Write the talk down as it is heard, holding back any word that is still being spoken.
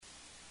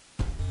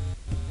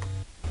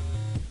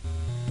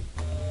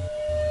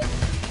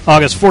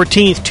August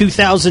 14th,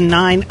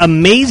 2009.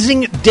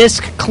 Amazing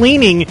disc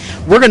cleaning.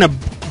 We're going to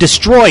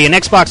destroy an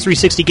Xbox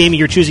 360 game of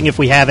your choosing if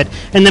we have it,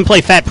 and then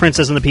play Fat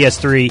Princess on the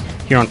PS3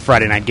 here on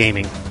Friday Night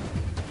Gaming.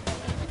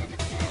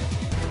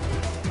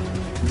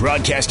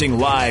 Broadcasting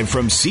live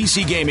from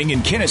CC Gaming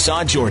in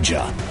Kennesaw,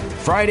 Georgia.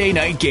 Friday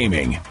Night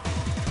Gaming.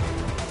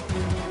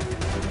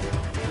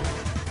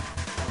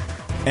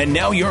 And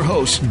now your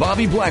hosts,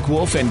 Bobby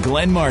Blackwolf and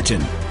Glenn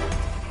Martin.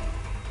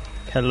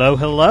 Hello,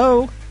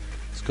 hello.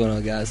 What's going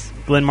on, guys?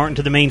 Glenn Martin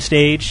to the main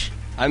stage.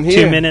 I'm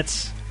here. 2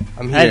 minutes.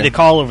 I'm here. I had to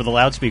call over the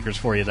loudspeakers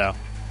for you, though.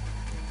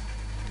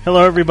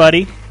 Hello,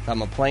 everybody. Thought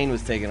my plane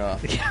was taking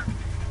off.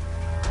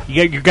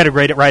 You got to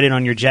write it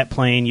on your jet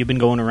plane. You've been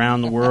going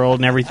around the world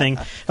and everything.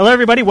 Hello,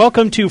 everybody.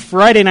 Welcome to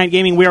Friday Night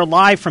Gaming. We are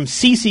live from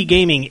CC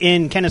Gaming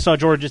in Kennesaw,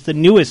 Georgia. It's the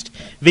newest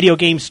video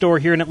game store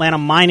here in Atlanta.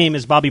 My name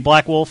is Bobby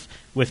Blackwolf.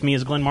 With me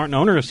is Glenn Martin,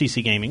 owner of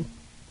CC Gaming.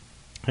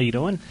 How you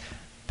doing?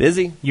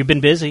 Busy. You've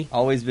been busy.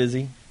 Always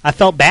busy. I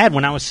felt bad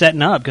when I was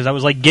setting up because I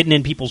was like getting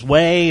in people's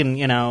way, and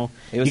you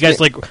guys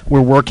like,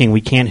 we're working.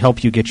 We can't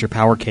help you get your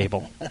power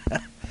cable.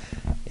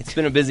 It's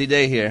been a busy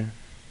day here.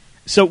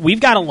 So we've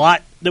got a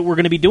lot that we're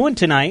going to be doing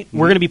tonight.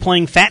 We're going to be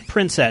playing Fat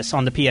Princess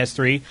on the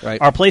PS3.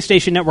 Right. Our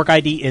PlayStation Network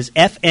ID is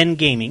FN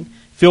Gaming.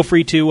 Feel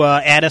free to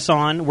add us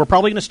on. We're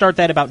probably going to start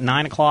that about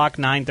 9 o'clock,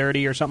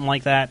 9:30 or something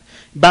like that.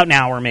 About an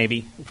hour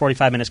maybe,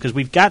 45 minutes, because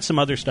we've got some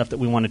other stuff that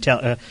we want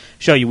to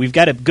show you. We've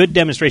got a good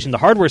demonstration. The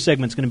hardware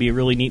segment's going to be a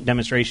really neat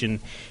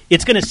demonstration.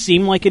 It's going to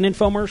seem like an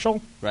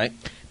infomercial. Right.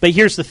 But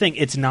here's the thing.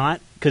 It's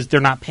not, because they're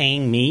not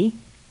paying me.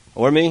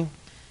 Or me.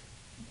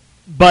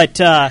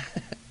 But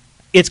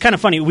it's kind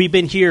of funny. We've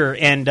been here,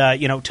 and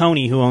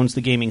Tony, who owns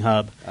the Gaming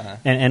Hub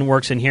and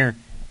works in here,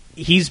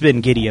 he's been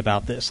giddy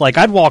about this. Like,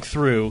 I'd walk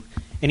through,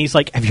 and he's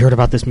like, "Have you heard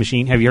about this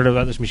machine? Have you heard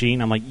about this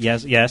machine?" I'm like,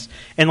 "Yes."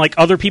 And like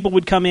other people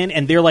would come in,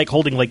 and they're like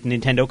holding like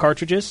Nintendo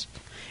cartridges,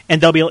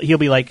 and he'll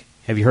be like,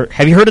 "Have you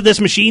heard of this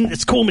machine?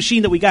 It's a cool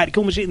machine that we got.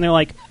 Cool machine." And they're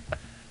like,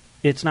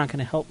 "It's not going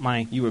to help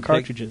my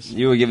cartridges."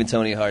 You were giving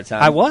Tony a hard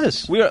time. I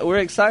was. We're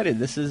excited.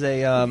 This is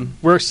a.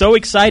 We're so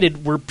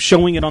excited. We're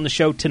showing it on the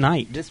show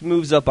tonight. This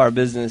moves up our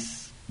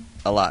business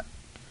a lot.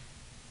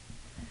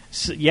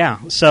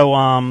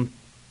 So,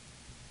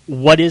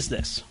 what is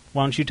this?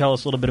 Why don't you tell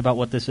us a little bit about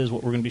what this is,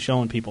 what we're going to be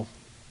showing people?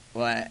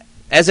 Well,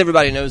 as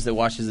everybody knows that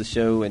watches the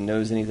show and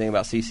knows anything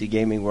about CC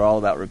Gaming, we're all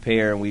about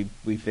repair, and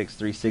we fix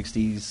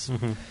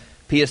 360s,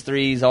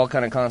 PS3s, all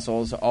kind of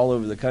consoles all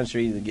over the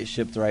country that get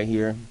shipped right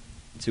here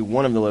to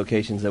one of the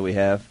locations that we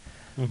have.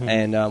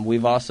 And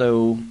we've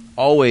also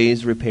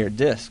always repaired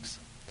discs.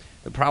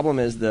 The problem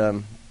is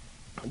the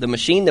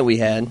machine that we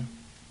had,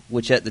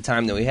 which at the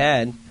time that we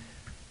had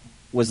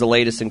was the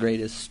latest and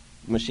greatest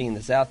machine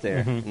that's out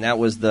there, and that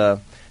was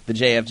the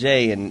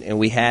JFJ, and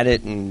we had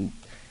it, and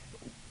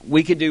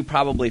we could do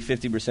probably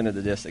 50% of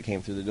the discs that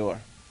came through the door.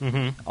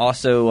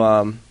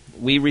 Also,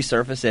 we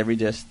resurface every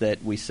disc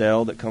that we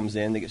sell that comes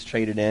in, that gets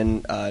traded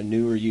in,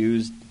 new or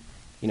used.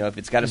 If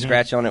it's got a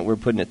scratch on it, we're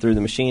putting it through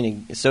the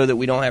machine so that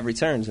we don't have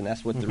returns, and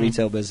that's what the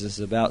retail business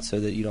is about, so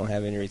that you don't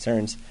have any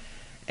returns.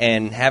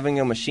 And having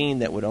a machine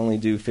that would only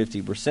do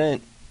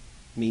 50%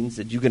 means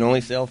that you can only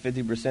sell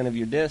 50% of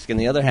your disc, and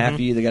the other half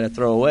you either got to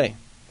throw away.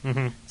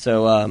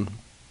 So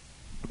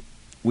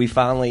we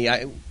finally,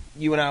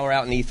 you and I were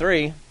out in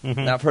E3,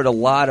 and I've heard a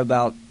lot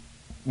about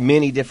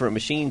many different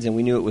machines, and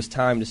we knew it was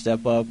time to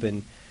step up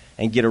and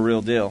get a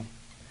real deal.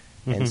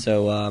 And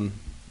so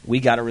we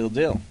got a real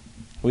deal.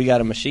 We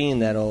got a machine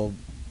that'll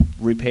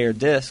repair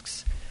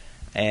discs,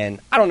 and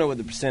I don't know what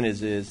the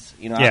percentage is.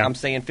 I'm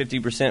saying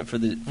 50% for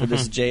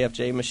this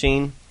JFJ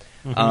machine.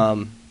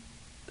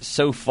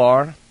 So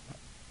far,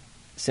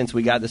 since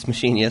we got this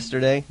machine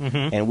yesterday,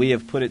 and we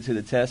have put it to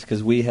the test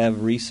because we have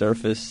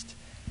resurfaced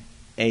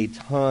a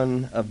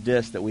ton of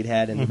discs that we'd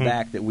had in the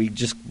back that we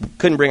just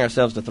couldn't bring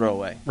ourselves to throw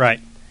away. Right.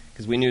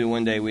 Because we knew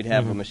one day we'd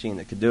have a machine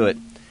that could do it.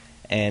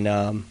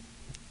 And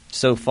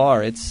so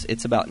far,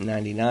 it's about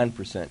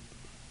 99%.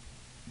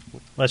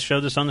 Let's show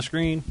this on the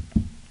screen.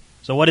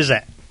 So what is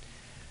that?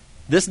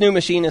 This new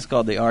machine is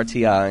called the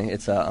RTI.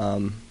 It's I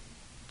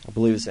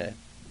believe it's the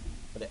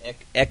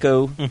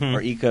Echo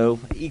or Eco.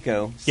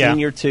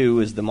 Senior 2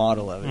 is the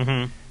model of it.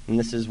 And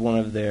this is one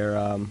of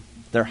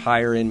their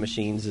higher-end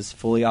machines. It's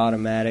fully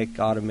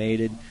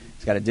automated.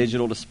 It's got a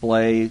digital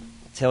display. It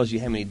tells you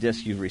how many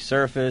discs you've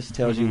resurfaced.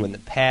 Tells you when the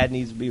pad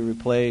needs to be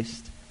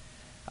replaced.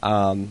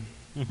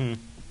 It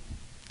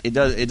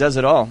does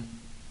it all.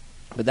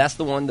 But that's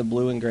the one, the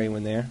blue and gray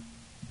one there.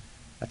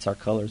 That's our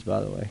colors,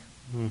 by the way.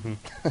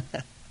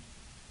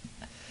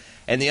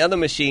 And the other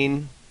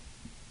machine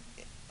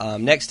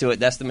next to it,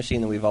 that's the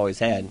machine that we've always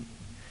had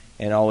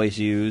and always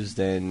used,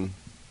 and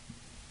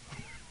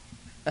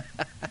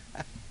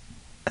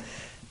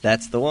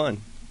that's the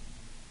one.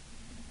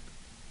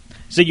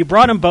 So you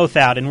brought them both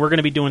out, and we're going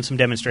to be doing some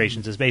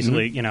demonstrations. It's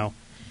basically,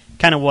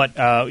 kind of what,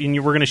 and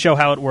we're going to show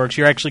how it works.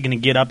 You're actually going to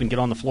get up and get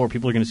on the floor.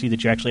 People are going to see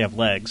that you actually have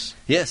legs.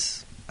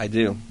 Yes, I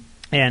do.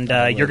 And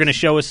you're going to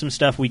show us some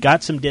stuff. We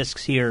got some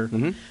discs here.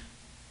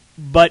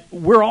 But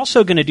we're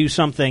also going to do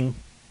something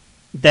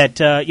that,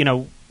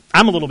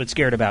 I'm a little bit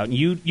scared about.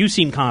 You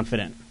seem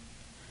confident.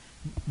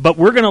 But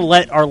we're going to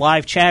let our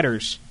live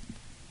chatters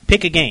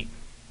pick a game.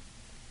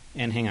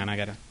 And hang on, I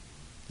got to...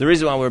 The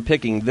reason why we're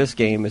picking this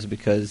game is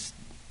because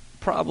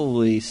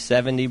probably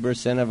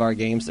 70% of our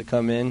games that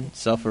come in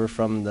suffer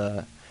from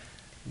the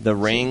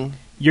ring.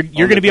 You're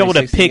going to be able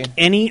to pick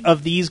any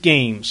of these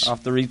games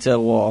off the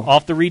retail wall.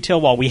 Off the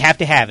retail wall. We have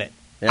to have it.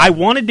 Yeah. I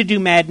wanted to do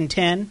Madden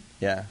 10.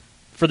 Yeah.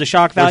 For the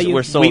shock value.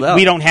 We're sold out.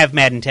 We don't have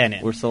Madden 10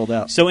 in. We're sold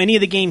out. So any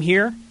of the game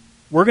here,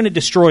 we're going to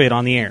destroy it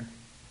on the air.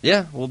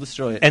 Yeah, we'll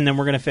destroy it. And then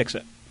we're going to fix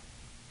it.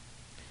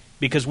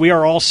 Because we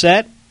are all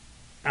set.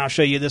 I'll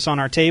show you this on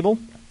our table.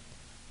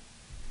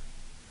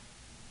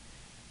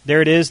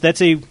 There it is.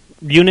 That's a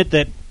unit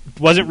that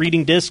wasn't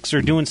reading discs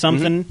or doing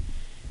something. Mm-hmm.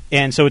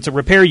 And so it's a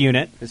repair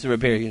unit. It's a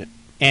repair unit.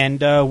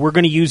 And we're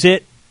going to use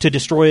it to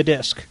destroy a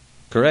disc.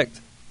 Correct.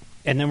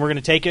 And then we're going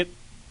to take it,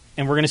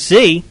 and we're going to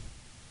see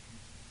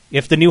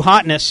if the new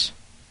hotness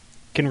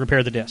can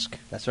repair the disc.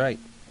 That's right.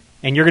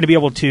 And you're going to be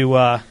able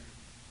to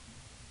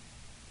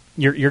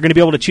you're going to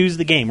be able to choose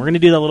the game. We're going to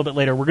do that a little bit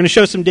later. We're going to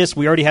show some discs.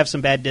 We already have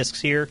some bad discs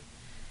here.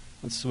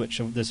 Let's switch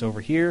this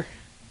over here.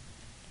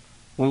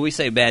 When we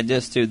say bad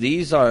discs, too,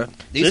 this is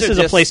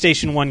a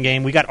PlayStation 1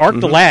 game. We got Arc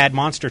the Lad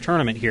Monster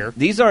Tournament here.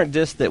 These aren't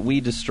discs that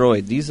we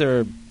destroyed. These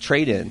are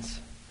trade-ins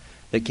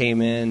that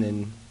came in,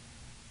 and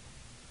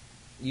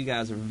you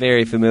guys are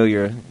very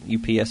familiar, you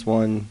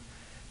PS1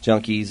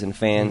 junkies and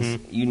fans.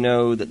 Mm-hmm. You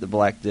know that the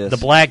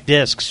black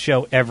discs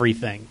show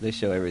everything. They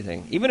show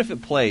everything. Even if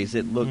it plays,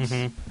 it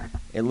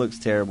looks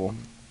terrible.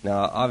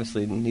 Now,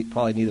 obviously,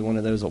 probably neither one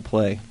of those will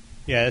play.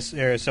 Yes.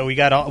 So we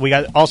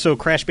got also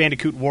Crash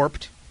Bandicoot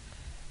Warped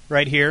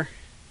right here,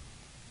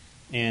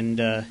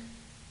 and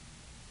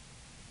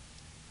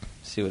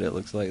see what it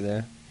looks like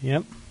there.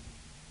 Yep.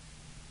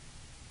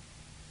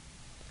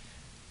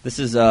 This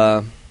is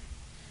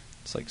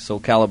it's like Soul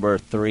Calibur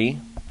 3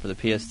 for the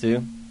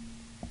PS2.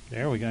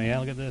 There we go. Yeah,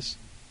 look at this.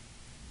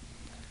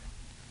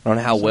 I don't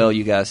know how well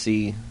you guys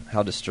see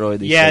how destroyed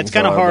these things are. Yeah, it's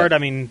kind of hard.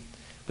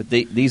 But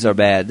these are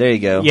bad. There you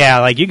go. Yeah,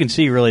 like you can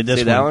see really this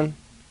see that one?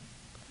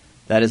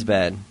 That is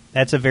bad.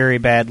 That's a very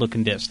bad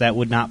looking disc. That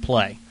would not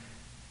play.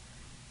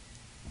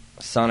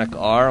 Sonic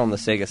R on the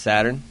Sega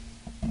Saturn.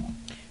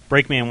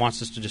 Breakman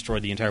wants us to destroy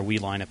the entire Wii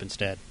lineup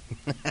instead.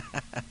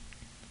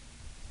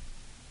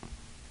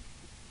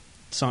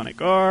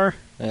 Sonic R.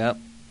 Yep.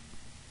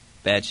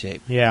 Bad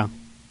shape. Yeah.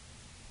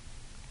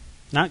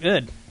 Not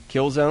good.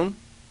 Killzone.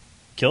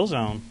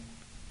 Killzone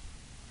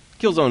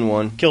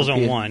 1.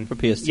 Killzone 1 for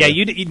PS2.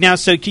 Yeah. Now,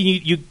 so can you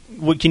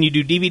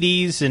do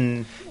DVDs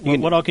and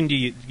what all can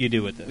you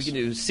do with this? We can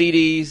do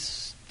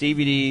CDs,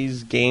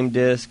 DVDs, game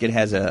disc. It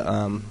has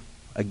a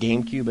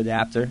GameCube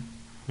adapter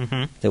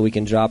that we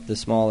can drop the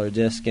smaller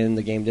disc in,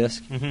 the game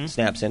disc.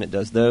 Snaps in, it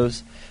does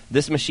those.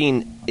 This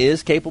machine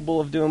is capable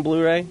of doing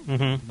Blu-ray,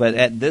 but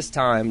at this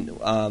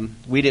time,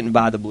 we didn't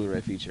buy the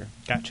Blu-ray feature.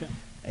 Gotcha.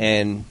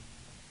 And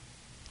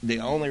the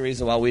only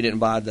reason why we didn't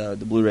buy the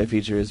Blu-ray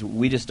feature is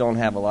we just don't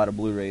have a lot of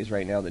Blu-rays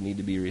right now that need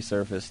to be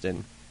resurfaced,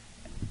 and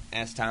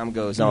as time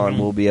goes on,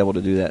 we'll be able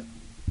to do that.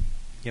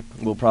 Yep.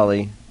 We'll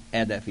probably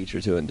add that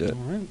feature to it and do it. All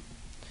right.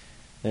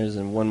 There's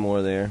one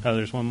more there. Oh,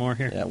 there's one more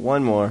here? Yeah,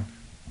 one more.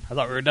 I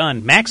thought we were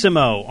done.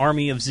 Maximo,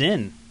 Army of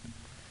Zin.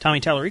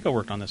 Tommy Tallarico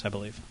worked on this, I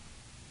believe.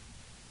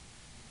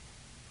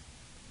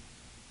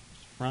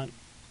 Front.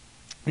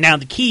 Now,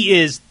 the key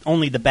is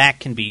only the back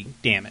can be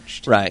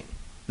damaged. Right.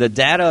 The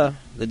data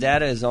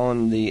is is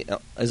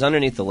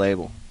underneath the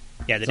label.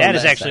 Yeah, the data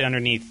is actually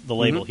underneath the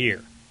label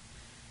here.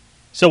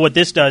 So what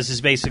this does is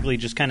basically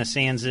just kind of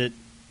sands it.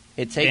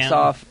 It takes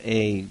off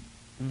a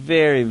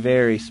very,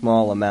 very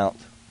small amount.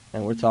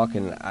 And we're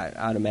talking,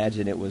 I'd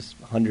imagine it was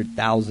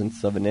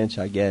 100,000ths of an inch,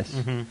 I guess.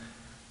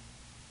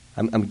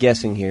 I'm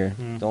guessing here.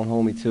 Don't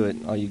hold me to it,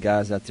 all you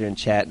guys out there in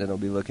chat that'll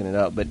be looking it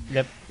up. But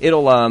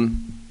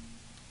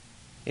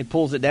it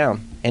pulls it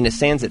down, and it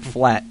sands it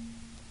flat.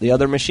 The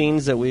other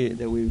machines that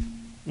we've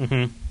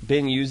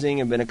been using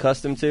and been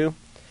accustomed to,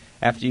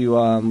 after you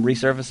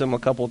resurface them a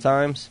couple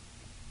times,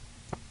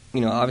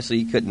 obviously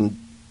you couldn't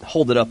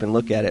hold it up and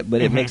look at it,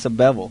 but it makes a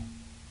bevel.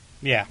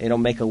 Yeah. It'll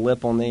make a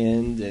lip on the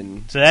end,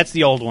 and so that's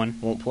the old one.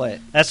 Won't play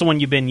it. That's the one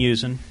you've been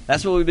using.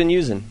 That's what we've been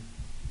using.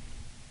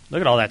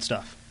 Look at all that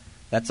stuff.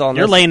 That's all.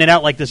 You're laying it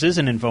out like this is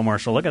an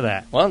infomercial. Look at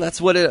that. Well,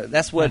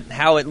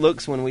 how it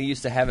looks when we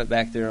used to have it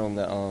back there on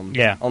the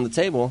on the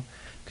table,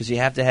 because you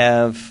have to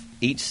have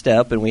each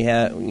step, and we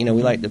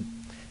like to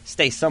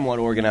stay somewhat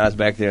organized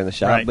back there in the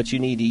shop, right. But you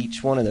need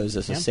each one of those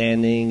as a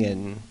sanding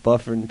and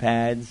buffering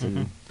pads.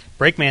 And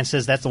Breakman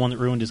says that's the one that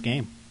ruined his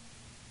game.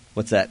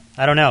 What's that?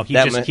 I don't know.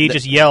 He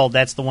just yelled.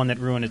 That's the one that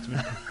ruined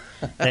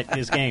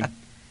his game.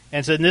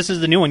 And so this is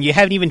the new one. You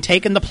haven't even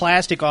taken the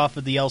plastic off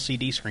of the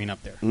LCD screen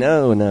up there.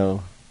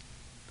 No.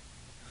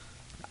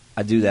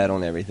 I do that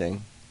on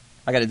everything.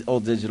 I got an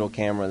old digital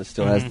camera that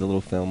still has the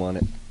little film on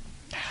it.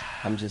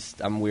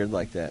 I'm weird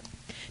like that.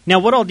 Now,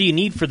 what all do you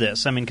need for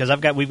this? I mean, because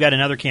we've got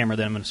another camera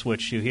that I'm going to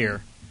switch to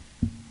here,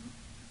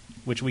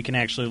 which we can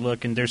actually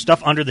look, and there's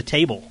stuff under the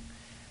table.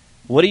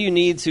 What do you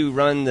need to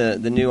run the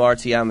new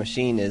RTI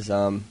machine is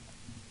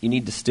you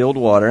need distilled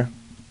water,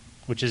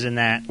 which is in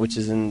that. which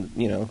is in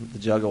the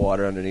jug of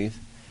water underneath.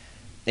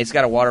 It's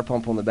got a water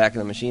pump on the back of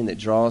the machine that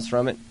draws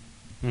from it.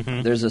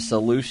 Mm-hmm. There's a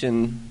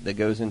solution that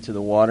goes into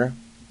the water.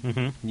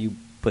 Mm-hmm. You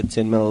put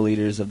 10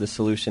 milliliters of the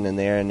solution in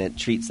there, and it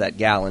treats that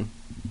gallon.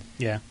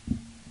 Yeah.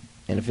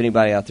 And if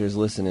anybody out there is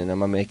listening,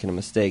 am I making a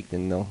mistake,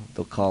 then they'll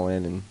call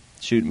in and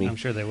shoot me. I'm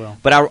sure they will.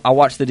 But I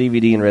watched the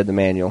DVD and read the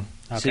manual.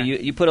 Okay. So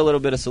you put a little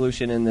bit of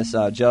solution in this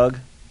jug,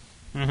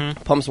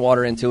 Mm-hmm. pumps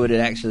water into it. It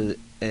actually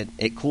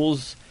it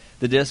cools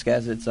the disc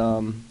as it's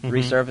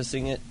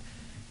resurfacing it,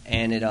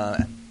 and it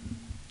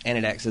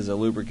acts as a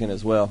lubricant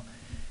as well.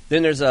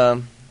 Then there's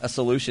a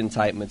solution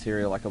type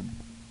material, like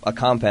a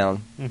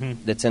compound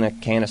Mm-hmm. that's in a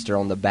canister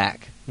on the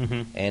back,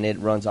 Mm-hmm. and it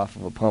runs off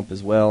of a pump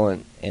as well.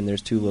 And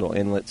there's two little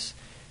inlets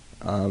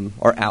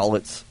or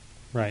outlets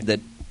Right.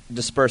 that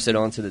disperse it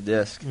onto the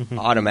disc Mhm.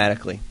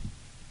 automatically,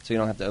 so you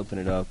don't have to open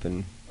it up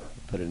and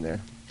put it in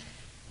there.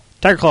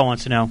 Tiger Claw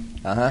wants to know,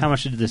 Uh-huh. how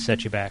much did this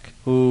set you back?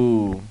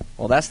 Ooh,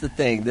 well, that's the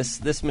thing.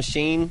 This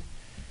machine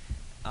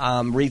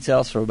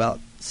retails for about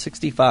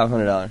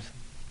 $6,500.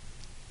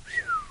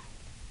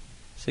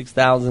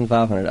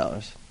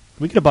 $6,500.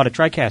 We could have bought a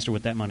TriCaster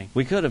with that money.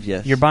 We could have,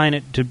 yes. You're buying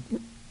it to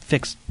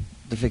fix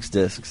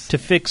discs.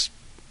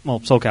 well,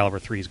 Soul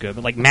Calibur 3 is good,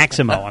 but like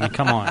Maximo, I mean,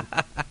 come on.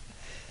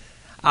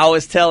 I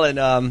was telling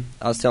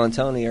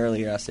Tony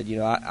earlier. I said,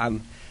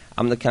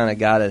 I'm the kind of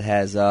guy that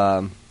has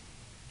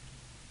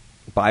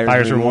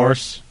buyer's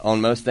remorse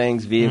on most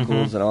things,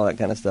 vehicles, Mhm. and all that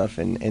kind of stuff.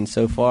 And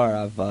so far,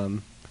 I've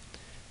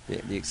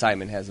the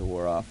excitement hasn't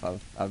wore off.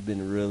 I've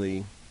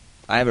been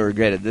I haven't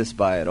regretted this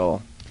buy at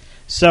all.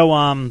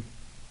 So,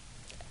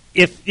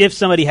 if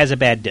somebody has a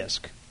bad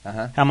disc,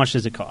 Uh-huh. how much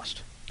does it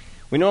cost?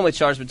 We normally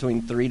charge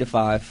between $3 to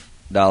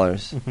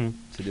 $5 Mhm.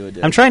 to do a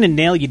disc. I'm trying to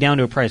nail you down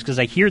to a price because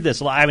I hear this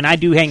a lot. I mean, I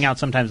do hang out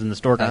sometimes in the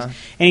store, guys, Uh-huh.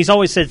 and he's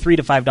always said $3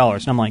 to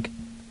 $5, and I'm like,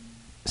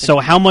 so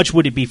how much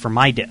would it be for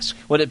my disc?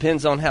 Well, it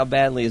depends on how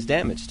badly it's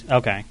damaged.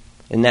 Okay.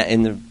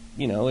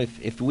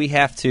 If we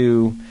have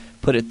to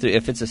put it through,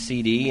 if it's a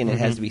CD and it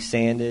has Mhm. to be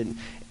sanded,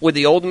 with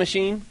the old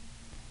machine,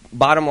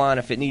 bottom line,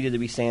 if it needed to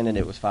be sanded,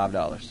 it was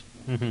 $5.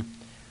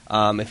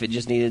 Mm-hmm. If it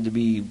just needed to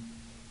be,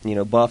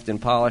 buffed and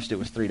polished, it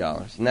was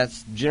 $3, and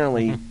that's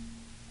generally Mhm.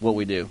 what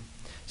we do.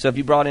 So if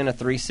you brought in a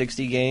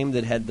 360 game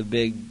that had the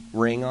big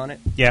ring on it,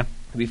 Yeah.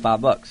 it'd be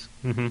 $5.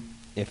 Mm-hmm.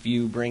 If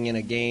you bring in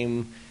a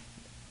game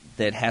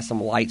that has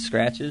some light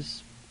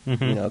scratches,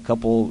 Mm-hmm. a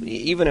couple,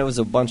 even it was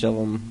a bunch of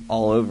them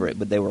all over it,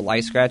 but they were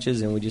light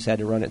scratches, and we just had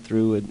to run it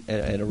through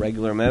at a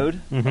regular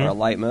mode Mhm. or a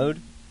light mode.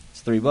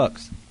 It's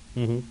 $3.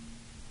 Mm-hmm.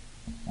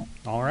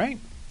 All right.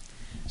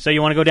 So you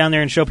want to go down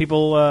there and show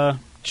people?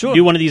 Sure.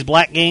 Do one of these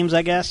black games,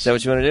 I guess. Is that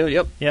what you want to do?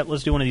 Yep. Yep.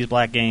 Let's do one of these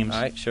black games. All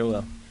right, sure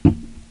will.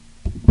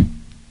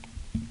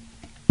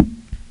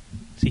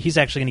 See, he's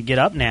actually going to get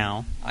up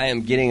now, I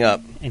am getting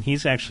up. and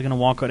he's actually going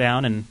to walk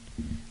down, and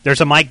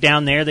there's a mic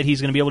down there that he's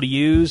going to be able to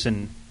use,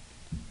 and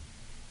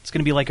it's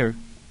going to be like a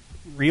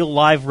real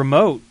live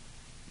remote.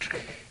 So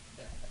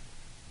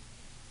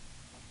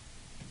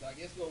I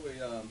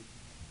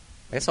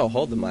guess I'll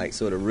hold the mic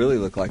so it'll really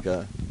look like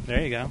a.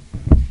 There you go.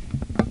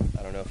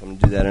 I don't know if I'm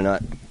gonna do that or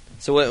not.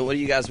 So what do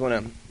you guys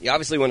want to? You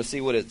obviously want to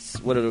see what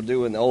it'll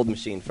do in the old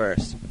machine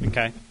first.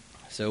 Okay.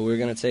 So we're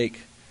gonna take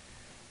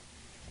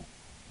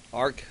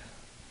ARC.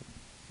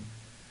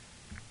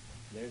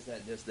 There's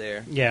that disc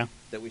there Yeah.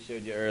 that we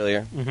showed you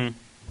earlier. Mm-hmm.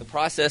 The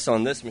process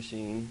on this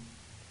machine,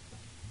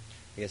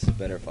 I guess it's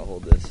better if I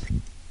hold this.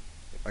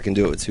 I can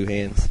do it with two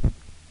hands.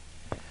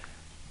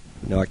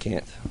 No, I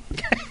can't.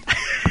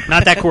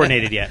 Not that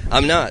coordinated yet.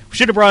 I'm not.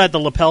 Should have brought out the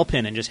lapel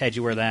pin and just had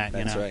you wear that.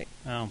 That's you know? right.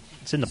 Oh,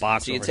 it's in the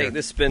box. So you over take here.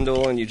 this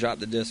spindle and you drop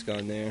the disc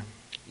on there.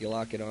 You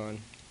lock it on.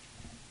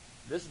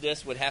 This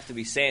disc would have to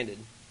be sanded,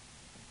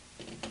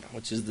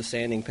 which is the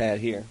sanding pad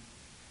here.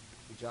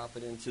 You drop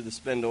it into the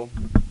spindle.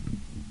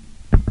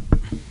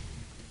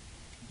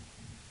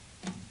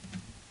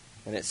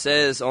 And it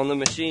says on the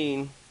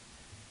machine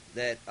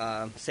that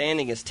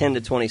sanding is 10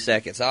 to 20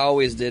 seconds. I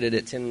always did it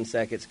at 10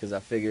 seconds because I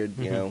figured,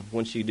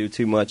 once you do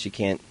too much, you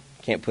can't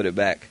put it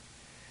back.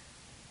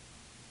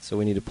 So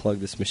we need to plug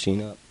this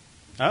machine up.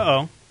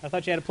 Uh-oh. I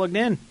thought you had it plugged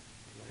in.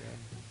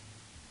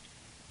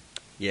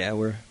 Yeah,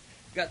 we're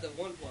got the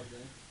one plugged in.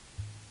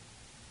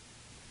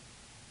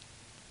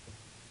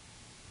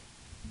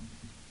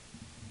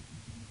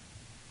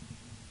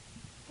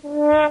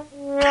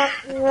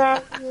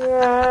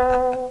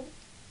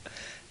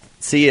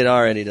 See, it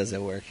already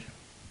doesn't work.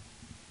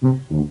 Are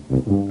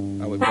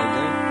we plugged in?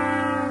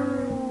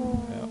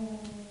 Yeah.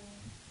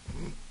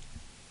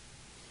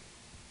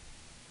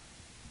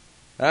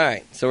 All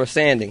right, so we're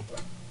sanding.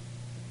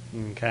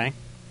 Okay.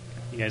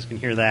 You guys can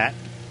hear that.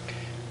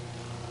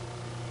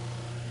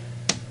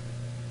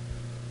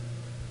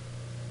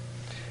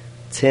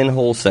 Ten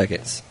whole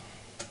seconds.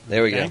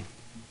 There we Okay. go.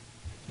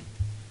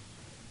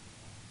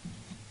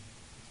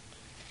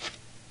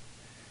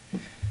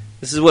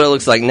 This is what it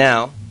looks like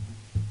now.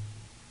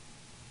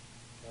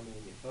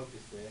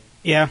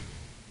 Yeah,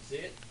 See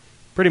it?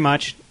 pretty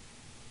much.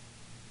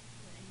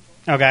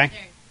 Okay.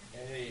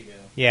 There you go.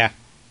 Yeah.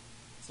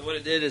 So what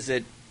it did is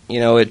it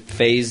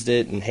phased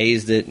it and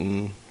hazed it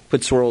and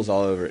put swirls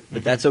all over it.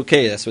 But that's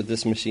okay. That's what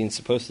this machine's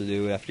supposed to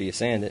do after you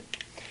sand it.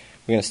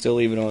 We're going to still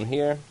leave it on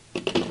here.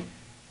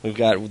 We've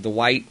got the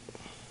white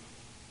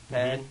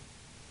pad.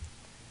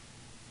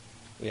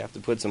 We have to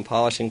put some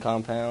polishing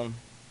compound.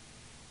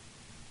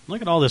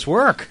 Look at all this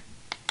work.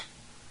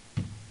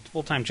 It's a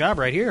full-time job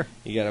right here.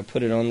 You got to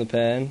put it on the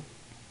pad.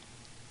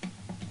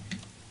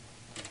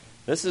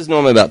 This is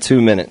normally about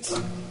 2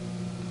 minutes.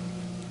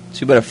 So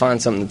you better find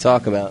something to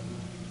talk about.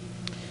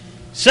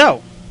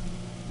 So,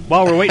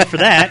 while we're waiting for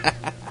that,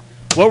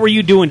 what were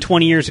you doing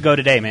 20 years ago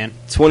today, man?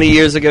 20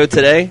 years ago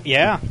today?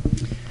 Yeah.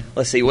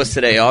 Let's see, what's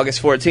today,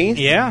 August 14th?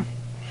 Yeah.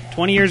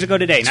 20 years ago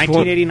today,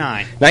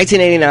 1989.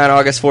 1989,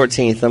 August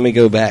 14th. Let me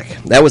go back.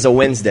 That was a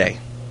Wednesday.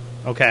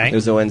 Okay. It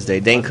was a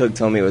Wednesday. Dane Cook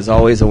told me it was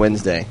always a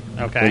Wednesday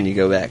Okay. when you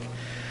go back.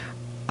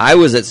 I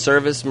was at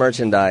Service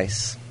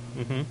Merchandise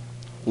Mm-hmm.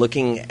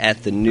 looking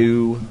at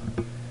the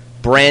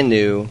brand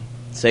new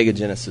Sega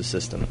Genesis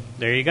system.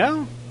 There you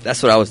go.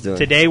 That's what I was doing.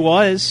 Today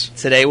was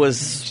the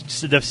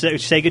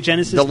Sega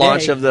Genesis the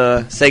launch day. of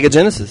the Sega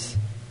Genesis,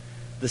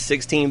 the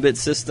 16-bit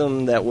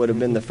system that would have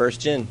been the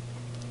first gen.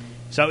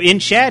 So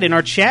in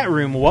our chat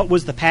room, what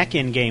was the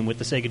pack-in game with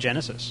the Sega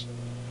Genesis?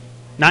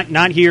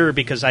 Not here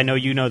because I know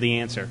you know the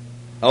answer.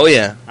 Oh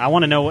yeah, I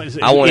want to know what is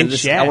I wanted in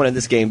chat. I wanted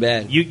this game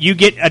bad. You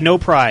get a no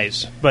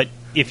prize, but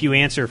if you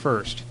answer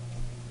first,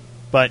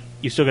 but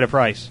you still get a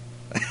prize.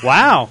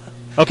 Wow.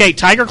 Okay,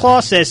 Tiger Claw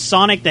says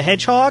Sonic the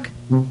Hedgehog,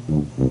 but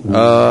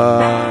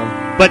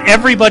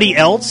everybody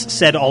else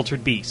said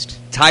Altered Beast.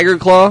 Tiger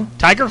Claw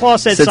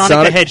said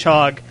Sonic the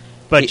Hedgehog,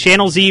 but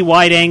Channel Z,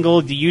 Wide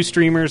Angle, the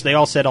Ustreamers, they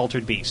all said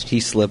Altered Beast.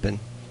 He's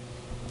slipping.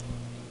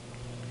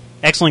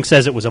 X-Link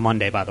says it was a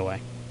Monday, by the way.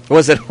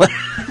 Was it?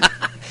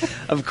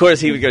 Of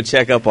course he would go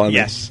check up on me.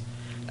 Yes.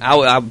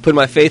 I put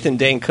my faith in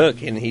Dane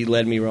Cook, and he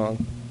led me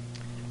wrong.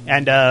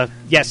 And,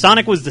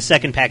 Sonic was the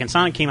second pack, and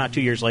Sonic came out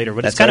 2 years later.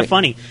 But That's it's kind right. of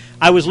funny.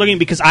 I was looking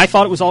because I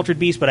thought it was Altered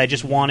Beast, but I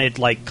just wanted,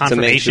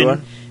 confirmation. sure.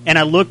 And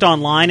I looked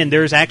online, and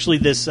there's actually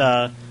this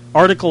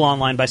article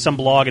online by some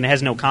blog, and it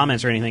has no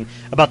comments or anything,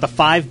 about the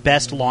 5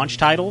 best launch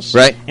titles.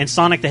 Right. And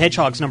Sonic the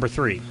Hedgehog's number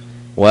 3.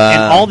 Wow.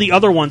 And all the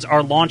other ones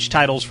are launch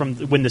titles from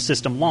when the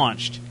system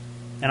launched.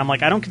 And I'm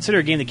like, I don't consider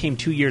a game that came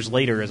 2 years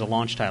later as a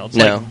launch title. It's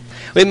No.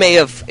 We may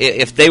have,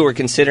 if they were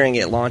considering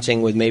it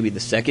launching with maybe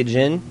the second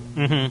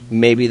gen,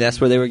 maybe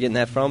that's where they were getting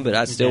that from, but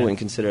I still wouldn't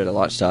consider it a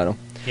launch title.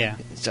 Yeah.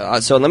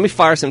 So let me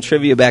fire some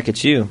trivia back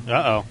at you.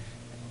 Uh-oh.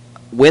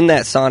 When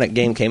that Sonic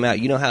game came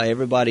out, you know how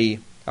everybody...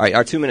 All right,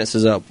 our 2 minutes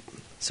is up,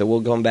 so we'll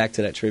go back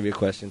to that trivia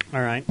question.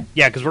 All right.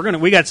 Yeah, because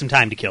we got some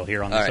time to kill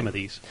here on All some right. of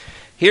these.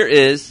 Here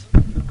is,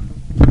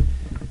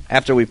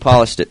 after we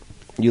polished it,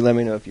 you let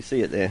me know if you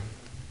see it there.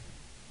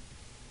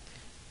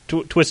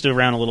 Twist it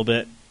around a little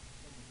bit.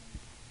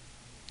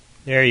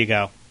 There you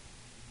go.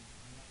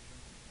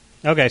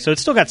 Okay, so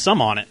it's still got some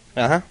on it.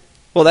 Uh-huh.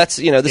 Well, that's,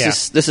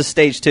 this is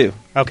stage 2.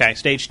 Okay,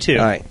 stage 2.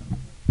 All right.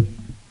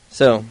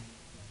 So,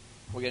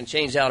 we're going to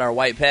change out our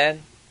white pad.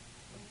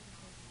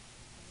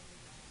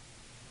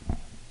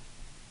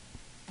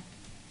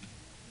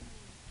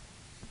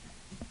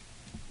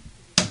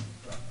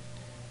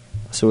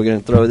 So we're going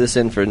to throw this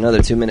in for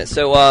another 2 minutes.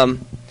 So,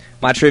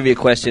 my trivia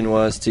question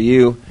was to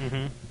you.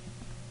 Mm-hmm.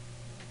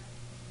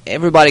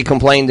 Everybody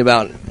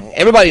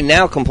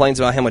now complains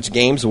about how much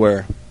games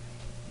were,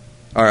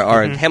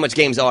 or how much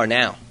games are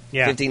now.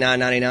 Yeah.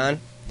 $59.99.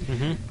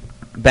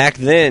 Mm-hmm. Back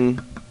then,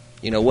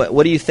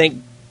 what do you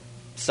think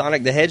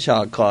Sonic the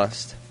Hedgehog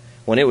cost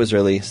when it was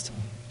released?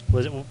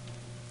 Was it?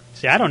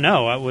 See, I don't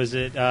know. Was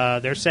it?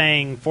 They're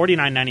saying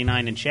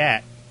 $49.99 in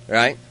chat.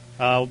 Right.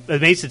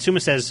 Mace Satsuma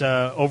says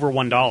over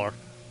 $1.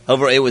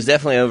 It was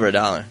definitely over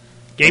 $1.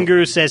 Game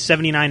Guru says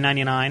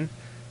 $79.99.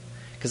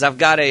 Because I've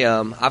got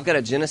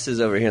a Genesis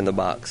over here in the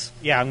box.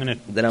 Yeah, I'm gonna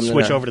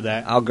switch over to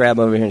that. I'll grab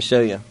over here and show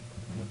you.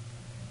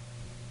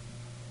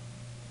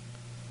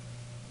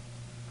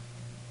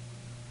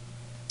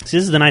 See,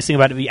 this is the nice thing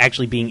about it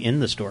actually being in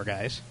the store,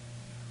 guys.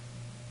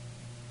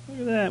 Look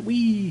at that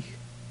Wii.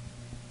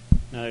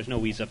 No, there's no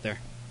Wii's up there.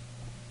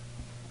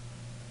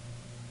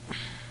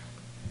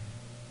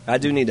 I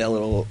do need that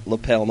little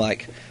lapel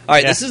mic. All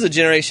right, This is a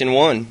Generation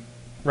 1.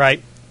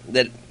 Right.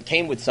 That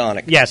came with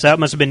Sonic. Yes, that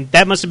must have been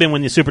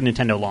when the Super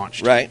Nintendo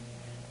launched. Right.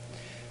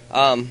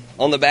 On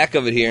the back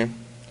of it here,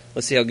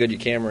 let's see how good your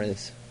camera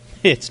is.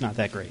 It's not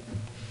that great.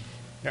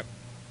 Yep.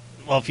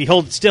 Well, if you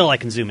hold it still, I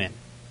can zoom in.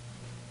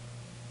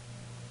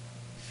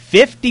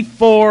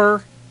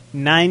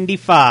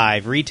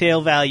 $54.95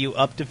 retail value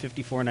up to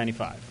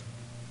 $54.95.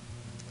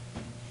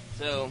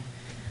 So,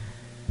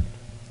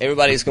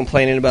 everybody's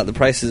complaining about the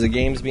prices of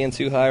games being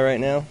too high right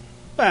now.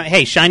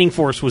 Hey, Shining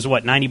Force was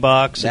what,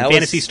 $90, and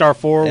Phantasy Star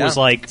 4 was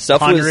like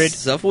 $100.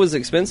 Stuff was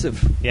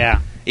expensive.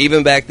 Yeah,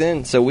 even back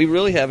then. So we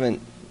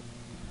haven't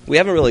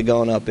really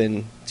gone up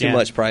in too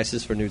much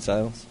prices for new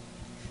titles.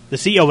 The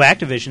CEO of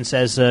Activision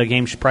says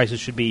game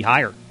prices should be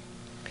higher.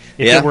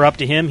 If it were up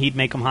to him, he'd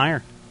make them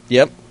higher.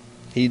 Yep,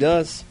 he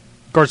does.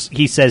 Of course,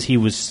 he says he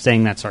was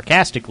saying that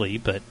sarcastically,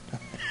 but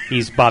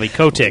He's Bobby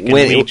Kotick. And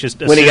when we just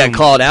he got assumed-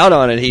 called out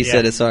on it, he Yeah.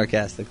 said it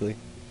sarcastically.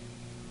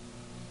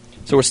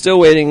 So we're still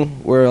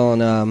waiting. We're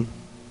on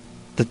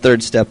the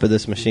third step of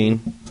this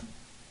machine.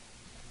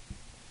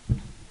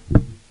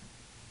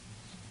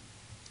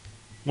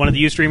 One of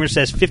the Ustreamers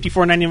says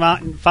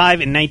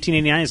 $54.95 in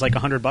 1989 is like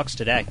 $100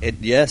 today.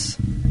 Yes,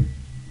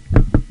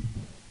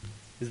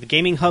 Is the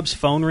Gaming Hub's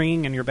phone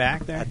ringing in your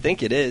back I there?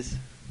 think it is.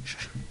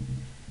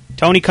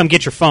 Tony, come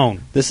get your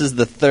phone. This is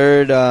the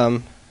third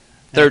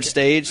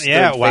stage.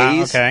 Yeah, third wow,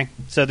 phase. okay.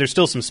 So there's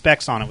still some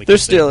specs on it. We There can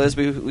see. still is.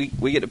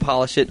 We get to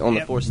polish it on the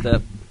Yep. fourth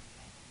step.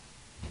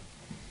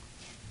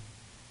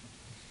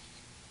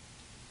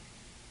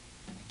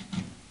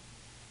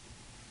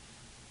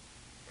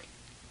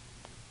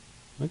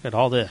 Look at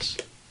all this.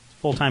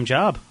 Full-time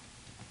job.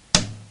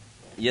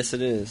 Yes,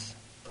 it is.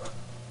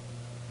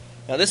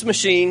 Now this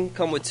machine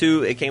came with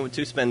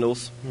two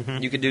spindles.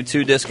 Mhm. You could do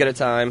 2 discs at a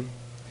time.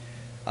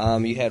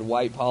 You had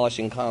white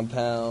polishing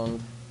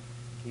compound.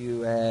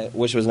 You had,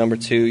 which was number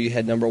 2. You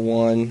had number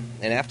 1,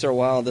 and after a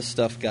while, this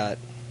stuff got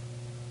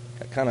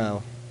kind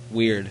of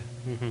weird.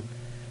 Mhm.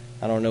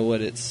 I don't know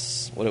what it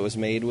was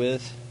made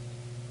with,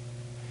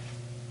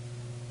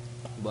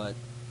 but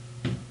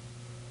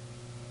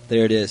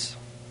there it is.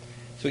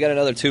 So we got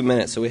another 2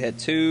 minutes. So we had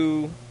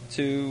 2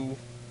 Mhm.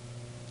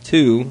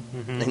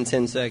 in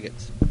 10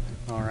 seconds.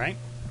 All right.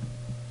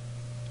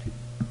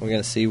 We're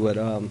gonna see what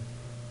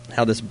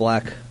how this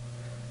black,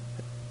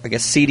 I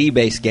guess,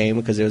 CD-based game,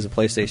 because it was a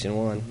PlayStation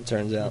 1,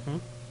 turns out. Mhm.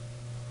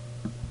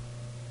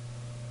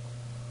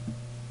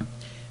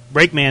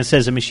 Breakman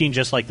says a machine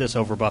just like this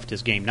overbuffed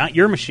his game. Not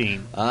your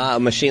machine, A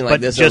machine like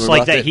but this, just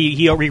like overbuffed that, it.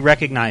 he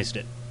recognized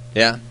it.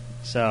 Yeah,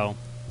 So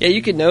yeah.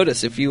 You can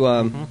notice if you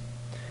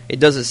it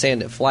doesn't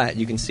sand it flat.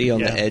 You can see on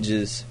Yeah. the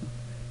edges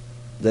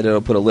that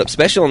it'll put a lip,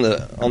 especially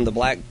on the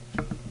black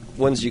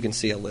ones. You can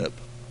see a lip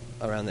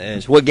around the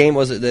edge. What game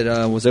was it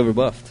that was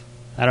overbuffed?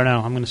 I don't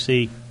know. I'm going to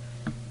see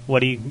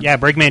what he. Yeah,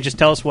 Breakman, just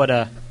tell us what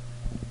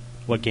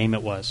game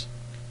it was.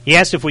 He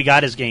asked if we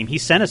got his game. He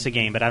sent us a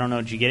game, but I don't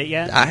know. Did you get it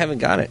yet? I haven't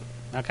got it.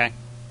 Okay.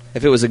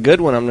 If it was a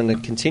good one, I'm going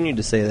to continue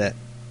to say that.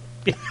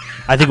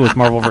 I think it was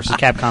Marvel vs.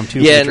 Capcom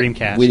 2 Yeah, for the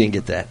Dreamcast. we didn't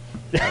get that.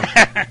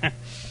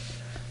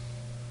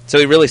 So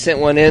he really sent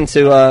one in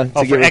to Oh,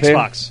 get for repaired?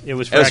 Xbox. It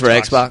was for It was for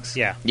Xbox. Xbox.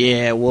 Yeah.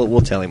 Yeah,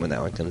 we'll tell him when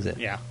that one comes in.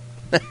 Yeah.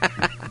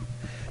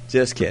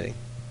 Just kidding.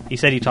 He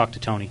said he talked to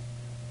Tony.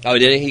 Oh,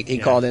 did he? He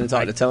Yeah. called in and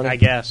talked to Tony. I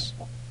guess.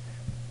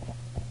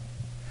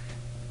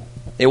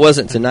 It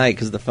wasn't tonight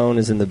because the phone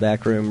is in the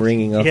back room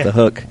ringing off Yeah. the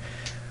hook.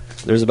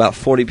 There's about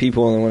 40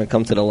 people that want to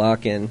come to the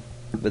lock-in,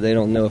 but they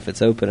don't know if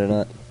it's open or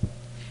not.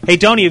 Hey,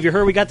 Tony, have you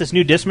heard we got this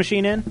new disc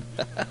machine in?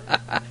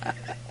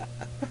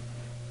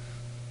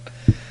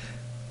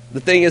 The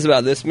thing is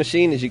about this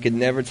machine is you could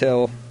never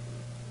tell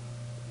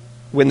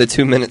when the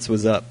 2 minutes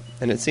was up,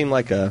 and it seemed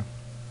like it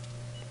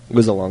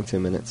was a long 2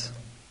 minutes.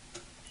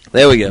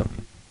 There we go.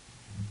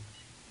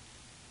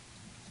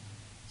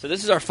 So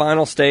this is our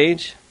final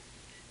stage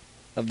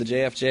of the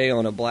JFJ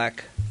on a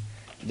black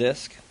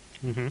disc,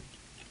 Mm-hmm.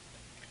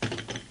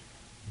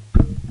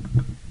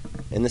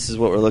 and this is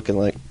what we're looking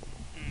like.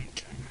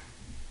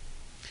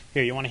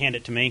 Here, you want to hand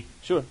it to me?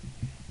 Sure.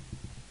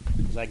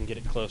 Because I can get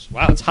it close.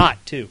 Wow, it's hot,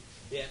 too.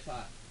 Yeah, it's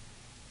hot.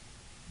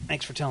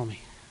 Thanks for telling me.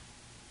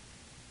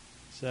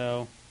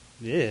 So,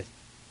 yeah.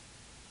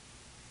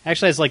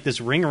 Actually has like this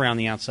ring around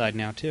the outside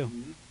now, too.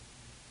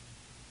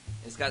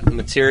 It's got the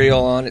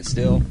material on it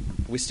still.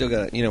 We still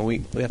got,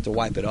 we have to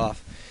wipe it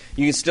off.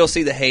 You can still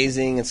see the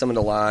hazing and some of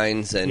the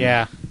lines, and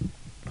Yeah,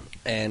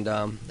 and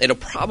it'll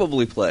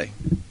probably play.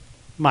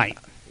 might.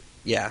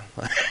 Yeah,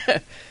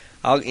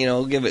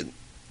 I'll give it.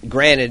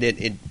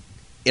 Granted,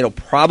 it'll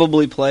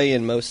probably play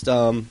in most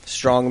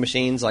strong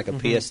machines like a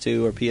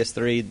PS2 or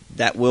PS3.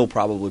 That will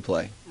probably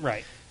play.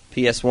 Right.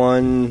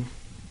 PS1,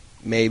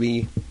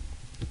 maybe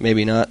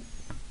not.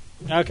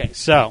 Okay,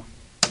 so,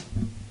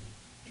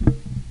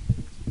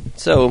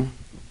 So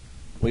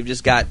we've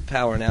just got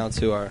power now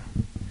to our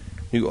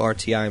new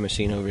RTI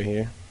machine over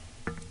here.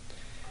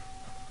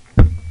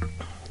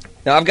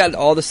 Now I've got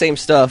all the same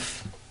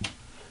stuff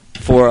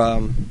for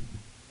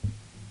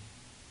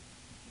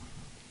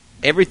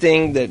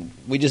everything that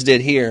we just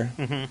did here.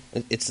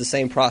 It's the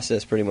same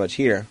process pretty much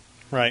here.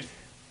 right.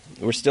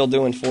 We're still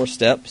doing 4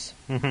 steps,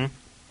 Mm-hmm.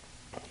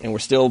 and we're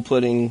still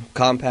putting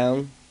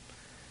compound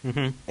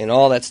Mm-hmm. and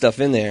all that stuff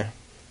in there.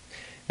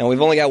 Now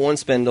we've only got 1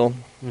 spindle.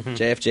 Mhm.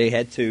 JFJ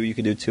had 2. You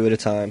could do 2 at a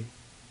time.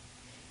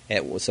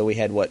 So we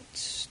had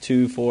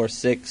 2, 4,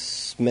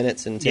 6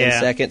 minutes and 10 Yeah.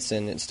 seconds,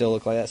 and it still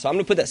looked like that. So I'm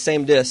going to put that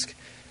same disc,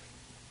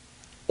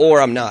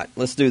 or I'm not.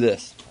 Let's do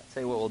this. I'll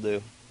tell you what we'll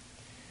do.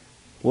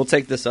 We'll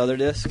take this other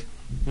disc,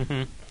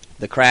 Mm-hmm.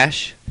 the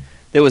Crash.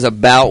 It was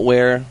about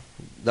where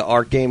the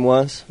Arc game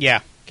was.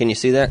 Yeah. Can you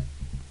see that?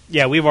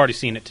 Yeah, we've already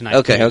seen it tonight.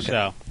 Okay, too, okay.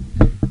 So,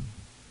 All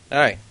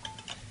right.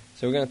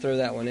 So we're going to throw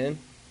that one in.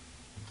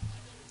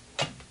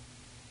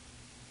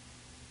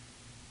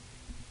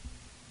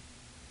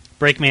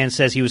 Breakman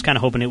says he was kind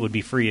of hoping it would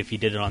be free if he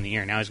did it on the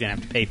air. Now he's going to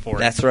have to pay for it.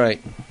 That's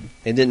right.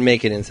 It didn't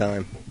make it in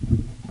time.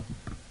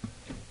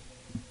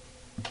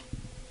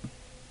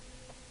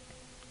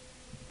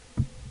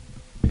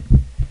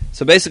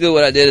 So basically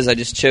what I did is I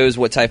just chose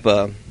what type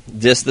of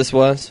disc this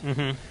was.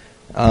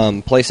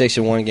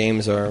 PlayStation 1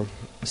 games are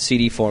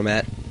CD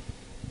format.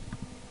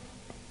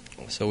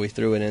 So we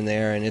threw it in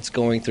there, and it's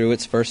going through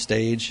its first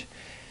stage.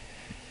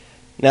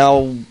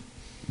 Now,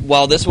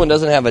 while this one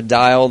doesn't have a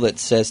dial that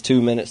says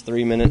 2 minutes,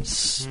 3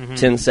 minutes,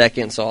 10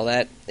 seconds, all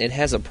that, it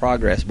has a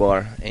progress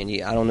bar. And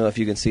I don't know if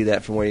you can see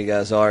that from where you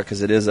guys are,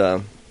 because it's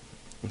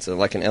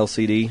like an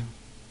LCD.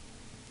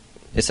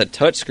 It's a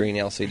touchscreen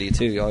LCD,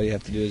 too. All you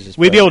have to do is just...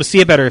 We'd be able to see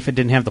it better if it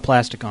didn't have the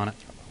plastic on it.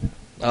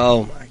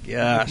 Oh, my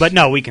gosh. But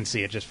no, we can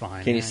see it just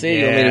fine. Can you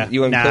see? Yeah.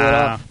 You want me to pull it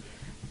off?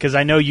 Because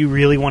I know you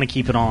really want to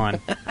keep it on.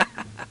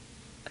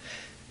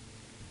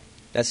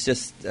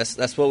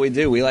 That's what we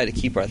do. We like to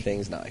keep our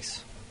things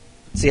nice.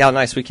 See how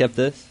nice we kept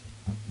this?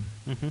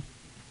 1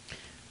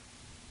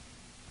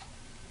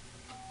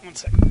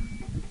 second.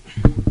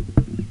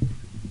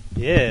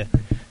 Yeah.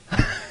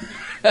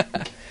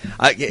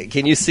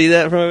 Can you see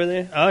that from over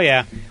there? Oh,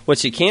 yeah.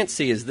 What you can't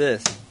see is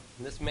this.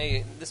 This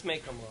may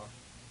come off.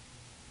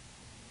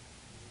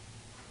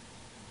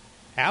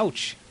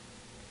 Ouch.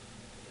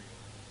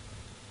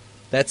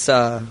 That's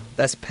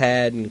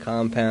pad and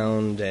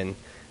compound and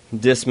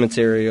disc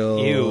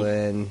material. Ew.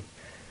 And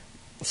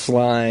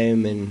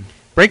slime and...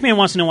 Breakman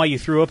wants to know why you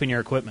threw up in your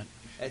equipment.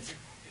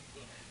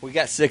 We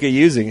got sick of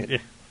using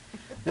it.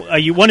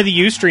 One of the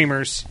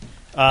Ustreamers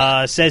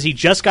says he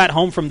just got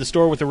home from the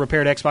store with a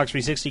repaired Xbox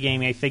 360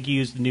 game. I think he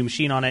used the new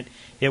machine on it.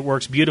 It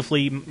works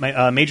beautifully.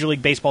 Major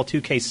League Baseball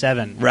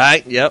 2K7.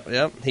 Right, yep.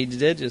 He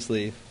did just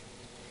leave.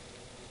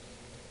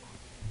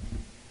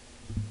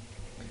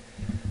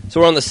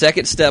 So we're on the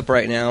second step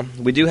right now.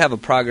 We do have a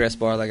progress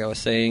bar, like I was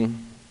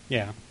saying.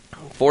 Yeah.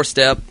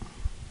 4-step.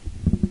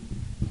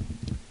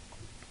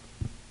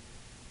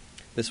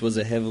 This was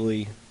a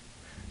heavily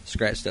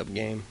scratched up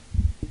game.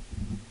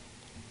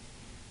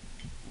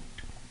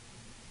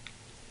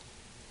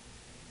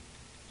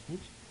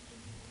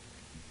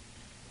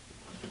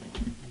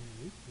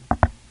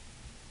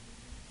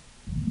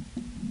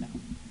 No.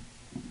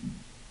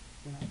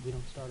 We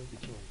don't start it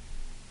until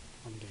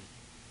on the game.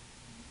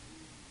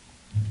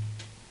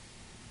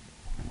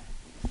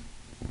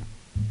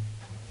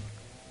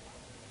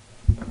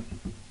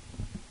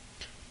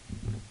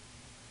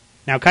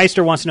 Now,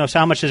 Keister wants to know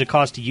how much does it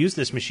cost to use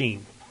this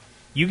machine.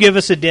 You give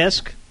us a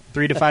disc,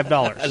 $3 to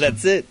 $5.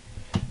 That's it.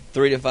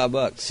 $3 to $5.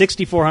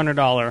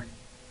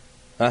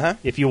 $6,400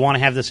 if you want to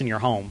have this in your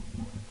home.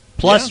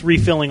 Plus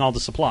refilling all the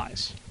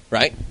supplies.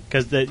 Right.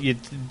 Because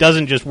it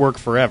doesn't just work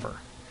forever.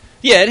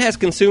 Yeah, it has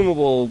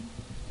consumable,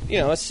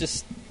 it's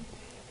just,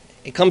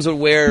 it comes with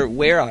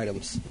wear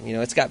items.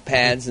 It's got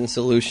pads and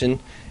solution.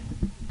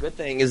 Good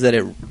thing is that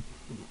it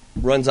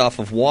runs off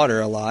of water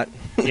a lot.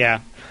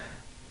 Yeah.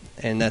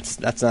 And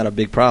that's not a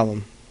big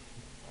problem.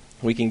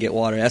 We can get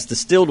water. That's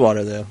distilled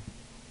water, though.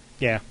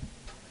 Yeah.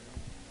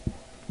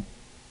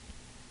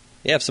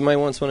 Yeah, if somebody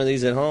wants one of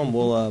these at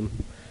home,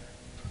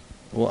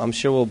 I'm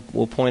sure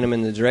we'll point them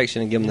in the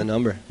direction and give them the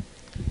number.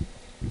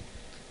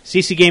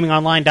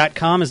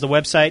 ccgamingonline.com is the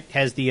website.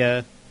 Has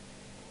the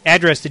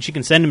address that you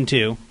can send them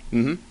to.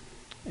 Mm-hmm.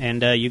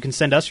 And you can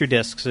send us your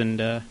discs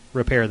and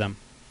repair them.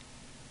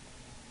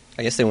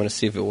 I guess they want to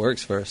see if it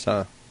works first,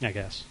 huh? I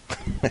guess.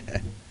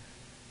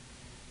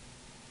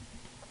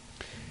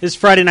 This is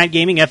Friday Night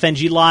Gaming,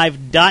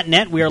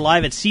 FNGLive.net. We are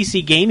live at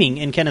CC Gaming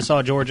in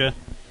Kennesaw, Georgia,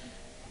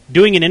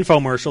 doing an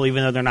infomercial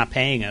even though they're not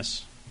paying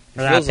us.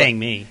 They're not paying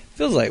me.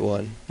 Feels like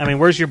one. I mean,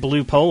 where's your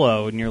blue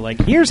polo? And you're like,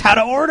 here's how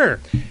to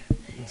order.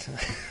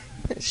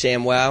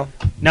 ShamWow?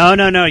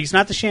 No. He's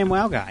not the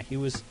ShamWow guy. He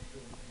was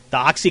the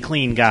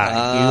OxyClean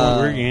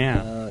guy.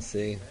 Yeah. Oh, I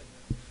see.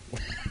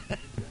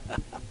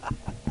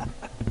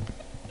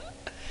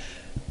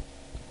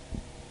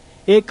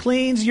 It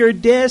cleans your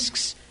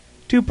discs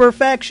to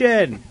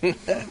perfection.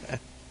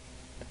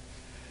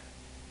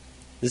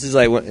 This is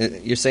like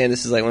you're saying.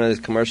 This is like one of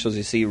those commercials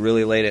you see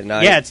really late at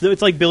night. Yeah,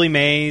 it's like Billy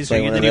Mays.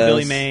 Like the new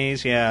Billy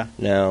Mays. Yeah.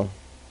 No.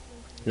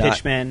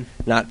 Pitchmen.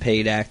 Not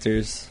paid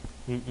actors.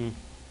 Mm-mm.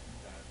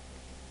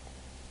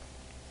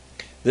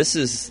 This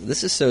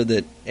is so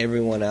that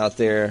everyone out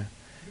there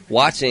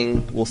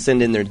watching will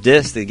send in their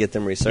discs to get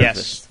them resurfaced.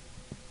 Yes.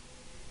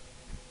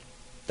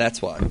 That's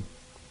why.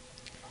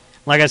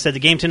 Like I said, the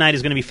game tonight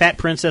is going to be Fat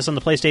Princess on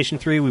the PlayStation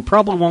 3. We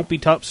probably won't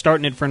be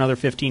starting it for another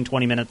 15,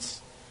 20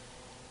 minutes.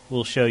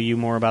 We'll show you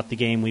more about the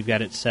game. We've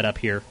got it set up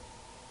here.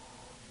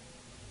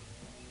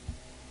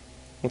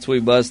 Once we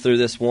buzz through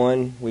this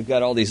one, we've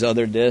got all these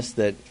other discs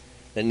that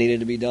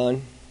needed to be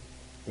done.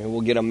 And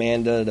we'll get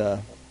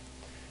Amanda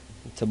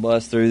to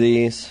buzz through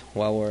these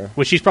while we're...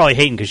 Well, she's probably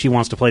hating because she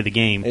wants to play the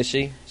game. Is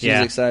she?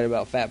 She's excited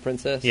about Fat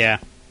Princess? Yeah.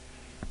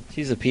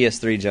 She's a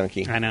PS3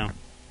 junkie. I know.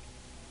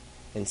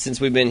 And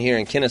since we've been here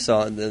in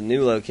Kennesaw, the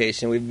new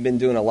location, we've been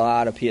doing a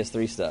lot of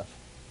PS3 stuff.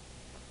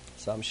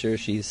 So I'm sure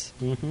she's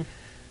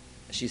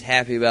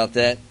happy about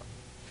that.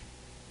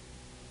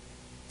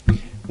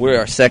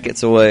 We're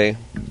seconds away.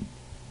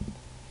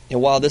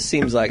 And while this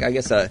seems like, I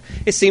guess,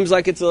 it seems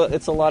like it's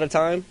a lot of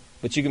time,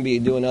 But you can be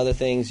doing other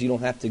things. You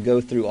don't have to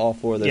go through all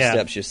 4 of those Yeah.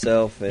 steps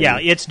yourself. And Yeah,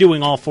 it's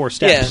doing all 4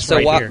 steps. Yeah, so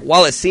right here.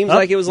 while it seems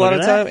like it was a lot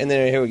look of at time, and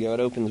then here we go, it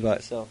opens by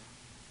itself.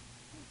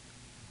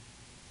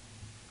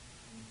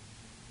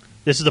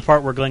 This is the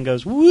part where Glenn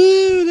goes,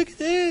 "Woo! Look at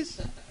this!"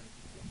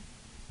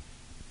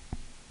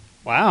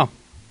 Wow,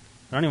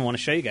 I don't even want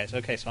to show you guys.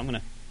 Okay, so I'm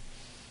gonna.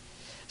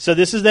 So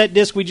this is that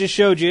disc we just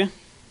showed you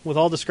with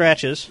all the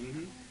scratches.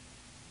 Mm-hmm.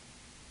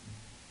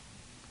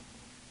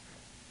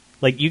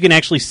 Like you can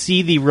actually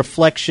see the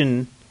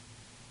reflection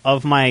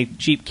of my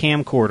cheap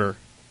camcorder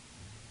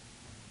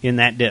in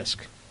that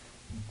disc,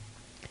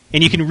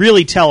 and you can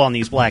really tell on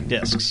these black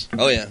discs.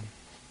 Oh, yeah.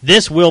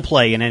 This will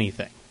play in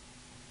anything.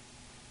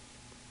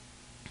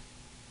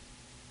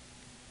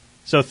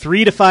 So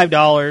 $3 to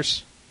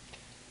 $5.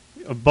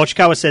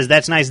 Bochikawa says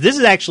that's nice. This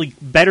is actually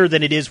better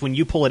than it is when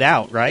you pull it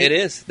out, right? It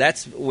is.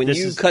 That's when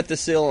you cut the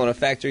seal on a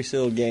factory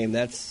sealed game.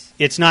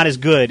 It's not as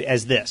good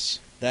as this.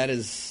 That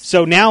is.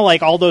 So now,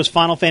 like all those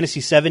Final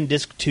Fantasy VII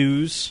disc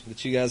 2s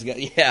that you guys got,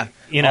 yeah,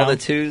 you know, all the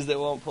 2s that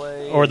won't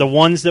play, or the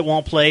ones that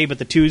won't play, but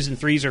the 2s and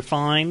 3s are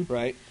fine.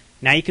 Right.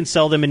 Now you can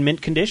sell them in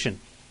mint condition.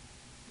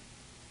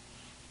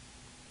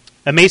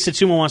 Amaze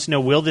Satsuma wants to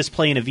know: will this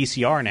play in a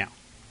VCR now?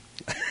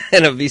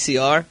 In a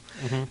VCR?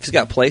 Mm-hmm. It's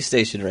got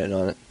PlayStation written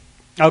on it.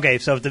 Okay,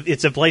 so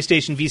it's a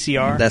PlayStation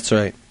VCR. That's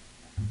right.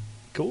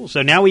 Cool.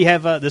 So now we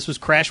have this was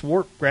Crash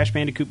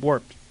Bandicoot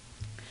Warped.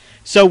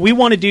 So we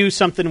want to do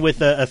something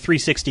with a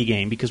 360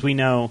 game because we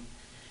know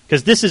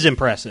this is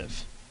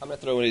impressive. I'm gonna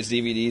throw one of these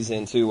DVDs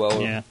in too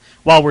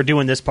while we're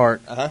doing this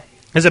part.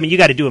 Because I mean you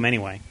got to do them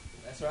anyway.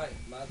 That's right.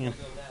 Might as well go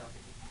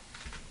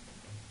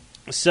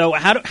now. So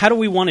how do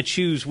we want to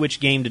choose which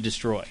game to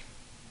destroy?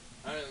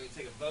 I don't know. We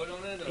take a vote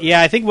on it. Or?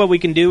 Yeah, I think what we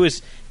can do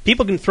is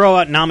people can throw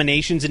out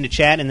nominations into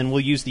chat, and then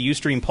we'll use the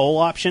Ustream poll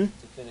option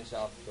to finish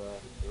off the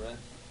rest.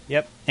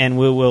 Yep, and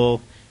we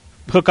will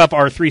hook up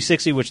our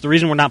 360, which the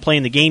reason we're not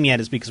playing the game yet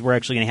is because we're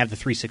actually going to have the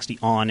 360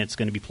 on. It's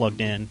going to be plugged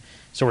in,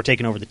 so we're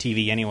taking over the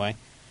TV anyway.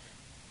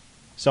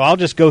 So I'll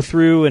just go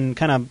through and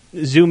kind of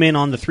zoom in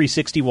on the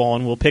 360 wall,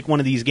 and we'll pick one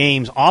of these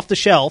games off the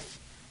shelf.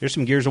 There's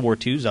some Gears of War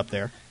 2s up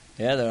there.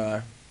 Yeah, there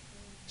are.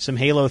 Some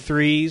Halo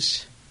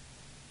 3s,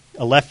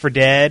 a Left 4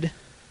 Dead.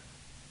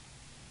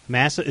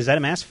 Is that a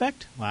Mass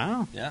Effect?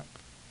 Wow. Yeah.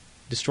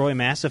 Destroy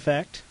Mass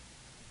Effect.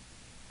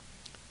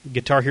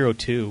 Guitar Hero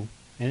 2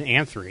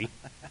 and 3.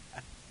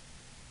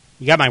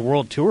 You got my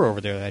World Tour over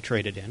there that I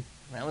traded in.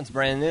 That one's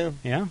brand new.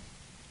 Yeah,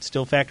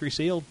 still factory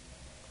sealed.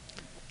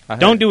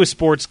 Don't do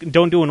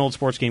an old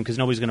sports game because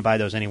nobody's going to buy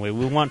those anyway.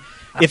 We want,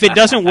 if it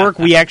doesn't work,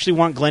 we actually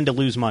want Glenn to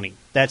lose money.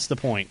 That's the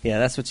point. Yeah,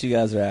 that's what you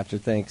guys are after.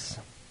 Thanks.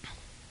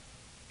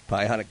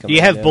 Bionic Commando. Do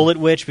you have Bullet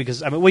Witch?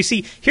 Because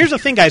here's the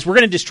thing, guys. We're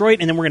going to destroy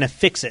it and then we're going to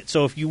fix it.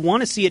 So if you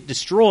want to see it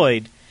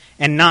destroyed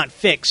and not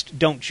fixed,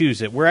 don't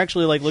choose it. We're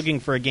actually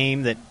looking for a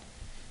game that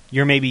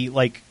you're maybe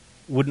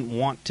wouldn't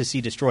want to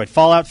see destroyed.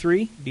 Fallout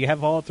 3? Do you have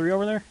Fallout 3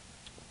 over there?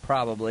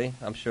 Probably.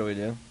 I'm sure we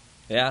do.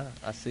 Yeah,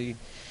 I see.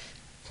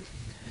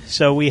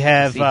 So we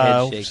have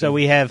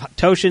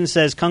Toshin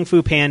says Kung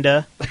Fu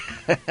Panda.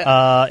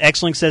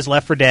 X-Link says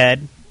Left 4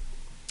 Dead.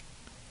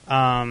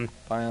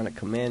 Bionic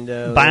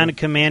Commando. Bionic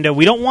Commando.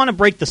 We don't want to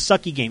break the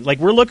sucky game.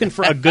 We're looking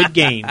for a good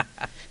game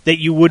that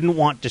you wouldn't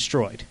want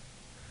destroyed.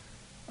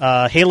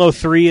 Halo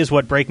 3 is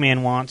what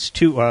Breakman wants.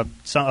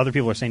 Some other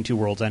people are saying Two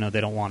Worlds. I know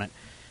they don't want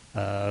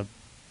it.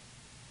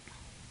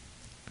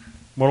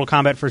 Mortal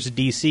Kombat vs.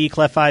 DC.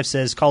 Clef 5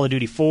 says Call of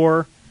Duty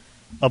 4.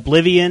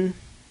 Oblivion.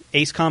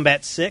 Ace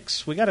Combat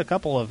 6. We got a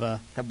couple of...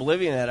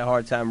 Oblivion had a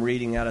hard time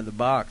reading out of the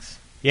box.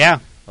 Yeah.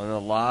 On a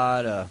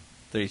lot of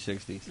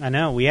 360s. I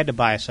know. We had to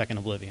buy a second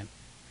Oblivion.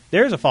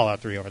 There's a Fallout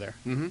 3 over there.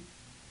 Mm-hmm.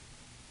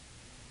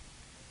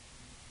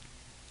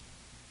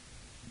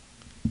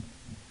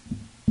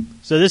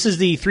 So this is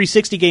the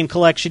 360 game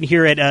collection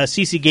here at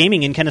CC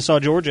Gaming in Kennesaw,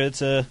 Georgia.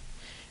 It's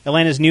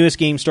Atlanta's newest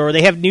game store.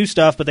 They have new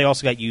stuff, but they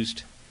also got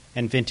used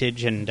and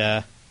vintage and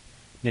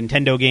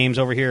Nintendo games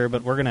over here.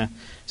 But we're gonna.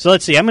 So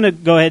let's see. I'm gonna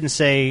go ahead and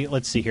say.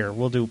 Let's see here.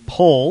 We'll do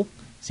poll.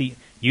 See,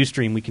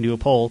 Ustream. We can do a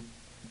poll.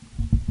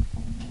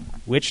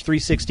 Which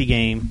 360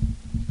 game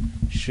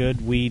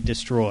should we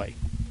destroy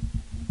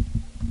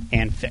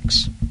and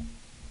fix?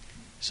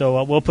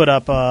 So we'll put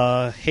up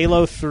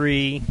Halo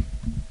 3,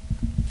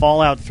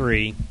 Fallout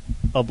 3,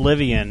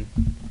 Oblivion,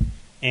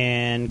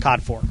 and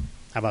COD 4.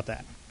 How about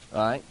that?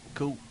 All right,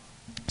 cool.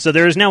 So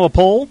there is now a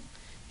poll.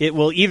 It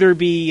will either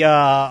be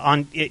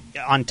on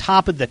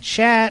top of the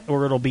chat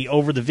or it'll be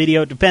over the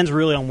video. It depends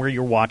really on where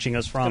you're watching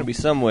us from. It's going to be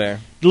somewhere.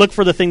 Look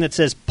for the thing that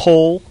says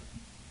poll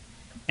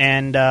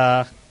and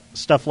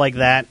stuff like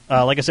that.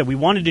 Like I said, we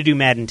wanted to do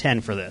Madden 10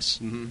 for this.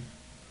 Mm-hmm.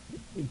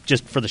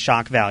 Just for the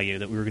shock value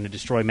that we were going to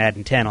destroy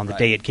Madden 10 on the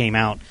day it came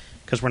out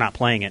because we're not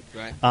playing it.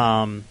 Right.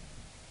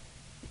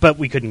 But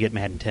we couldn't get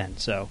Madden 10,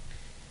 so...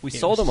 We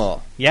sold them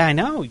all. Yeah, I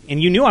know.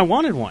 And you knew I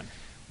wanted one.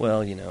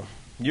 Well,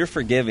 you're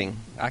forgiving.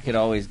 I could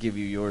always give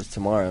you yours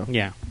tomorrow.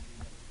 Yeah.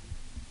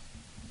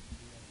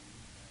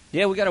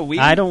 Yeah, we got a Wii.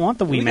 I don't want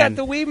the Wii Madden. We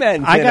got the Wii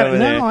Madden 10 over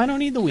there. No, I don't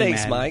need the Wii Madden.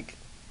 Thanks, Mike.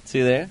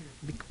 See there?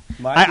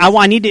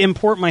 I need to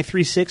import my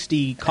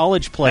 360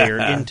 college player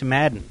into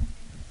Madden.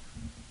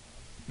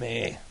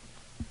 Man.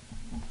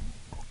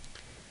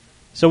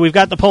 So we've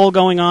got the poll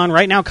going on.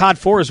 Right now, COD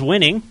 4 is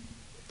winning,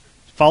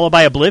 followed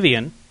by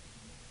Oblivion,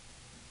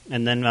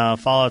 and then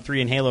Fallout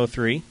 3 and Halo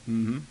 3.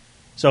 Mm-hmm.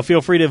 So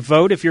feel free to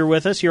vote if you're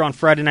with us here on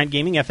Friday Night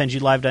Gaming,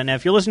 FNGLive.net.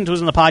 If you're listening to us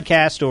on the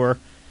podcast or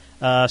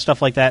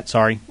stuff like that,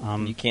 sorry.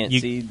 You can't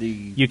see the...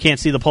 You can't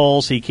see the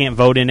poll, so you can't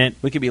vote in it.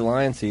 We could be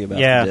lying to you about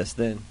this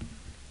then.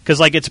 Because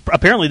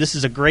apparently this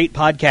is a great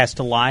podcast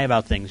to lie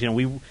about things. You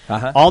know,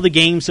 all the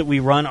games that we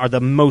run are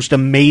the most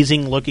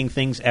amazing looking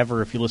things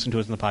ever if you listen to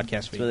us in the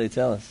podcast feed. That's what they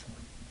tell us.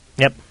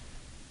 Yep.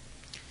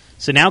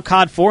 So now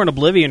COD 4 and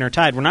Oblivion are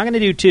tied. We're not going to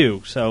do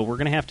 2, so we're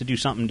going to have to do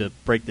something to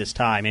break this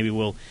tie.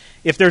 Maybe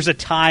if there's a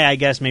tie, I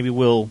guess maybe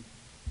we'll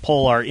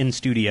poll our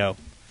in-studio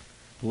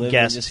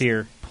guests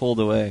here. Pulled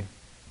away.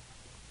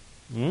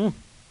 Mm.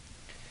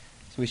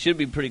 So we should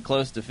be pretty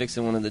close to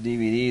fixing one of the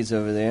DVDs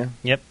over there.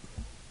 Yep.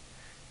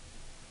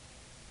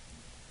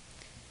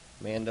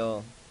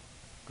 Mando,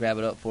 grab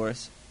it up for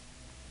us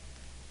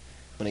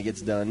when it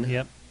gets done.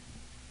 Yep.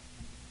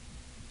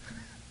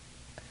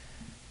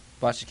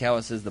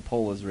 Bachikawa says the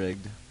poll is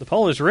rigged. The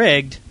poll is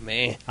rigged?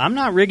 Man. I'm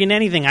not rigging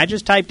anything. I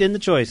just typed in the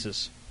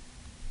choices.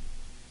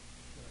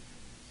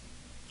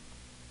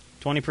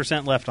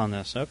 20% left on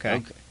this.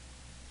 Okay.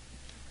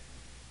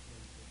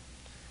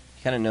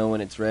 Kind of know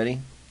when it's ready.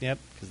 Yep.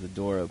 Because the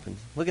door opens.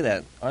 Look at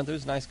that. Aren't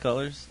those nice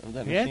colors of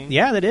that machine?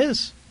 Yeah, that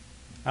is.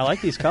 I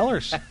like these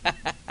colors.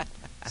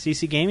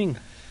 CC Gaming.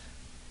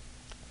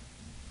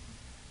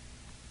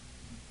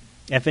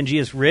 FNG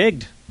is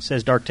rigged,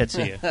 says Dark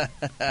Tetsuya.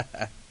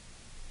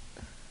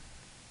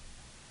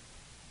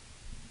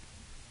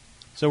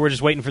 So we're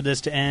just waiting for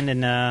this to end,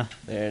 and there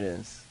it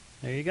is.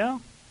 There you go.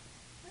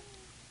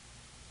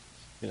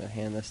 Gonna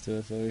hand this to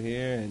us over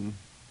here, and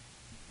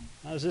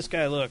how does this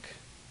guy look?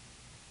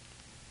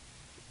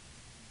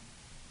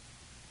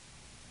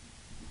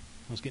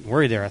 I was getting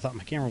worried there. I thought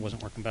my camera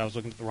wasn't working, but I was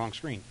looking at the wrong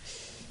screen.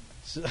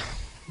 So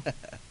I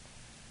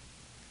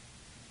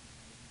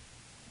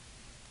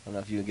don't know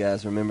if you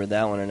guys remember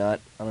that one or not.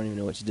 I don't even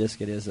know which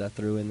disc it is that I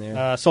threw in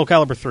there. Soul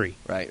Calibur 3.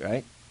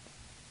 Right.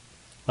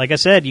 Like I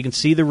said, you can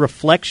see the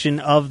reflection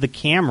of the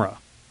camera.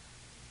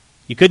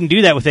 You couldn't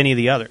do that with any of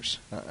the others.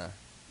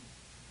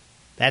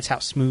 That's how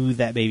smooth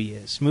that baby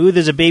is. Smooth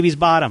as a baby's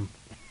bottom.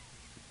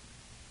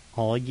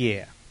 Oh,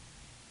 yeah.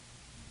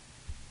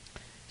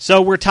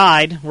 So we're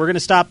tied. We're going to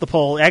stop the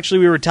poll.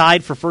 Actually, we were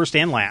tied for first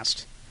and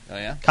last. Oh,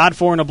 yeah? COD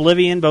 4 and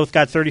Oblivion both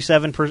got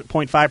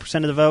 37.5%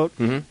 of the vote,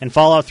 and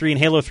Fallout 3 and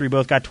Halo 3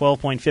 both got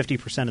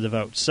 12.50% of the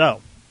vote.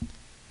 So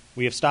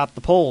we have stopped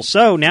the poll.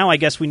 So now I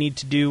guess we need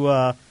to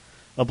do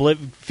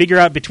figure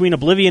out between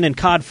Oblivion and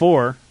COD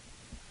 4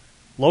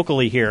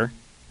 locally here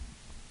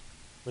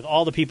with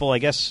all the people, I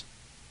guess.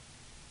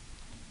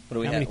 What do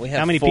we have?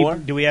 How many 4? people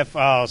do we have?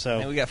 Oh,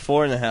 so we got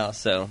 4 in the house,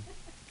 so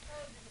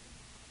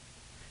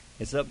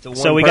it's up to one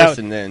so we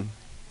person then.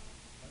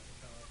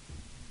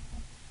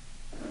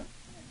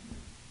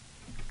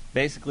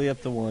 Basically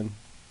up to one.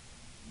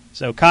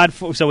 So COD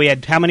 4, so we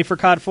had how many for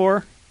COD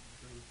 4?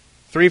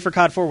 3 for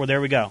COD 4. Well, there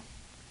we go.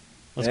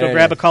 Let's go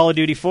grab a Call of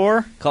Duty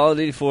 4. Call of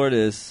Duty 4 it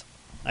is.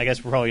 I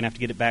guess we're probably going to have to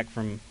get it back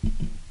from...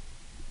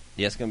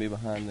 Yeah, it's going to be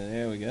behind the...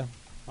 There we go.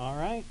 All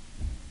right.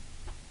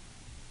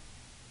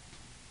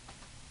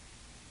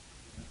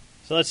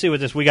 So let's see what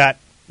this... We got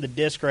the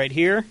disc right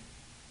here.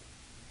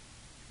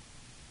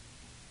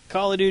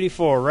 Call of Duty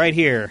 4 right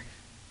here.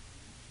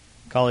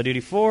 Call of Duty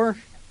 4.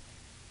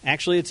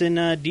 Actually, it's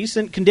in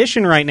decent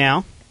condition right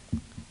now.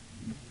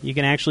 You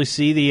can actually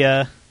see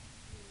the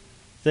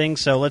thing.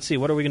 So let's see.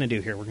 What are we going to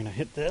do here? We're going to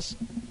hit this.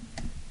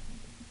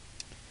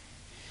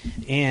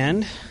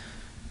 And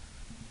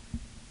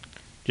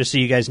just so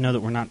you guys know that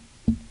we're not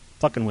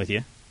fucking with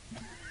you.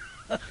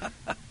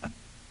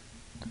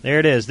 There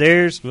it is.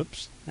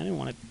 Whoops. I didn't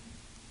want it.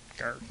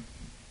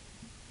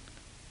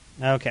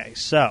 Okay,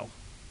 so.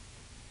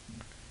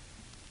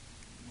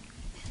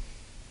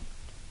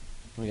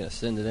 We got to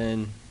send it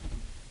in.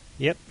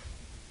 Yep.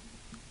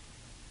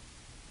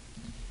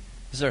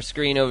 This is our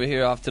screen over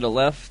here off to the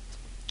left.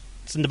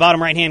 It's in the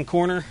bottom right-hand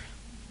corner.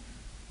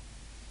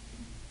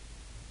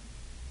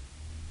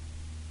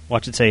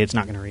 Watch it say it's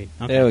not going to read.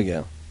 Okay. There we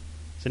go.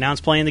 So now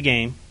it's playing the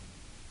game.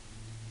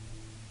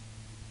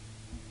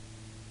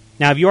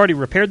 Now, have you already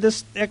repaired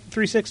this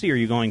 360, or are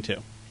you going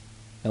to?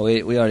 No,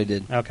 we already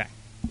did. Okay.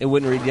 It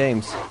wouldn't read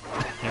games.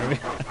 There we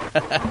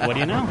What do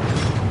you know?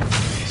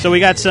 So we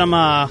got some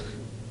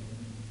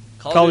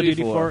Call of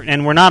Duty 4,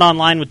 and we're not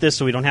online with this,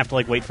 so we don't have to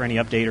wait for any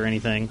update or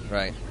anything.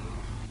 Right.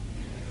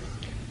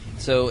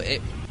 So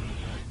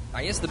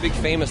I guess the big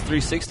famous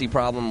 360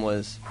 problem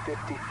was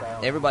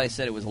everybody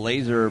said it was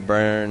laser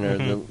burn or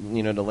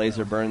the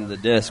laser burn the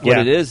disc. What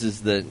it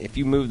is that if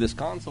you move this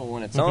console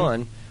when it's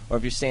on, or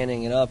if you're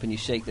standing it up and you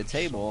shake the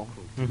table,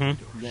 then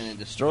it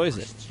destroys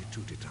it.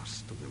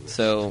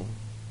 So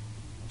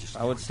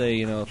I would say,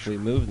 if we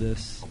move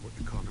this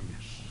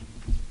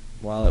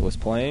while it was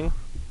playing,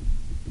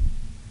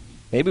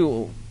 maybe it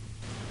will,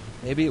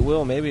 maybe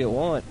it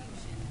won't.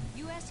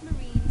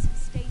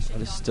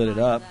 just stood it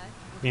up.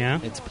 Yeah.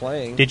 It's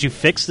playing. Did you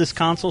fix this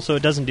console so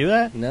it doesn't do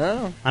that?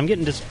 No. I'm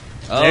getting just.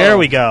 Oh. There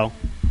we go.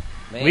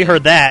 Man, We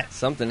heard that.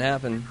 Something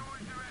happened.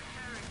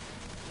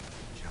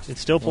 It's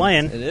still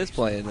playing. It is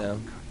playing now.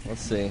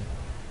 Let's see.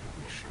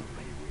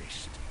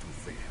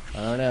 I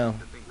don't know.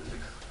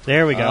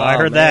 There we go. Oh, I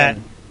heard man.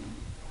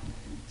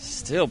 that.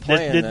 Still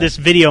playing. This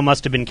video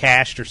must have been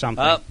cached or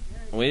something. Oh,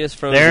 we just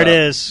froze. There up. it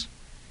is.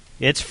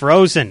 It's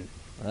frozen.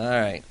 All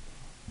right.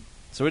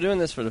 So we're doing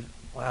this for the.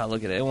 Wow,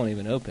 look at it. It won't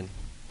even open.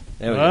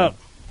 There we Oh. go.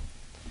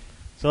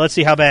 So let's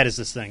see how bad is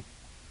this thing.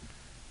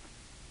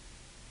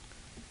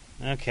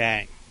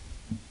 Okay.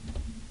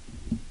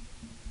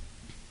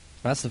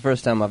 That's the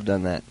first time I've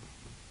done that.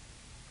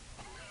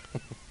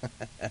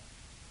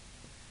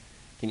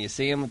 Can you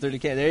see him through the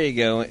camera? There you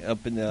go.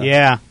 Up in the.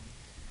 Yeah.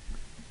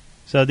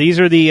 So these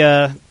are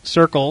the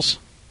circles.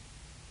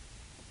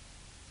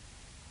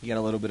 You got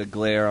a little bit of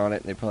glare on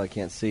it. They probably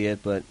can't see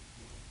it, but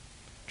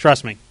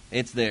Trust me.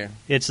 it's there.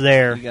 It's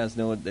there. You guys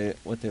know what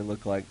they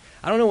look like.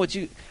 I don't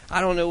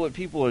know what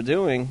people are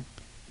doing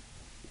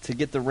to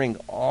get the ring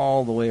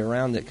all the way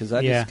around it because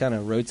I Yeah. just kind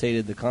of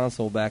rotated the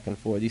console back and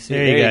forth. You see?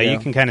 There it? you go. You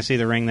can kind of see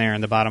the ring there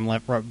in the bottom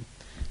left,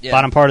 Yeah.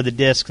 bottom part of the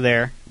disc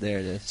there. There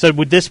it is. So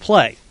would this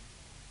play?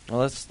 Well,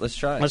 let's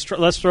try it.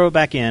 Let's throw it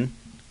back in.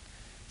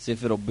 See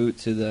if it'll boot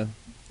to the.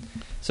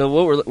 So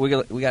what we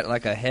got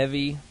like a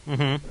heavy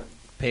Mm-hmm.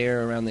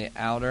 pair around the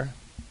outer,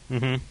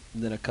 Mm-hmm.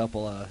 then a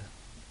couple of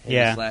heavy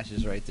Yeah.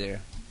 slashes right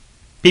there.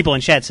 People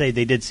in chat say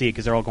they did see it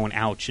because they're all going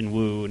ouch and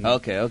woo. And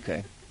Okay.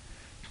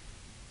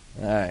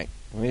 All right.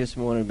 We just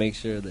want to make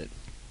sure that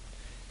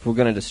if we're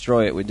going to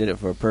destroy it, we did it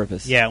for a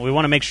purpose. Yeah, we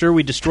want to make sure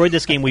we destroyed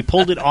this game. We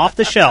pulled it off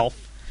the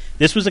shelf.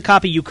 This was a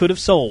copy you could have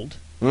sold,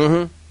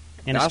 Mm-hmm.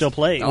 and it still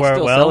plays. I'll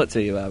still sell it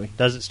to you, Bobby.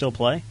 Does it still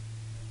play?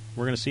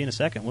 We're going to see in a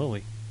second, will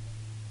we?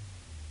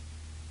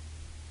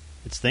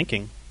 It's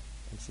thinking.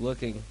 It's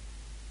looking.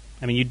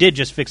 I mean, you did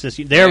just fix this.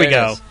 There we it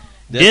go. is.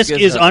 Disc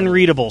is nothing.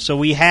 unreadable. So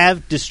we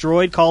have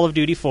destroyed Call of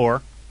Duty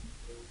 4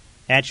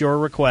 at your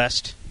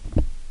request.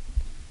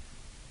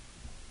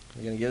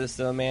 We're going to give this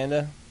to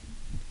Amanda.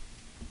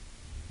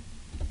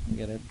 We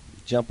got to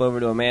jump over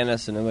to Amanda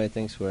so nobody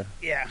thinks we're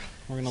Yeah,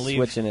 we're going to leave.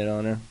 switching it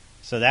on her.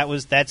 So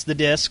that's the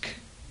disc.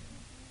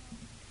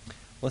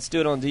 Let's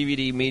do it on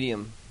DVD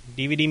medium.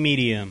 DVD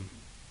medium.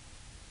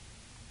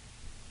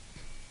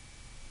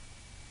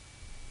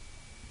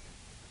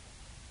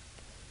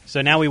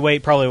 So now we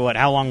wait probably what?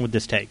 How long would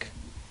this take?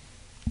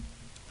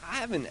 I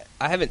haven't.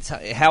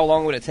 How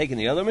long would it take in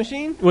the other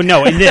machine? Well,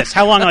 no, in this.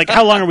 How long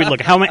are we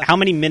looking? How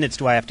many minutes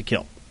do I have to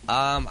kill?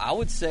 I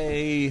would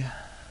say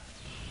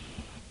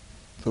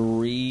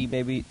 3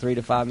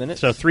 to 5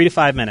 minutes. So 3 to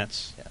 5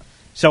 minutes. Yeah.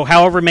 So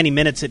however many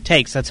minutes it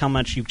takes, that's how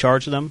much you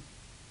charge them?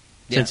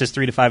 Yeah. Since it's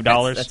 $3 to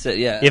 $5? That's it,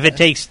 yeah. If it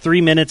takes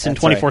 3 minutes and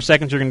That's 24 right.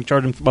 seconds, you're going to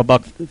charge them $3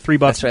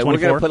 That's right. for 24? We're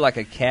going to put like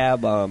a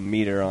cab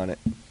meter on it.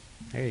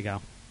 There you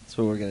go. That's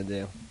what we're going to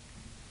do.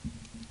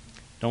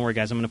 Don't worry,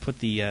 guys. I'm going to put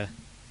the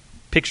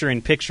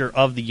picture-in-picture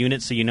of the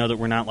unit so you know that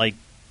we're not, like,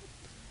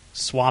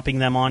 swapping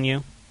them on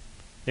you.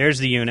 There's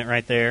the unit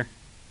right there.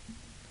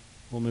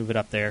 We'll move it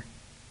up there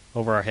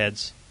over our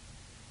heads.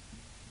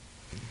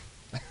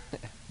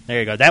 There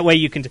you go. That way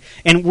you can...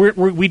 and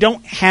we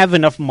don't have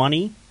enough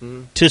money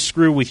to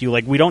screw with you.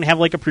 Like, we don't have,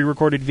 like, a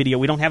pre-recorded video.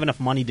 We don't have enough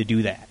money to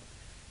do that.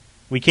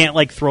 We can't,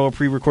 like, throw a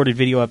pre-recorded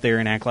video up there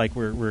and act like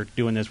we're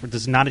doing this.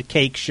 This is not a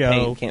cake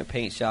show. Can't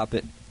paint shop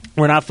it.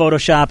 We're not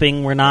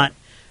photoshopping. We're not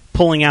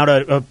pulling out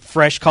a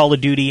fresh Call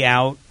of Duty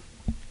out.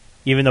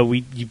 Even though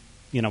you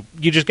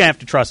just gonna have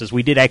to trust us.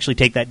 We did actually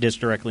take that disc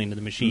directly into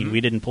the machine. Mm-hmm.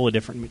 We didn't pull a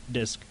different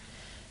disc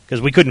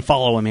because we couldn't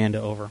follow Amanda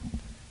over.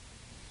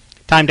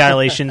 Time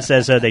Dilation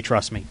says they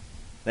trust me.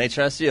 They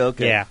trust you?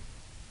 Okay. Yeah.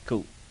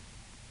 Cool.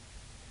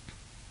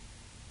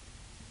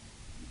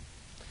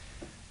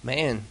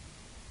 Man,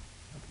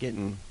 I'm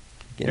getting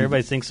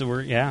Everybody thinks that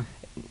we're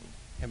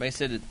Everybody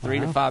said that 3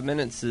 to Wow. 5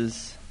 minutes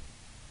is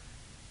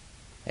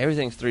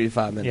everything's 3 to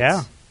 5 minutes.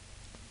 Yeah.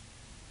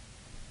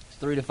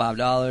 It's $3 to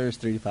 $5,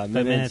 3 to 5 minutes.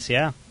 5 minutes.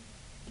 Yeah.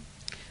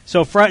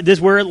 So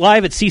we're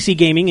live at CC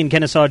Gaming in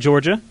Kennesaw,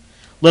 Georgia.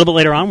 A little bit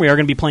later on, we are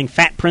going to be playing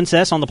Fat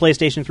Princess on the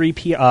PlayStation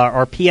 3.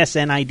 Our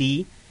PSN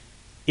ID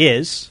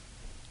is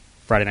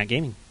Friday Night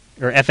Gaming.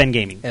 Or FN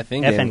Gaming.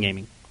 FN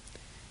Gaming.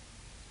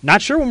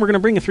 Not sure when we're going to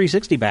bring a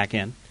 360 back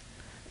in.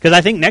 Because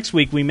I think next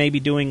week we may be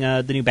doing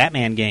the new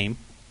Batman game.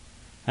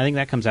 I think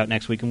that comes out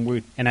next week.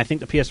 And I think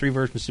the PS3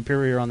 version is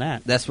superior on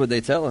that. That's what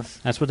they tell us.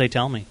 That's what they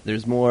tell me.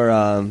 There's more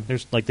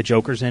There's like the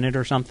Joker's in it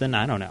or something.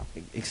 I don't know.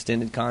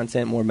 extended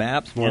content, more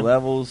maps, more Yeah.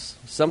 levels.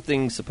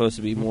 Something's supposed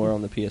to be more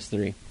on the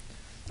PS3.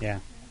 Yeah.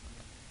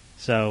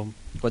 So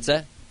What's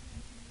that?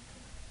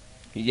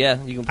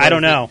 Yeah, you can play I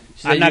don't know.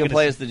 She said I'm you not can gonna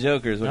play s- as the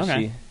Joker. Is what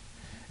Okay.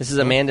 This is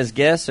Amanda's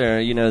guess, or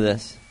you know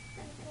this?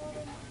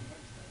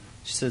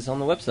 She says on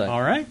the website.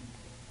 all right.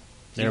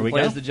 You There can we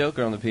play go. as the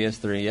Joker on the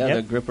PS3. Yeah, Yep.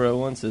 the Gripper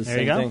 01 says the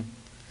There you same go. thing.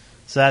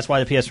 So that's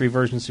why the PS3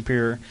 version is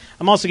superior.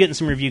 I'm also getting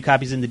some review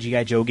copies in the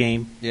G.I. Joe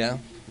game Yeah.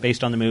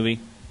 based on the movie.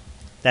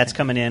 That's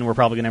coming in. We're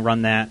probably going to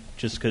run that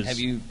just because. Have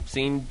you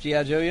seen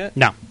G.I. Joe yet?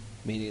 No.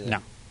 Me neither. No.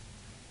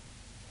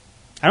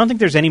 I don't think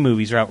there's any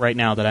movies out right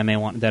now that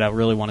I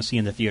really want to see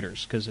in the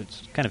theaters because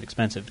it's kind of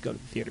expensive to go to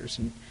the theaters,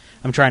 and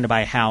I'm trying to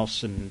buy a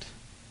house and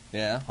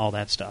all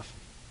that stuff.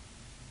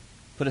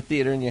 Put a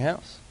theater in your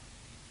house.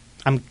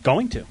 I'm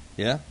going to.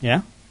 Yeah?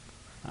 Yeah.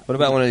 What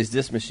about one of these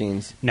disc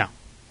machines? No.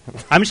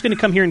 I'm just going to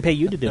come here and pay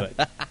you to do it.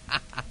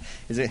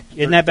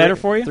 Isn't that better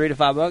for you? $3 to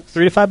 $5? $3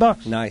 to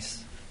 $5.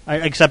 Nice.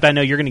 Except I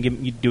know you're going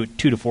to do it $2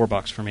 to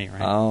 $4 for me,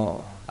 right?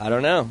 Oh, I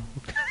don't know.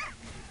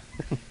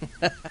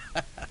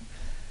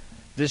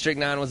 District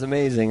 9 was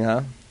amazing,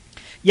 huh?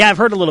 Yeah, I've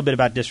heard a little bit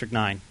about District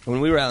 9.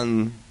 When we were out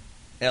in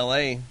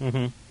L.A.,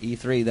 Mm-hmm.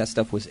 E3, that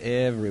stuff was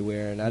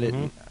everywhere, and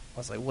I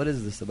was like, what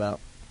is this about?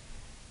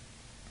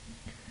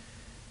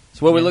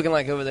 So what we're looking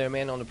like over there,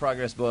 man, on the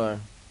progress bar?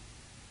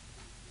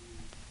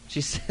 She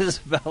says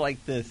about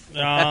like this.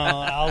 Oh,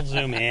 I'll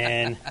zoom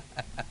in.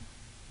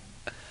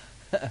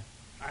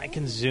 I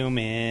can zoom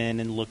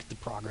in and look at the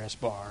progress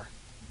bar.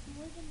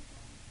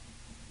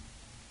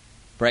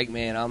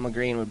 Breakman, I'm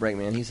agreeing with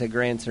Breakman. He said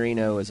Gran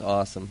Torino is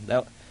awesome.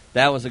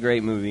 That was a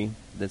great movie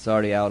that's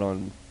already out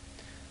on...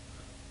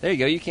 There you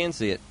go, you can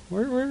see it.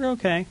 We're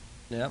okay.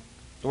 Yep.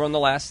 We're on the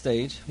last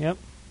stage. Yep.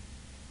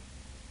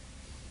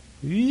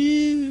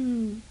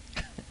 Woo.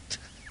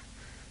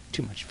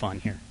 Too much fun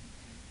here.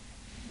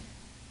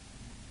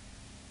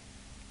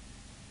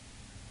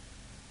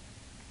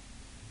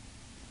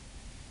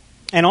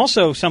 And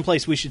also,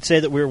 someplace we should say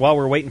that while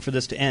we're waiting for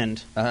this to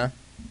end. Uh-huh.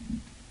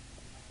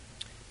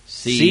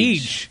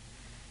 Siege.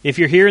 If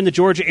you're here in the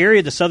Georgia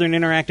area, the Southern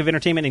Interactive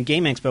Entertainment and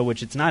Game Expo,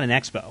 which it's not an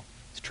expo,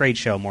 it's a trade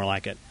show more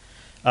like it.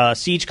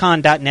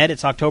 SiegeCon.net,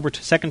 it's October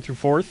 2nd through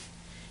 4th.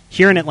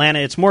 Here in Atlanta,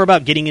 it's more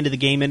about getting into the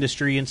game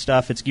industry and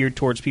stuff. It's geared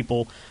towards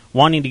people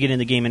wanting to get in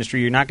the game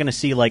industry. You're not going to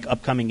see like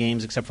upcoming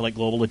games except for like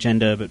Global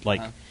Agenda, but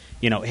like,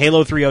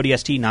 Halo 3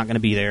 ODST, not going to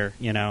be there,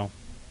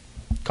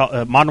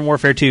 Modern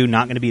Warfare 2,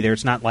 not going to be there.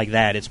 It's not like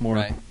that. It's more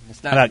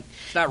It's not, about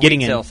it's not getting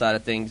retail in. side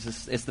of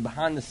things. It's the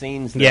behind the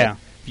scenes. Yeah.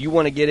 If you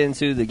want to get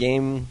into the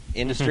game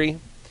industry,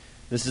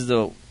 this is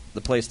the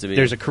place to be.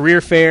 There's a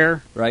career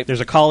fair. Right.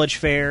 There's a college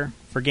fair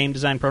for game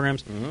design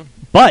programs. Mm-hmm.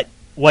 But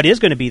what is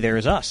going to be there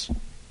is us.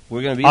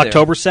 We're going to be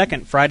October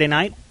 2nd, Friday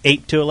night,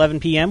 8 to 11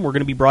 p.m. We're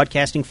going to be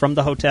broadcasting from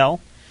the hotel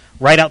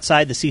right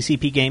outside the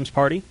CCP Games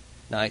Party.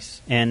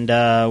 Nice. And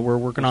we're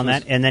working on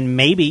that. And then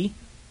maybe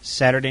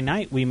Saturday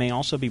night we may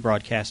also be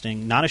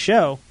broadcasting, not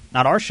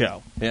our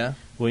show. Yeah.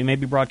 We may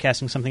be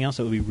broadcasting something else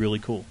that would be really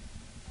cool.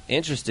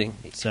 Interesting.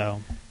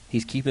 So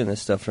he's keeping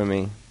this stuff from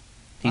me.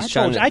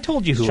 I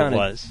told you who it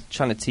was.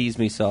 Trying to tease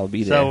me, so I'll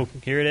be there. So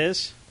here it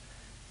is.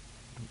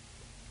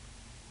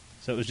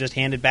 So it was just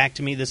handed back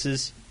to me. This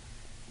is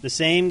the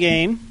same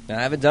game. Now,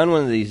 I haven't done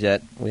one of these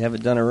yet. We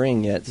haven't done a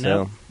ring yet,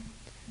 so Nope.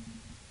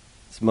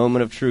 it's a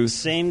moment of truth.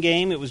 Same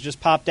game. It was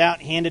just popped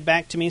out, handed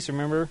back to me. So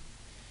remember,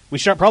 we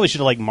probably should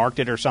have like marked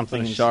it or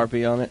something. Put a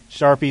Sharpie on it.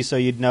 Sharpie, so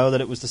you'd know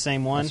that it was the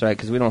same one. That's right,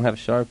 because we don't have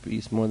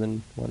Sharpies, more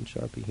than one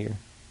Sharpie here.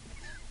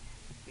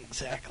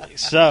 Exactly.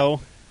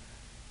 So,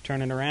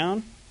 turn it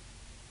around.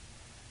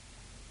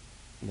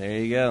 There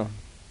you go.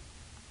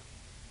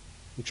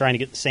 I'm trying to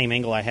get the same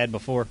angle I had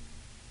before.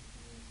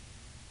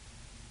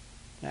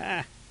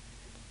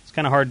 It's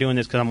kind of hard doing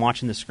this because I'm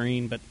watching the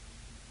screen, but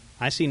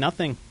I see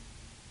nothing.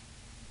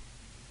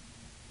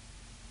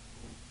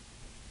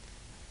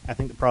 I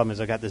think the problem is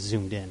I got this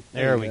zoomed in.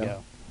 There we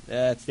go.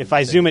 If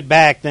I zoom it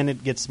back, then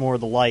it gets more of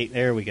the light.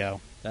 There we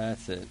go.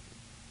 That's it.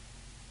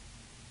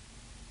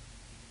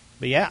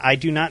 But yeah, I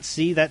do not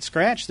see that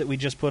scratch that we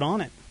just put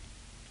on it.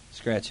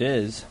 Scratch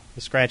is.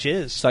 The scratch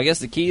is. So I guess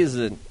the key is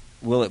that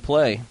will it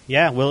play?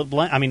 Yeah, will it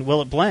blend? I mean,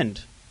 will it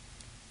blend?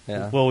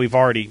 Yeah. Well, we've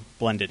already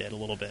blended it a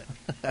little bit.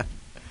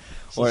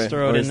 So let's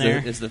throw it in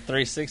there. Is the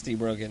 360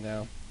 broken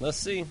now? Let's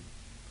see. It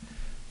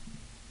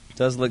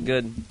does look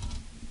good.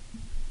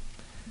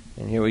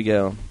 And here we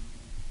go.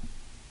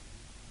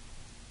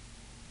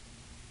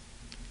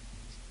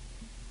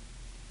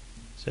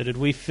 So did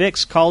we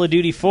fix Call of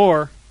Duty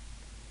 4?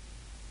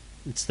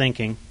 It's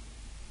thinking.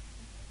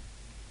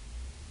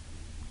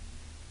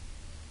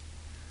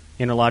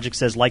 Interlogic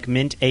says, like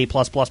Mint A+++++.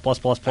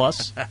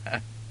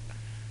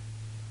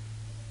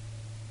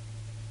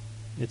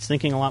 It's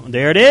thinking a lot.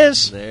 There it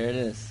is. There it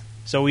is.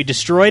 So we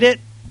destroyed it.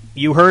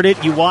 You heard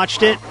it. You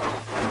watched it.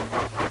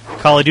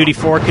 Call of Duty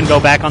 4 can go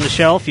back on the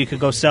shelf. You could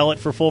go sell it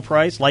for full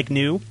price, like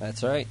new.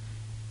 That's right.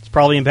 It's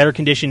probably in better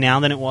condition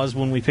now than it was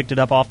when we picked it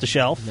up off the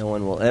shelf. No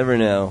one will ever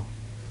know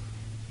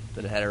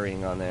that it had a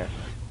ring on there.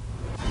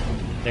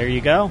 There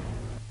you go.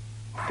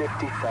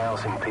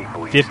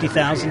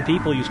 50,000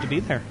 people used to be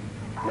there.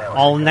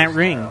 All in that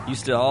ring.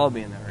 Used to all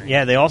be in that ring.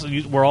 Yeah, they also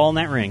were all in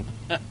that ring.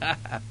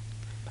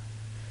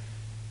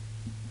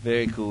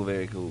 Very cool,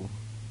 very cool.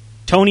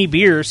 Tony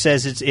Beer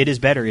says it is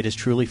better. It is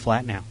truly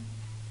flat now.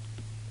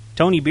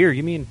 Tony Beer,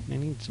 I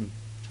need some...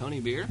 Tony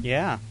Beer?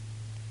 Yeah.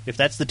 If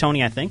that's the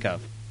Tony I think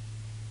of.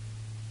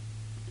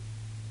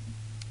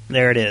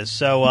 There it is.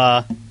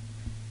 So,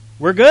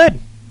 we're good.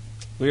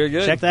 We are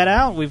good. Check that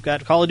out. We've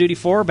got Call of Duty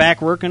 4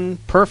 back working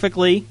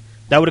perfectly.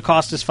 That would have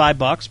cost us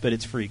 $5, but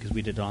it's free because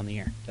we did it on the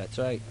air. That's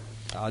right.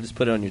 I'll just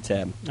put it on your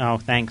tab. Oh,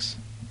 thanks.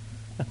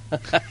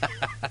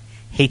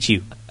 Hate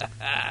you.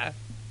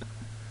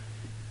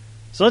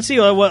 So let's see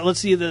let's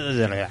see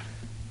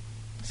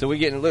So we're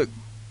getting, look,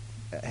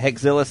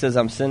 Hexzilla says,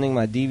 I'm sending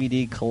my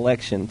DVD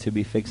collection to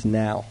be fixed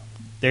now.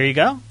 There you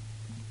go.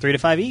 3 to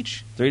 5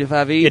 each. 3 to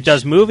 5 each. It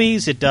does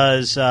movies. It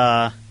does,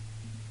 movies,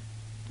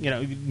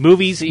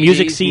 CDs,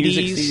 music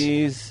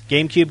CDs,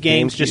 GameCube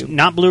games, GameCube. just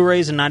not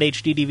Blu-rays and not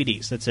HD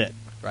DVDs. That's it.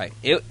 Right.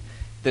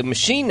 The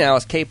machine now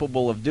is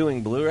capable of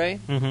doing Blu-ray.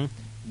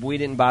 Mm-hmm. We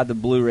didn't buy the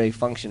Blu-ray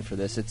function for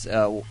this. It's,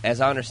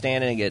 as I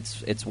understand it,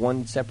 it's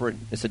one separate.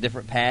 It's a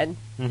different pad,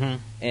 Mm-hmm.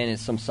 and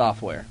it's some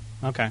software.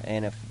 Okay.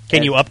 And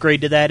Can you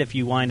upgrade to that if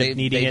you wind up they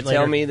needing it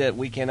tell later? me that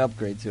we can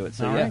upgrade to it.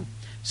 So All yeah, right.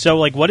 So,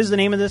 what is the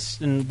name of this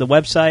and the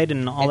website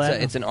and all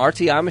that? It's an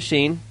RTI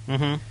machine.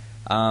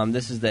 Mm-hmm.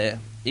 This is the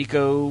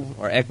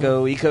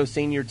Eco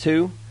Senior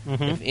 2.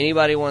 Mm-hmm. If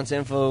anybody wants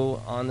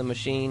info on the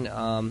machine,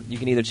 you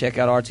can either check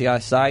out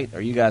RTI's site,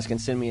 or you guys can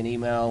send me an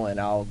email, and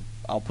I'll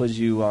put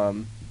you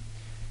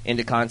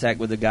into contact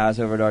with the guys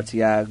over at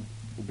RTI.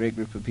 A great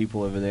group of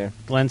people over there.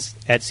 Glenn's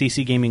at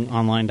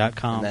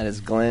ccgamingonline.com. And that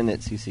is Glenn at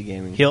CC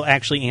Gaming. He'll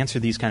actually answer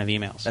these kind of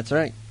emails. That's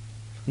right.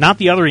 Not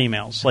the other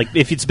emails. Like,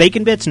 if it's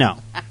Bacon Bits, no.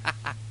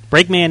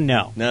 Breakman,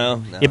 no.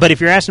 No. Yeah, but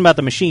if you're asking about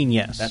the machine,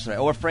 yes. That's right.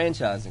 Or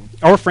franchising.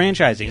 Or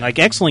franchising. Like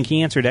Xlink,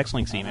 he answered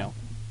Xlink's email.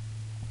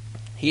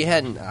 He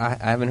hadn't. I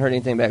haven't heard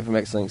anything back from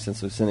Xlink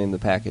since we sent him the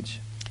package.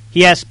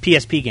 He has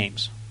PSP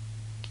games.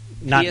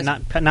 Not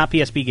PS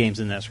PSP games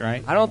in this,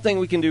 right? I don't think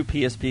we can do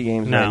PSP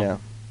games No. right now.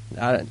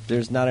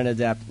 There's not an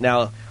adapt.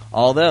 Now,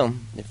 although,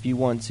 if you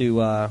want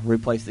to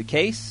replace the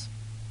case,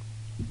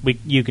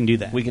 You can do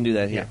that. we can do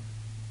that here.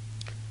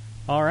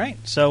 All right.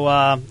 So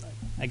I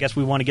guess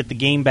we want to get the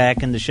game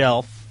back in the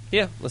shelf.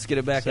 Yeah, let's get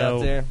it back So-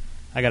 out there.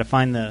 I got to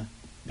find the...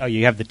 Oh,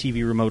 you have the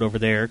TV remote over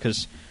there,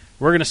 because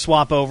we're going to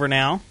swap over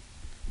now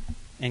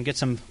and get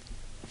some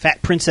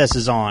Fat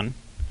Princesses on.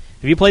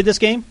 Have you played this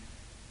game?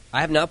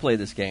 I have not played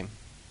this game.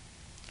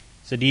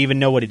 So do you even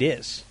know what it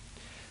is?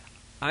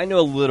 I know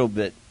a little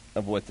bit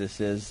of what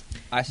this is.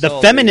 The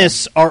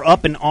feminists are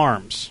up in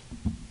arms.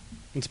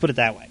 Let's put it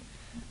that way.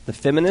 The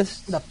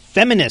feminists? The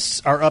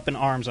feminists are up in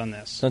arms on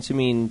this. Don't you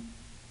mean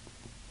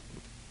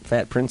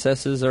fat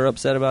princesses are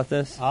upset about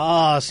this?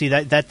 Ah, see,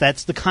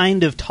 that's the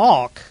kind of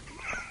talk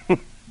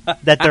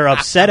that they're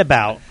upset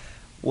about.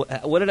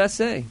 What did I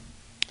say?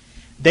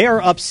 They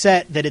are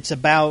upset that it's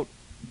about...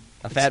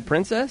 A fat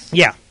princess?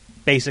 Yeah,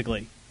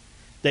 basically.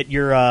 That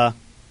you're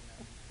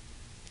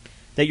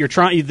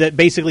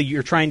basically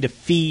you're trying to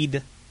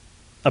feed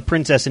a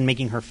princess and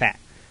making her fat.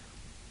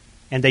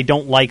 And they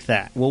don't like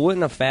that. Well,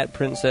 wouldn't a fat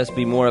princess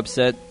be more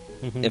upset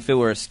Mhm. if it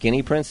were a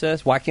skinny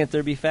princess? Why can't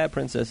there be fat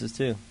princesses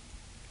too?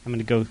 I'm going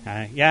to go...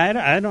 I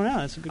don't know.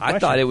 That's a good question. I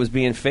thought it was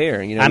being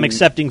fair. You know, I'm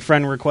accepting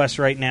friend requests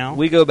right now.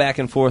 We go back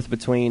and forth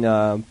between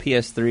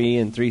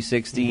PS3 and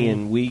 360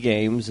 and Wii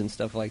games and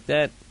stuff like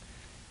that.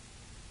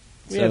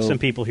 We have some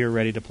people here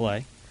ready to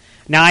play.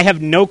 Now, I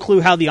have no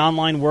clue how the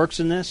online works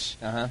in this.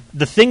 Uh-huh.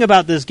 The thing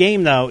about this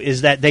game, though,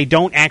 is that they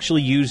don't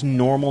actually use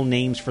normal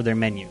names for their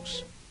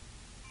menus.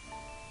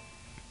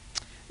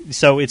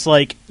 So it's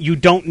like you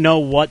don't know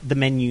what the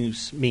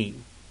menus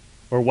mean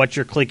or what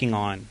you're clicking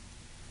on.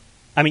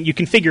 I mean, you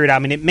can figure it out. I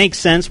mean, it makes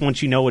sense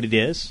once you know what it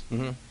is,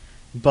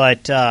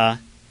 but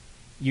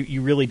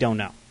you really don't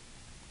know.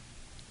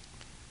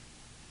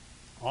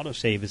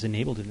 Autosave is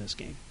enabled in this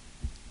game.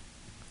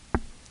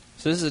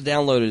 So this is a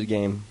downloaded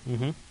game.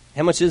 Mm-hmm.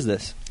 How much is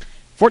this?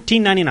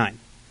 $14.99.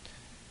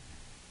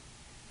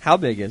 How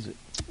big is it?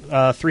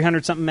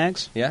 300-something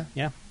megs. Yeah?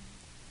 Yeah.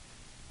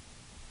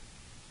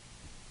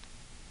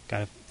 Got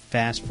to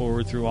fast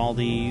forward through all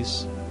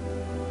these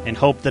and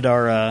hope that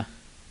our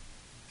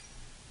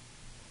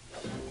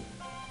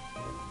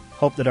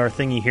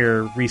thingy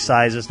here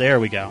resizes. There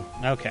we go.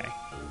 Okay.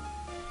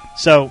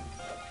 So,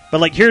 but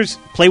like here's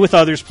play with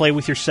others, play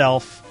with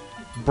yourself,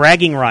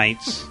 bragging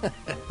rights,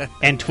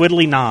 and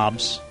twiddly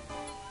knobs.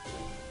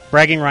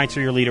 Bragging rights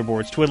are your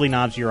leaderboards. Twiddly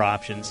knobs are your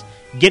options.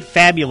 Get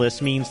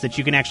Fabulous means that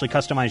you can actually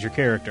customize your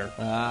character.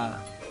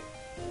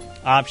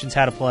 Options,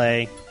 how to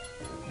play,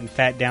 and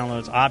fat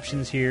downloads.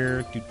 Options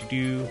here.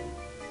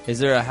 Is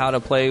there a how to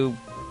play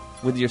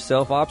with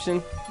yourself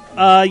option?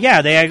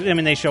 Yeah,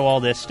 they show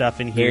all this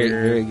stuff in here.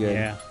 Very good.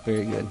 Yeah.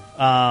 Very good.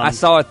 I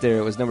saw it there.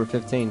 It was number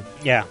 15.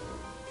 Yeah.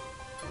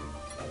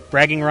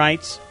 Bragging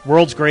rights,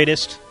 world's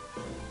greatest,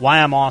 why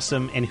I'm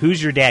awesome, and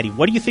who's your daddy.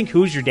 What do you think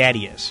Who's Your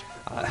Daddy is?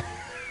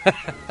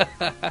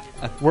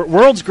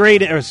 World's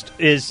greatest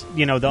is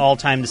the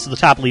all-time, this is the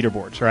top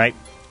leaderboards, right?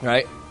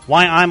 Right.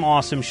 Why I'm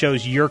awesome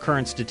shows your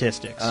current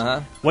statistics.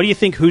 Uh-huh. What do you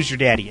think Who's Your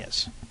Daddy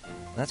is?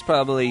 That's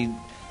probably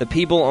the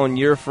people on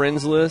your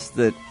friends list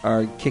that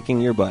are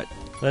kicking your butt.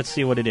 Let's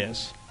see what it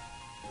is.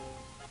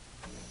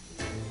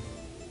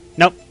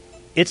 Nope.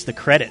 It's the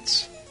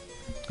credits.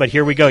 But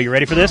here we go. You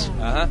ready for this?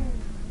 Uh-huh.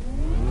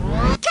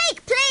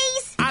 Cake,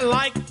 please! I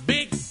like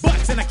big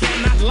butts and I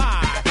cannot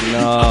lie.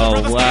 No,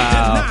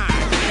 wow.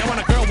 And when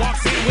a girl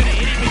walks in with an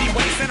itty-bitty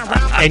waist and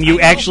around And you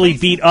actually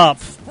beat up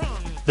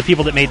the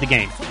people that made the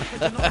game.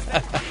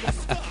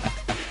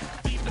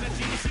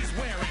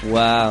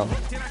 Wow.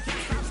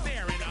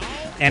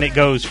 And it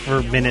goes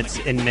for minutes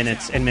and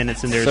minutes and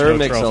minutes, and there's Sir no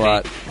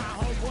Mix-a-Lot. trophy.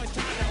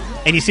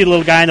 And you see the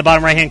little guy in the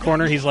bottom right-hand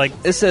corner. He's like,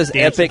 It says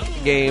dancing.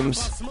 Epic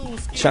Games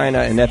China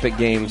and Epic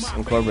Games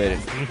Incorporated.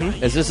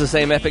 Mm-hmm. Is this the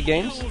same Epic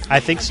Games? I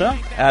think so.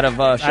 Out of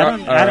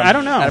I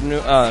don't know. Out of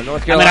North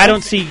I Carolina. mean, I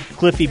don't see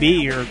Cliffy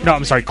B or no,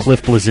 I'm sorry,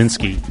 Cliff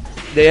Blazinski.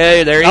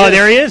 There he Oh, is.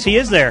 there he is. He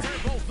is there.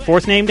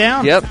 Fourth name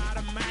down. Yep.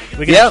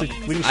 We can Yep.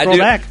 actually, we can I scroll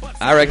do. back.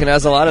 I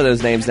recognize a lot of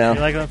those names now. You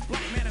like a,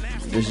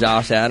 There's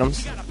Josh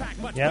Adams,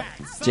 yep.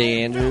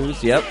 Jay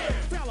Andrews. Yep.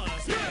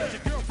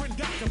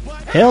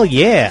 Hell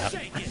yeah.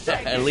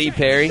 Lee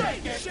Perry.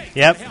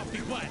 Yep.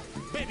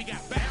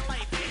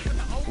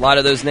 A lot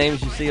of those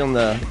names you see on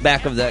the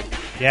back of that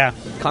Yeah.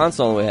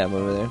 console we have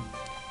over there.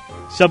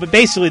 So, but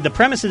basically, the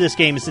premise of this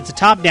game is it's a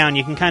top-down.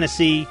 You can kind of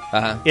see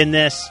Uh-huh. in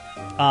this.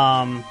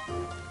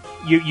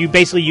 You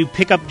basically you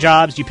pick up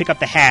jobs. You pick up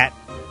the hat,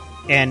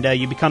 and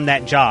you become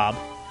that job.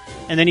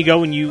 And then you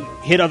go and you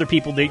hit other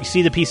people. You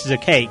see the pieces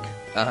of cake.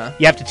 Uh-huh.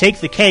 You have to take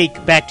the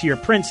cake back to your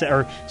princess.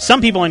 Or some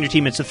people on your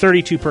team. It's a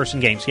 32-person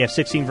game, so you have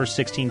 16 versus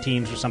 16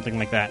 teams or something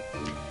like that.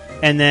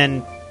 And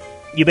then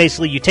you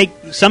take.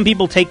 Some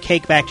people take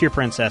cake back to your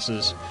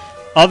princesses.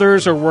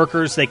 Others are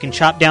workers. They can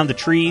chop down the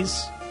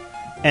trees.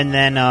 And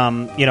then,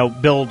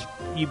 build,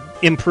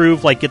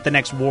 improve, like get the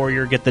next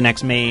warrior, get the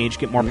next mage,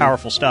 get more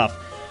powerful stuff.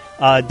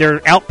 There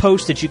are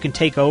outposts that you can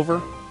take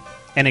over,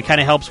 and it kind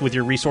of helps with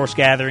your resource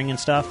gathering and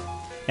stuff,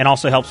 and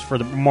also helps for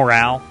the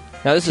morale.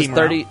 Now, this is Team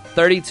morale.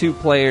 32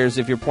 players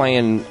if you're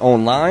playing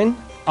online.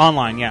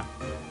 Online, yeah.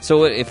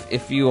 So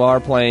if you are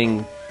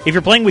playing... If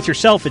you're playing with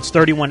yourself, it's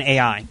 31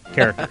 AI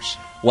characters.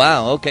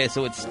 Wow, okay,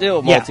 so it's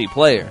still Yeah.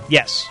 multiplayer.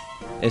 Yes.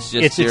 It's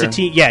just It's a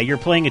team. Yeah, you're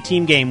playing a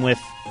team game with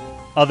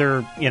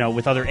other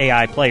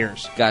AI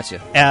players.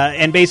 Gotcha.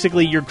 And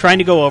basically, you're trying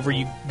to go over.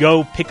 You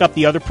go pick up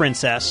the other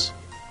princess,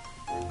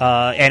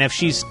 and if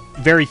she's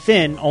very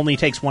thin, only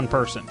takes one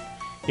person.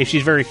 If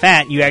she's very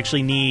fat, you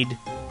actually need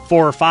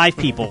 4 or 5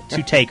 people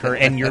to take her,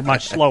 and you're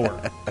much slower.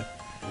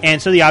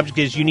 And so the object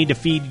is you need to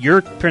feed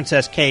your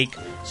princess cake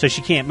so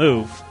she can't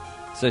move.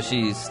 So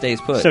she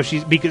stays put. So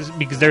she's because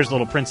there's a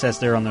little princess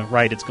there on the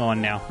right. It's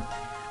gone now.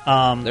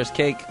 There's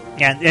cake.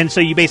 And so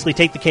you basically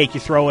take the cake, you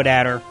throw it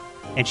at her,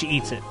 and she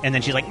eats it. And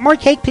then she's like, "More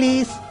cake,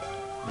 please."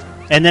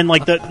 And then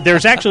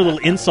there's actually little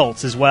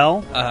insults as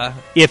well. Uh-huh.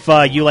 If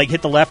you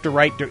hit the left or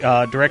right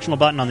directional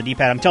button on the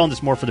D-pad. I'm telling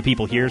this more for the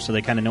people here, so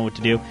they kind of know what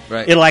to do.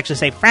 Right. It'll actually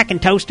say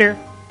 "frackin' toaster,"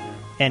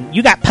 and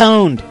 "you got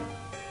pwned,"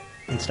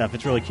 and stuff.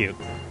 It's really cute.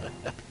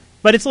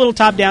 But it's a little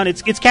top down.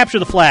 It's capture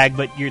the flag,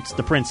 but it's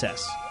the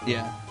princess.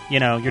 Yeah.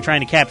 You're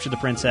trying to capture the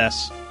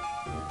princess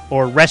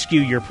or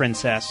rescue your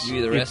princess. You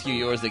either rescue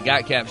yours that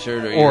got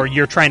captured or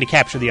you're trying to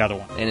capture the other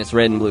one. And it's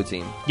red and blue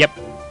team. Yep.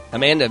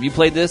 Amanda, have you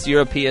played this?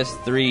 You're a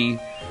PS3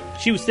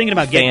 She was thinking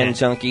about getting fan it.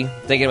 chunky.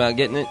 Thinking about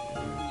getting it?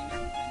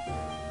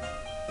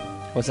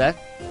 What's that?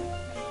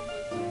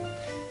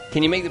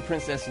 Can you make the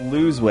princess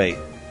lose weight?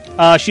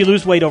 She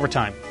lose weight over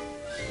time.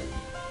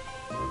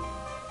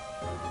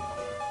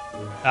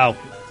 Oh,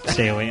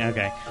 stay away.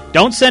 Okay.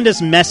 Don't send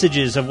us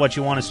messages of what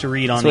you want us to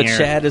read on That's the what air.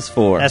 chat is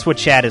for. That's what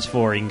chat is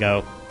for,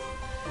 Ingo.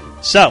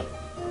 So,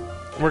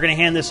 we're going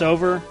to hand this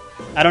over.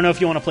 I don't know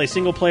if you want to play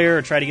single player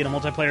or try to get a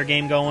multiplayer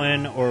game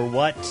going or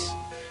what.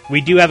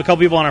 We do have a couple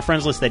people on our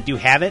friends list that do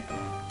have it,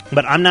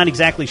 but I'm not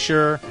exactly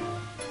sure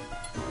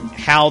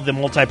how the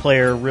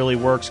multiplayer really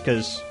works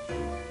because,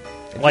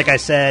 like I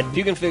said, If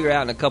you can figure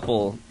out in a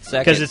couple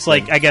seconds. because it's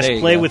like, I guess, there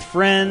you play go. with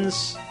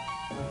friends.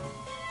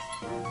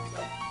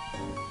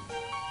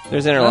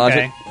 There's Interlogic.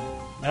 Okay.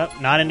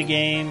 Nope, not in the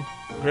game.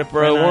 Grip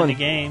We're Row not 1. in the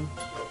game.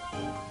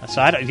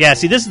 So I don't, yeah,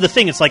 see, this is the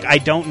thing. It's like I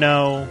don't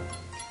know.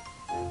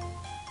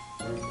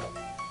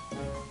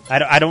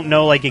 I don't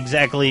know like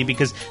exactly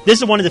because this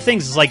is one of the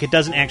things. Is like it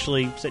doesn't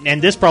actually,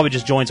 and this probably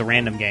just joins a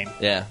random game.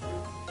 Yeah.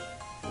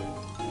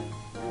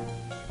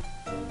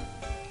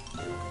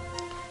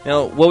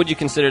 Now, what would you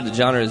consider the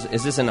genre?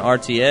 Is this an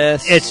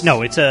RTS?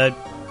 It's a.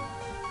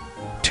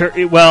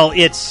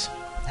 It's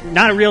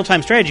not a real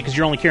time strategy because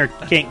you're only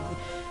can't.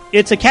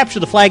 It's a capture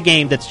the flag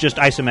game that's just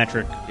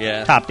isometric,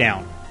 Yeah. top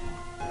down.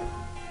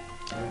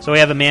 So we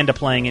have Amanda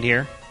playing it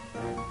here.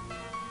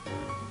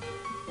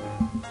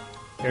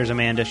 There's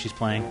Amanda. She's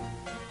playing,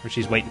 or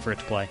she's waiting for it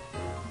to play.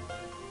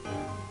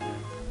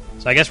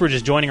 So I guess we're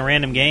just joining a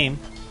random game.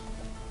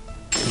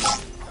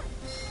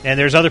 And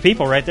there's other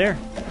people right there.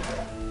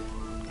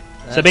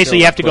 So basically,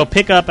 you have to go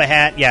pick up a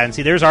hat. Yeah, and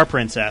see, there's our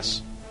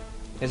princess.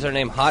 Is her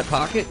name Hot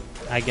Pocket?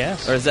 I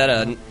guess. Or is that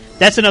a...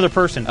 That's another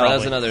person, Oh, probably.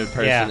 that's another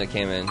person Yeah. that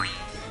came in.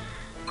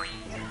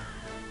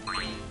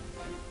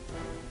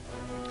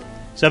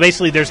 So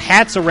basically, there's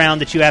hats around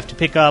that you have to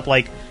pick up.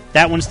 Like,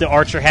 that one's the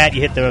archer hat.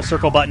 You hit the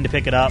circle button to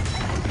pick it up.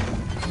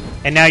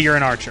 And now you're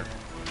an archer.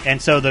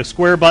 And so the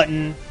square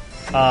button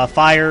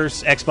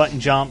fires, X button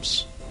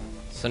jumps.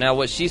 So now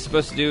what she's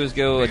supposed to do is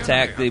go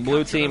attack the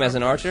blue team as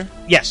an archer?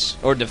 Yes.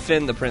 Or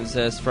defend the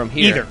princess from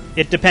here? Either.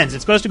 It depends.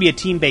 It's supposed to be a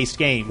team-based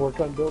game. Work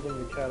on building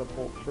the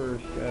catapult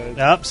first, guys.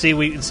 Oh,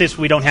 see, since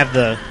we don't have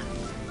the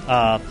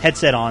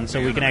headset on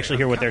so we can actually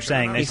hear what they're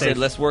saying. They He say said,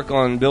 let's work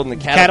on building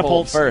the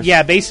catapult first.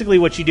 Yeah, basically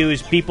what you do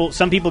is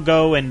some people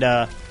go and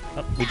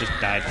we just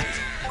died.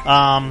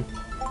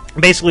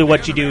 Basically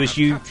what you do is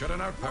you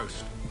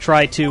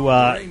try to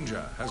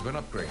Ranger has been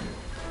upgraded.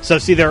 so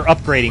see they're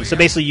upgrading. So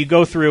basically you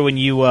go through and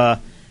you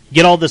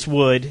get all this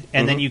wood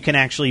and then you can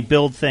actually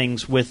build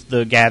things with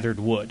the gathered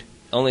wood.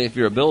 Only if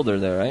you're a builder,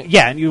 though, right?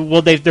 Yeah, and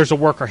there's a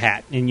worker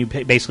hat, and you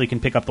basically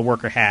can pick up the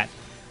worker hat,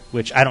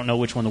 which I don't know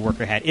which one the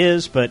worker hat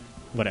is, but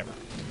whatever.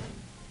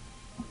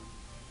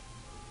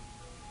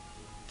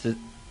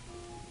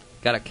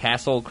 Got a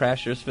Castle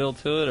Crashers feel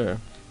to it, or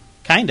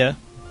Kinda.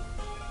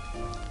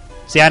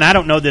 See, and I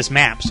don't know this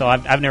map, so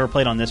I've never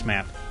played on this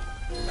map.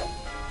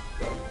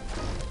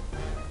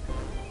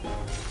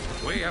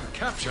 We have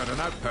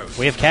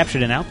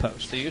captured an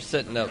outpost. so you're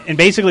setting up? And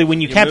basically,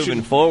 when you You're capture,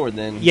 moving forward,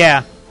 then.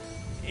 yeah,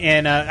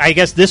 and I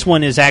guess this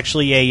one is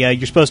actually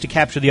you're supposed to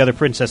capture the other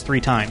princess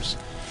 3 times.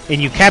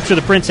 And you capture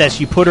the princess,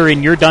 you put her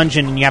in your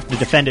dungeon, and you have to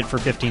defend it for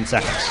 15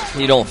 seconds.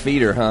 You don't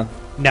feed her, huh?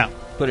 No.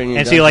 Put her in your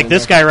And see, like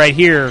this guy right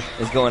here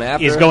is going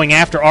after. is her? going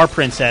after our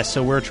princess,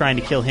 so we're trying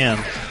to kill him.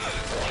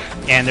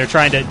 And they're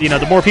trying to,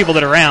 the more people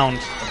that are around.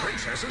 The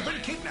princess has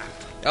been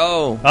kidnapped.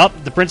 Oh,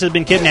 The princess has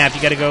been kidnapped.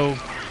 You got to go.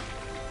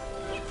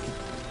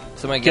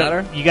 somebody got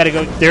her. You got to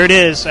go. There it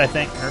is, I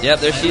think. Yep,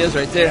 there she is,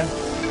 right there.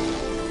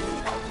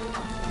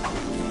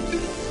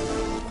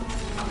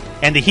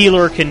 And the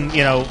healer can,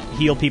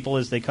 heal people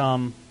as they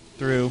come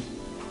through.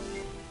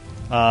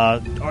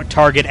 Or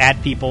target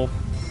at people.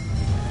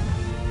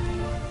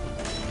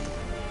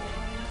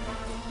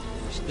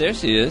 There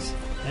she is.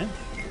 Yeah.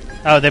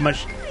 Oh, they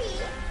must.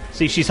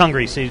 See, she's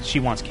hungry. See, she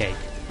wants cake.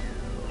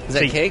 Is that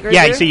See, cake right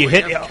yeah, there? so you We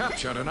hit have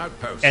captured an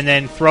outpost. and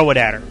then throw it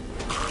at her.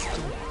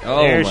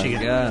 Oh there my she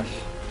is. gosh!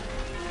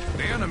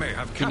 The enemy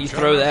have Can you captured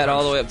throw an that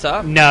all the outpost. way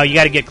up top? No, you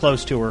got to get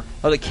close to her.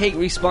 Oh, the cake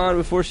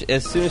respawned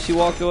as soon as she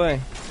walked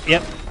away.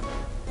 Yep.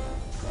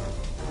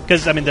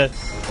 Because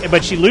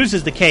but she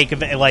loses the cake.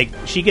 Like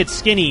she gets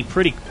skinny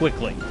pretty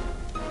quickly.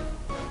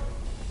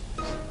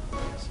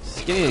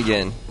 Skinny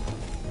again.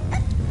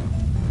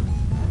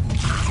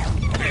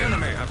 The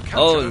enemy have captured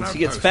Oh, an she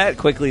gets outpost. fat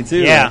quickly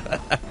too. Yeah.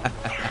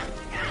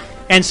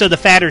 And so the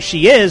fatter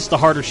she is, the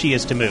harder she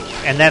is to move,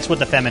 and that's what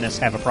the feminists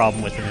have a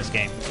problem with in this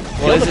game.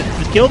 Well,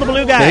 Kill the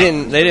blue They guy.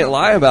 didn't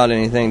lie about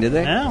anything, did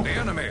they? No. The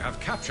enemy have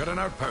captured an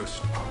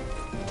outpost.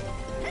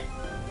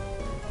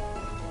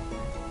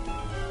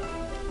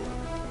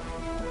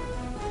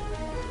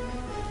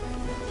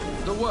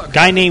 The work.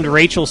 Guy named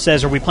Rachel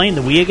says, "Are we playing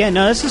the Wii again?"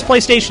 No, this is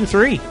PlayStation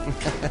 3.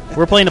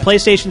 We're playing a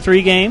PlayStation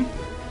 3 game.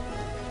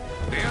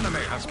 The enemy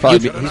have He's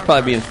captured an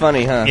probably being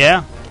funny, huh?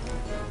 Yeah.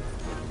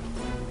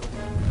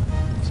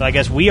 So I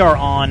guess we are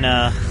on.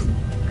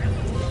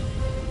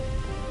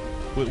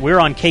 We're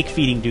on cake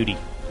feeding duty.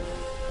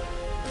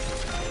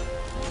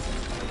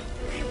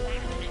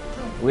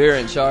 We're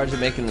in charge of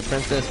making the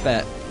princess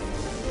fat.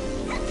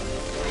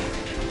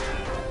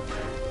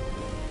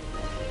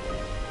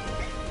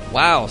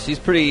 Wow, she's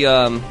pretty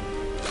anchored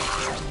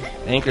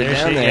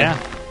down there.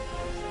 Yeah.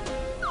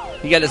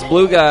 You got this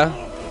blue guy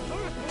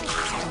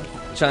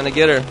trying to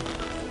get her.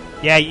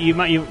 Yeah, you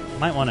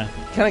might want to.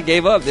 Kind of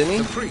gave up, didn't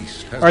The he?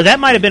 priest has Or that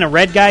might have been a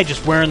red guy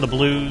just wearing the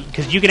blue,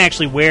 because you can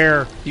actually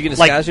wear. You can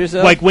disguise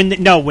yourself? Like when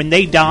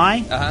they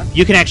die, Uh-huh.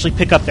 you can actually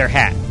pick up their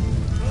hat.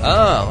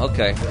 Oh,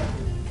 okay.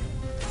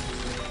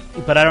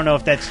 But I don't know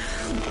if that's.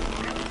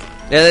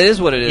 Yeah, that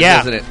is what it is,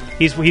 Yeah, isn't it?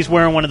 he's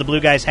wearing one of the blue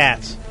guy's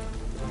hats.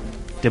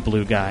 The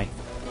blue guy.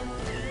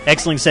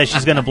 Xling says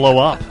she's going to blow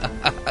up.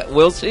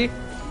 Will she?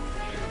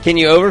 Can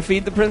you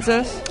overfeed the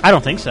princess? I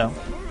don't think so.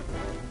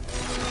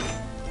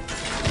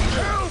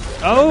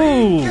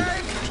 Oh,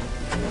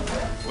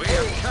 We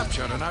have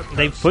captured an outpost.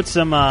 they put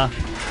some.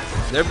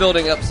 They're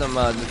building up some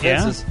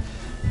defenses.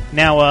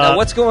 Now, Now,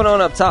 what's going on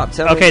up top?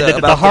 Tell okay, me the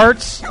about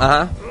hearts.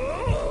 Uh-huh.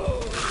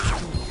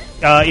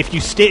 If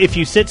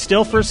you sit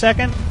still for a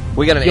second.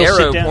 We got an You'll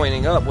sit arrow down.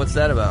 pointing up. What's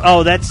that about?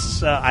 Oh,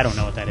 that's I don't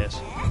know what that is.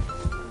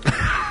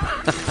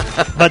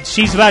 But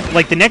she's about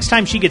the next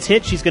time she gets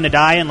hit, she's going to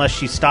die unless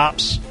she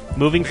stops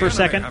moving for a The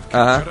second. enemy have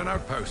captured an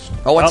outpost.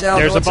 Oh, watch Oh, out.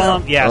 there's a watch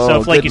bomb. out. Yeah, Oh, so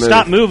if good you move.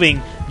 stop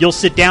moving, you'll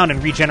sit down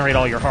and regenerate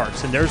all your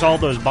hearts. And there's all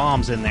those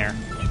bombs in there.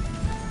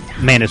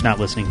 Man is not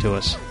listening to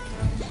us.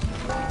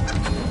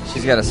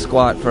 She's got to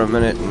squat for a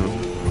minute.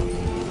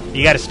 And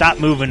You got to stop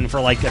moving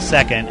for like a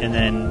second, and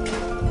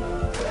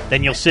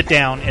then you'll sit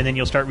down, and then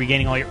you'll start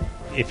regaining all your.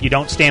 If you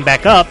don't stand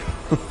back up,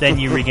 then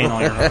you regain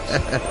all your hearts.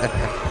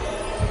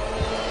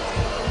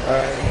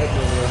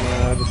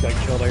 I just got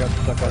killed. I got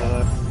stuck on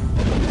a.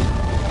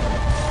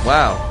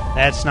 wow.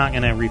 That's not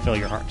going to refill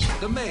your hearts.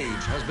 The mage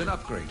has been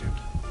upgraded.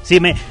 See,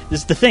 man,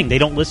 this is the thing. They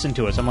don't listen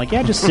to us. I'm like,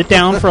 yeah, just sit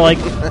down for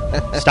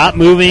stop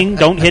moving,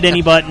 don't hit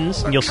any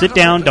buttons, and you'll sit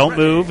down, don't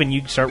move, and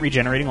you start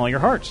regenerating all your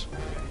hearts.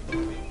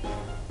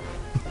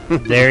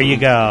 There you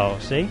go.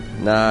 See?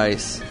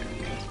 Nice.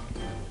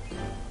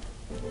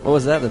 What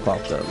was that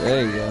popped up?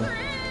 There you go.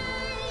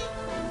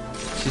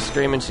 She's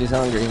screaming she's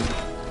hungry.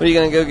 What are you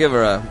going to go give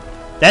her a...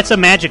 That's a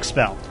magic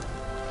spell.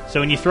 So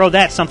when you throw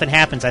that, something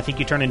happens. I think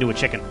you turn into a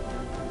chicken.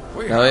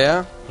 Oh,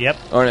 yeah? Yep.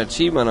 Or an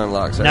achievement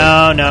unlocks,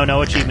 right?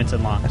 No achievements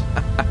unlocked.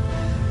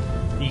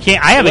 You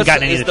can't. I haven't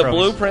gotten any of the Is the trophies.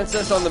 blue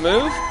princess on the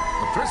move?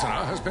 The prisoner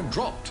has been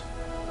dropped.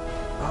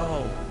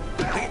 Oh.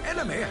 The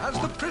enemy has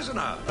the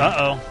prisoner.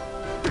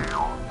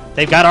 Uh-oh.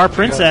 They've got our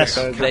princess.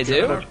 They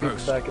do? Bunch of people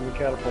back in the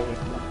catapult.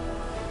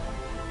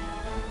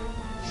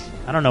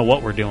 I don't know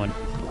what we're doing.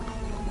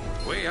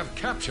 We have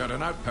captured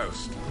an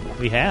outpost.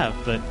 We have,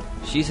 but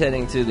She's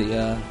heading to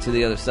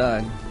the other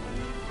side.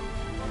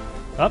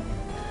 up.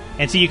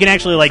 And so you can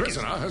actually like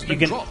Prisoner has you been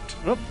can. dropped.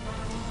 Oop.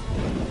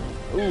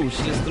 Ooh,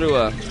 she just threw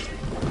a...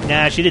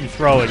 Nah, she didn't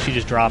throw it. She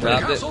just dropped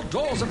Dropped it. it. Castle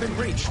doors have been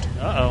breached.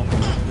 Uh-oh.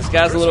 This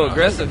guy's a little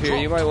aggressive here.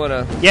 You might want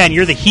to... Yeah, and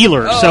you're the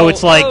healer, so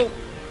it's like,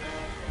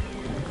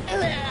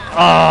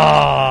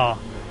 oh.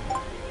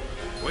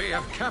 We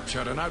have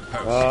captured an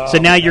outpost. So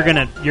now you're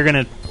gonna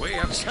We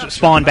have captured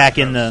spawn an back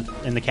in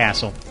outpost. the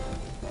castle.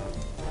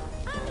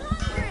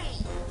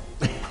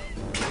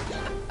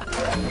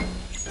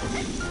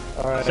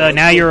 All right, So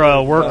now you're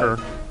a worker.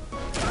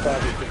 5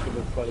 or 6 of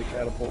us by the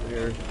catapult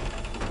here.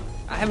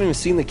 I haven't even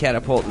seen the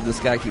catapult that this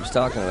guy keeps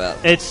talking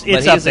about. It's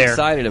but up he's there.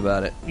 excited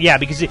about it. Yeah,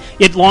 because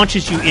it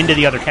launches you into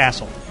the other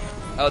castle.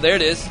 Oh, there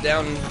it is.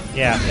 Down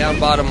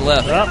bottom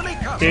left.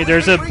 Oh, dude,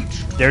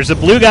 there's a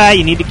blue guy.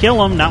 You need to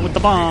kill him, not with the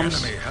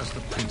bombs. The enemy has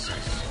the princess.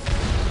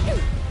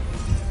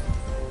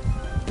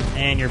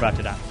 And you're about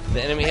to die.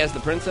 The enemy has the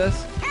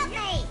princess? Help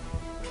me!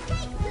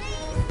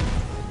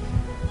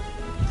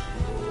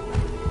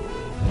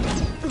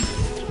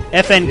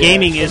 FN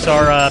Gaming is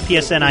our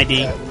PSN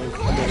ID.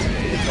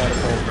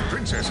 The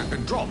princess has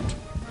been dropped.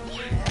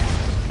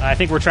 I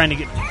think we're trying to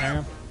get.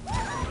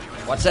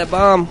 What's that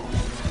bomb?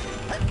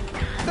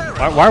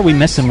 Why are we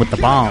messing with the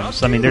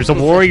bombs? I mean, there's a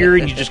warrior,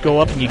 and you just go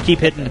up and you keep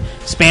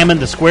spamming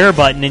the square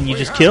button, and you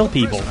just kill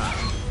people.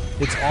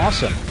 It's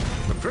awesome.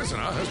 The prisoner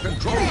has been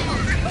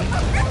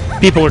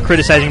dropped. People are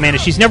criticizing Amanda.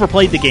 She's never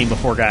played the game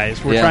before,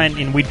 guys. We're Yeah. trying,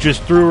 and we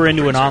just threw her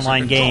into an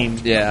online game.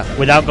 Yeah.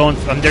 Without going.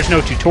 There's no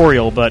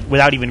tutorial, but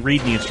without even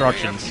reading the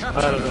instructions. I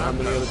don't know how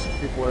many other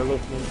people are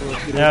listening to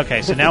us. You know?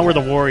 Okay, so now we're the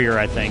warrior,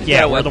 I think.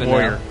 Yeah, got a we're the weapon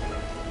warrior.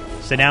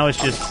 So now it's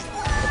just.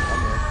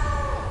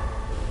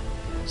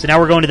 So now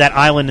we're going to that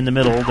island in the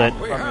middle We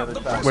have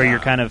the prisoner. where you're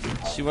kind of.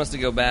 She wants to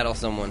go battle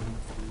someone.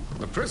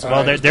 The prisoner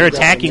Well, has they're been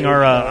attacking our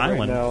Right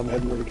island. now I'm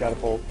heading to the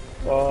catapult.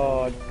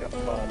 Oh, I just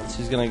got bombed.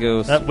 She's going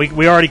to go...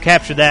 We already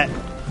captured that.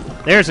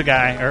 There's a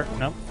guy.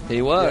 No, He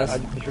Yeah, was. I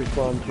just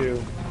respawned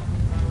too.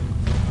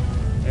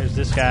 there's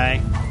this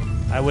guy.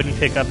 I wouldn't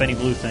pick up any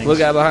blue things.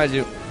 Look out behind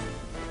you.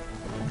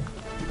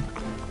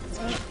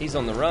 He's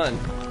on the run.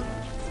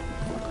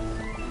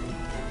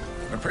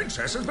 The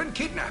princess has been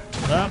kidnapped.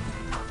 Oh.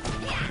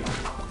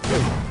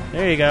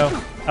 There you go.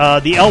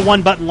 The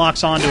L1 button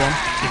locks onto him.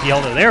 If you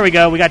hold it. There we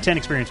go. We got 10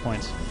 experience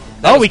points.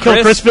 That Oh, was we killed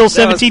Chris- Chrisville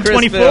that was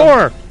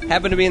 1724. Chrisville.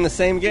 Happened to be in the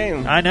same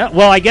game. I know.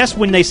 Well, I guess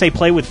when they say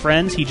play with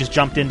friends, he just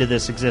jumped into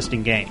this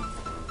existing game.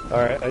 All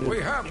right, I We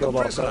just have killed the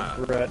off prisoner.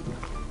 that threat.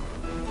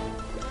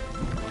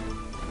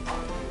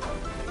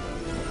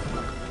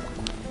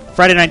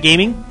 Friday Night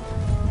Gaming,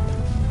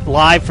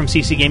 live from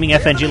CC Gaming,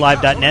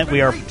 FNGLive.net.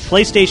 We are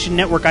PlayStation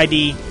Network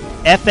ID,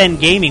 FN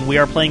Gaming. We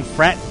are playing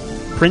Frat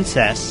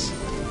Princess.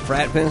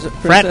 Frat princess?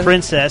 Frat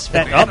Princess. The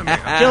enemy Oh,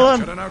 has kill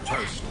captured him. an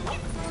outpost.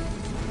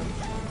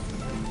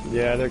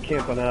 Yeah, they're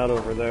camping out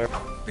over there.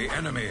 The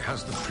enemy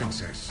has the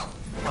princess.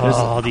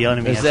 Oh, the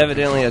enemy. There's has-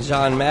 evidently a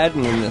John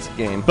Madden in this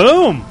game.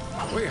 Boom!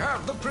 We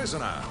have the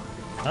prisoner.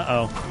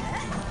 Uh-oh.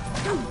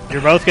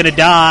 You're both going to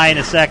die in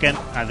a second,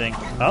 I think.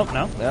 Oh,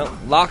 no. No.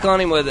 Lock on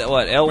him with,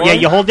 what, L1? Yeah,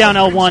 you hold down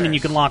L1 and you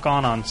can lock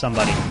on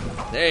somebody.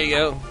 There you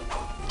go.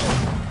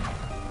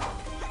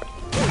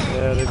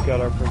 Yeah, they've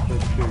got our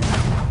princess too.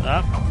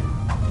 Up.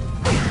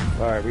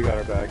 All right, we got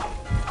her back. All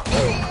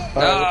right, Oh.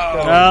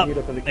 let's go. Oh, Meet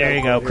up at the there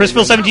you go. catapult here.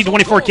 Chrisville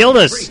 1724 killed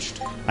us.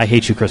 I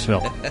hate you,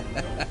 Chrisville.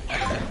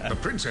 The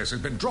princess has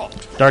been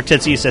dropped. Dark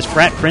Tetsuya says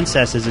Frat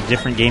Princess is a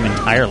different game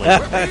entirely.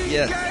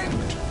 Yes.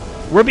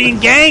 We're being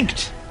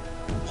ganked!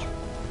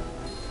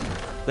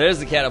 There's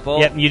the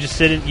catapult. Yep, you just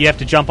sit in, you have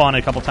to jump on it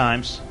a couple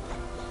times.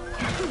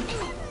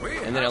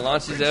 And then it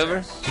launches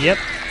over. Yep.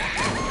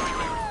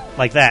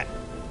 Like that.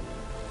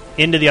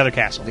 Into the other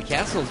castle. The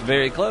castle's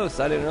very close.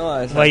 I didn't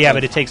realize. Well, yeah,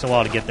 but it takes a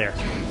while to get there.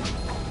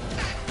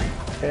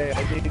 Hey,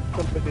 I need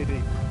somebody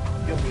to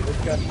kill me. This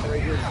guy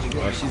right here.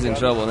 Oh, she's in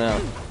trouble now.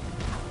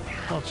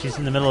 Well, she's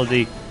in the middle of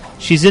the...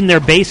 She's in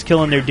their base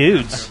killing their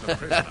dudes.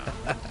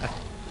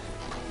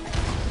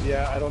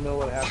 Yeah, I don't know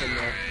what happened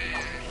there.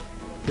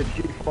 Did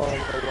she fall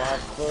a lot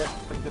first?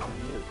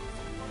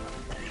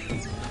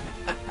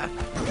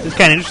 It's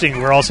kind of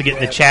interesting. We're also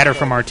getting the chatter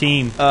from our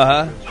team.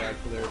 Uh-huh.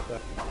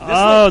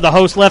 Oh, the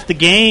host left the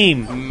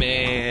game.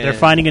 Man. They're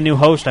finding a new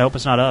host. I hope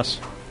it's not us.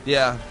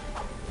 Yeah.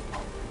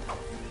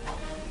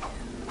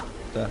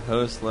 The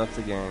host left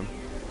the game.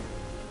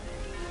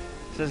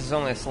 Says it's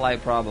only a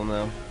slight problem,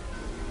 though.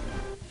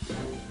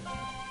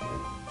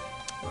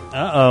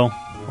 Uh-oh.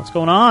 What's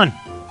going on?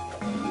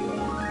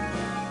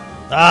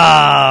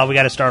 Ah, we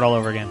got to start all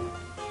over again.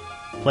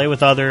 Play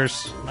with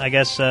others. I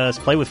guess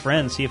play with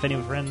friends. See if any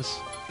friends.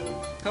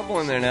 Couple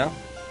in there now.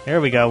 There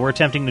we go. We're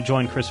attempting to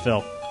join Chris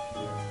Phil.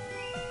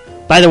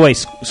 By the way,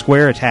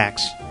 square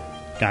attacks,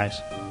 guys.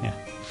 Yeah.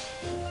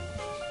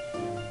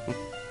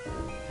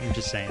 I'm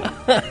just saying.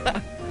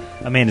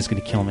 Amanda's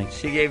going to kill me.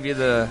 She gave you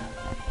the...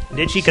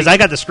 Did she? Because I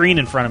got the screen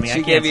in front of me.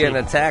 She gave you an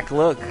attack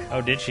look.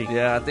 Oh, did she?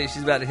 Yeah, I think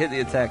she's about to hit the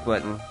attack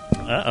button.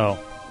 Uh-oh.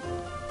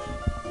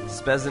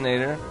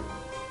 Spezinator.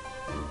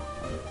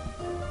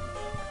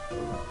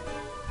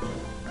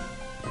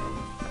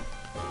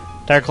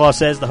 Tire Claw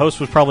says the host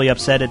was probably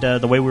upset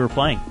at the way we were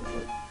playing.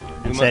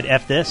 And said,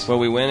 F this. Were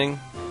we winning?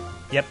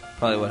 Yep.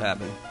 Probably what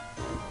happened.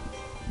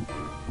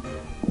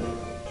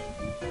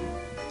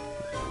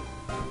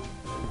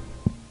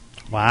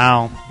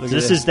 Wow.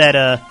 This is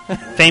that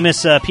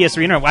famous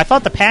PS3 internet. I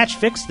thought the patch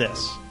fixed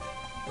this.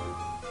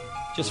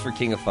 Just for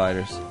King of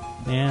Fighters.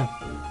 Yeah.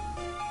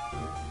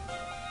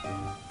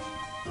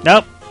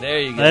 Nope. There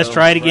you go. Let's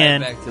try it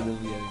again. Right back to the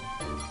beginning.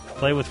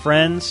 Play with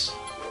friends.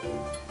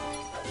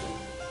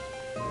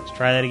 Let's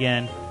try that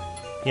again.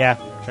 Yeah,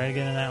 try it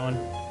again in that one.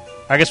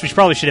 I guess we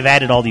probably should have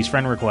added all these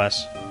friend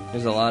requests.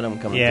 There's a lot of them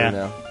coming through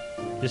now.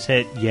 Just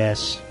hit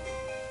yes.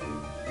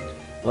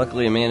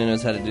 Luckily, Amanda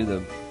knows how to do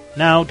the...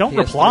 No, don't PS3.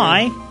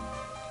 reply.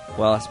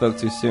 Well, I spoke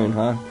too soon,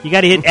 huh? You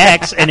got to hit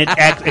X, and it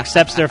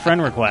accepts their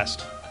friend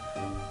request.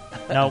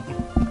 Nope.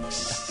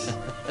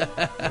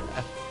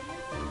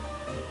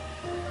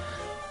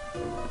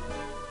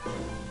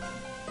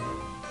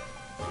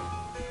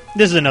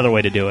 This is another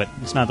way to do it.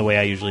 It's not the way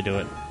I usually do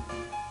it.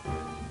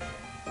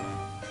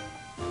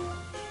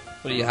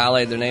 What do you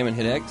highlight their name and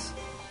hit X?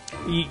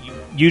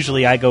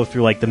 Usually I go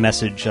through like the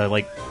message,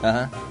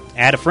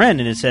 add a friend,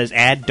 and it says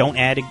add, don't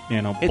add,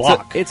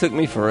 block. It took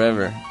me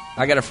forever.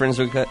 I got a friends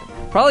request,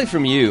 probably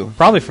from you.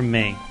 Probably from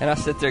me. And I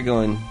sit there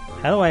going,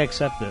 how do I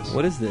accept this?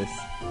 What is this?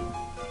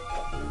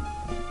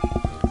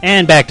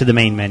 And back to the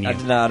main menu. I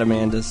denied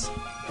Amanda's.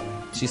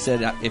 She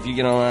said, if you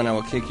get online, I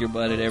will kick your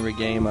butt at every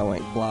game. I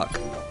went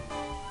block.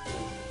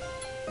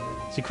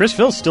 See, Chris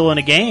Phil's still in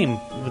a game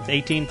with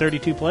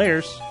 1832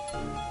 players.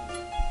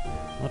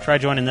 We'll try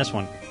joining this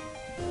one.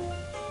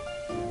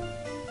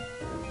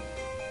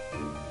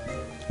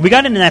 We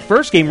got into that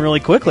first game really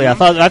quickly. I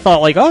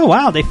thought like, oh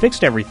wow, they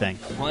fixed everything.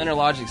 Well,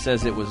 Interlogic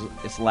says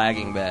it's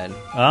lagging bad.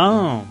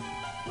 Oh,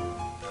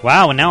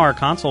 wow! And now our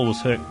console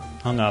was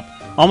hung up.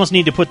 Almost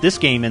need to put this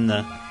game in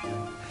the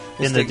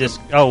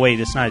disc. Oh wait,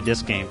 it's not a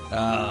disc game.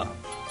 Yeah,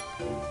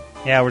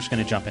 we're just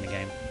going to jump in a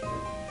game.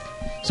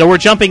 So we're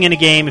jumping in a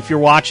game. If you're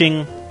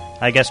watching,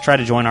 I guess try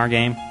to join our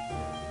game.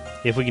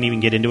 If we can even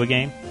get into a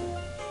game.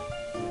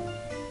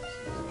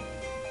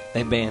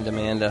 They banned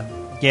Amanda.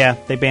 Yeah,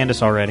 they banned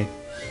us already.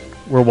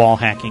 We're wall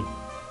hacking.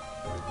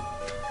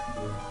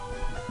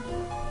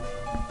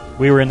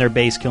 We were in their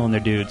base killing their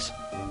dudes.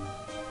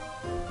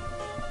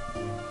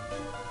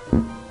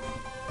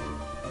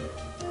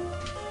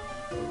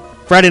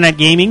 Friday Night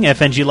Gaming,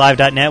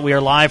 FNGLive.net. We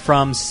are live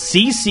from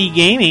CC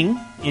Gaming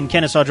in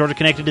Kennesaw, Georgia,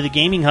 connected to the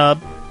Gaming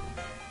Hub.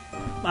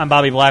 I'm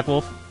Bobby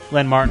Blackwolf.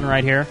 Len Martin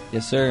right here.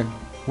 Yes, sir.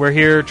 We're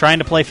here trying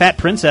to play Fat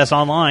Princess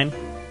online.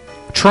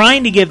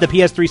 Trying to give the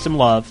PS3 some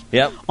love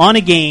on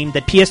a game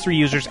that PS3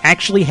 users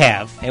actually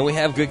have. And we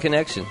have good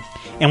connection.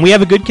 And we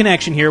have a good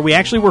connection here. We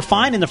actually were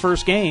fine in the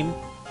first game.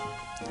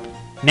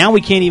 Now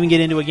we can't even get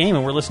into a game,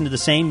 and we're listening to the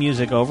same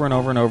music over and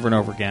over and over and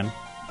over again.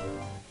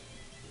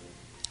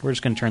 We're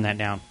just going to turn that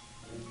down.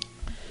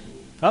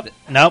 Oh,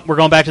 nope, we're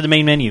going back to the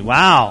main menu.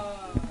 Wow.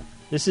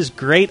 This is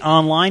great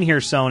online here,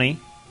 Sony.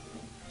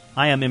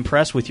 I am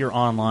impressed with your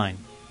online.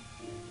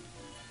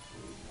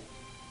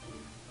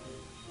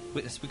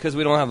 It's because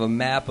we don't have a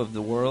map of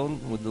the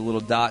world with the little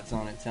dots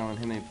on it telling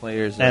how many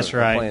players That's are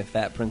right. playing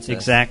Fat Princess.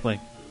 Exactly.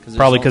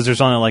 Probably because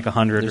there's only like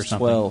 100 or something.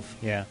 12.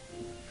 Yeah.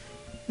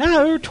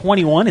 No, there were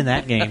 21 in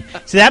that game.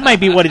 See, that might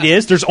be what it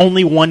is. There's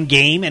only one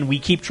game, and we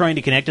keep trying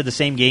to connect to the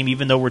same game,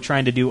 even though we're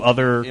trying to do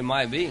other... It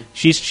might be.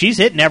 She's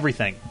hitting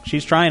everything.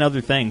 She's trying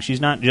other things. She's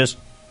not just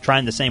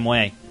trying the same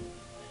way.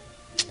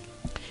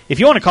 If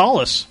you want to call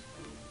us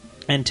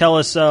and tell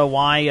us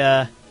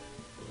why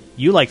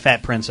you like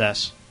Fat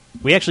Princess...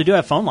 We actually do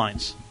have phone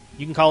lines.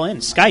 You can call in.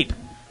 Skype,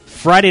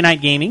 Friday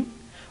Night Gaming,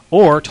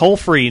 or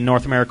toll-free in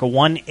North America,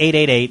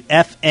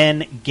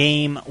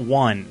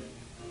 1-888-FN-GAME-1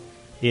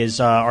 is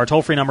our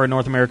toll-free number in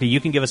North America.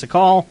 You can give us a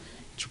call.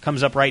 It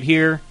comes up right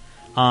here.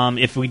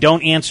 If we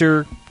don't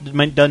answer,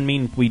 it doesn't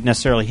mean we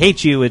necessarily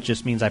hate you. It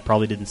just means I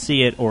probably didn't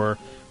see it, or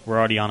we're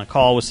already on a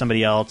call with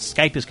somebody else.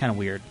 Skype is kind of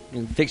weird.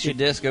 You can fix your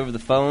disc over the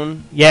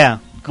phone. Yeah.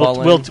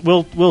 Call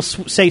We'll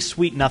say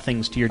sweet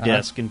nothings to your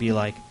disc and be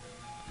like...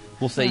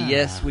 We'll say,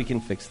 yes, we can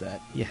fix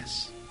that.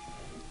 Yes.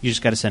 You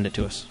just got to send it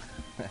to us.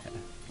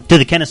 To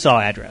the Kennesaw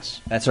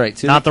address. That's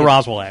right. Not the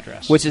Roswell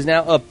address. Which is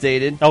now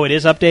updated. Oh, it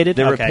is updated?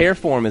 The repair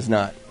form is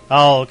not.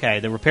 Oh,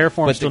 okay. The repair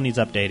form still needs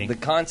updating. The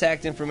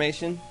contact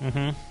information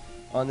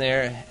on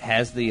there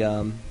has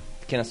the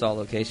Kennesaw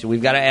location.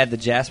 We've got to add the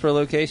Jasper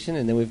location,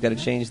 and then we've got to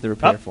change the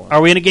repair form. Are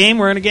we in a game?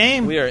 We're in a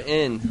game. We are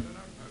in.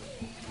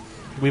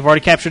 We've already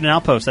captured an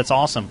outpost. That's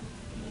awesome.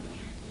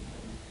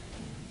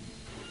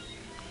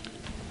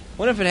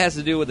 What if it has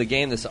to do with a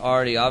game that's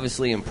already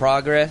obviously in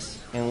progress,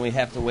 and we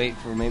have to wait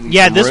for maybe?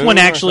 Yeah, some this room one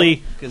or actually,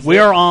 something? 'Cause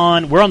we're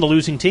on the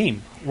losing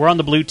team. We're on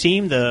the blue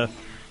team. The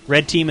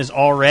red team is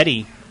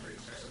already.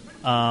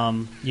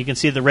 You can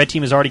see the red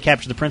team has already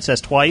captured the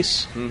princess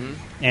twice,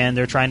 and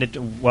they're trying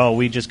to. Well,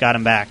 we just got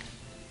him back.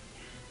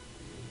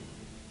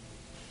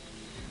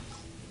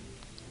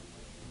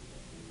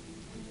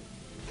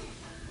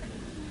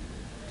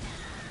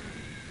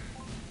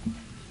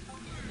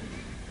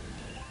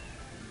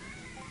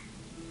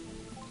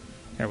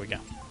 There we go.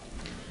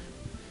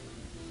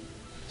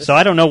 So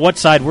I don't know what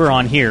side we're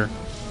on here.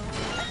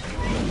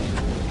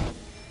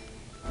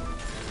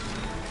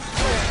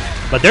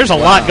 But there's a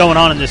lot going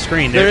on in this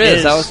screen. There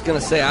is. I was going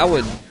to say, I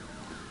would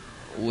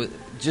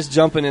just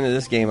jumping into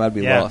this game, I'd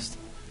be lost.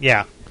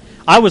 Yeah.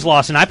 I was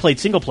lost, and I played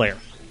single player.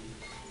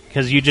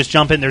 Because you just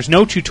jump in. There's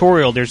no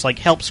tutorial. There's, like,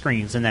 help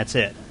screens, and that's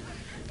it.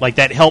 Like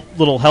that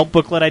little help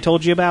booklet I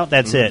told you about,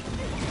 that's it.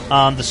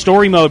 The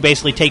story mode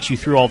basically takes you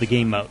through all the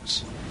game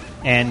modes.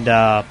 And,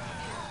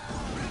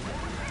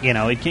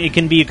 it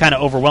can be kind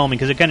of overwhelming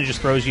because it kind of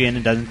just throws you in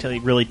and doesn't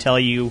really tell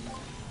you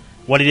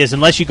what it is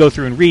unless you go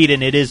through and read,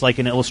 and it is like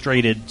an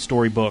illustrated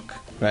storybook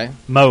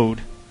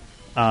mode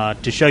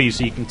to show you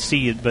so you can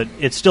see it, but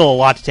it's still a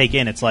lot to take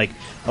in. It's like,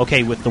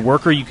 okay, with the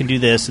worker you can do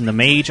this, and the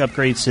mage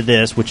upgrades to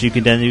this, which you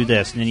can then do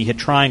this, and then you hit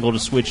triangle to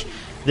switch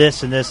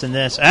this and this and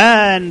this,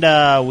 and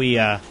we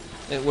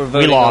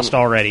lost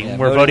already. Yeah,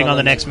 we're voting on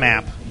the next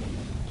map.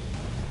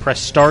 Press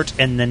start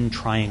and then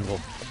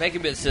triangle.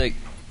 Bacon Bit's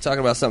talking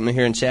about something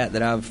here in chat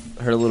that I've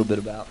heard a little bit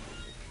about.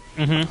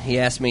 Mm-hmm. He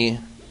asked me,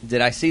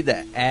 did I see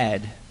the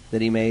ad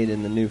that he made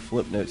in the new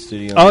Flipnote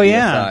studio? Oh,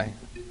 yeah.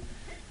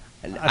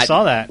 I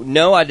saw that.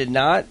 No, I did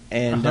not,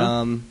 and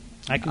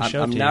I can show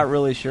it I'm to not you.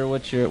 really sure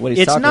what he's talking about.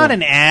 It's not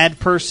an ad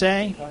per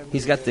se.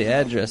 He's got the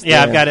address.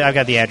 Yeah, there. I've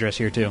got the address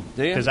here too.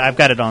 Do you? Because I've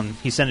got it on.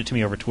 He sent it to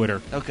me over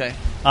Twitter. Okay.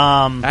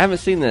 I haven't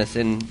seen this,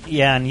 and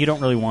yeah, and you don't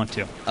really want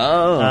to.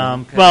 Oh.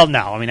 Okay. Well,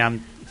 no. I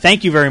mean,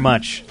 thank you very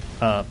much,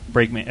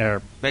 Bacon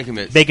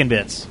Bits. Bacon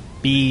Bits.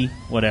 BB.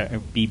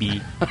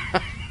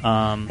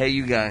 Hey,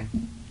 you guy.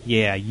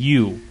 Yeah,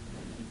 you.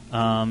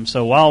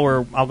 So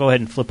while I'll go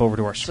ahead and flip over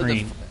to our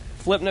screen. So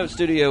the Flipnote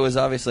Studio is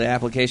obviously an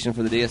application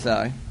for the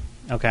DSi.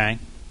 Okay.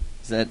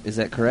 Is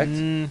that correct?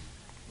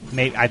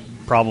 Maybe I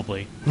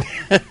probably.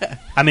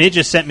 I mean, it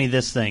just sent me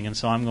this thing, and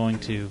so I'm going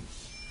to.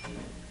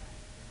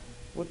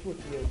 What's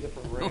with the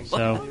different ranks?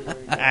 So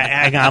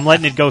I'm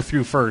letting it go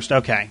through first.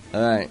 Okay.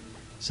 All right.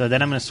 So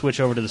then I'm going to switch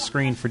over to the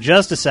screen for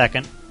just a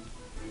second.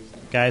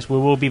 Guys, we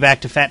will be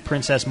back to Fat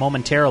Princess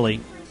momentarily.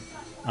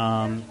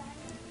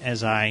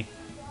 As I...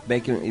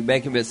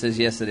 Bacon Bit says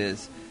yes, it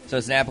is. So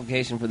it's an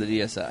application for the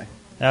DSi.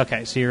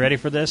 Okay, so you ready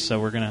for this? So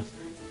we're going to...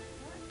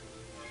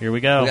 Here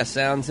we go. We got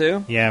sound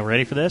too? Yeah,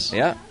 ready for this?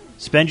 Yeah.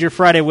 Spend your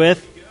Friday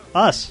with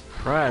us.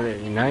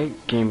 Friday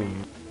Night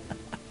Gaming.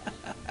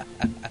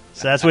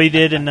 So that's what he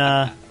did in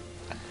on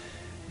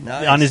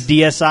his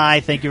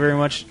DSi. Thank you very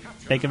much,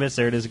 Bacon Bits.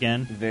 There it is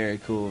again. Very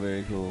cool,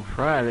 very cool.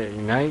 Friday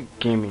Night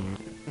Gaming.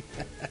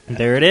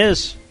 There it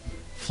is.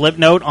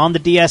 Flipnote on the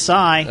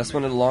DSi. That's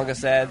one of the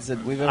longest ads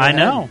that we've ever I had.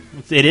 know.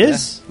 It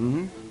is. Yeah.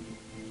 Mm-hmm.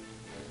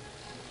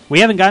 We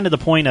haven't gotten to the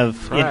point of...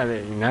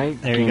 Friday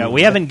Night There you go.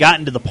 We haven't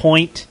gotten to the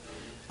point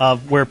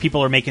of where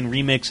people are making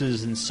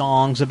remixes and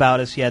songs about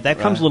us yet. That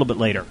comes a little bit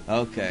later.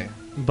 Okay.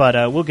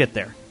 But we'll get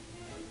there.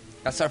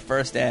 That's our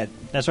first ad.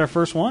 That's our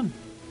first one.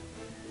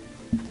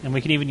 And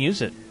we can even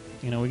use it.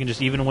 We can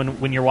just, even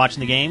when you're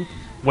watching the game,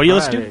 what are you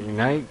listening to? Friday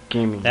Night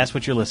Gaming. That's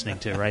what you're listening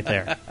to right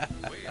there.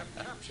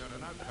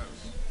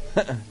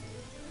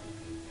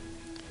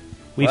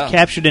 We've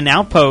captured an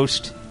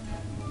outpost,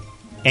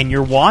 and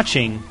you're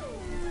watching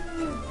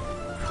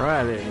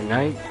Friday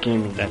Night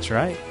Gaming. That's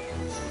right.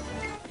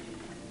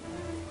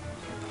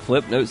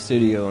 Flipnote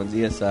Studio on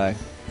DSi.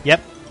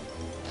 Yep.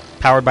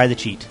 Powered by the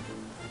cheat.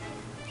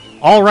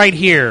 All right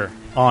here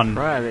on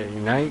Friday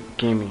Night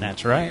Gaming.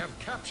 That's right. We have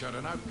captured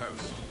an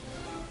outpost.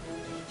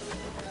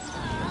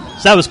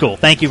 So that was cool.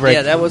 Thank you, Rick.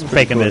 Yeah, that was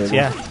pretty Bacon cool, Bits.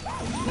 Yeah.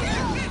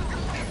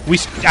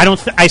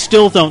 I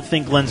still don't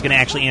think Glenn's going to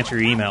actually answer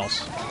your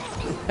emails,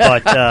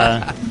 but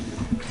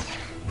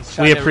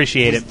we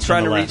appreciate it. He's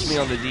trying to nonetheless. reach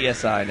me on the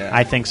DSi now.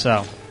 I think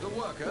so.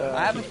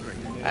 I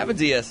have a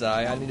DSi.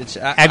 I need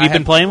to. Have you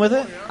been playing with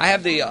it? I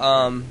have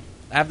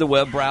the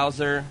web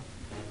browser.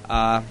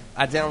 I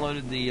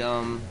downloaded the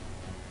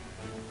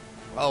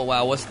oh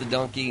wow, what's the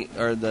Donkey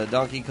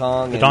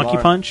Kong? The Donkey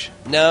Punch?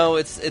 No,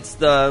 it's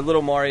the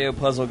little Mario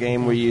puzzle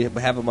game where you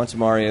have a bunch of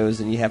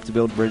Marios and you have to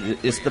build bridges.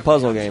 It's the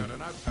puzzle game.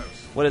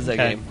 What is that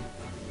game?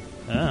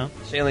 Oh.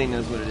 Shailene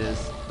knows what it is.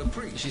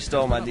 She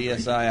stole my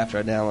DSi after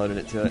I downloaded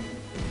it to it.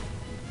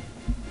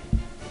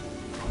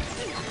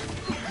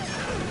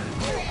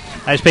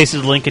 I just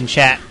pasted the link in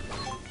chat.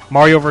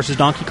 Mario versus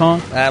Donkey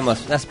Kong?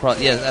 That's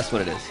probably that's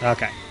what it is.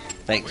 Okay.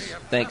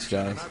 Thanks,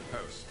 guys.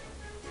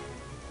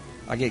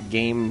 I get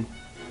game.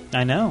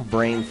 I know.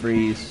 Brain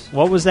freeze.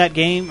 What was that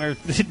game? Or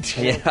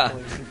yeah.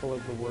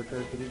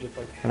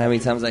 And how many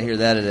times I hear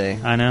that a day?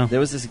 I know. There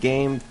was this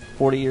game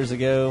 40 years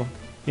ago.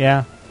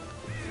 Yeah.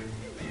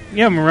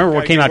 Yeah, remember what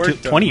Gotta came get out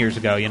work done. 20 years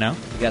ago, you know?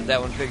 You got that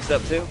one fixed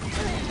up too?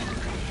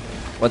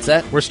 What's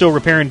that? We're still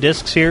repairing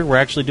discs here. We're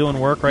actually doing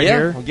work right yeah,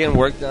 here. we're getting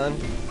work done.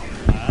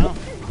 Wow.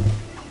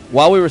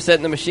 While we were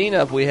setting the machine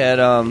up, we had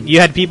You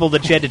had people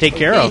that you had to take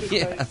care of.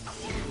 yeah.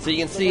 So you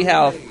can see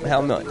how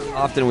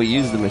often we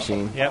use the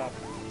machine. Yep.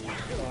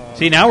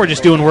 See, now we're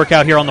just doing work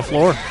out here on the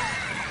floor.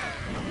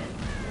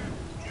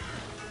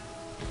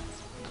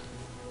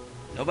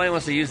 Nobody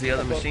wants to use the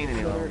other machine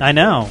any longer. I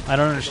know. I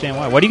don't understand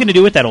why. What are you going to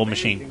do with that old You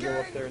machine? can go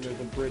up there and there's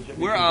a bridge that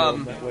we We're, can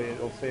build, that way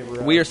it'll save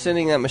her We out. are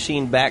sending that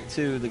machine back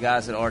to the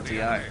guys at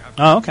RTI.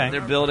 Oh, okay.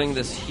 They're building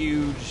this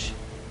huge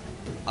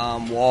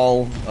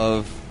wall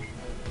of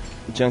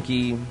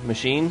junky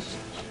machines,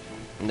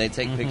 and they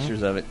take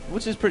pictures of it,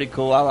 which is pretty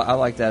cool. I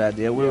like that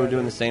idea. We were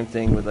doing the same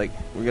thing with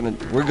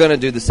we're gonna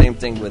do the same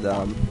thing with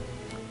a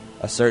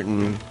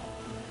certain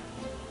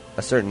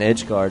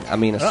edge card. I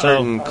mean, a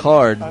certain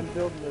card I'm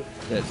building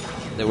this.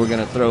 that we're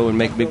gonna throw and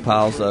make big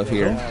piles of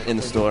here in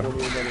the store.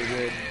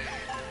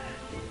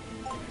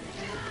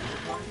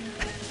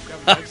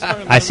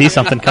 I see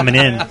something coming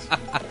in.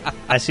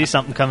 I see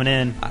something coming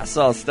in. I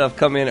saw stuff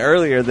come in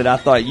earlier that I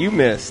thought you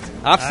missed.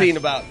 I've seen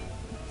about.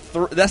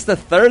 That's the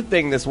third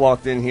thing that's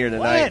walked in here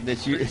tonight. What?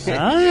 That you.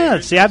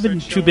 See, I've been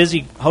too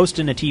busy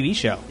hosting a TV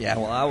show. Yeah,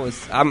 well,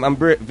 I'm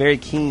very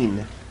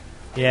keen.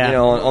 Yeah. You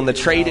know, on the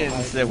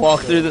trade-ins that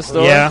walk through the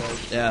store. Yeah.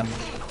 Yeah.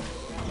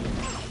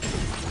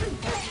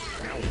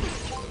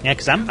 Yeah,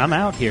 because I'm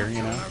out here,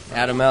 you know.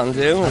 Out of Mountain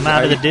Dew. I'm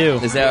out of the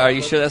dew. Are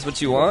you sure that's what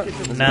you want? Is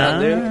it Nah.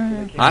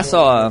 Mountain Dew? I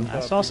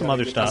saw some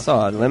other I stuff.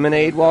 saw a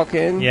lemonade walk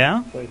in.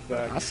 Yeah?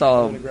 I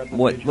saw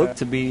what looked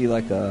to be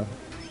like a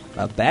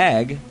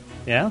bag.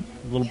 Yeah?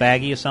 A little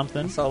baggie or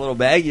something. I saw a little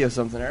baggie of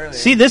something earlier.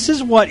 See, this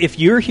is what, if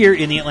you're here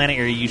in the Atlanta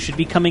area, you should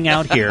be coming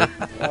out here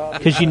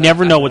because you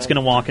never know what's going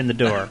to walk in the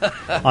door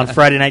on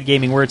Friday Night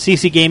Gaming. We're at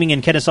CC Gaming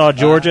in Kennesaw,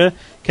 Georgia,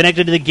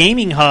 connected to the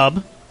Gaming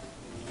Hub,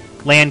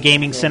 Land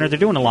Gaming Center. They're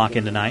doing a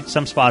lock-in tonight.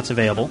 Some spots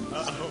available.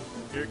 Uh-oh.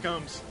 Here it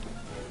comes.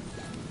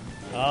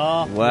 Oh,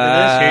 Wow. look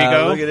at this. Here you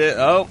go. Look at it.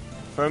 Oh,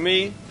 for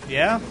me.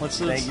 Yeah, let's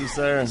Thank you,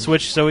 sir.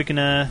 switch so we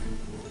can.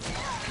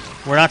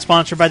 We're not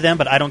sponsored by them,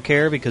 but I don't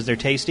care because they're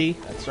tasty.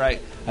 That's right.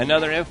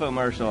 Another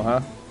infomercial, huh?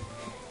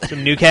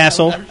 Some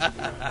Newcastle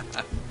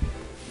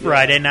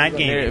Friday Night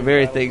Very, Gaming.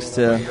 very thanks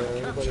to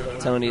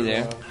Tony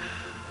there.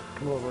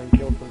 Come over and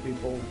kill some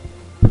people.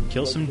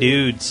 Kill some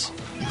dudes.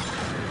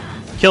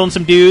 Killing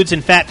some dudes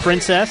in Fat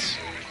Princess.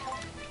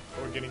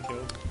 Or getting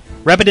killed.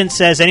 Repident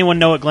says, anyone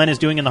know what Glenn is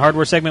doing in the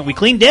hardware segment? We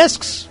clean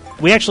discs.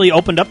 We actually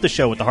opened up the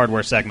show with the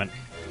hardware segment.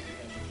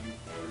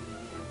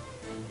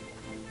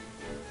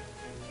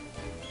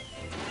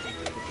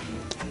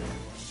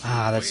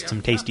 Ah, that's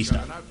some tasty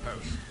stuff.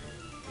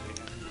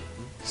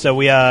 So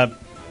we, Dark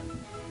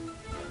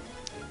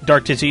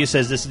Tetsuya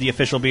says this is the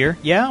official beer.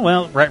 Yeah,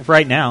 well,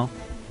 right now.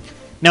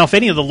 Now, if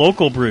any of the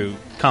local brew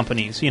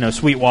companies,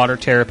 Sweetwater,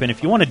 Terrapin,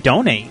 if you want to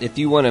donate, If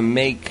you want to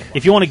make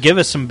if you want to give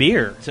us some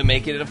beer, to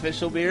make it an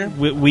official beer,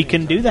 we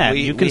can do that.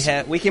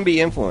 we can be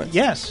influenced.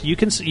 Yes, you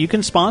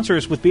can sponsor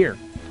us with beer.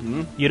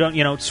 Mhm. You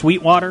don't,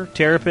 Sweetwater,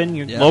 Terrapin,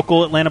 your Yeah.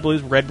 local Atlanta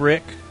Blues, Red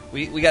Brick.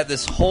 We got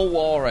this whole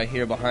wall right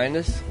here behind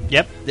us.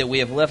 Yep. That we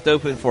have left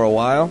open for a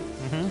while.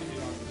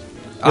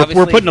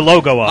 We're putting a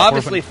logo up.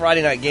 Obviously,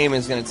 Friday Night Gaming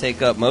is going to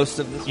take up most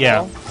of this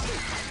Yeah. wall.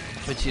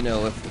 But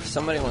if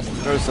somebody wants to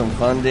throw some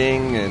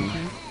funding and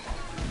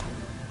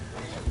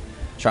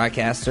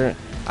TriCaster,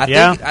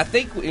 I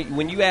think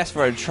when you asked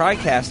for a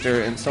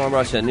TriCaster and someone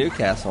brought you a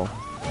Newcastle,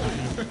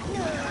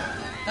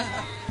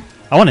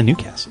 I want a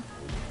Newcastle.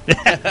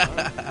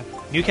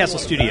 Newcastle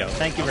Studio.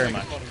 Thank you very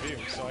much.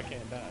 So I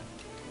can't die.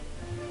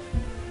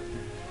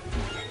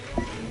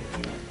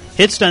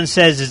 Hitstun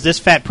says, "Is this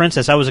Fat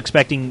Princess?" I was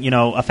expecting,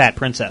 a Fat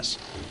Princess.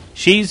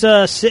 She's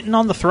sitting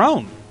on the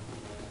throne.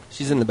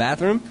 she's in the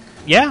bathroom.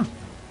 Yeah.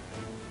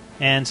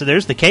 And so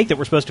there's the cake that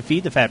we're supposed to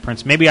feed the Fat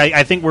Princess. Maybe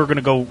I think we're going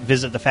to go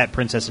visit the Fat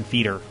Princess and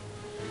feed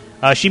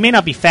her. She may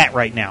not be fat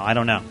right now. I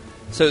don't know.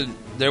 So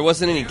there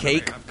wasn't any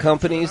cake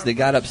companies that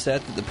got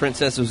upset that the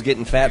princess was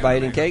getting fat by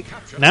eating cake?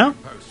 No?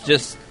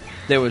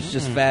 There was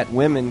just fat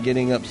women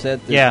getting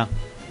upset. That, Yeah.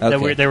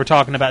 Okay. They were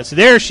talking about. So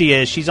there she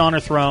is. She's on her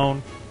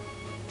throne.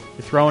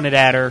 They're throwing it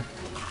at her.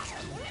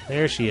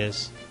 There she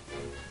is.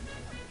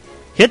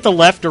 Hit the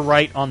left or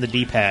right on the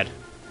D-pad.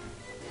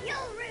 You'll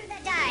rue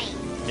the day.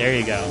 There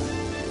you go.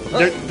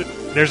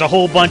 There's a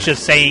whole bunch of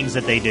sayings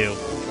that they do.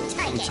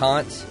 Take it.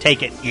 Taunts.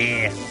 Take it.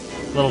 Yeah.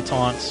 Little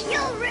taunts.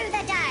 You'll rue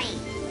the day.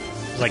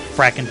 It's like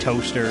fracking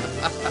toaster.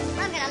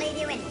 I'm gonna leave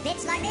you in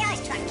bits like the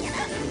ice truck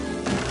killer.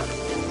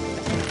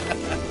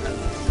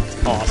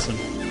 Awesome.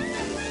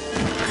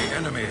 The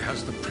enemy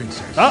has the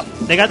princess. Oh,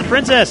 they got the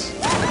princess.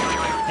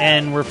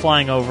 And we're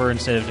flying over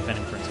instead of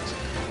defending the princess.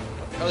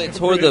 Oh, they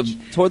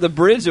tore the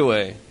bridge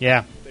away.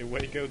 Yeah. They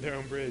Waco'd their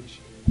own bridge.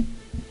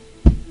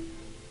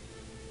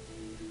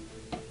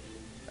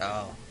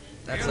 Oh,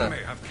 The enemy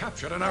have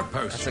captured an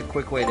outpost. that's a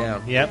quick way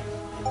down. Yep.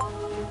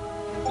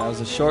 That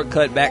was a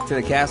shortcut back to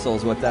the castle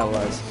is what that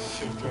was.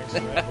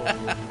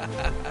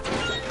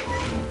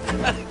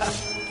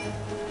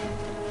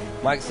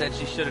 Mike said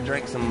she should have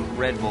drank some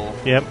Red Bull.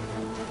 Yep.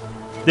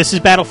 This is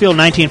Battlefield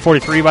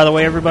 1943, by the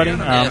way, everybody.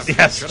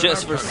 Yes.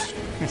 Just for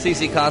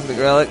CC Cosmic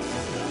Relic,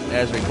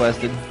 as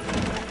requested.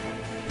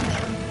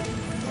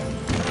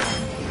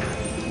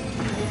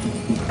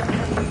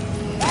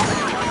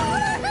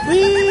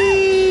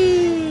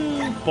 Whee!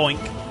 Boink.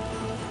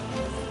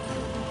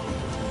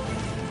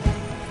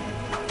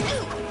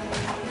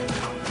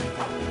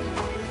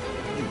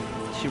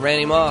 She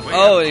ran him off.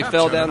 Oh, and he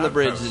fell down the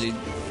bridge that he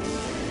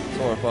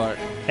tore apart.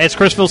 Hey, it's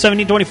Chrisville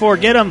 1724.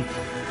 Get him.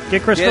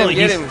 Get Chrisville.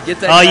 Get him. Get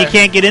that Oh, guy. you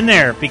can't get in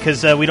there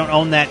because we don't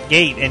own that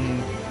gate,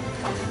 and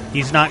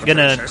he's not going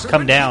to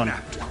come down.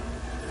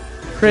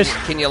 Chris.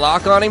 Can you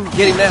lock on him?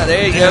 Get him now.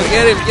 There you go.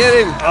 Get him. Get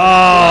him.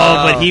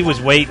 Oh, but he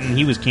was waiting.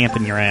 He was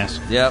camping your ass.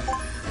 Yep.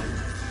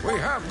 We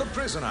have the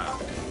prisoner.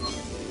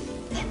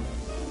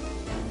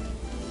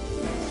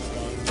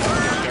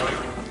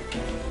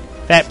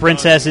 Fat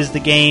Princess is the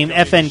game.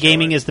 FN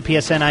Gaming is the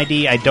PSN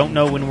ID. I don't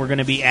know when we're going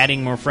to be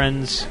adding more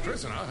friends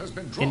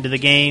into the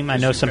game. I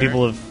know some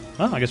people have...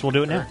 Oh, I guess we'll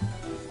do it now.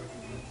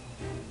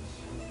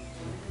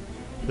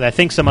 I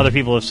think some other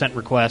people have sent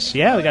requests.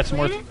 Yeah, we got some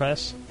more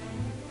requests.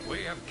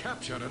 We have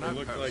captured an It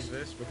looked like outpost.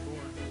 this before.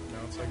 Now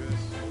it's like this.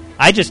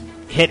 I just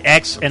hit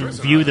X and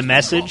view the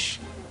message,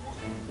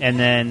 and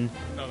then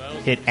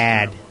hit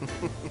add.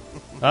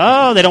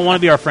 Oh, they don't want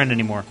to be our friend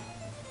anymore.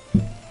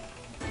 Yeah,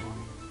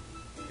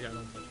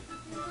 don't touch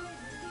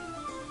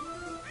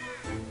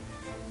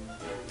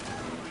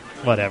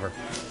it. Whatever.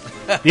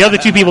 The other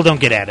two people don't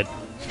get added.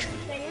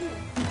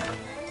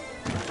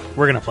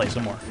 We're going to play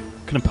some more.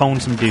 Going to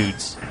pwn some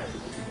dudes.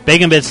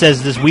 Bacon Bit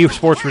says this is Wii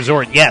Sports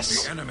Resort.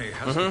 Yes.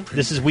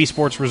 This is Wii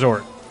Sports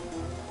Resort.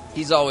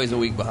 He's always a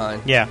week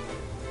behind. Yeah.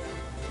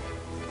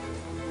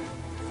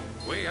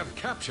 We have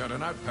captured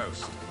an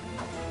outpost.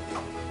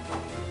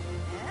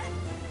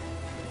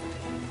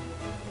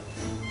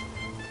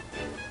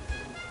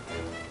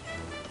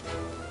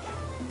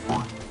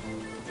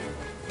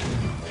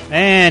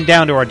 And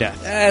down to our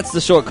death. That's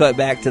the shortcut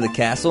back to the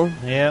castle.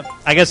 Yep.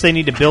 I guess they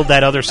need to build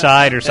that other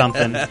side or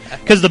something.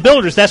 Because the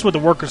builders, that's what the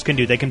workers can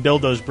do. They can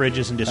build those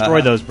bridges and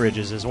destroy those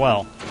bridges as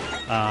well.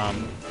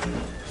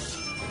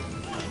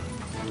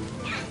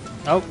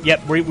 Oh,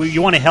 yep.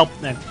 You want to help.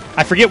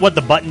 I forget what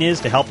the button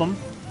is to help them.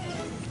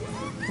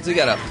 So he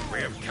got a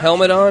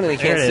helmet on and he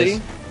There can't it see.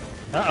 is.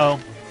 Uh-oh.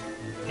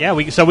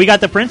 Yeah, so we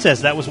got the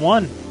princess. That was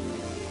one.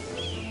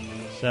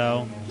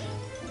 So...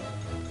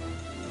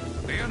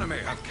 The enemy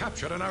have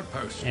captured an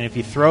outpost. And if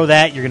you throw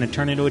that, you're going to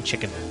turn into a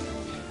chicken.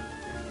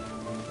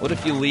 What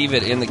if you leave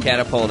it in the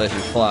catapult as you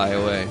fly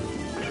away?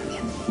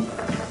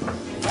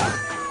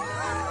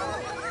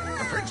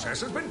 The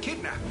princess has been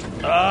kidnapped.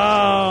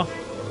 Oh!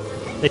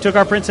 They took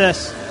our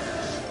princess.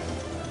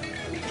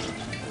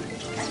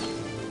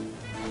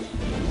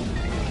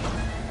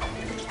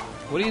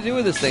 What do you do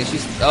with this thing?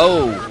 She's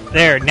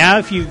There. Now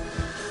if you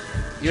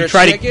You're a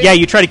try chicken? to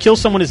you try to kill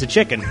someone as a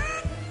chicken.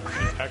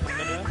 Heck them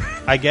to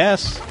death. I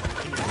guess.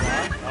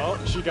 Oh,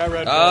 she got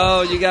red.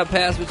 Oh, you got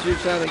past what you were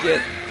trying to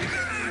get.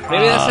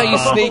 Maybe that's how you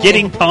sneak.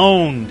 Getting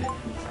pwned.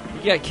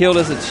 You got killed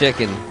as a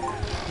chicken.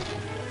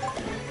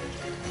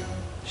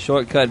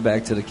 Shortcut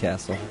back to the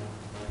castle.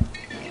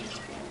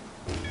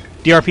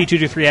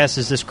 DRP223S,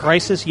 is this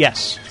Crisis?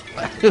 Yes.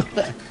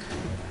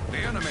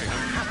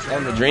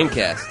 On the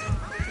Dreamcast.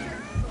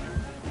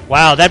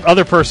 Wow, that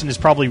other person is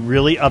probably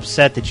really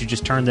upset that you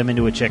just turned them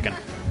into a chicken.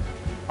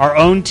 Our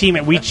own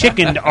teammate. We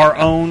chickened our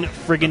own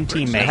friggin'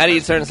 teammate. How do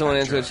you turn someone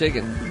into a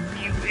chicken?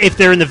 If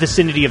they're in the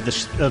vicinity of the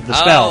spell.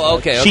 Oh,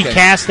 okay, She okay.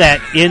 cast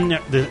that in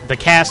the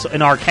castle,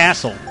 in our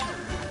castle.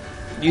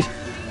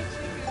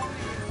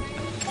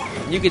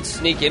 You could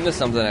sneak into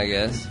something, I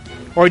guess.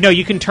 Or no,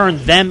 you can turn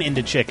them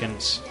into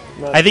chickens.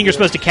 I think you're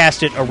supposed to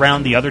cast it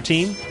around the other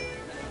team.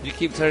 You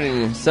keep turning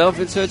yourself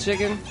into a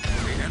chicken?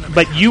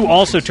 But you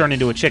also turn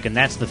into a chicken.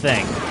 That's the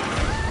thing.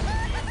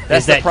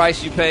 That's Is the that-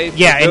 price you pay for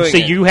Yeah, and doing so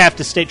it you have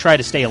to try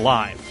to stay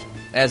alive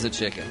as a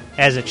chicken.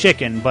 as a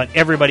chicken. But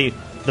everybody,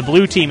 the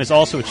blue team is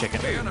also a chicken.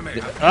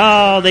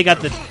 Oh, they got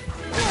the.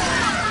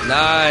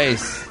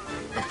 Nice.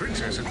 The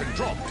princess has been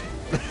dropped.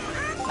 The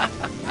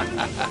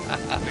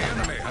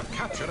enemy have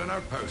captured an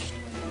outpost.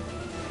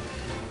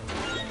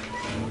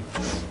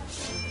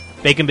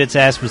 Bacon Bits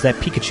asked, was that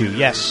Pikachu?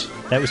 Yes,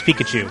 that was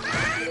Pikachu.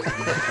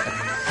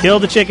 Kill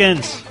the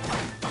chickens.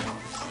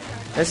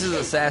 This is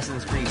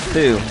Assassin's Creed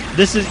 2.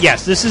 This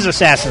is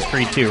Assassin's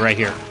Creed 2 right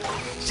here.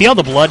 See all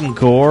the blood and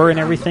gore and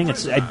everything?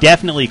 It's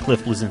definitely a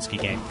Cliff Bleszinski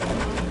game.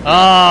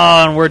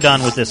 Oh, and we're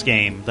done with this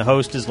game. The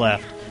host is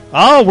left.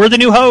 Oh, we're the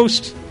new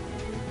host.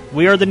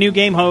 We are the new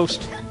game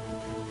host.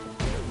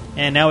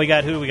 And now we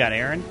got who? We got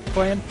Aaron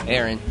playing?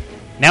 Aaron.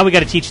 Now we got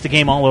to teach the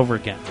game all over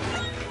again.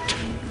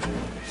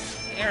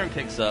 Aaron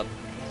picks up.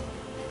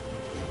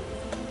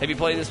 Have you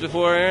played this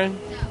before, Aaron?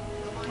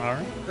 All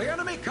right. The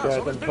enemy Yeah, castle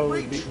has been been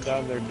totally breached. beating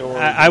down their door.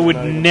 I would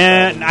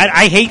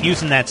I hate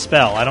using that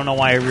spell. I don't know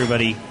why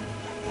everybody...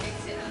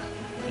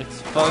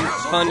 It's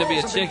fun to be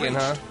a chicken,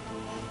 huh?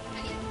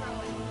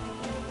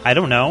 I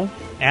don't know.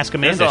 Ask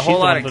Amanda. There's a She's whole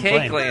the lot one of been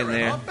cake playing. laying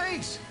there. Our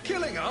base,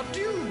 killing our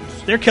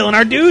dudes. They're killing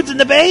our dudes in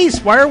the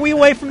base. Why are we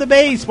away from the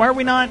base? Why are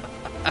we not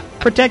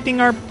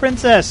protecting our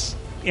princess,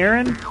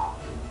 Aaron?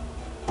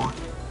 I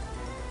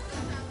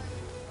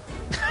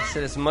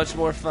said it's much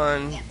more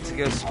fun to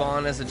go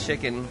spawn as a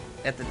chicken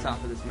at the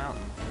top of this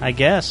mountain. I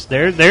guess.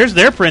 There's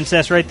their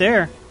princess right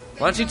there.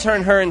 Why don't you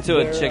turn her into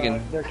a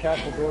chicken? Their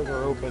castle doors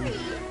are open.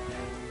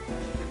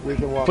 We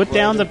can walk Put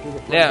down right the... into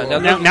front Yeah,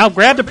 door. Now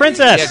grab the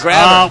princess. Yeah,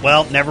 grab her.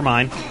 Well, never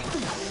mind.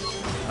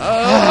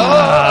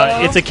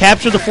 It's a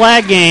capture the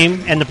flag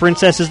game, and the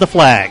princess is the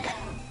flag.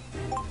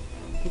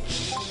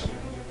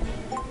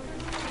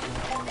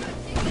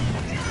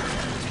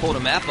 Pull the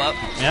map up.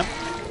 Yep.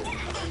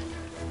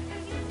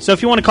 So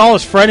if you want to call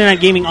us Friday Night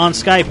Gaming on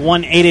Skype,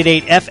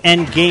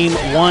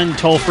 1-888-FN-GAME-1,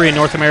 toll-free in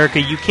North America.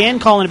 You can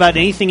call in about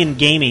anything in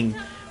gaming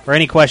or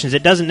any questions.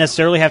 It doesn't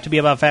necessarily have to be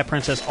about Fat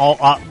Princess,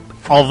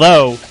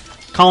 although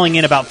calling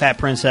in about Fat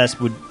Princess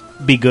would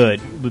be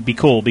good, would be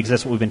cool, because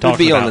that's what we've been talking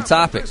It'd be about. on the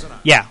topic.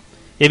 Yeah,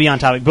 it'd be on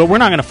topic, but we're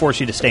not going to force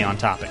you to stay on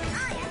topic.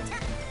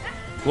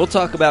 We'll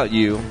talk about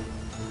you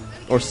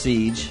or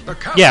Siege. The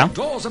castle Yeah.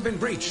 doors have been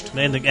breached.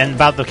 And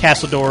about the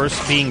castle doors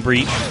being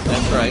breached.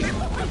 That's right.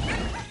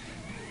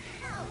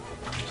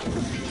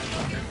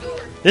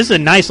 This is a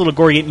nice little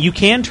gore game. You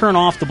can turn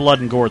off the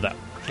blood and gore, though.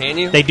 Can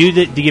you? They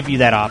do give you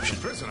that option.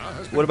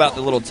 What about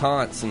the little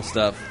taunts and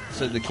stuff?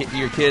 So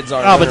your kids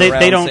aren't Oh, but running they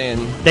around don't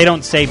saying... they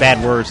don't say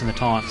bad words in the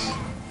taunts.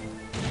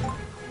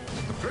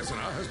 The prisoner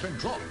has been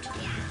dropped.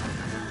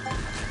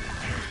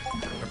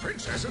 The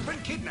princess has been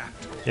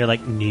kidnapped. They're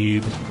like,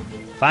 noob.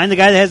 Find the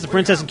guy that has the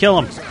princess and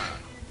kill him.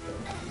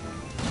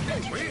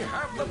 We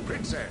have the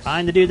princess.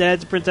 Find the dude that has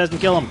the princess and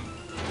kill him.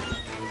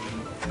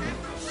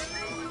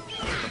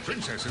 The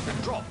princess has been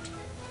dropped.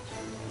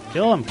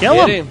 Kill him. Kill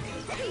Get him. him.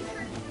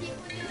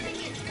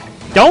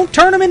 Don't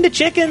turn them into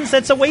chickens.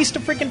 That's a waste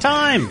of freaking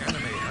time.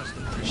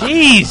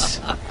 Jeez.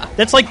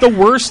 That's like the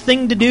worst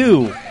thing to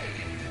do.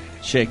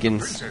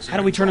 Chickens. How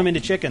do we turn them into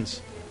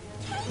chickens?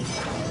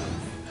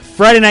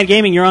 Friday Night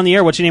Gaming, you're on the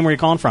air. What's your name? Where are you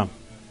calling from?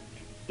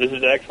 This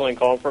is X-Link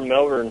calling from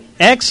Melbourne.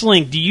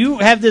 X-Link, do you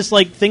have this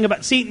like thing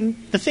about... See,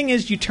 the thing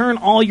is, you turn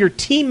all your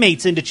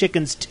teammates into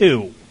chickens,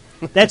 too.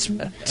 That's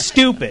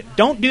stupid.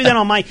 Don't do that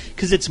on my...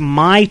 Because it's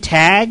my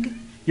tag.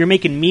 You're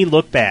making me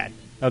look bad,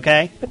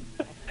 okay?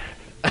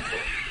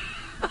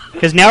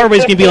 Because now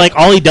everybody's going to be like,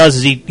 all he does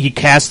is he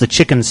casts the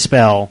chicken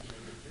spell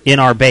in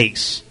our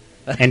base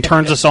and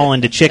turns us all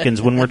into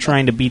chickens when we're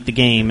trying to beat the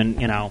game,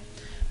 and, you know.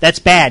 That's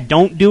bad.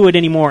 Don't do it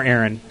anymore,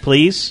 Aaron,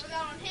 please.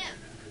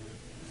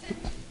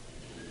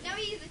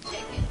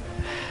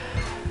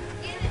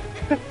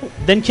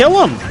 Then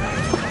kill him.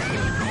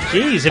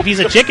 Jeez, if he's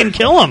a chicken,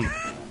 kill him.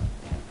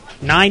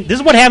 This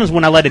is what happens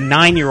when I let a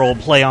 9-year-old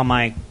play on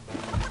my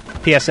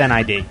PSN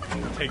ID.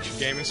 Takes your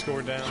gaming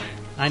score down.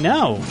 I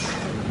know.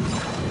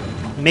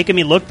 Making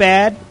me look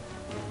bad.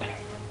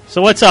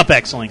 So what's up,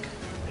 X-Link?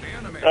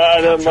 Not much.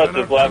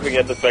 Just laughing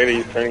at the fact that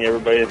he's turning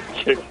everybody into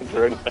chickens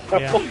right now.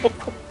 Yeah.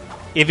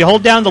 If you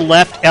hold down the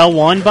left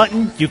L1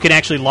 button, you can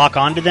actually lock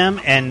onto them,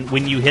 and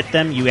when you hit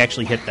them, you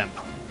actually hit them.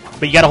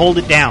 But you got to hold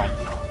it down.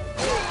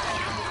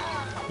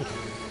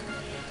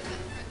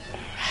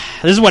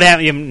 This is what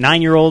happened. You have a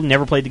 9-year-old,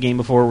 never played the game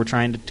before. We're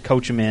trying to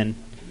coach him in.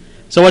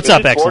 So what's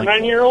up, X-Link? 4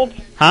 9-year-olds?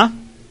 Huh?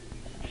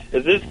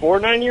 Is this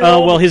 4 9-year-olds?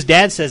 Oh, well, his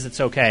dad says it's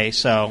okay,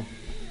 so...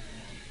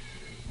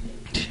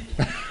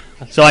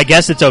 So I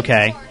guess it's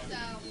okay.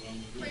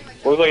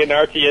 Looks like an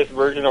RTS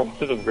version of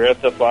Grand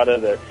Theft Auto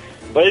there.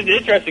 But it's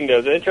interesting, though.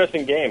 It's an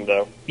interesting game,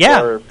 though.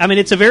 Yeah, I mean,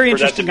 it's a very for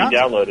that interesting to be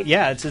concept. downloaded.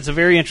 Yeah, it's a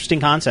very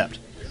interesting concept.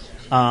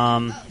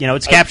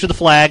 It's capture the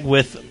flag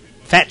with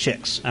fat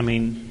chicks. I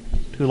mean,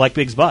 who like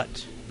big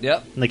butts.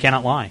 Yep. And they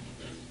cannot lie.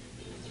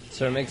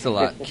 So it makes a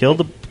lot. Kill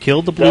the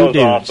blue That was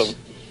dudes. awesome.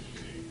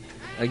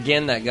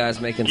 Again, that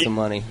guy's making some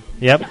money.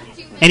 Yep.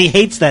 And he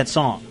hates that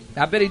song.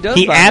 I bet he does.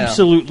 He by now.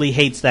 absolutely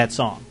hates that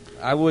song.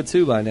 I would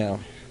too by now.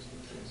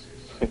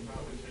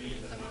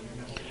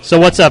 So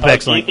what's up, Do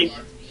X-Link?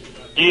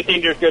 you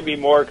think there's going to be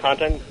more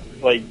content?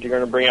 Like, you're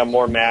going to bring out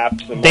more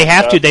maps? And They more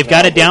have to. stuff? They've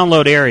got a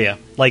download area.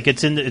 Like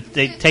it's in. It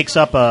takes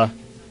up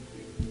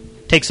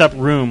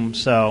room.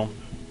 So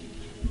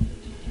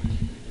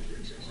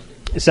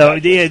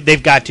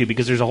they've got to,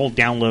 because there's a whole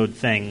download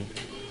thing.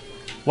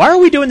 Why are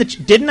we doing the?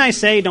 Didn't I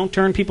say don't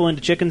turn people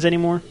into chickens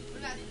anymore?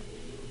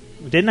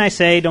 Didn't I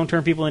say don't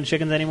turn people into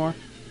chickens anymore?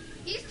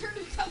 He's turned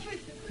himself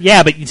into...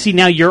 Yeah, but you see,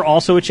 now you're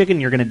also a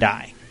chicken. You're going to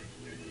die.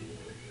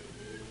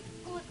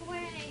 Look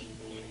away.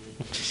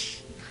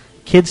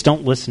 Kids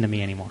don't listen to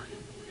me anymore.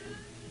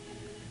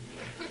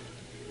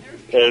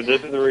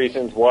 This is the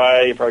reasons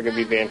why you're probably going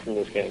to be banned from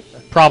this game.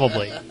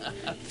 Probably.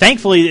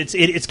 Thankfully,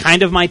 it's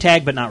kind of my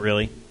tag, but not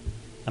really.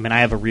 I mean, I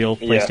have a real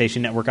Yeah.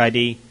 PlayStation Network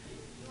ID.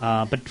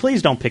 But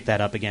please don't pick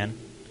that up again.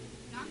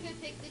 Not gonna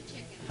pick the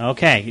chicken.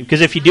 Okay,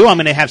 because if you do, I'm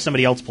going to have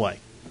somebody else play.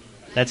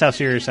 That's how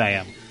serious I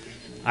am.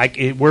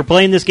 We're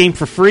playing this game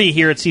for free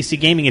here at CC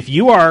Gaming. If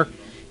you are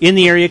in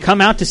the area,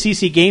 come out to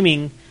CC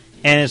Gaming,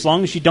 and as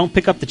long as you don't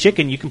pick up the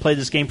chicken, you can play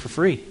this game for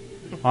free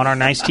on our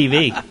nice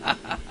TV.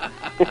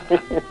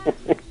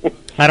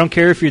 I don't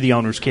care if you're the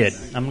owner's kid.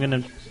 I'm going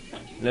to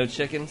No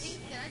chickens?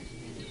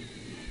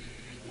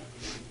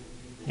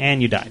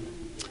 And you died.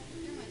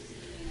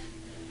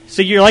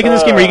 So you're liking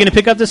this game? Are you going to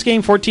pick up this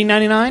game,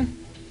 $14.99?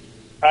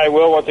 I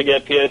will want to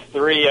get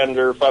PS3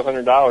 under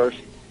 $500.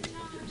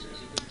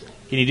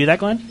 Can you do that,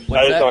 Glenn?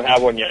 I just don't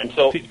have one yet. I'm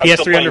still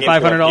PS3 under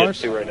 $500?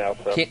 PS2 right now.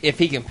 So. If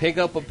he can pick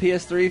up a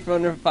PS3 for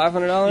under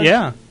 $500?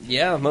 Yeah.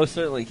 Yeah, most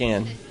certainly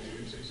can.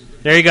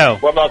 There you go.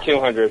 What about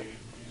 200?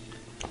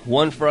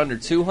 One for under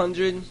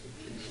 200?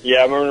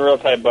 Yeah, I'm in a real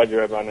tight budget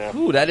right about now.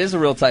 Ooh, that is a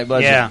real tight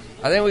budget. Yeah.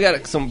 I think we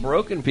got some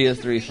broken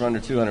PS3s for under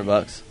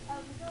 $200.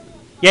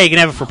 Yeah, you can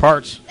have it for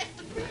parts.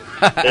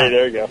 Hey,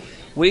 there you go.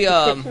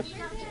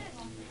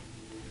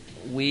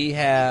 We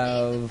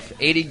have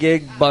 80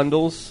 gig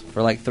bundles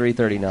for like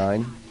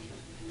 $339.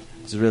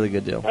 It's a really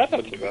good deal. That's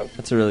not too bad.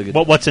 That's a really good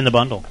deal. What's in the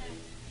bundle?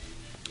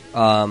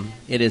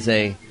 It is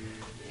a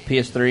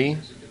PS3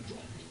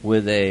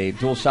 with a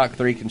DualShock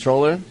 3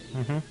 controller,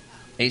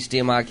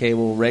 HDMI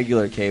cable,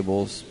 regular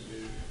cables,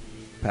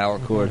 power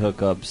cord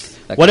hookups.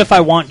 What if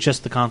I want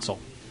just the console?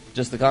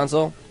 Just the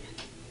console?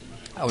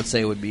 I would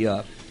say it would be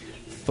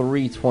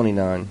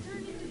 $329.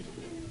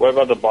 What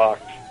about the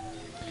box?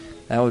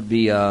 That would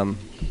be $2.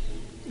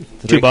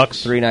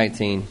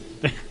 $319.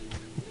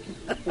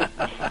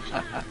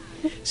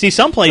 See,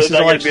 some places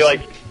so are be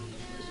like.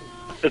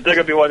 Is there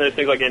gonna be one of those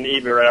things like in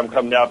eBay, right? I'm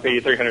coming down, pay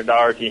you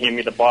 $300, you hand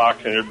me the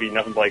box, and there'd be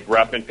nothing but like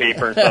wrapping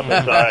paper and stuff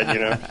inside,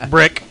 you know?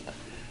 Brick,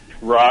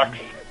 rocks,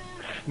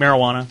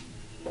 marijuana,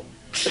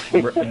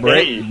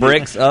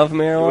 bricks of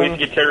marijuana. We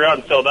could turn around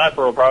and sell that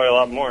for probably a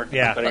lot more,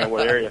 yeah, depending on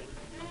what area.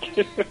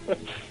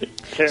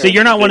 So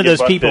you're not one of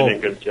those people.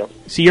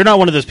 So you're not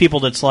one of those people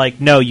that's like,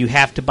 no, you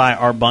have to buy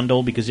our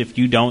bundle because if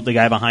you don't, the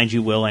guy behind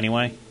you will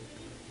anyway.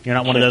 You're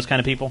not one of those kind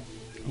of people.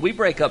 We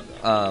break up.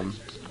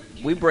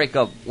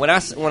 When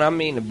I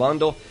mean the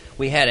bundle,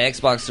 we had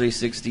Xbox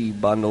 360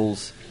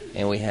 bundles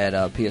and we had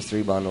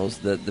PS3 bundles.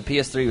 The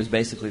PS3 was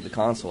basically the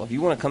console. If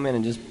you want to come in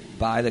and just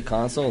buy the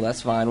console,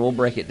 that's fine. We'll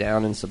break it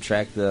down and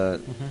subtract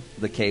the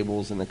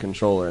cables and the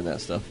controller and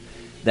that stuff.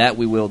 That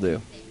we will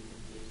do.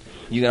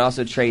 You can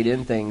also trade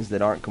in things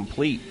that aren't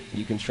complete.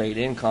 You can trade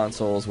in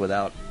consoles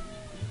without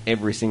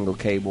every single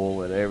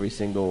cable and every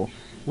single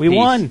We piece.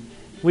 won.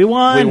 We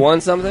won. We won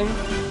something?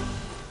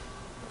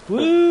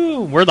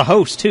 Woo! We're the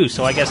host, too,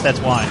 so I guess that's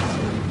why.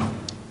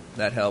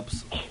 That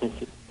helps.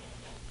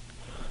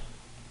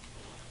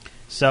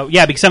 So,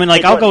 yeah, because I mean,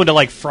 like, I'll go into,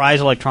 like,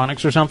 Fry's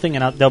Electronics or something,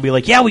 and they'll be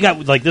like, yeah, we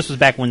got, like, this was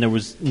back when there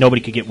was,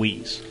 nobody could get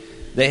Wii's.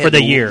 For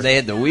the year. They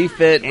had the Wii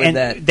Fit with and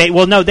that.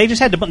 They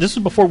just had this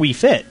was before Wii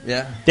Fit.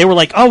 Yeah. They were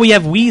like, oh, we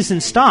have Wii's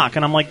in stock.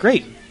 And I'm like,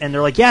 great. And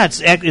they're like, yeah,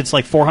 it's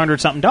like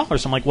 $400-something.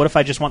 I'm like, what if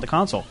I just want the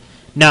console?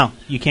 No,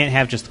 you can't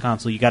have just the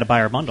console. You got to buy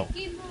our bundle.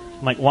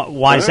 I'm like,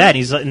 why is that?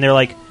 And they're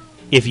like,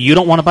 if you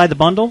don't want to buy the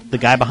bundle, the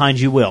guy behind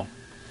you will.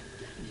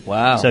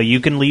 Wow. So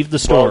you can leave the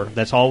store.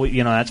 That's all.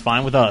 That's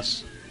fine with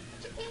us.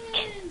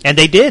 And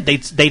they did.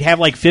 They'd have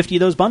like 50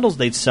 of those bundles.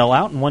 They'd sell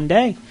out in one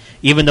day.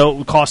 Even though it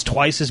would cost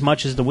twice as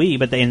much as the Wii,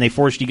 but they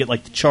forced you to get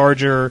like the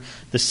charger,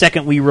 the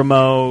second Wii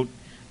remote,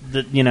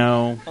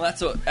 Well,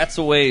 that's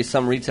a way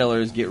some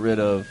retailers get rid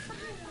of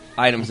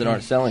items that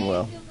aren't selling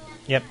well.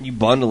 Yep. You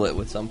bundle it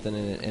with something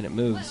and it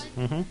moves.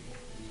 Mm-hmm.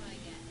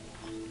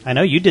 I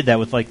know you did that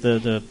with like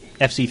the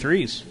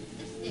FC3s.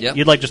 Yep.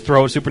 You'd like just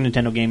throw a Super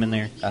Nintendo game in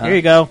there. Uh-huh. Here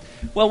you go.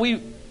 Well,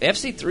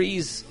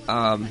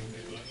 FC3s,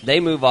 they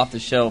move off the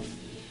shelf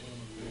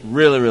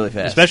really, really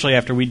fast. Especially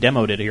after we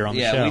demoed it here on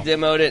the show. Yeah, we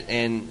demoed it,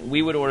 and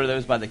we would order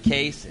those by the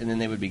case, and then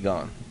they would be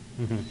gone.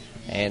 Mm-hmm.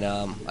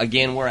 And,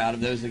 again, we're out of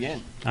those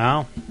again.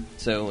 Oh.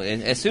 So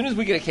as soon as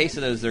we get a case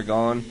of those, they're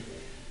gone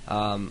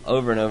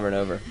over and over and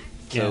over.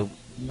 So,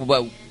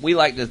 but we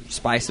like to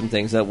spice some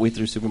things up. We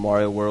threw Super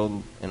Mario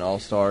World and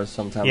All-Stars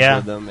sometimes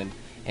with them, and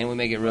we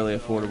make it really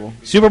affordable.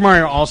 Super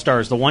Mario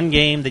All-Stars, the one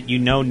game that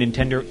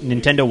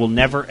Nintendo will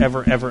never,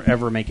 ever, ever,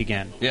 ever make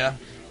again. Yeah.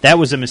 That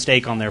was a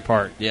mistake on their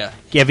part. Yeah.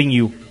 Giving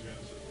you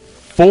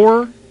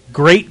 4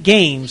 great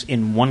games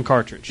in one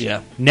cartridge.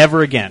 Yeah.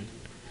 Never again.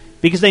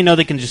 Because they know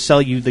they can just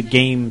sell you the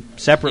game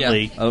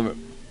separately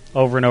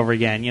over and over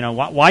again.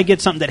 Why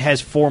get something that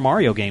has 4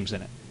 Mario games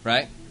in it?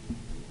 Right?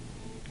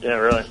 Yeah,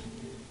 really.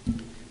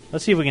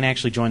 Let's see if we can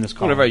actually join this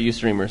call. One of our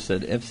Ustreamers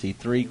said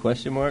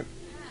FC3 ?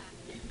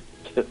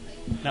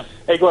 No.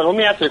 Hey, Glenn, let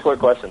me ask you a quick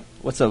question.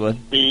 What's up, bud?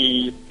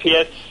 The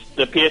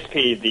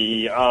PSP,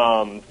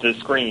 the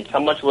screens, how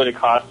much would it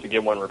cost to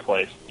get one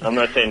replaced? I'm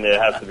not saying that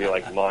it has to be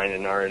like mine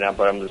and or that,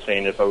 but I'm just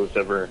saying if I was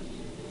ever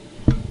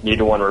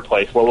needed one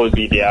replaced, what would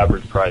be the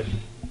average price?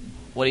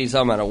 What are you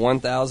talking about? A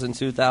 1,000,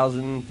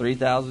 2,000,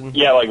 3,000?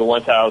 Yeah, like a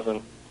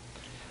 1,000.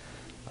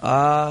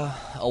 A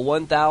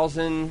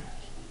 1,000,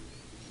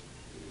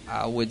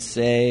 I would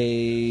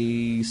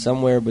say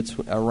somewhere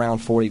between around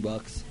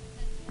 $40.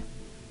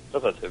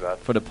 That's not too bad.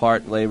 For the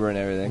part, labor, and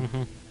everything.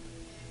 Mm-hmm.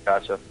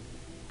 Gotcha.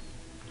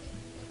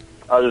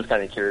 I was just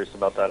kind of curious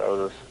about that.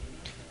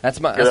 That's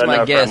my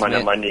I guess.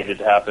 That might need it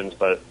to happen,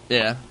 but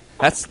yeah,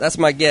 that's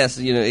my guess.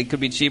 It could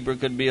be cheaper, it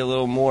could be a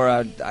little more.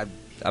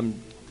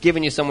 I'm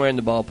giving you somewhere in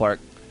the ballpark.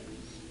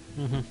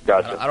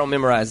 Gotcha. I don't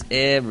memorize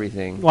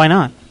everything. Why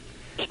not?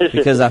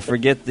 Because I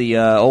forget the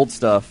old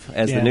stuff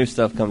as Yeah. the new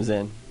stuff comes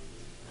in.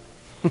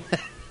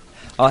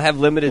 I'll have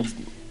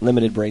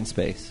limited brain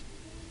space.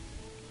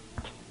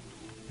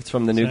 It's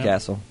from the So-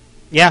 Newcastle.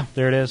 Yeah,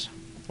 there it is.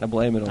 I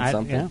blame it on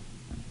something.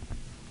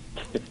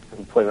 Yeah.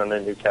 I'm playing on the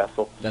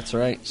Newcastle. That's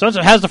right. So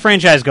how's the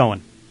franchise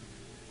going?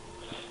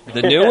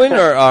 The new one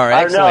or our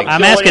I don't know, X-Link?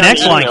 I'm still asking waiting on the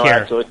X-Link email, here.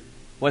 actually.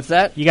 What's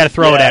that? You got to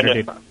throw it Yeah, at her, I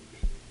dude. know.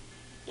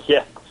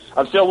 Yeah,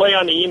 I'm still waiting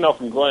on the email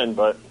from Glenn,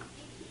 but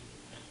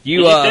You,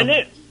 did you send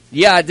it?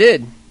 Yeah, I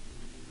did.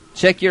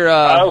 Check your.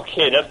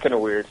 Okay, that's kind of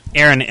weird.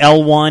 Aaron,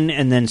 L1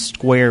 and then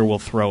square will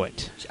throw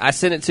it. I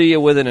sent it to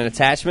you with an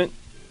attachment,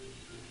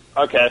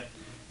 Okay.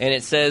 and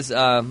it says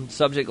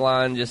subject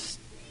line. Just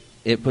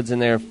it puts in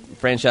there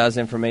franchise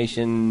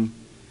information.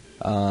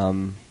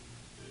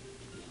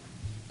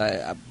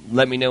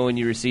 Let me know when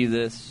you receive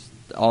this.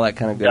 All that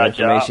kind of good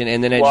Gotcha. information,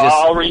 and then it Well, just.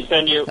 I'll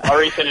resend you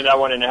that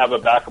one and have a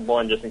backup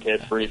one just in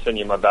case for resend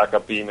you my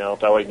backup email.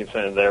 That way you can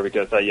send it there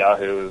because that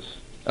Yahoo is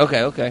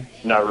Okay.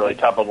 not really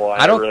top of the line.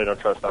 I I don't- really don't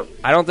trust that.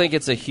 I don't think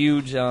it's a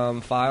huge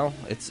file.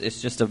 It's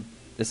just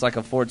it's like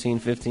a 14,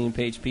 15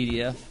 page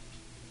PDF.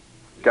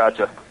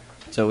 Gotcha.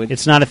 So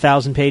It's not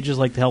 1,000 pages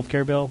like the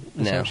healthcare bill?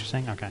 Is that No. what you're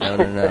saying? Okay. No.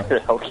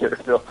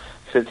 Healthcare bill,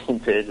 15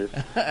 pages.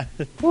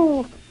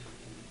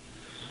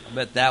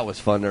 But that was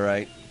fun to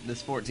write.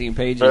 This 14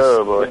 pages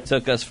Oh, boy.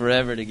 took us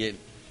forever to get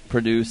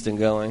produced and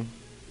going.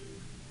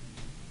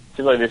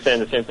 Seems like they're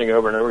saying the same thing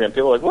over and over again.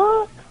 People are like,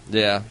 what?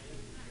 Yeah.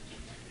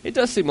 It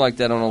does seem like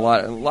that on a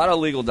lot of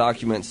legal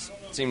documents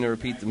seem to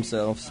repeat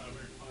themselves.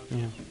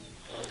 Yeah.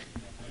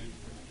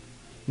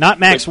 Not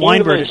Max Like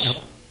Weinberg. English.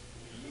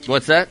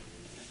 What's that?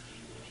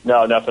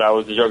 No, nothing. I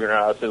was joking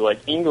around. I said, like,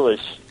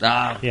 English.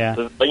 Yeah.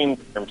 The plain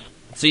terms.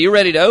 So you're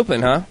ready to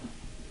open, huh?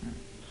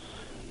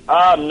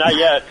 Not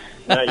yet.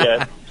 Not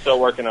yet. Still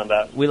working on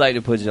that. We like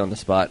to put you on the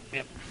spot.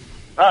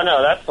 Oh,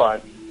 no, that's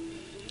fine.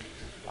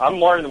 I'm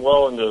more than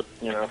willing to,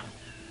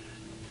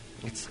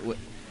 It's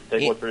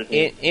take what's written.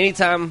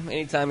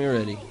 anytime you're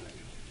ready.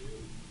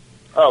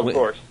 Oh, of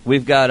course.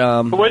 We've got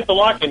But when's the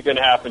lock-in going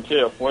to happen,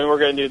 too? When we're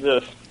going to do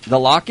this? the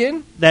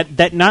lock-in.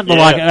 That not the Yeah.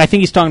 lock. I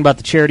think he's talking about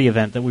the charity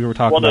event that we were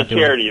talking Well, the about.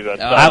 doing. charity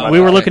event. We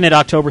were looking at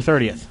October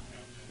 30th.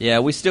 Yeah,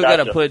 we still got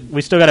to Gotcha. put.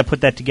 We still got to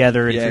put that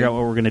together and Yeah. figure out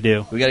what we're going to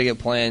do. We got to get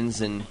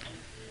plans and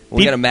we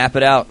Peop- got to map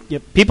it out.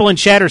 Yep. People in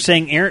chat are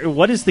saying, Aaron,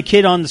 what is the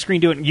kid on the screen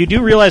doing? You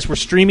do realize we're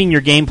streaming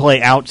your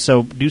gameplay out,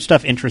 so do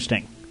stuff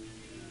interesting.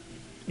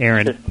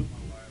 Aaron,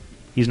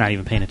 he's not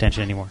even paying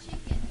attention anymore.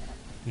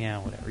 Yeah,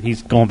 whatever.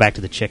 He's going back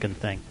to the chicken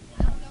thing.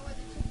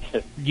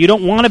 You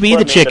don't want to be Put the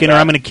me in the chicken, or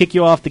back. I'm going to kick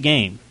you off the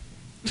game.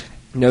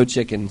 No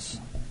chickens.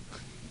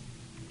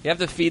 You have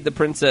to feed the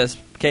princess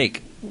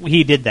cake.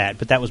 He did that,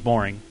 but that was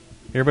boring.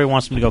 Everybody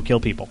wants him to go kill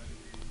people.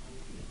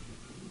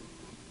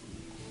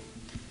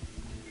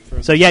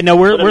 So yeah, no,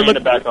 we're Put we're, Amanda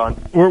look, back on.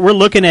 we're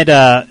looking at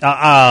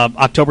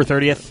October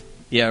 30th,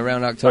 Yeah,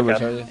 around October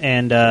Okay. 30th.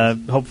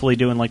 and hopefully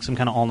doing like some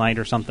kind of all night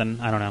or something.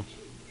 I don't know.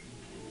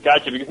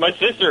 Gotcha, because my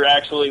sister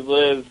actually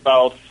lives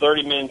about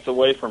 30 minutes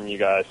away from you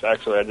guys.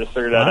 Actually, I just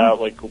figured that Wow.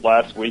 out like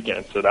last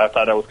weekend, so I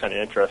thought that was kind of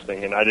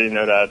interesting, and I didn't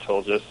know that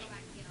until just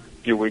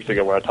a few weeks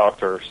ago when I talked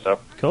to her. So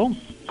Cool.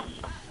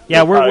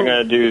 Yeah, we're probably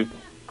going to do.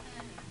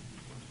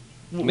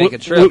 Make a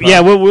trip. yeah,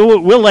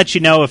 we'll let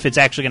you know if it's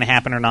actually going to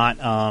happen or not,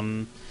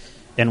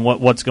 and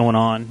what's going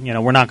on. You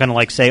know, we're not going to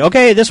like say,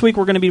 okay, this week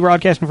we're going to be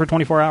broadcasting for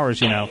 24 hours.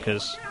 You know,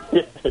 because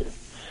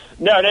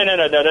No,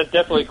 that's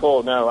definitely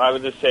cool. No, I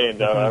was just saying,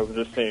 though. I was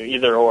just saying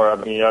either or. I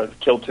mean, I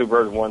killed two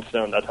birds with one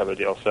stone, that type of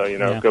deal. So,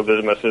 Yeah. go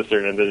visit my sister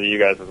and then visit you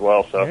guys as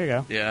well. So, there you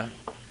go. Yeah.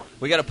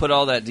 We got to put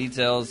all that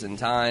details and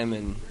time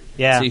and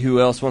Yeah, see who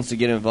else wants to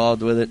get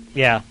involved with it.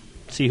 yeah.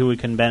 See who we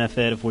can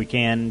benefit if we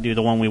can do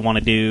the one we want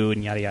to do,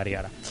 and yada yada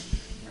yada.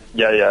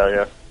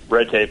 yeah.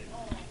 Red tape.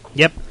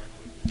 Yep,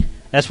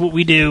 that's what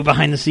we do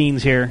behind the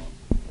scenes here.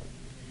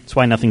 That's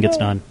why nothing gets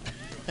done.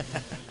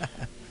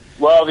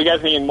 Well, if you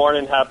guys need I'm more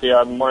than happy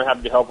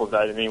to help with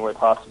that in any way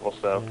possible.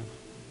 So,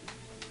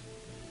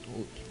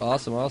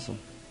 Awesome.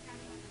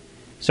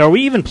 So, are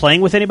we even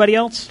playing with anybody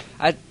else?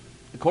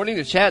 According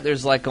to chat,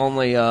 there's like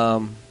only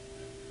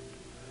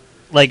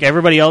Like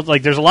everybody else?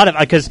 Like, there's a lot of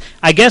because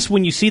I guess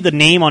when you see the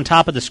name on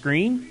top of the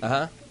screen,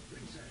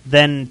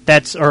 then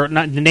that's or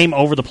not the name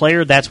over the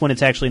player. That's when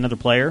it's actually another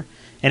player.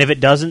 And if it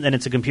doesn't, then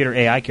it's a computer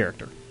AI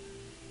character.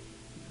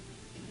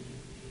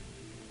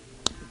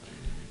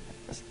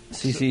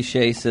 CC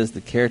Shea says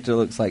the character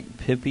looks like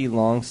Pippi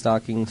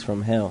Longstockings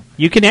from Hell.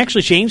 You can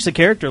actually change the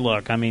character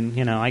look. I mean,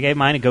 you know, I gave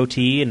mine a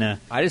goatee and a.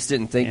 I just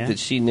didn't think Yeah. that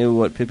she knew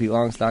what Pippi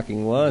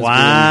Longstocking was.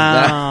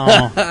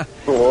 Wow.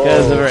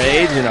 Because of her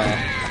age and all.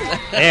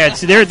 Yeah,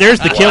 there's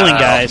the killing,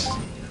 guys.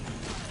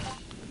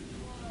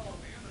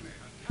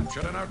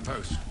 Shut an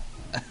outpost.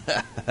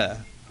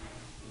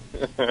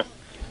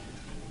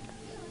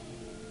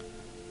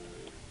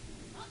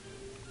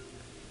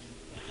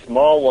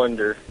 small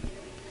wonder.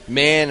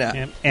 Man,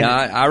 And- now,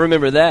 I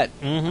remember that.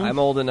 Mhm. I'm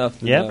old enough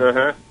to Yep. know.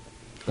 Uh-huh.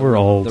 We're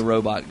old. The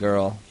robot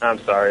girl. I'm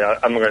sorry.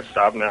 I'm going to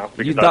stop now.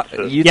 Because You thought-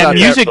 that's you Yeah,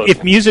 thought-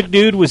 if Music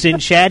Dude was in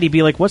chat, he'd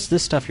be like, "What's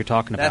this stuff you're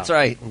talking about?" That's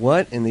right.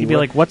 What? In the He'd be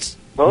like, "What's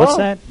Oh.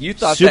 that? You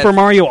thought Super that-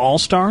 Mario All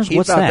Stars? He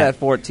What's thought that?" that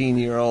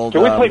 14-year-old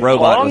Can we play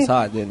robot Pong? was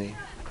hot, didn't he?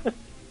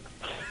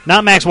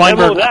 Not Max Hello,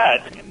 Weinberg.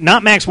 that.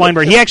 Not Max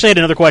Weinberg. He actually had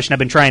another question. I've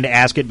been trying to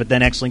ask it, but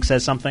then X-Link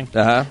says something,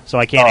 so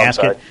I can't Oh, I'm ask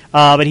sorry. it.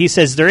 But he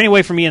says, "Is there any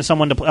way for me and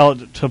someone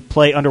to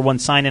play under one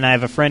sign-in? I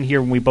have a friend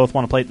here, and we both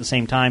want to play at the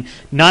same time.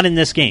 Not in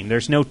this game.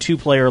 There's no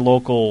two-player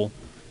local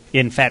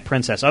in Fat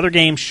Princess. Other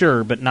games,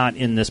 sure, but not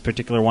in this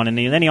particular one." And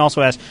then he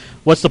also asked,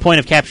 "What's the point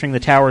of capturing the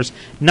towers?"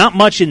 Not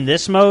much in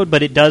this mode,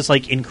 but it does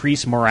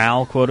increase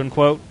morale, quote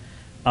unquote.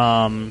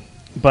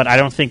 But I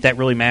don't think that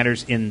really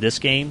matters in this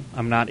game.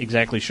 I'm not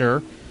exactly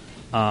sure.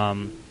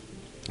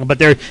 But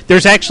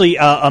there's actually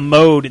a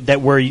mode that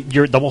where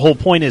the whole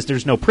point is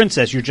there's no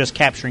princess. You're just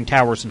capturing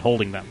towers and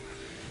holding them,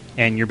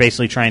 and you're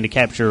basically trying to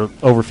capture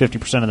over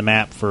 50% of the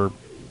map for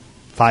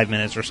 5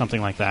 minutes or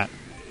something like that.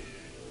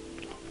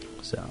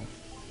 So,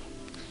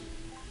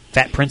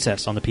 Fat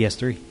Princess on the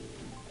PS3,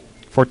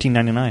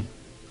 $14.99.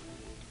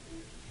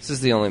 This is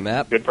the only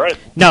map. Good price.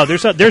 No,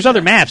 there's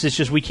other maps. It's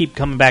just we keep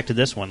coming back to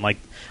this one. Like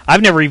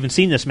I've never even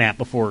seen this map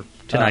before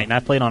tonight, and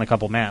I've played on a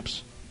couple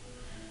maps.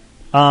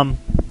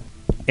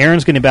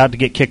 Aaron's going about to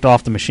get kicked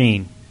off the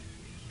machine.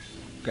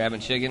 Grabbing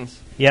chickens.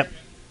 Yep.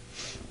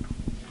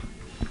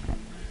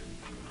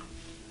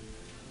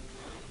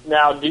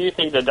 Now, do you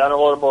think the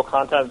downloadable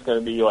content is going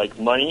to be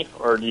money,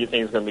 or do you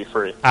think it's going to be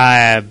free?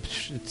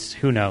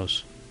 Who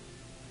knows?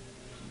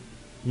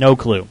 No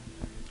clue.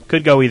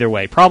 Could go either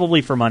way.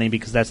 Probably for money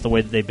because that's the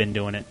way that they've been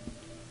doing it.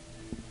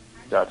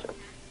 Gotcha.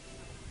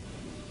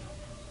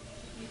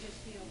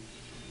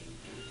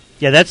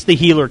 Yeah, that's the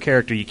healer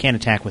character. You can't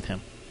attack with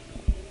him.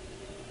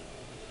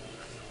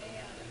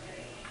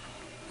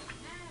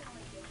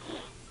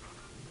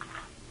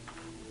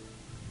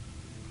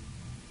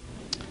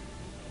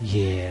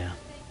 Yeah.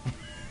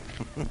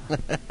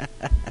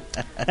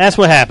 That's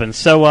what happens.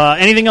 So,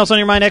 anything else on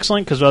your mind,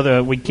 Excellent? Because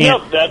we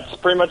can't. Nope, that's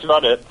pretty much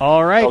about it.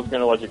 All right. I was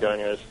going to let you go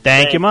anyways.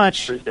 Thank you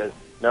much. Appreciate it.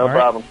 No All right.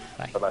 problem.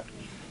 Bye. Bye-bye.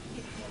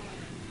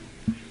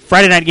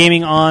 Friday Night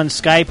Gaming on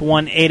Skype,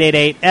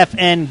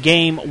 1-888-FN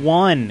Game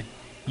 1.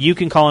 You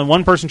can call in.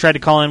 One person tried to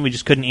call in. We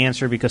just couldn't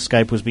answer because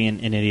Skype was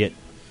being an idiot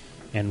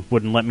and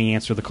wouldn't let me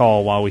answer the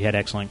call while we had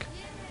X-Link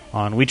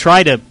on. We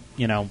try to,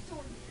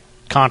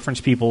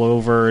 conference people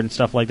over and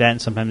stuff like that,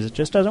 and sometimes it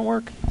just doesn't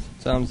work.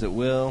 Sometimes it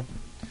will.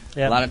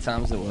 Yep. A lot of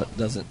times it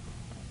doesn't.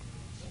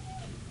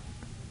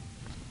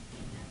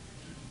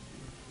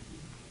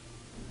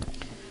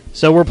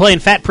 So we're playing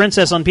Fat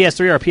Princess on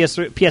PS3. Our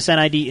PSN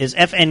ID is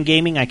FN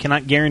Gaming. I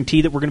cannot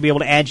guarantee that we're going to be able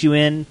to add you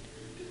in.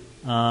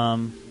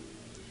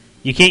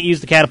 You can't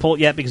use the catapult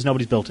yet because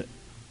nobody's built it.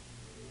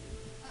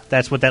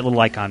 That's what that little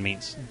icon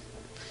means.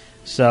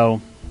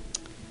 So,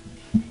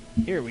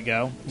 here we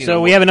go.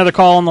 So we have another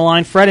call on the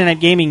line. Friday Night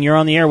Gaming, you're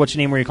on the air. What's your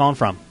name? Where are you calling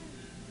from?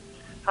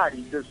 Hi,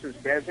 this is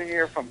Bezin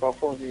here from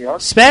Buffalo, New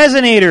York.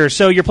 Spazinator.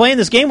 So you're playing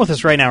this game with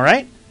us right now,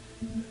 right?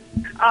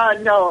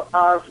 No,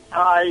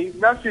 I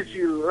messaged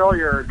you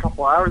earlier a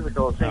couple hours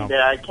ago saying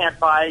that I can't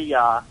buy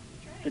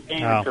the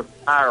game to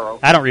Pyro.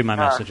 I don't read my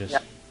messages. Yeah.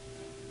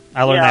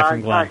 I learned that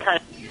from Glenn.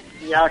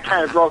 I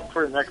kind of broke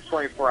for the next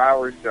 24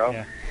 hours, so.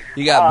 Yeah.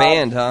 You got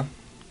banned, huh?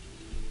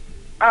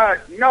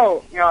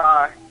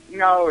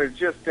 No, it's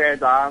just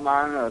that I'm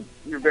on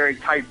a very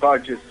tight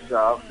budget,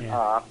 so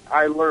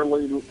I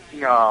literally,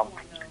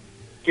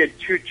 get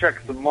 2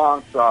 checks a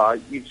month,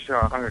 each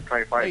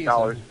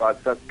 $125,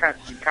 but that's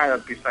kind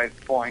of besides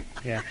the point.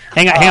 Yeah.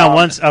 Hang on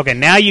once. Okay,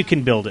 now you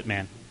can build it,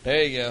 man.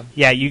 There you go.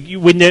 Yeah, you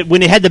when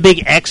it had the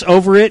big X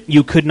over it,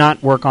 you could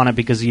not work on it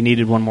because you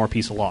needed one more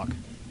piece of log.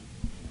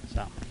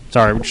 So,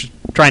 sorry, we're just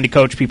trying to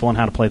coach people on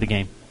how to play the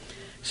game.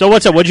 So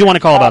what's up? What do you want to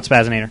call about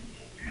Spazinator?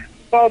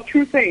 Well,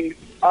 2 things.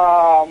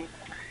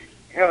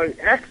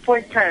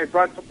 X-Link kind of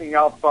brought something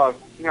up,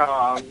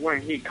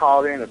 when he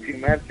called in a few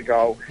minutes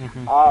ago.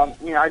 Mm-hmm.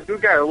 I do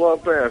get a little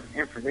bit of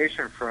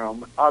information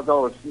from him,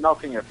 although it's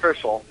nothing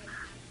official.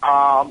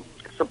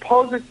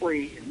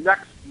 Supposedly,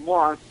 next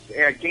month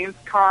at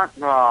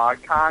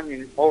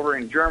Gamescom over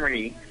in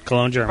Germany.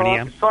 Cologne,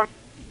 Germany,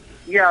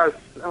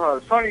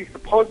 Sony's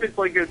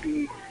supposedly going to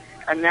be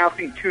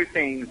announcing 2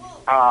 things.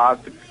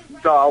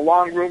 The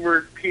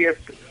long-rumored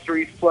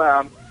PS3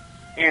 Slim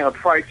and a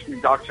price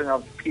reduction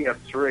of the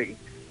PS3.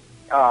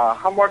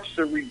 How much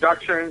the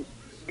reduction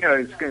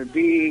is going to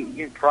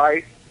be in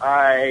price,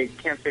 I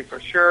can't say for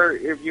sure.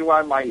 If you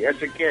want my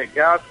educated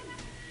guess,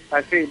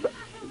 I'd say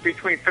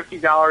between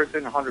 $50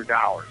 and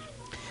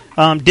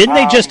 $100. Didn't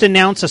they just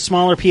announce a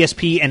smaller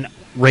PSP and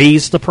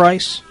raise the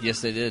price?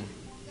 Yes, they did.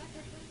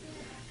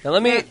 Now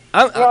let me.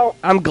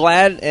 I'm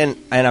glad and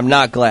I'm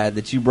not glad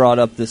that you brought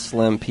up this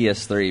slim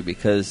PS3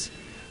 because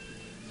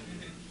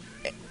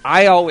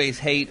I always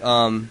hate.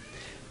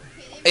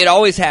 It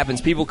always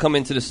happens. People come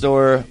into the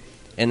store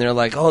and they're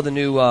like, "Oh, the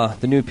new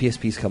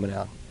PSP's coming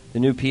out. The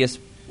new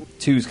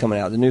PS2's coming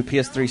out. The new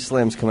PS3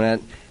 Slim's coming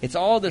out." It's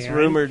all this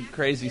rumored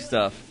crazy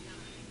stuff.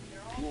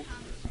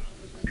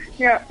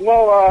 Yeah,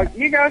 well,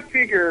 you guys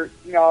figure,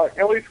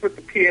 at least with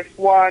the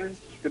PS1,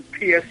 the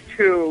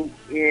PS2,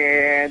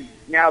 and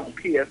now the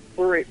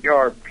PS3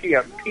 or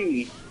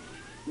PSP,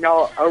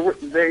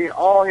 they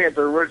all had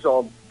the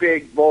original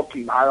big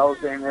bulky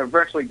models, and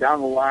eventually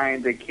down the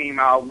line they came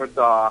out with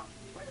the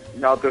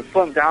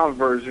slimmed down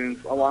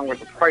versions along with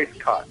the price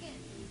cut.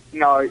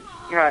 So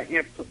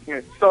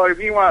if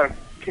you want to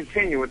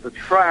continue with the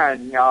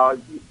trend,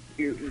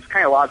 it's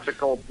kind of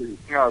logical to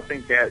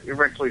think that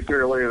eventually,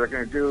 sooner or later, they're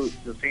going to do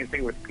the same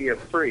thing with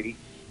PS3.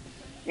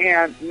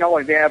 And not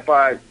only that,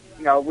 but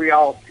we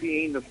all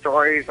seen the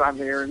stories on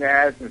the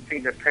internet and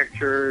seen the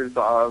pictures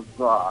of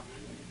the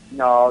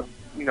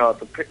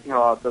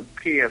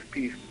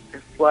PSP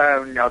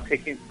Slim,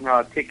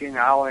 taking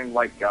out in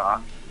like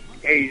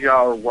Asia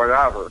or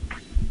whatever.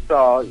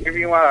 So if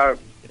you want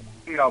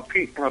to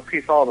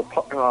piece all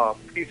the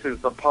pieces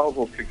of the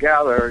puzzle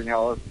together,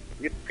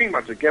 it's pretty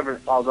much a given,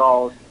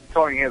 although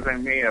Sony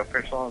hasn't made an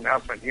official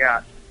announcement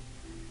yet,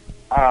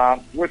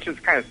 which is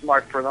kind of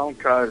smart for them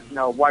because,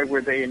 why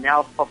would they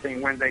announce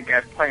something when they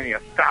get plenty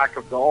of stock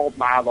of the old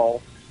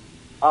model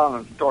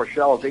on the store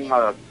shelves? They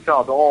want to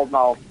sell the old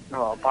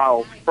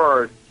models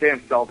first,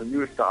 then sell the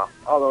new stuff.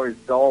 Otherwise,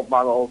 the old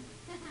models,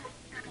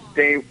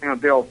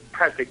 they'll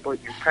practically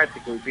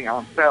be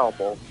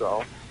unsellable.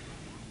 So,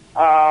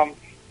 I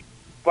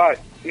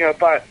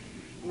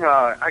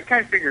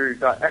kind of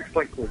figured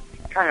X-Link would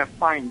kind of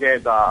find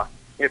that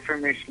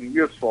information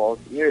useful,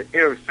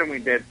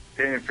 assuming that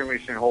the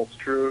information holds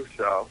true.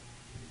 So,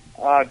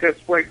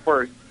 just wait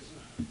for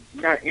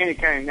any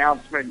kind of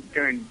announcement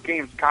during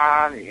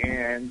Gamescom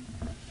and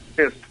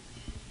just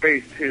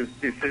base his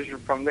decision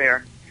from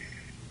there.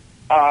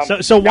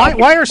 So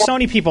why are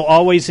Sony people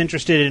always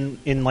interested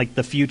in like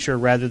the future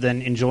rather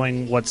than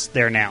enjoying what's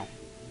there now?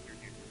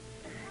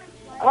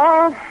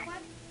 Well,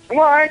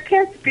 I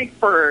can't speak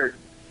for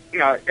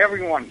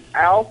everyone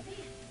else,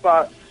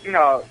 but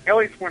at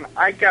least when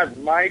I got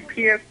my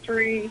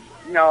PS3,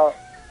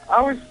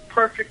 I was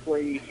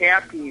perfectly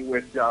happy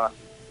with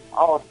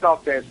all the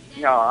stuff that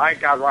I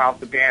got right off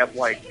the bat.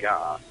 Like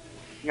some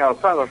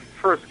of the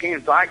first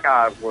games I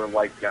got were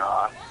like.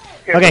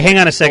 Okay, hang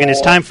on a second.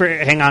 It's time for.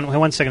 Hang on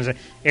 1 second.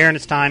 Aaron,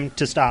 it's time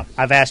to stop.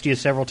 I've asked you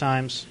several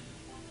times.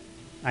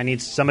 I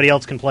need somebody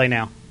else can play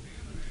now.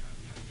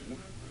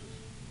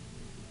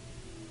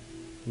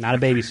 Not a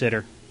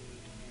babysitter.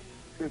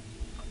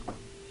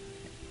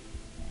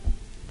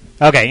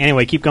 Okay,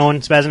 anyway, keep going,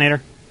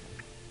 Spazinator.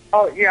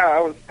 Oh, yeah,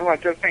 I was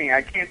just saying,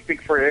 I can't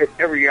speak for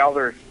every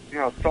other,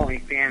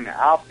 Sony fan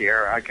out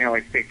there. I can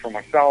only speak for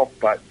myself,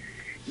 but,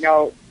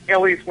 at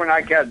least when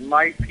I got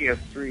my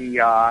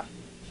PS3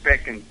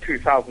 back in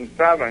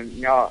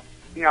 2007, I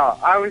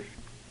was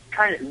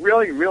kind of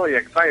really, really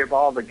excited about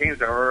all the games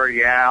that were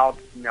already out,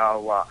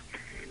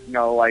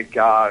 like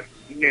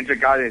Ninja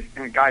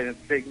Gaiden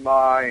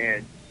Sigma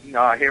and,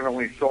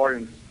 Heavenly Sword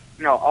and,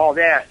 all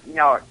that,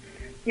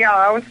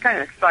 I was kind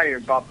of excited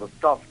about the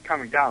stuff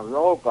coming down the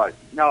road, but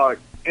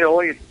at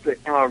least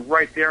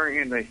right there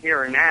in the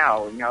here and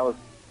now, I was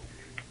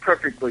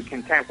perfectly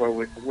content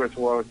with what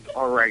was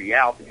already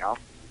out.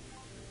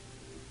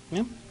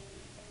 Yeah.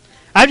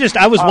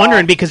 I was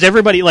wondering because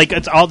everybody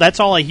that's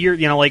all I hear.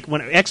 Like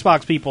when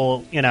Xbox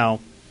people, are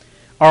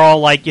all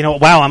like,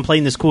 wow, I'm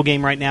playing this cool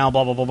game right now,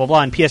 blah, blah, blah, blah,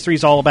 blah. And PS3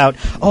 is all about,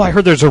 I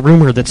heard there's a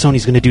rumor that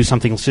Sony's going to do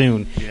something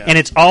soon. Yeah. And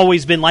it's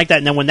always been like that.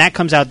 And then when that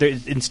comes out,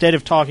 instead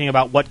of talking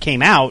about what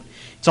came out,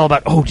 it's all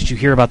about, did you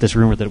hear about this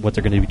rumor that what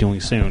they're going to be doing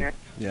soon?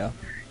 Yeah.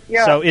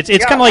 So it's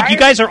kind of like you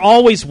guys are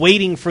always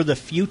waiting for the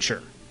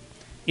future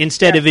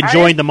instead of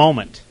enjoying the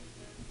moment.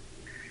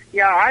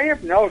 Yeah, I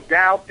have no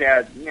doubt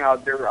that,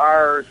 there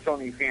are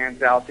Sony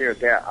fans out there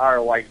that are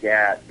like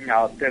that,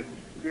 that's,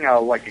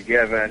 like a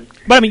given.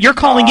 But, I mean, you're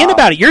calling in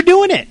about it. You're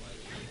doing it.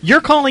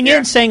 You're calling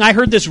in saying, I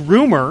heard this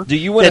rumor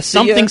that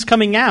something's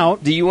coming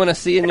out. Do you want to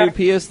see a new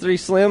PS3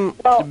 Slim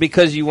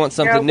because you want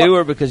something new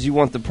or because you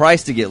want the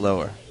price to get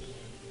lower?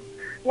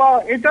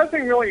 Well, it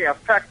doesn't really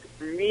affect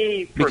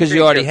me. Because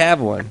you already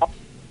have one.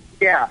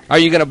 Yeah. Are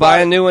you going to buy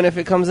a new one if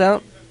it comes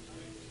out?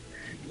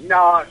 No,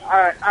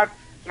 I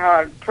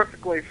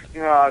perfectly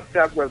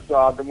set with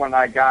the one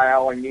I got. I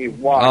only need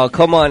one. Oh,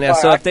 come on now.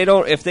 So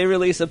if they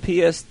release a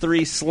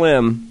PS3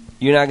 Slim,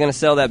 you're not going to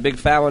sell that big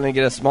fat one and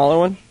get a smaller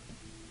one?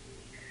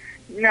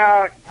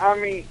 No, I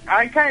mean,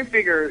 I kind of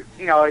figure,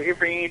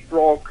 if it ain't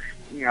broke,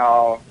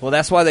 Well,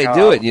 that's why they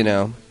do it,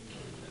 Yeah.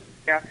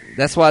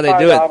 That's why they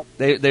do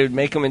it. They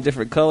make them in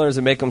different colors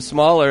and make them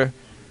smaller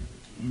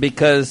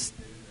because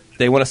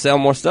they want to sell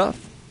more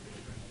stuff.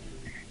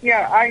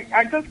 Yeah,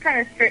 I just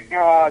kind of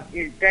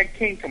that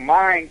came to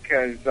mind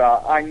because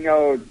I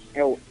know,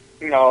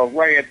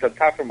 right at the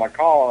top of my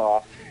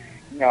call,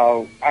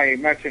 I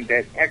mentioned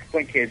that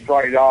X-Link had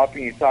brought it up,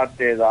 and he thought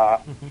that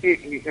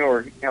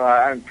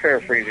I'm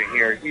paraphrasing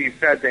here. He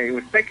said that he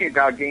was thinking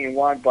about getting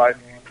one, but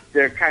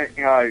they're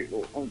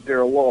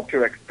they're a little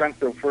too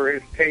expensive for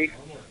his taste.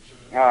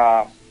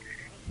 And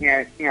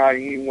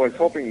he was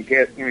hoping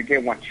to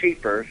get one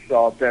cheaper.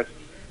 So that's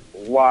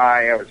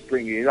why I was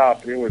bringing it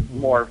up. It was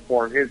more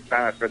for his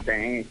benefit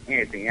than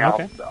anything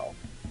else. Okay.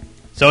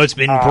 So it's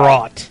been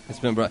brought. It's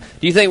been brought.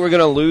 Do you think we're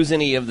going to lose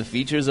any of the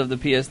features of the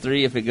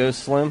PS3 if it goes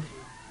slim?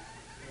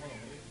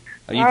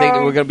 Or you think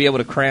that we're going to be able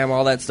to cram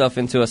all that stuff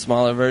into a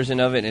smaller version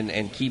of it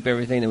and keep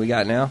everything that we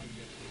got now?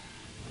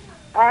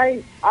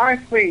 I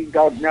honestly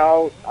don't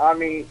know. I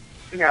mean,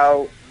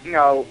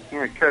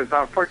 because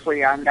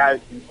unfortunately I'm not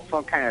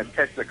some kind of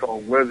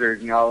technical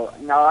wizard. No,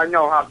 I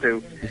know how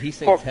to. Did he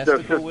say hook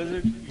testicle the,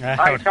 wizard?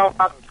 I know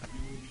how.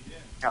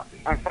 No,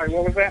 I'm sorry.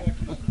 What was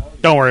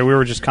that? Don't worry, we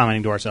were just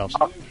commenting to ourselves.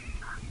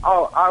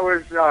 I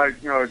was,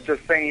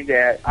 just saying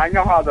that I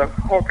know how to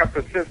hook up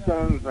the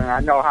systems and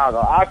I know how to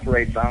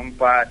operate them,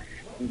 but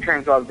in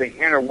terms of the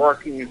inner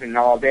workings and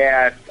all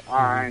that,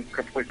 I'm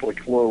completely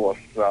clueless.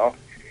 So,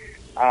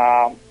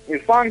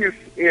 as long as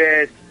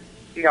it,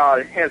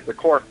 it has the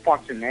core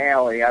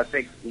functionality, I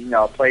think,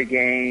 play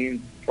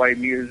games, play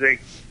music,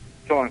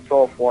 so on and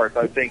so forth,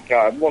 I think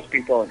most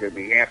people are going to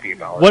be happy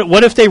about it.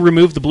 What if they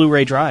remove the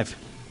Blu-ray drive?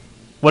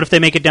 What if they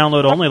make it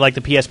download only like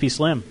the PSP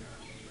Slim?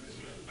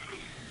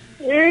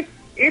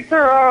 It's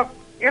a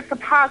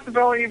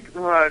possibility,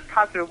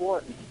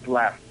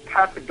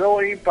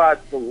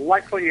 but the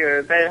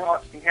likelihood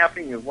that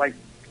happening is like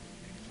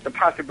the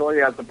possibility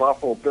that the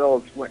Buffalo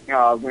Bills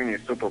winning a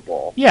Super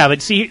Bowl. Yeah,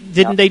 but see,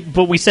 didn't they?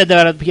 But we said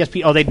that at the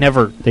PSP. Oh, they'd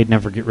never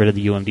get rid of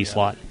the UMD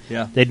slot.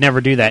 Yeah, they'd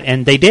never do that,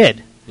 and they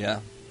did.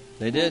 Yeah,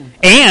 they did.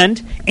 And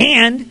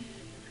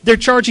they're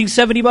charging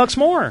 $70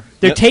 more.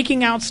 They're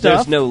taking out stuff.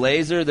 There's no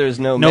laser. There's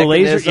no laser.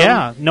 mechanism.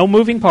 Yeah, no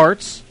moving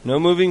parts. No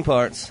moving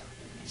parts.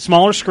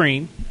 Smaller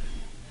screen.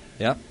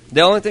 Yeah.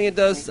 The only thing it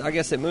does, I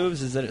guess, it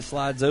moves is that it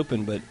slides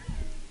open, but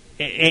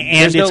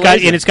and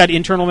it's got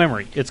internal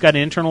memory. It's got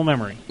internal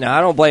memory. Now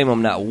I don't blame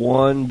them not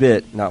one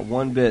bit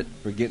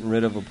for getting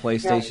rid of a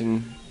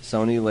PlayStation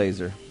Sony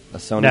laser, a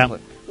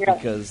Sony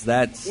because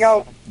that's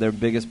their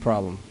biggest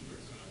problem.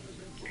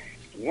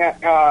 Yeah.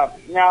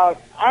 Now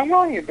I'm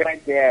willing to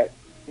bet that.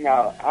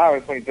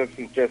 Obviously this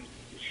is just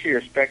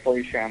sheer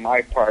speculation on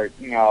my part.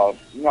 No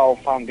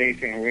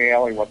foundation in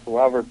reality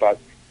whatsoever, but.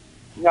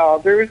 No,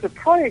 there is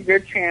probably a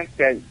good chance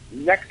that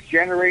next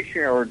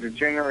generation or the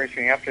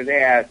generation after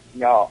that,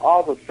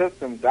 all the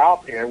systems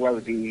out there, whether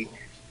it be,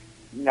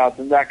 the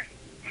next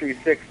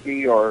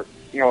 360 or,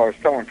 or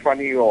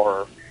 720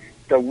 or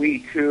the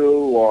Wii 2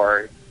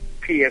 or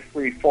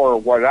PS3, 4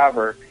 or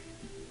whatever,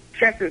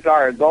 chances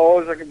are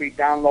those are going to be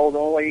download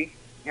only,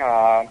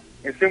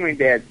 assuming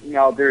that,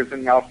 there's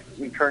enough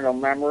internal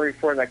memory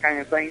for that kind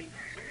of thing.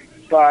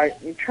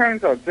 But in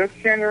terms of this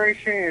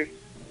generation, it's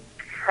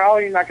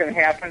probably not going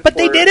to happen. But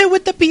they did it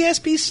with the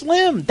PSP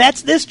Slim.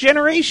 That's this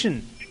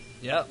generation.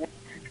 Yep.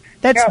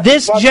 That's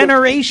this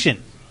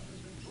generation.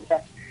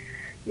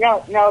 Now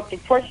the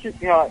question,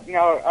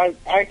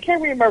 I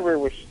can't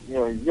remember if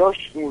it was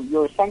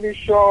your Sunday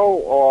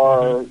show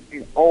or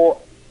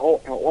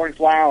Orange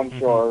Lounge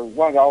or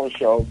one of the other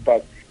shows,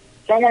 but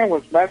someone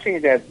was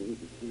mentioning that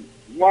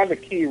one of the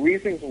key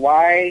reasons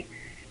why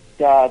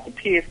the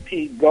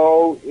PSP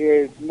Go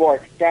is more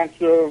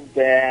expensive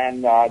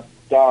than the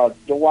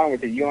one with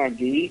the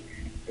UMD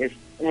is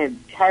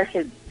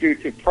partially due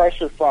to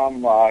pressure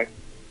from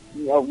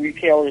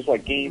retailers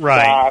like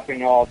GameStop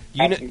and all.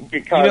 You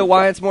know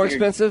why it's more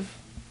expensive?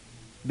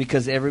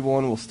 Because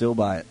everyone will still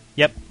buy it.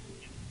 Yep.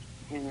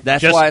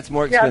 That's why it's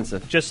more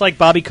expensive. Just like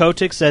Bobby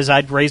Kotick says,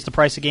 I'd raise the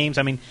price of games.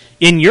 I mean,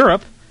 in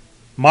Europe,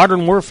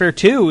 Modern Warfare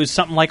 2 is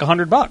something like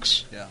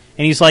 $100. Yeah.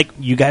 And he's like,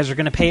 you guys are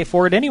going to pay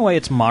for it anyway.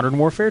 It's Modern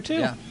Warfare 2.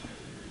 Yeah.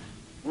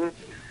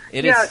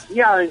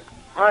 Yeah.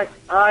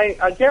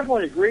 I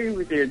definitely agree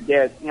with you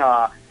that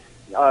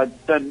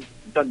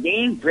the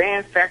name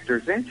brand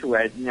factors into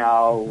it.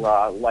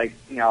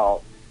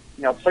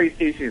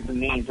 PlayStation is the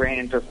name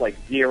brand, just like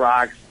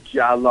Xerox,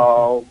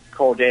 Jello,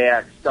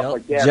 Kodak, stuff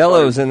like that.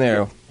 Jello's in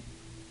there.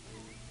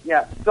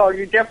 Yeah, so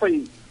you're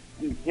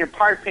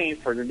part paying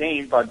for the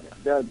name, but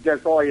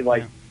there's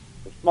only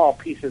small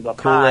pieces of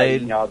pie.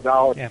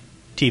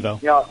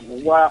 TiVo.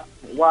 What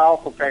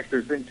also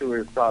factors into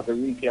is the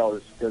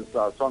retailers, because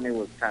Sony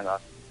was kind of.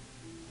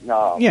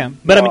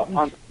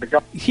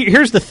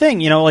 Here's the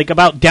thing,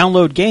 about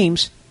download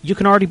games, you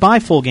can already buy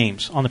full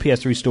games on the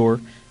PS3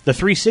 store. The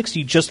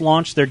 360 just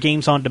launched their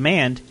games on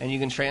demand. And you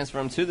can transfer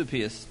them to the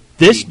PS.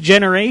 This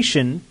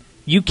generation,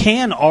 you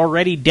can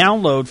already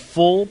download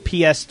full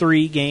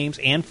PS3 games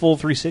and full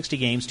 360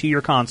 games to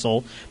your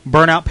console.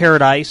 Burnout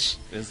Paradise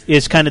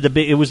is kind of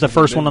it was the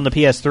first one on the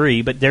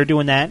PS3, but they're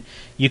doing that.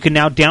 You can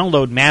now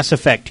download Mass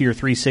Effect to your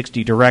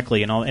 360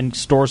 directly and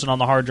stores it on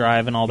the hard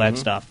drive and all that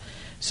stuff.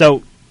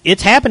 So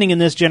it's happening in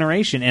this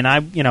generation, and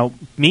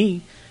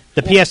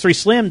the PS3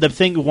 Slim,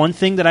 one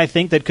thing that I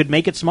think that could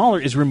make it smaller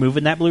is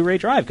removing that Blu-ray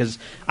drive, because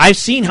I've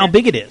seen how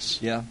big it is.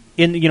 Yeah.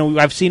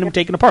 I've seen them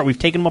taken apart. We've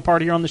taken them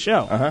apart here on the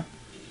show. Uh-huh.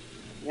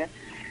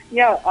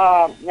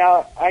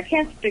 Now, I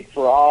can't speak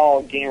for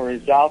all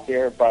gamers out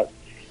there, but,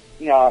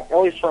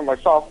 at least for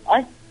myself,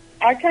 I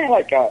kind of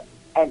like to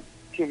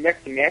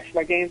mix and match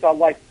my games. I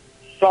like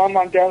some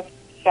on desk,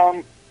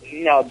 some,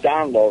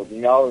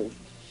 download,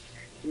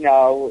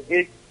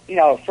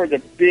 for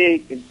the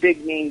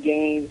big name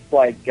games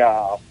like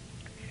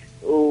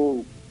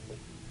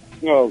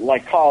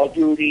like Call of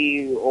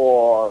Duty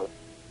or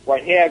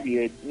what have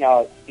you,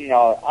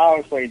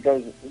 obviously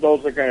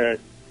those are going to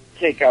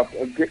take up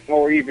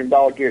or even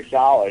Metal Gear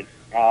Solid.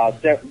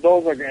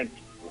 Those are going to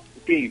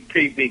be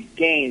pretty big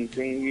games,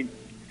 and you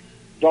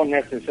don't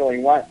necessarily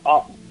want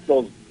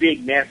those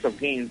big, massive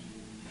games,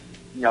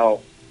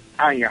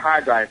 on your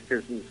hard drive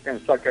because it's going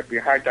to suck up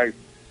your hard drive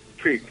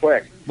pretty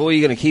quick. Well, are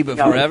you going to keep it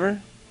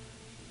forever?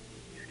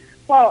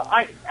 Well,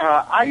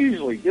 I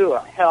usually do.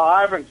 Hell,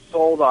 I haven't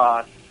sold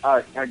a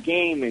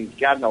game in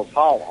God knows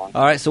how long.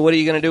 All right, so what are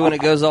you going to do when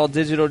it goes all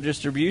digital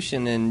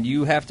distribution and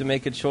you have to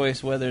make a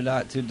choice whether or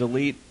not to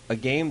delete a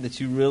game that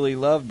you really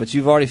loved, but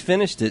you've already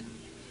finished it?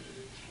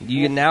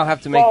 You now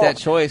have to make that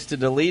choice to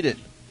delete it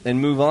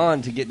and move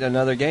on to get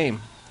another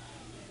game.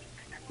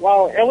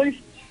 Well, at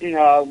least,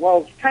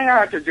 it's kind of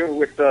hard to do it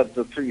with the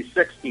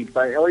 360,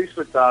 but at least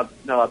with the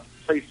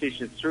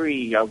PlayStation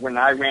 3, when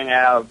I ran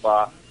out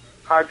of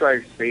hard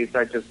drive space,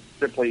 I just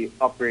simply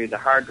upgraded the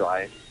hard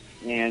drive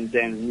and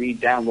then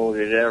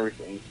re-downloaded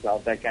everything. So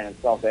that kind of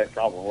solved that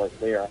problem right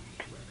there.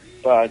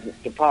 But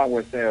the problem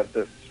with the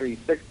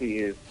 360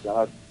 is,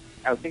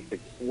 I think the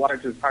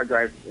largest hard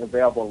drive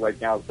available right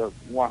now is the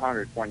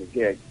 120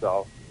 gigs.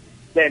 So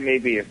that may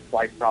be a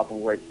slight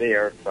problem right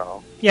there.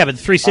 So yeah, but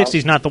the 360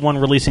 is not the one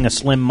releasing a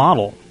slim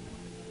model.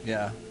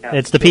 Yeah,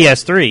 it's the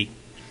PS3.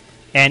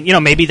 And,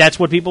 maybe that's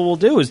what people will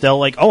do is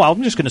they'll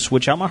I'm just going to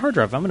switch out my hard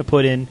drive. I'm going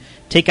to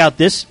take out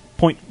this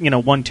 1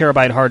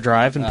 terabyte hard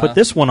drive and put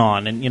this one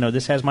on, and,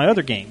 this has my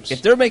other games.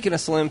 If they're making a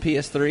slim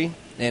PS3,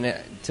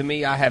 and to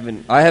me, I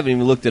haven't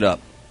even looked it up.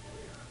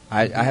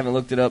 I haven't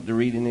looked it up to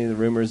read any of the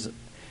rumors.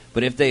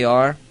 But if they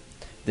are,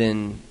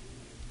 then,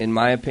 in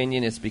my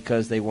opinion, it's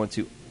because they want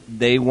to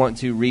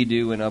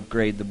redo and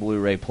upgrade the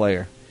Blu-ray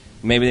player.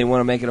 Maybe they want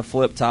to make it a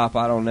flip top.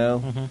 I don't know.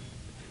 Mm-hmm.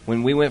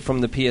 When we went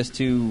from the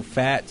PS2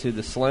 Fat to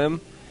the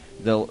Slim,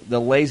 the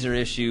laser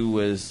issue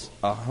was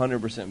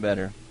 100%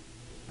 better,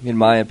 in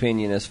my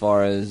opinion, as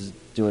far as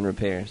doing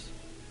repairs.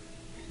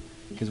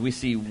 Because we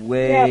see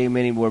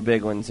many more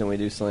big ones than we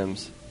do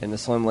Slims, and the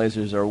Slim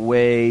lasers are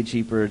way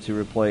cheaper to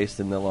replace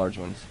than the large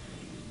ones.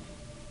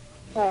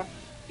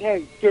 Yeah,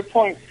 good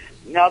point.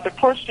 Now, the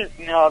question,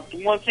 the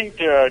one thing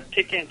to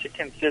take into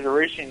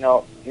consideration,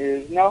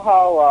 is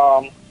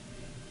how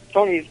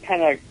Sony's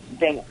kind of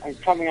been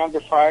coming under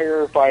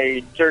fire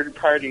by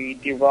third-party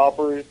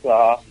developers.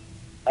 I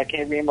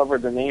can't remember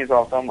the names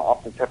of them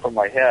off the top of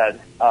my head.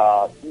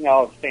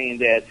 Saying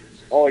that,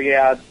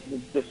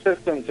 the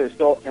systems are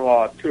still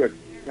too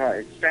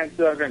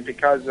expensive, and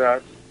because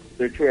they're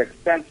too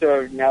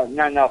expensive, not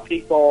enough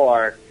people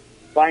are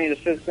buying the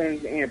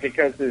systems, and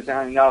because there's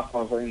not enough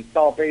of an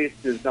install base,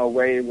 there's no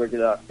way we're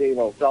going to be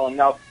able to sell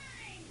enough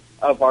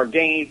of our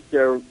games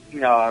to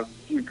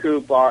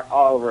recoup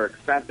all of our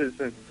expenses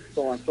and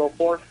so on and so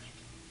forth.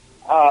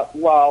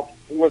 Well,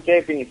 with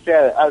that being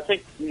said, I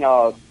think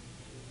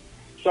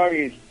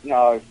Sony's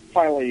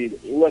finally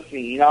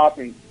listening up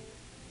and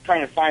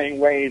trying to find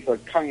ways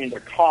of cutting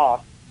the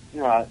cost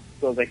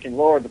so they can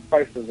lower the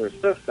price of their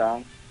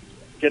system,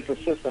 get the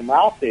system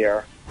out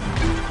there,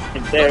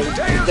 and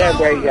that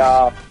way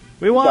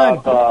we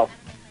won. So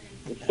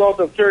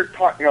the third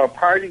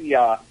party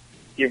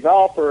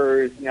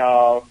developers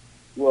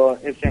will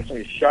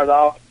essentially shut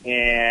up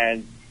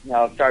and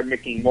start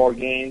making more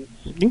games.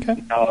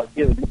 Okay.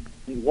 Either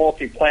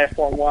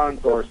multi-platform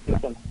ones or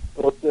system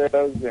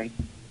exclusives and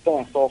so on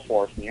and so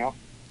forth.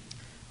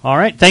 All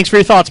right. Thanks for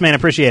your thoughts, man.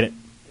 Appreciate it.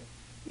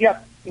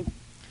 Yep.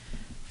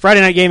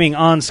 Friday Night Gaming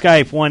on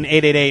Skype,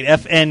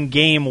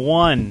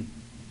 1-888-FN-GAME-1.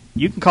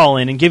 You can call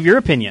in and give your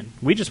opinion.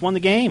 We just won the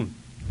game.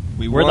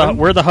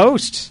 We're the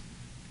hosts.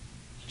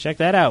 Check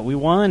that out. We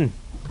won.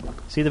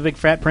 See the big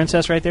fat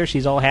princess right there?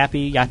 She's all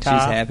happy. Yatta. She's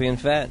happy and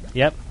fat.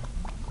 Yep.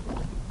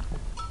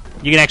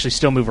 You can actually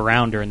still move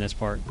around during this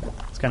part.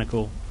 It's kind of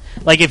cool.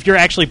 Like, if you're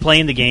actually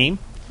playing the game,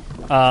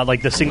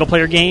 like the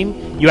single-player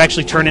game, you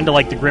actually turn into,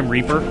 like, the Grim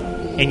Reaper,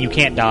 and you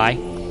can't die.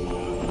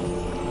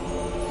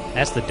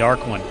 That's the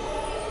dark one.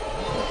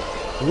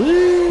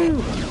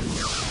 Woo!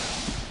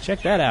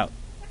 Check that out.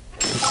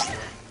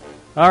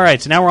 All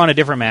right, so now we're on a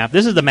different map.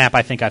 This is the map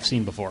I think I've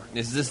seen before.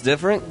 Is this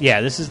different?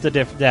 Yeah, this is the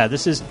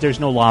there's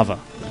no lava.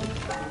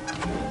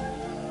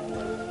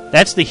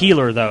 That's the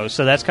healer, though,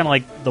 so that's kind of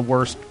like the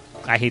worst.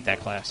 I hate that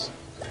class.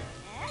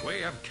 We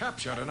have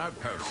captured an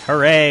outpost.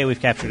 Hooray, we've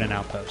captured an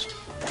outpost.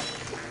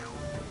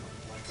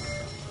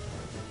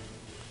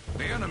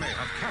 The enemy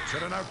have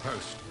captured an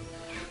outpost.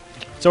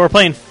 So we're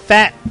playing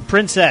Fat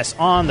Princess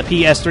on the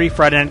PS3,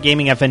 Friday Night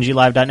Gaming,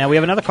 FNGLive.net. We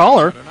have another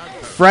caller.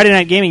 Friday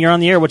Night Gaming, you're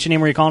on the air. What's your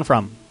name? Where are you calling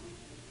from?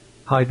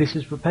 Hi, this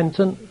is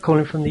Repentant,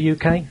 calling from the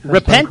UK.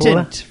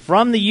 Repentant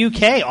from the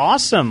UK.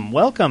 Awesome.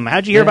 Welcome.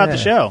 How'd you hear about the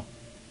show?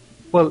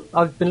 Well,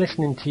 I've been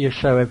listening to your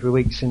show every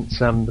week since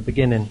the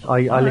beginning.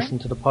 I listen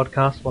to the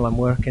podcast while I'm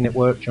working at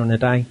work during the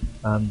day.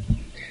 But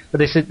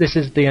this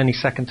is the only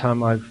second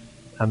time I've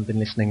been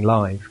listening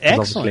live.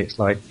 Excellent.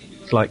 Obviously,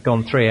 it's like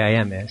gone 3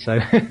 a.m. here, so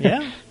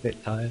yeah, a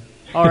bit tired.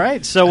 All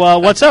right. So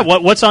what's up?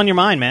 What's on your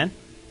mind, man?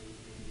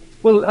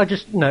 Well, I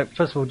just,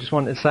 first of all, just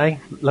wanted to say,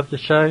 love the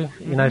show.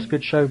 It's a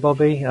good show,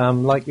 Bobby.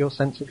 Like your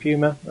sense of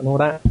humour and all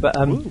that. But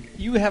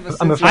you have a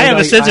sense I have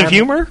a sense of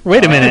humour?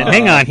 Wait a minute.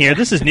 Hang on here.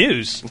 This is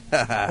news.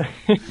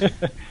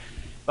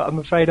 But I'm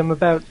afraid I'm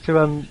about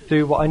to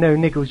do what I know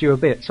niggles you a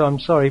bit, so I'm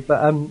sorry.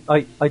 But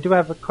I do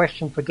have a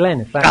question for Glenn,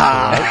 if that's all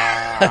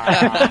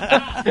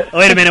right.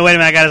 Wait a minute.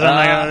 I got it.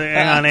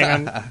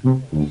 Hang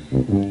on.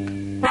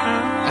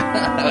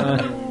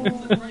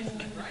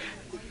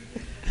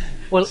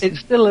 Well, it's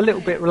still a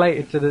little bit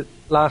related to the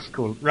last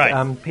call. Right.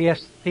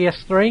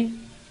 PS3?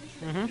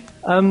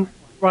 Mm-hmm.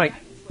 Right.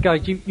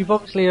 Guys, you've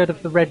obviously heard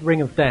of the Red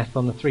Ring of Death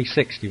on the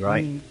 360,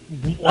 right?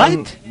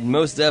 What?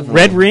 Most definitely.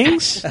 Red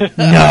rings?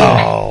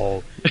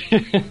 No.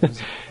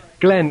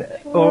 Glenn,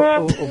 or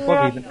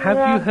Bobby, even, have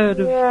you heard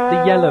of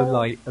the Yellow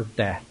Light of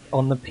Death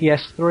on the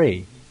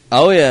PS3?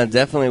 Oh yeah,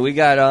 definitely. We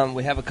got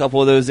we have a couple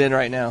of those in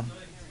right now.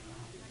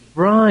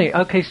 Right.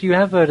 Okay, so you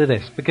have heard of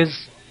this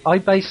because I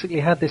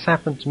basically had this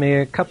happen to me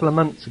a couple of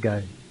months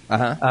ago.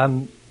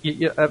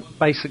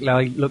 Basically,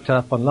 I looked it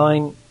up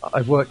online.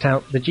 I've worked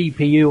out the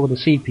GPU or the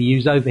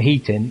CPU's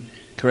overheating.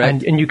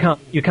 Correct. And you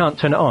can't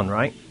turn it on,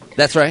 right?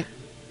 That's right.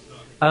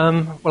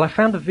 Well, I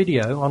found a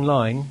video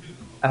online,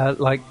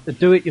 like a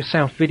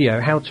do-it-yourself video,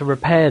 how to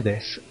repair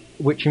this,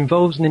 which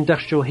involves an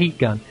industrial heat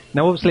gun.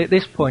 Now, obviously, at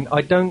this point,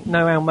 I don't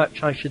know how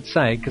much I should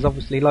say, because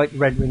obviously, like the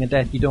Red Ring of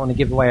Death, you don't want to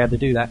give away how to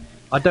do that.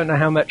 I don't know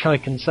how much I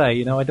can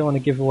say. I don't want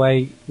to give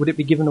away. Would it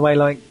be given away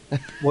like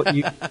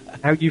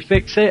how you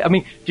fix it? I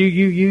mean, do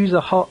you use a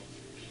hot?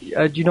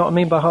 Do you know what I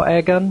mean by hot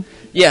air gun?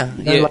 Yeah,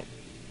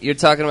 you're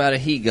talking about a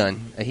heat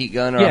gun or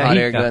a hot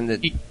air gun.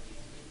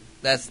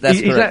 That's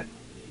correct.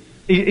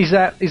 Is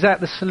that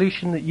the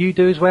solution that you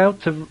do as well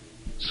to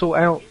sort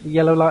out the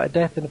Yellow Light of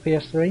Death in a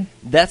PS3?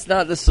 That's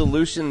not the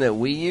solution that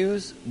we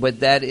use,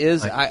 but that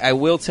is. I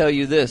will tell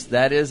you this: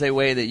 that is a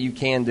way that you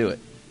can do it.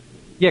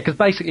 Yeah, because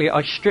basically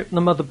I stripped the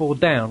motherboard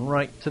down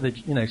right to the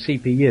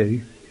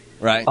CPU.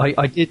 Right.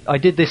 I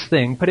did this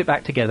thing, put it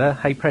back together.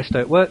 Hey presto,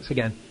 it works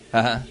again.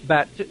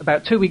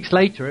 About 2 weeks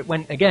later, it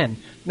went again.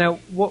 Now,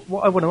 what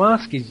I want to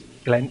ask is,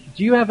 Glenn,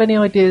 do you have any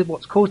idea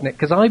what's causing it?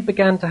 Because I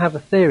began to have a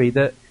theory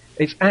that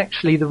it's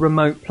actually the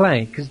remote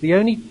play. Because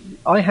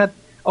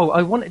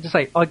I wanted to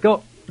say I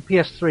got the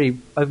PS3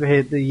 over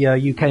here,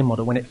 the UK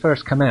model when it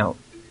first came out.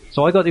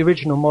 So I got the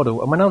original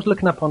model, and when I was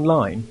looking up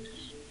online,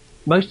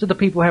 most of the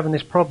people having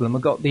this problem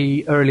have got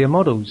the earlier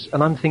models,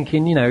 and I'm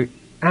thinking,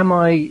 am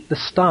I the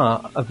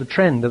start of the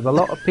trend of a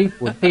lot of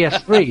people with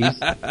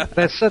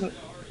PS3s?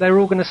 They're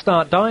all going to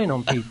start dying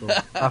on people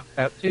after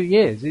about 2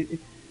 years.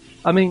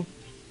 I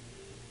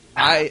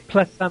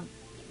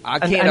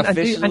can't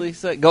officially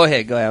say. Go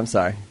ahead. I'm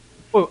sorry.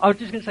 Well, I was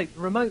just going to say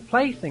the remote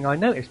play thing. I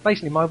noticed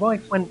basically my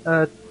wife went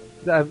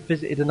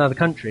visited another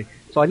country,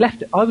 so I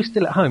left it. I was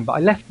still at home, but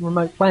I left the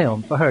remote play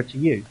on for her to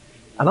use,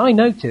 and I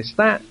noticed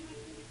that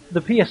the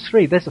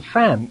PS3, there's a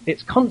fan.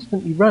 It's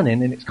constantly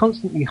running and it's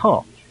constantly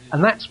hot,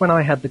 and that's when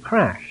I had the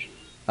crash.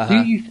 Do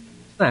you think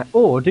that,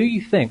 or do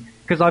you think?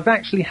 Because I've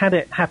actually had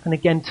it happen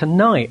again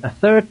tonight, a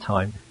third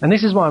time, and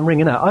this is why I'm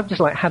ringing up. I've just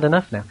had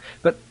enough now.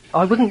 But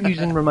I wasn't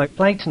using remote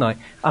play tonight,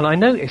 and I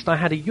noticed I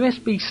had a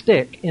USB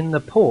stick in the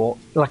port,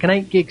 like an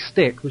 8 gig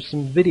stick with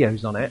some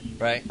videos on it.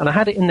 Right. And I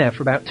had it in there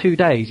for about 2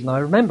 days, and I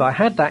remember I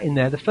had that in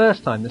there the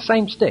first time, the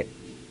same stick,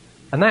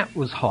 and that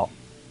was hot.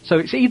 So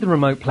it's either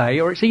remote play,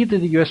 or it's either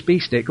the USB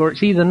stick, or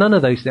it's either none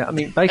of those things. I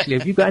mean, basically,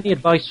 have you got any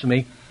advice for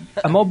me?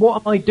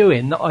 What am I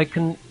doing that I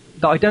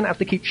don't have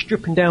to keep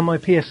stripping down my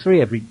PS3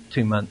 every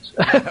 2 months?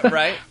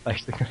 Right.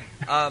 Basically.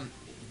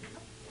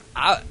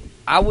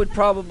 I would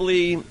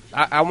probably.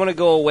 I want to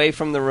go away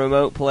from the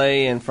remote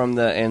play and from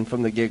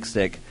the gig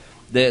stick.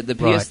 The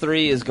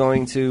PS3 is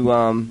going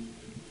to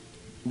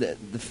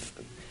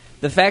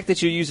the fact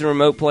that you're using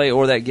remote play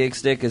or that gig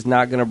stick is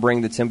not going to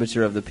bring the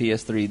temperature of the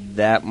PS3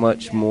 that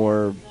much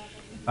more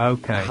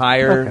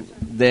higher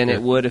than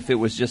it would if it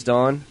was just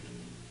on.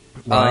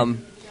 Right.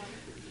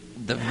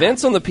 The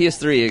vents on the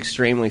PS3 are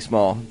extremely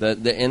small.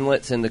 The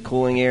inlets and the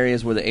cooling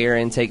areas where the air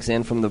intakes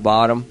in from the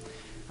bottom,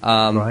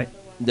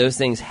 those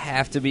things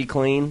have to be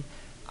clean.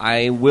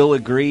 I will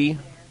agree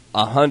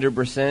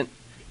 100%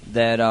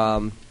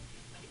 that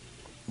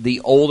the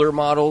older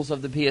models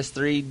of the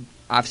PS3,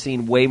 I've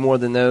seen way more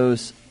than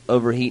those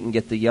overheat and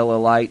get the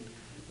yellow light.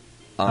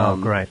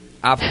 Great.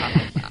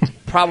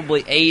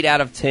 Probably 8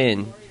 out of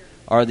 10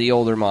 are the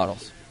older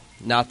models,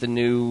 not the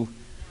new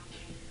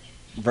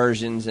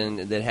versions and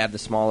that have the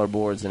smaller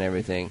boards and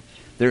everything.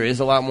 There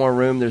is a lot more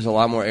room. There's a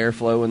lot more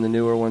airflow in the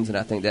newer ones, and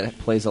I think that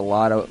plays a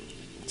lot to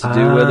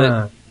do with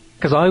it.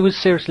 Because I was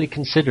seriously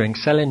considering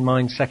selling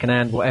mine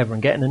second-hand, whatever,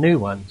 and getting a new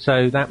one.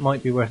 So that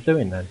might be worth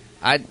doing then.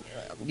 I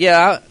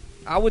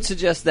would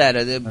suggest that.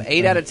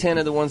 8 out of 10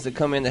 of the ones that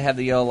come in that have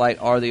the yellow light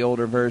are the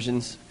older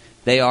versions.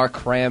 They are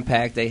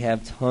cram-packed. They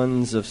have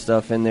tons of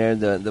stuff in there,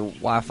 the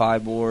Wi-Fi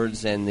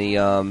boards and the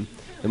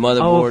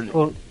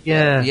motherboard.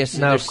 Yeah. Yes,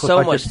 there's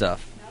so much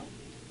stuff.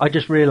 I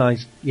just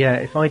realised,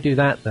 if I do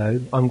that though,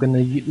 I'm going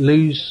to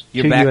lose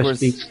Your two backwards-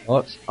 USB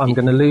slots. I'm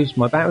going to lose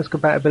my backwards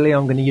compatibility.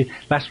 I'm going to use.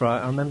 That's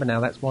right. I remember now.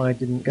 That's why I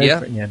didn't go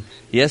for it in the end.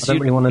 Yes, I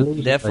don't really want to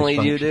lose. definitely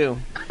those you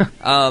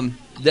functions.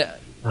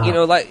 do. You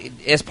know, like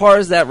as far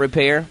as that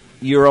repair,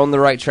 you're on the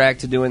right track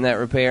to doing that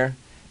repair.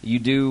 You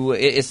do.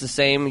 It's the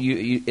same.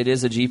 It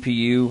is a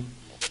GPU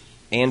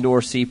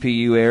and/or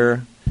CPU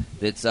error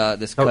that's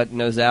cutting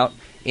those out.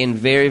 In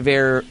very,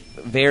 very,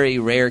 very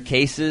rare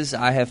cases,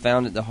 I have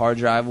found that the hard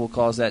drive will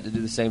cause that to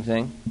do the same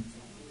thing.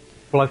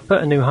 Well, I've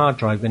put a new hard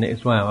drive in it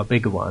as well, a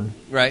bigger one.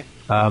 Right.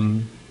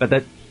 But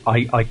that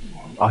I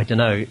don't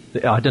know.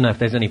 I don't know if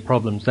there's any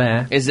problems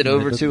there. Is it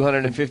over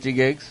 250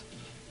 gigs?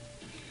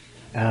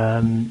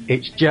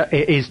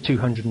 It is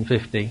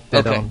 250.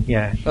 Dead Okay. on,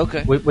 yeah.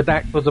 Okay. Would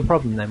that cause a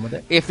problem then? Would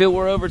it? If it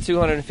were over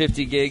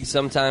 250 gigs,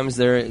 sometimes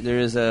there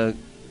is an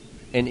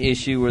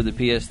issue where the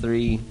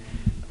PS3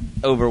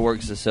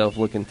 overworks itself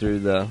looking through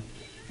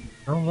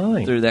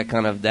through that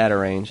kind of data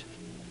range.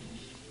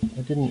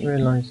 I didn't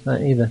realise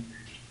that either.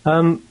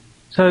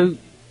 So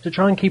to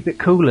try and keep it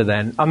cooler,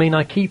 then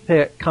I keep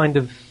it kind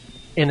of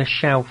in a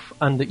shelf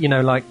under,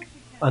 like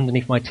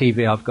underneath my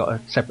TV. I've got a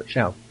separate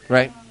shelf.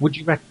 Right. Would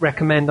you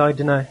recommend? I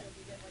don't know.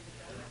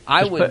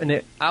 I Just putting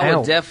it would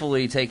out?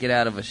 definitely take it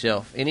out of a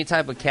shelf. Any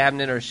type of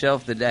cabinet or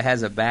shelf that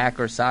has a back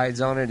or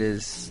sides on it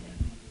is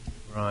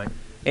right.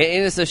 And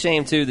it's a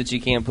shame too that you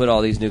can't put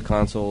all these new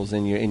consoles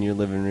in your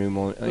living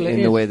room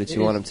in the way that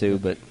you want them to.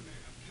 But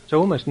so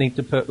almost need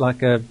to put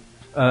like a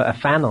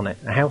fan on it,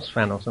 a house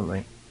fan or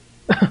something.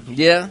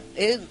 yeah,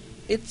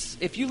 it's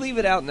if you leave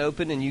it out and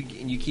open and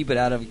you keep it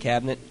out of a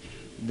cabinet,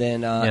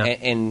 then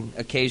and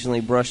occasionally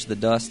brush the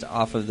dust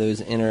off of those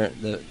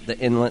the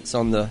inlets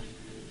on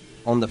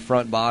the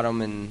front,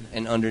 bottom,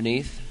 and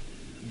underneath.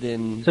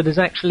 Then So there's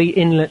actually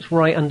inlets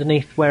right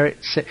underneath where it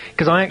sits.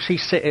 Because I actually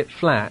sit it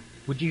flat.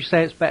 Would you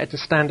say it's better to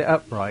stand it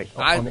upright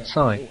on its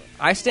side?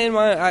 I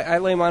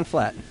lay mine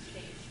flat.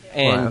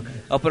 And Right, okay.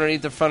 up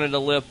underneath the front of the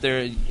lip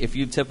there, if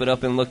you tip it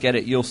up and look at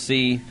it, you'll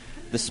see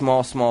the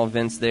small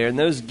vents there. And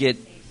those get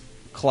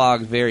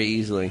clogged very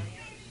easily.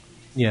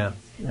 Yeah.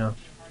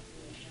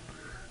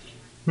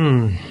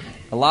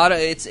 A lot of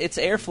it's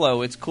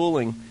airflow, it's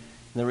cooling.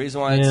 And the reason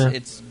why Yeah.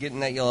 it's getting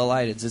that yellow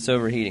light is it's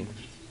overheating.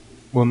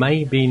 Well,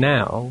 maybe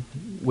now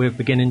we're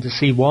beginning to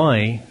see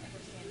why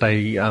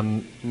they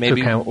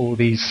Maybe. took out all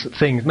these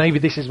things. Maybe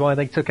this is why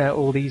they took out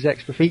all these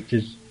extra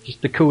features,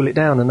 just to cool it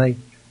down, and they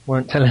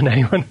weren't telling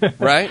anyone.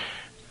 Right?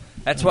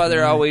 That's why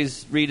they're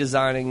always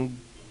redesigning.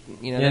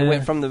 They Yeah.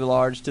 went from the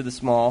large to the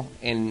small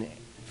and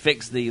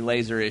fixed the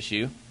laser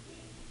issue.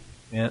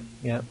 Yeah.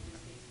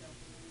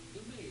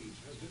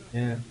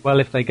 Well,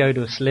 if they go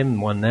to a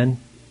slim one, then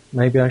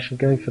maybe I should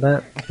go for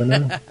that. I don't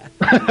know.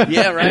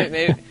 Yeah, right.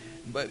 Maybe.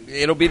 But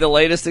it'll be the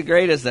latest and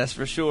greatest, that's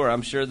for sure.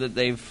 I'm sure that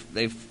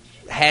they've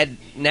had,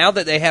 now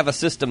that they have a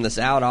system that's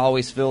out, I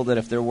always feel that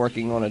if they're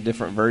working on a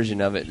different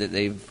version of it, that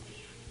they've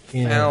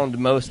found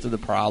most of the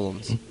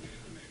problems.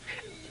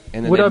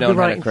 And then Would they've I be known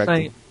how right to in correct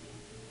saying? them.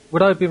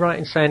 Would I be right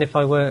in saying if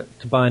I were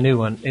to buy a new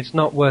one, it's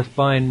not worth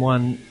buying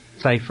one,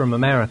 say, from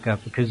America,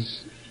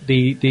 because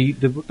the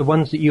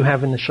ones that you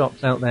have in the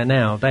shops out there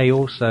now, they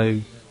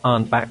also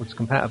aren't backwards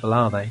compatible,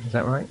 are they? Is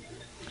that right?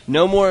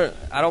 No more,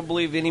 I don't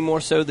believe any more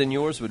so than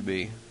yours would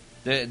be.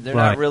 They're Right.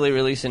 not really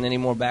releasing any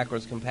more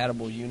backwards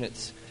compatible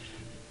units.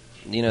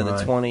 The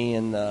Right. 20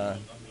 and the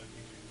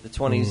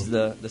 20s,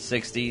 the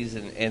 60s,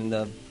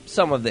 and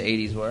some of the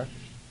 80s were.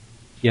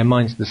 Yeah,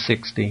 mine's the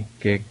 60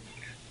 gig.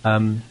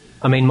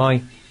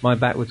 My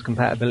backwards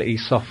compatibility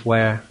is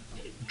software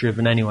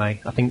driven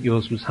anyway. I think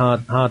yours was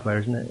hardware,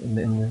 isn't it,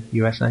 in the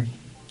USA?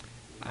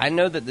 I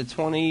know that the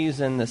 20s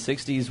and the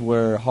 60s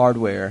were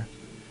hardware.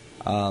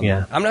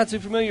 Yeah. I'm not too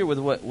familiar with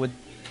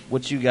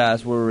what you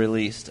guys were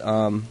released.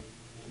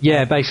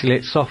 Yeah, basically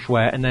it's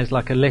software, and there's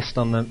like a list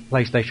on the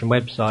PlayStation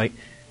website.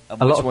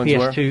 Of a lot which of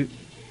ones PS2,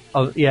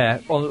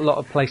 on a lot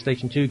of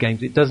PlayStation 2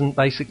 games, it doesn't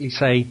basically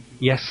say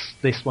yes,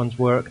 this one's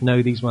work,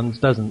 no, these ones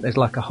doesn't. There's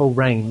like a whole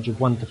range of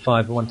 1 to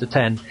 5 or 1 to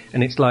 10,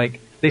 and it's like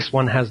this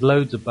one has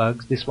loads of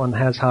bugs, this one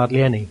has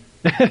hardly any.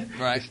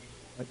 Right.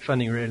 Like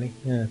funny, really.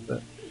 Yeah,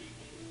 but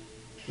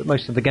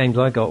most of the games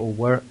I got all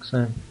work.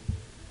 So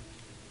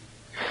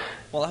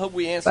Well, I hope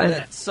we answered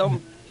that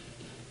somewhere.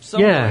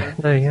 yeah,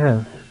 no,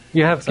 yeah.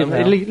 You have given, Somehow.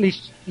 at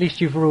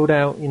least you've ruled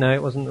out,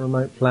 it wasn't a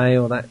remote play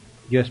or that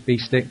USB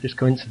stick, just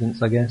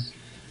coincidence, I guess.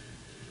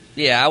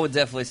 Yeah, I would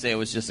definitely say it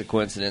was just a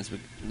coincidence,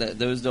 but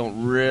those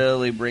don't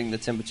really bring the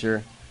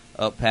temperature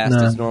up past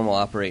No. its normal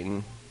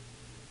operating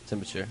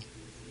temperature.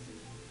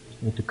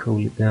 Need to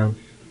cool it down.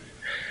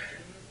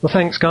 Well,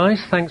 thanks, guys.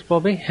 Thanks,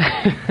 Bobby.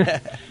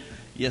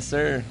 Yes,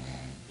 sir.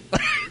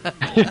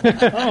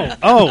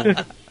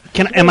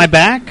 Am I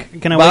back?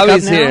 Can I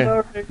Bobby's wake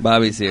up now? here.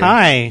 Bobby's here.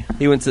 Hi.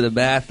 He went to the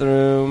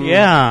bathroom.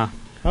 Yeah.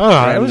 Oh,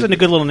 that was a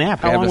good little nap.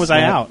 How Grab long a was I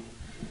snack. out?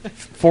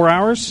 4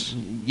 hours?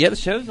 Yeah, the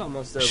show's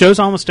almost over. Show's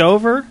almost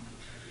over?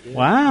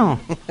 Wow.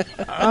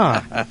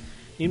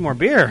 Need more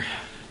beer.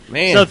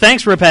 Man. So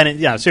thanks for repenting.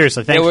 Yeah,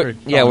 seriously, thanks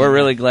yeah, for... we're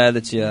really glad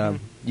that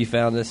you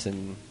found us,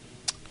 and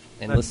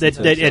And listen to it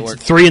till it it's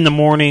works. 3 in the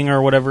morning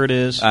or whatever it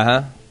is.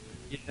 Uh-huh.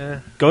 Yeah.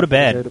 Go to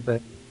bed. Go to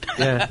bed.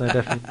 Yeah, no,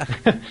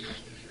 definitely.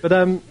 But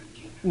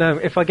no,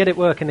 if I get it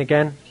working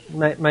again,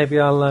 maybe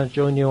I'll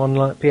join you on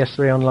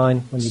PS3 online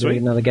when you do Sweet.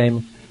 another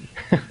game.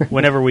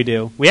 Whenever we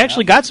do. We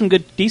actually got some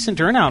decent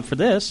turnout for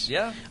this.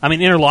 Yeah. I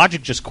mean,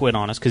 Interlogic just quit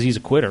on us because he's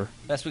a quitter.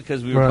 That's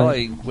because we were Right.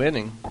 probably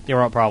winning. They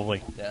were all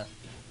probably. Yeah.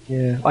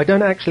 Yeah, I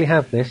don't actually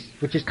have this,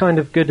 which is kind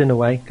of good in a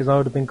way, because I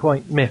would have been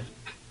quite miffed,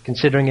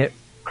 considering it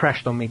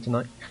crashed on me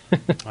tonight.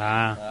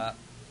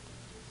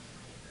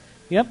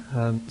 Yep.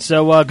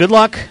 So good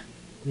luck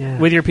Yeah.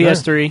 with your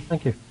PS3. Yeah,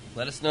 thank you.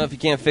 Let us know if you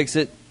can't fix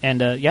it.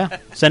 And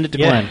send it to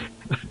Yeah. Glenn.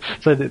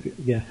 So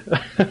yeah.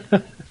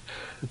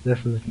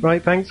 Definitely.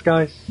 Right, thanks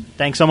guys.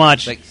 Thanks so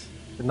much. Thanks.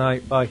 Good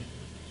night. Bye.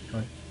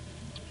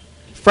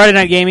 Friday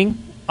Night Gaming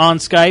on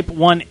Skype,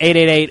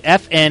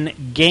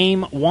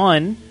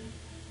 1-888-FN-GAME-1.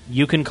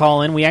 You can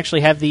call in. We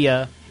actually have the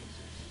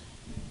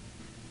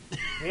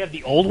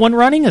old one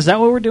running. Is that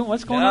what we're doing?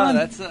 What's going on?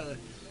 That's or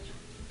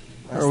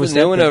the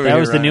new one over that here.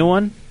 was the new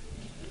one?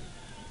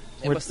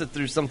 They must have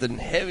threw something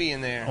heavy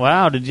in there.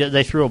 Wow,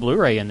 they threw a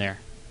Blu-ray in there.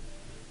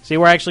 See,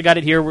 we actually got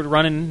it here. We're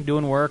running,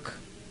 doing work.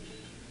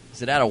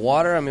 Is it out of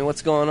water? I mean,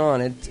 what's going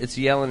on? It's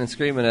yelling and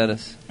screaming at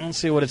us. Let's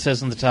see what it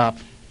says on the top.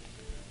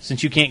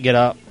 Since you can't get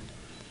up.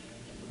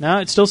 No,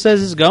 it still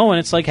says it's going.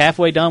 It's like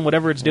halfway done,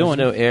 whatever it's doing.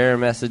 There's no error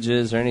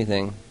messages or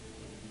anything.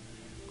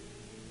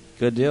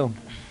 Good deal.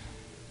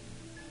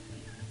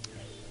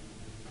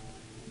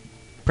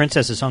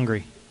 Princess is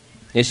hungry.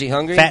 Is she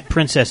hungry? Fat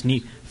princess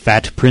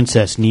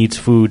needs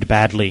food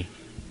badly.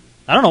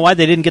 I don't know why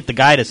they didn't get the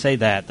guy to say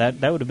that.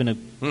 That would have been a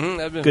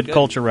that'd been good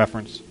culture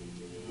reference.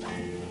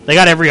 They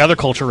got every other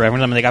culture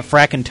reference. I mean, they got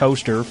Frackin'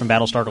 Toaster from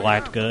Battlestar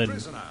Galactica.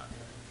 And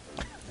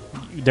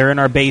they're in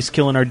our base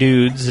killing our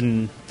dudes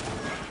and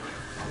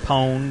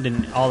pwned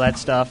and all that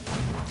stuff.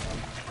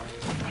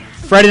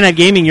 Friday Night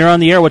Gaming, you're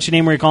on the air. What's your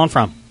name? Where are you calling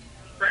from?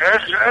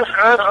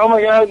 Oh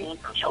my god.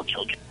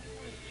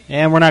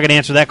 And we're not going to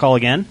answer that call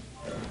again.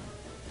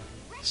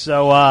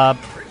 So,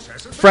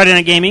 Friday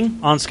Night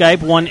Gaming on Skype,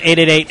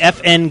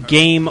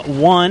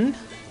 1-888-FN-GAME-1.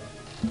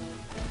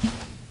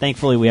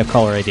 Thankfully, we have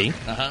caller ID.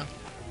 Uh-huh.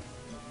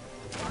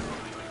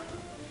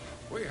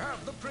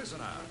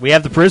 We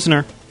have the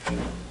prisoner.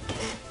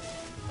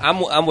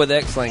 I'm with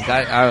X-Link.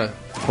 I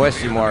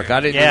question mark. I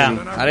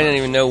didn't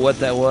even know what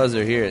that was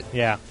or hear it.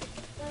 Yeah.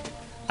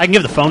 I can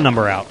give the phone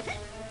number out.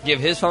 Give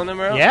his phone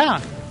number out?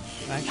 Yeah.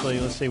 Actually,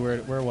 let's see,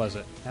 where was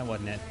it? That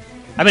wasn't it.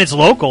 I mean, it's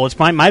local. It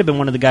might have been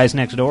one of the guys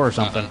next door or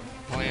something.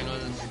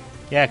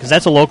 Yeah, because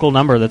that's a local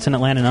number. That's an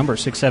Atlanta number,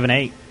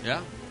 678. Yeah.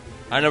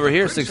 Our number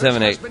here is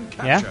 678.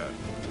 Yeah.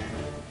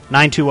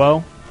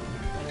 920.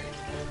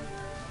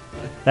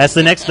 That's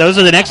the next. Those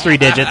are the next 3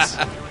 digits.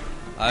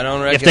 I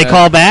don't reckon. If they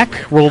call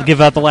back, we'll give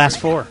out the last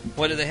 4.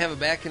 What, did they have a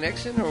bad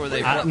connection, or were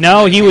they?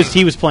 No, he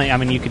was playing. I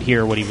mean, you could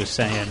hear what he was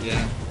saying.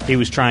 Yeah. He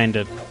was trying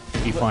to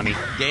be funny.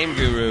 Game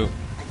Guru.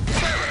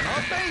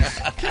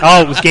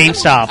 Oh, it was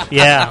GameStop.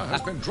 Yeah.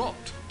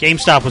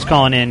 GameStop was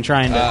calling in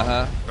trying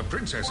to. The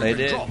princess They has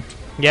been did. dropped.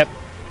 Yep.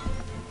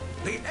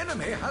 The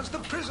enemy has the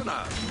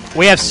prisoner.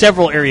 We have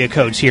several area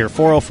codes here: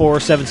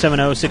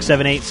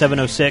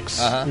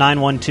 404-770-678-706,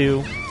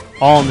 912,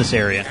 all in this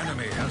area.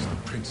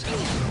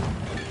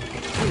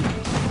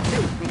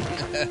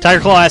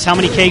 Tiger Claw asks, how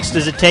many cakes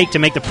does it take to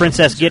make the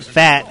princess get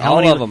fat? How All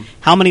many, of them.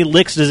 How many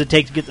licks does it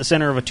take to get the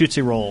center of a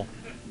Tootsie Roll?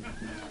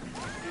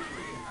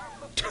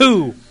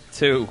 2.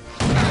 2.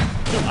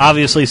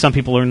 Obviously, some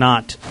people are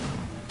not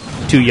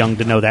too young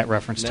to know that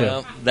reference,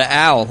 No, too. the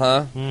owl,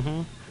 huh?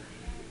 Mm-hmm.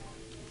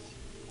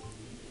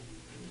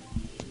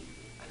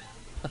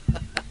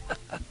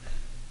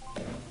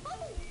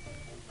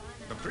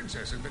 The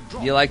princess has been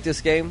dropped. You like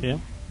this game? Yeah.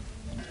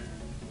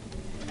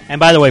 And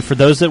by the way, for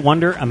those that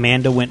wonder,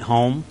 Amanda went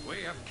home.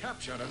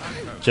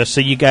 Just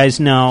so you guys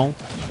know,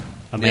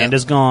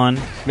 Amanda's gone.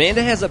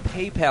 Amanda has a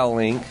PayPal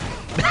link.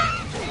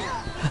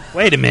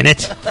 Wait a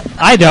minute.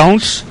 I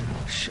don't.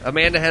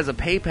 Amanda has a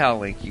PayPal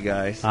link, you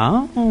guys.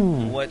 Oh.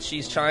 What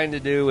she's trying to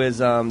do is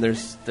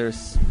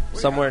there's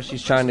somewhere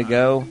she's trying to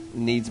go,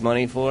 needs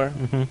money for.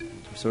 Mm-hmm.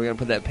 So we're going to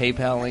put that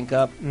PayPal link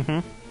up. Mm-hmm.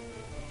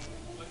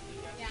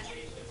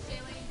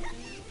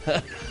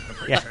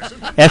 Yeah.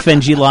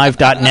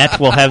 FNGLive.net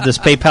will have this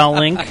PayPal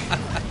link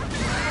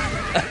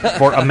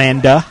for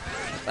Amanda.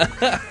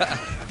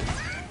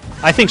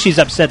 I think she's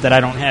upset that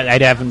I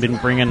haven't been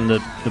bringing the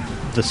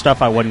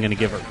stuff I wasn't going to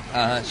give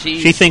her.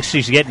 She thinks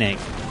she's getting it.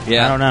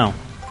 Yeah. I don't know.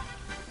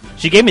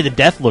 She gave me the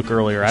death look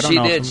earlier. I don't She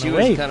know. did. She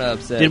was kind of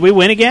upset. Did we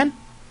win again?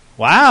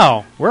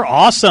 Wow, we're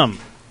awesome.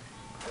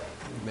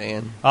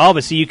 Man. Oh,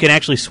 but see, you can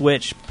actually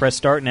switch. Press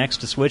start next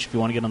to switch if you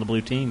want to get on the blue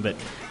team. But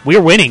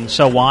we're winning,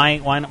 so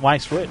why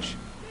switch?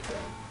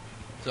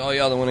 So all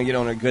y'all that want to get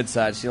on her good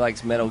side, she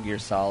likes Metal Gear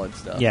Solid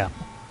stuff. Yeah.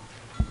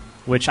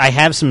 Which I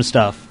have some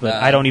stuff, but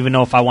I don't even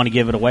know if I want to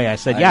give it away. I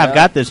said, I I've know.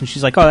 got this. And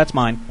she's like, oh, that's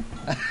mine.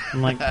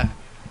 I'm like,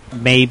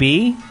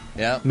 maybe.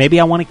 Yeah. Maybe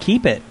I want to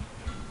keep it.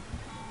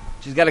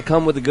 She's got to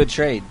come with a good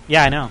trade.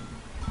 Yeah, I know.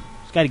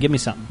 She's got to give me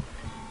something.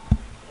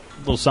 A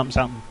little something,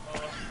 something.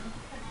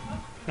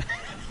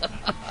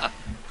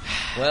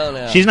 Well,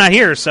 now. She's not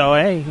here, so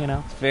hey, you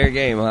know. It's fair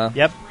game, huh?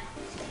 Yep.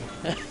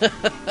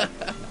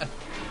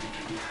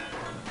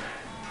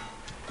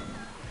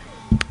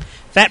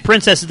 Fat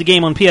Princess is the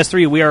game on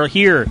PS3. We are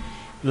here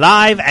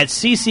live at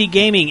CC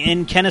Gaming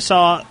in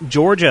Kennesaw,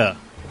 Georgia.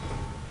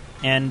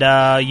 And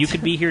you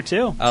could be here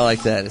too. I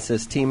like that. It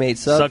says teammate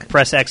suck.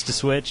 Press X to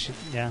switch.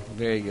 Yeah.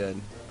 Very good.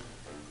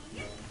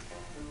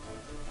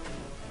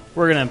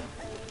 We're going to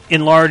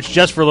enlarge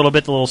just for a little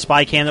bit the little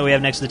spy cam that we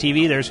have next to the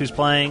TV. There's who's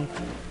playing.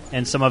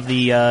 And some of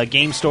the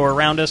game store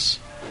around us.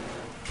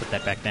 Put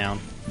that back down.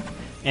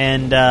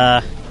 And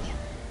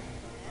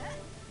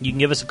you can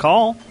give us a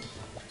call.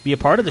 Be a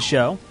part of the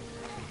show.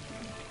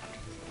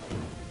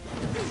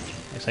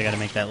 I guess I got to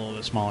make that a little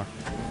bit smaller.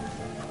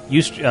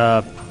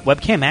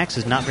 Webcam Max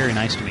is not very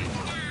nice to me.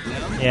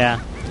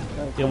 Yeah.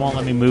 It won't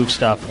let me move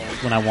stuff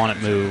when I want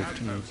it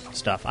moved and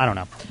stuff. I don't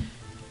know.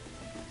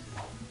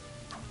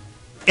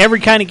 Every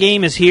kind of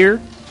game is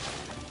here.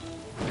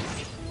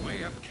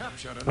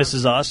 This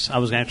is us. I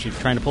was actually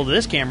trying to pull to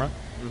this camera.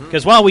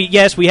 Because while we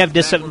have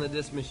the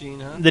disc machine,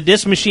 huh? The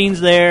disc machine's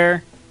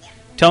there.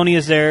 Tony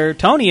is there.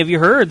 Tony, have you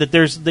heard that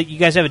that you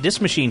guys have a disc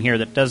machine here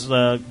that does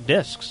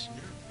discs?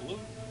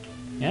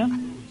 Yeah?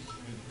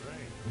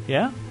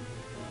 Yeah?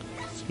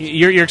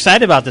 You're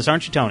excited about this,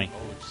 aren't you, Tony?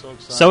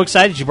 So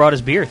excited you brought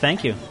us beer.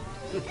 Thank you.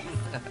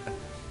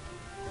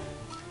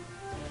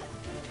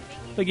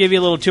 We'll give you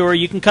a little tour.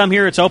 You can come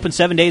here. It's open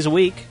 7 days a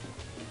week.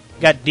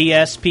 Got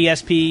DS,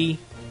 PSP,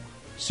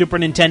 Super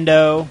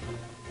Nintendo.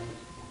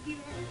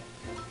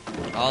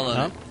 All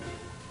of it.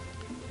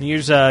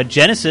 Here's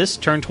Genesis,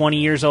 turned 20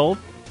 years old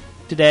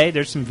today.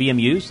 There's some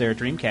VMUs there at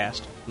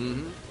Dreamcast.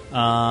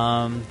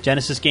 Mm-hmm.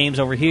 Genesis games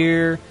over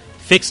here.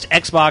 Fixed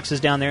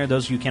Xboxes down there.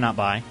 Those you cannot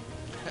buy.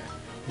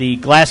 The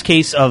glass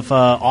case of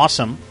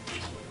Awesome,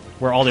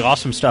 where all the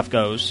awesome stuff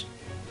goes.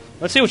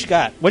 Let's see what you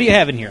got. What do you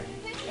have in here?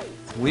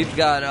 We've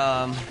got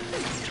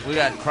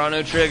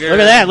Chrono Trigger. Look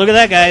at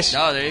that, guys.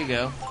 Oh, there you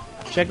go.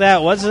 Check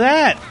that. What's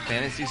that?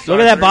 Fantasy Star.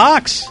 Look at that 3.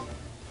 box.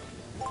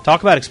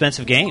 Talk about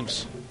expensive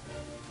games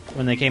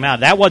when they came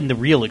out. That wasn't the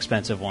real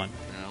expensive one.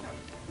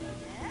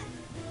 No.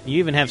 You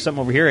even have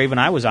something over here. Even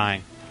I was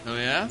eyeing. Oh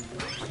yeah.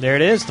 There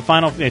it is.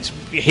 It's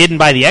hidden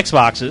by the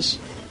Xboxes.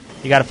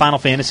 You got a Final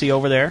Fantasy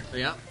over there.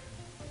 Yeah.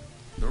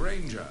 The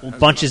Ranger. A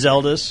bunch of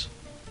Zeldas.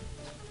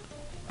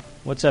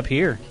 What's up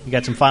here? You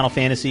got some Final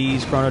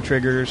Fantasies, Chrono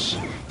Triggers,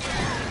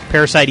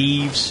 Parasite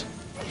Eves,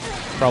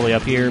 probably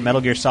up here. Metal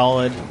Gear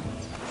Solid,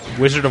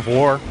 Wizard of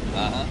War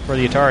for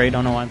the Atari.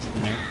 Don't know why it's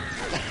in there.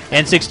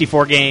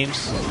 N64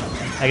 games.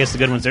 I guess the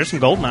good ones. There's some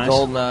GoldenEyes.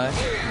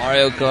 GoldenEye,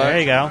 Mario Kart. There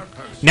you go.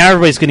 Now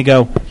everybody's going to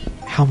go,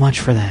 how much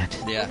for that?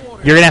 Yeah.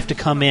 You're going to have to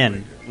come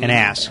in and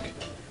ask.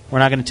 We're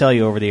not going to tell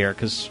you over the air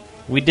because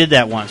we did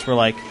that once. We're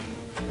like,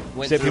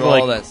 went people through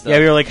all that stuff. Yeah,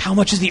 we were like, how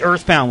much is the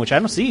Earthbound? Which I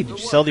don't see. Did you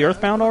sell the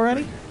Earthbound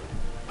already?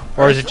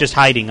 Or is it just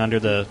hiding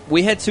under the...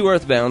 We had 2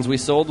 Earthbounds. We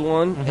sold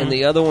one, and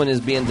the other one is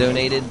being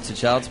donated to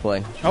Child's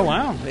Play. Oh,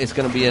 wow. It's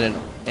going to be at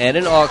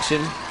an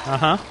auction.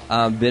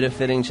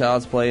 Benefiting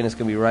Child's Play, and it's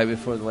going to be right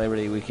before the Labor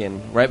Day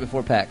weekend, right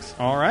before PAX.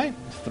 All right.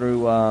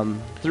 Through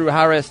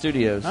Hi-Res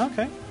Studios.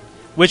 Okay.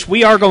 Which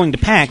we are going to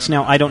PAX.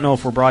 Now, I don't know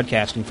if we're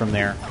broadcasting from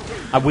there.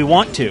 We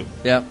want to.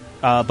 Yep.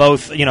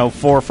 Both,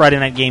 for Friday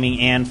Night Gaming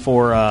and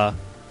for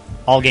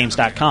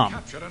allgames.com.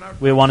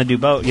 We want to do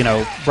both,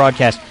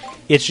 broadcast.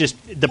 It's just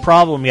the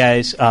problem,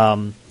 guys,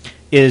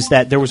 is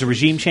that there was a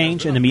regime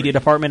change in the media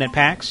department at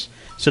PAX.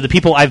 So the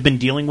people I've been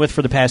dealing with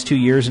for the past 2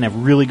 years and have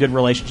really good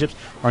relationships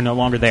are no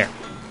longer there.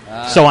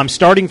 So I'm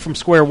starting from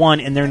square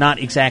one, and they're not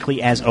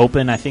exactly as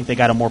open. I think they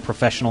got a more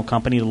professional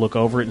company to look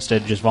over it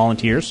instead of just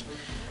volunteers.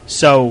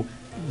 So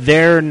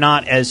they're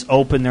not as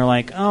open. They're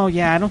like, oh,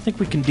 yeah, I don't think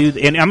we can do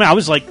and I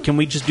was like, can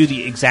we just do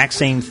the exact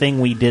same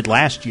thing we did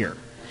last year?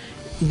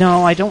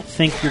 No, I don't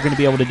think you're going to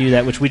be able to do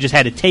that, which we just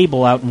had a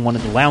table out in one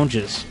of the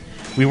lounges.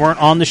 We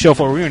weren't on the show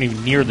floor. We weren't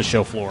even near the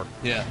show floor.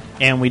 Yeah.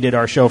 And we did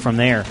our show from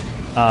there.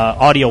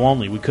 Audio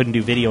only. We couldn't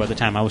do video at the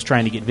time. I was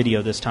trying to get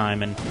video this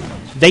time. And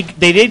they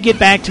did get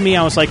back to me.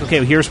 I was like,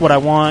 okay, here's what I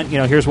want.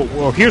 Here's what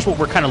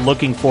we're kind of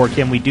looking for.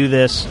 Can we do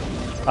this?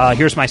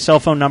 Here's my cell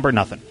phone number.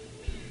 Nothing.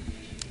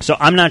 So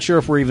I'm not sure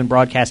if we're even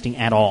broadcasting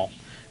at all.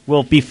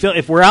 We'll be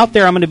if we're out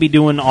there, I'm going to be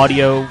doing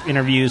audio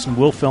interviews, and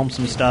we'll film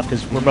some stuff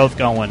because we're both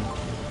going.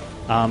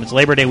 It's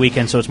Labor Day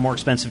weekend, so it's more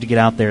expensive to get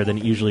out there than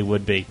it usually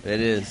would be. It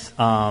is.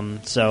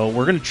 So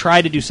we're going to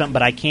try to do something,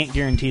 but I can't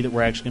guarantee that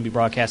we're actually going to be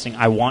broadcasting.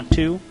 I want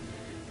to.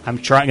 I'm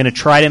going to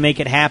try to make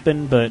it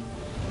happen, but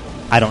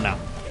I don't know.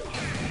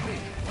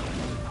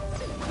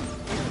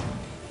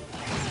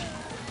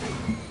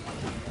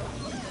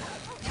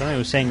 Somebody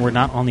was saying we're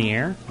not on the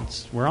air.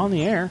 We're on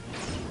the air.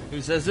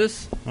 Who says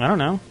this? I don't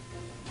know.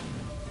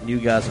 You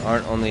guys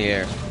aren't on the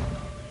air.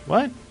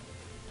 What?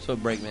 That's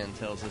what Breakman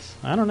tells us.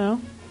 I don't know.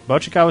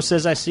 Bochikawa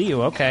says, I see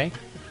you. Okay.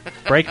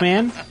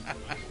 Breakman?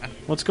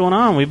 What's going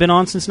on? We've been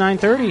on since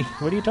 9:30.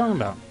 What are you talking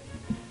about?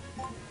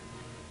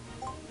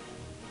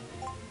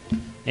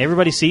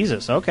 Everybody sees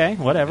us. Okay,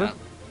 whatever.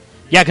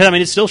 Yeah, because,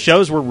 it still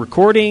shows we're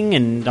recording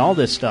and all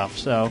this stuff,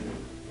 so...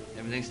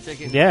 Everything's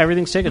ticking. Yeah,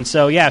 everything's ticking.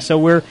 So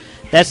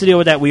that's the deal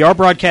with that. We are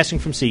broadcasting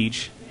from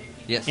Siege.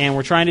 Yes. And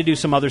we're trying to do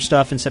some other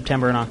stuff in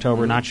September and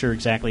October. Not sure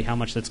exactly how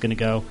much that's going to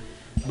go.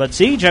 But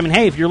Siege, I mean,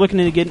 hey, if you're looking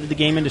to get into the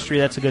game industry,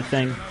 that's a good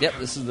thing. Yep,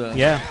 this is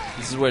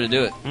where to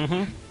do it.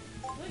 Mm-hmm.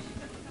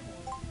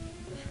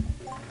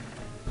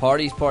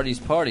 Parties.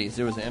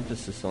 There was an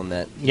emphasis on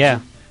that.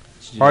 Yeah.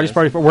 Parties.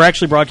 We're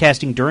actually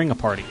broadcasting during a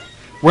party.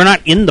 We're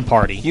not in the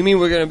party. You mean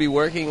we're going to be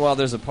working while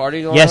there's a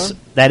party going on? Yes,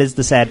 that is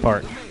the sad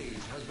part.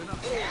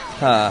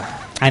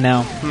 I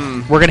know.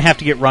 We're going to have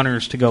to get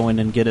runners to go in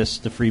and get us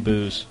the free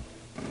booze.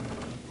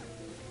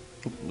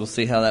 We'll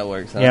see how that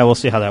works. Huh? Yeah, we'll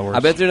see how that works. I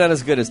bet they're not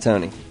as good as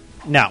Tony.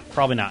 No,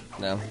 probably not.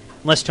 No.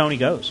 Unless Tony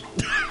goes.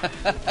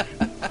 You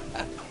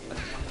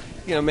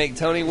going to make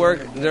Tony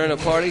work during a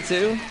party,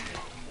 too?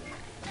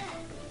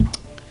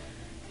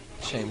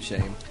 Shame.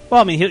 Well,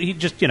 I mean, he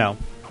just,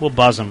 we'll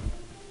buzz him.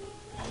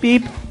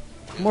 Beep.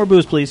 More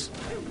booze, please.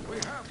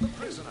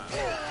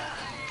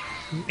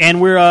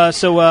 And we're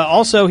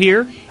also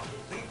here.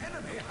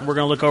 We're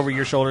going to look over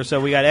your shoulder.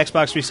 So we got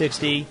Xbox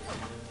 360,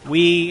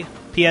 Wii,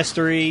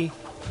 PS3,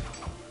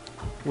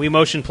 Wii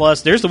Motion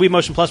Plus. There's the Wii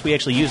Motion Plus we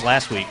actually used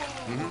last week.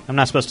 I'm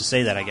not supposed to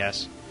say that, I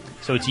guess.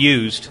 So it's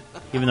used,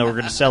 even though we're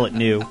going to sell it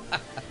new.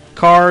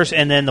 Cars,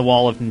 and then the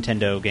wall of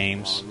Nintendo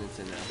games.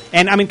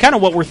 And, I mean, kind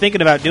of what we're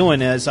thinking about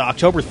doing is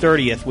October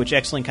 30th, which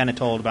Xlink kind of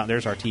told about.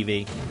 There's our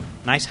TV.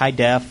 Nice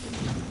high-def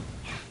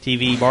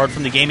TV, borrowed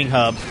from the Gaming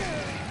Hub.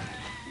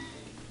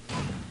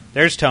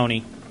 There's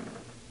Tony.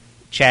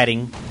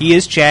 Chatting. He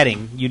is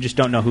chatting. You just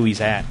don't know who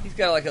he's at. He's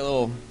got like a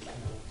little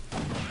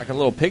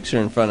picture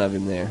in front of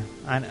him there.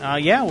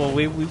 Yeah, well,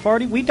 we've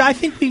already... I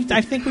think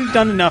we've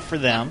done enough for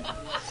them.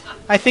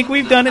 I think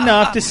we've done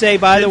enough to say,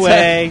 by the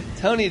way...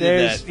 Tony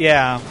did that.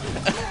 Yeah.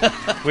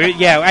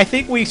 I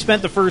think we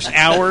spent the first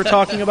hour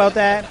talking about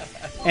that,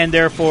 and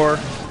therefore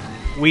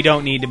we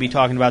don't need to be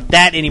talking about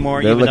that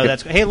anymore, even though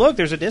that's... Hey, look,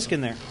 there's a disc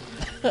in there.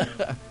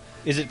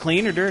 Is it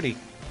clean or dirty?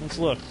 Let's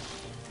look.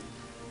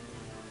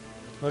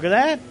 Look at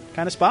that.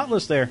 Kind of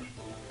spotless there.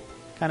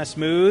 Kind of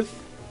smooth.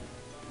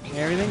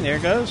 Everything. There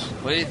it goes.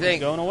 What do you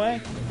think? It's going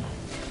away.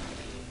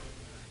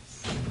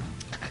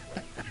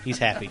 He's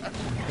happy.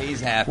 He's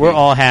happy. We're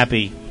all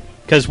happy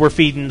because we're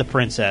feeding the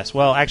princess.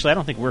 Well, actually, I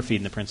don't think we're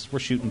feeding the princess. We're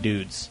shooting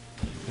dudes.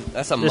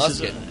 That's a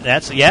musket.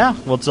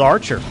 Well, it's an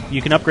archer.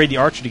 You can upgrade the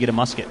archer to get a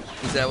musket.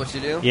 Is that what you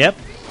do? Yep.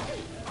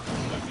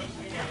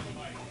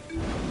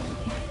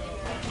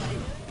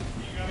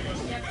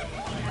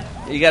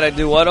 You got to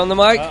do what on the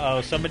mic?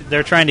 Somebody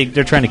they're trying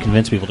to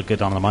convince people to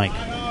get on the mic.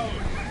 $5,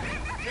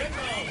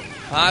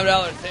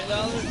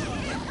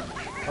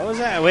 $10. What was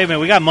that? Wait a minute,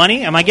 we got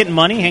money? Am I getting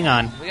money? Hang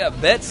on. We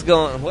got bets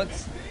going.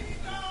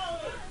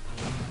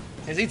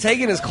 Is he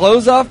taking his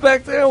clothes off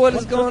back there? What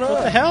is going on?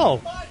 What the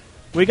hell?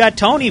 We got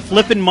Tony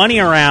flipping money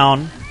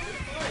around.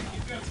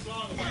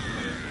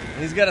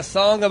 He's got a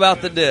song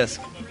about the disc.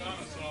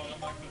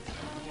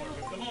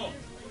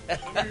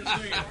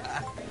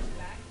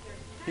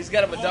 He's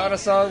got a Madonna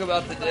song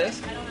about the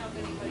disc.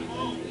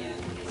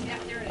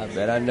 I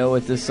bet I know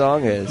what this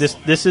song is.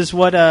 This is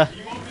what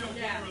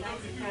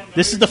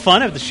this is the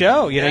fun of the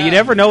show. You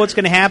never know what's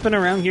going to happen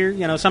around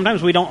here.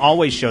 Sometimes we don't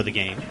always show the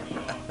game.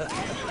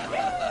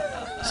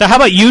 So how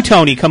about you,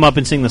 Tony, come up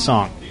and sing the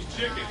song?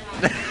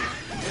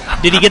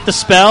 Did he get the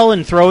spell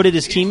and throw it at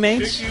his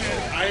teammates?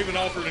 I even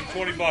offered him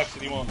 $20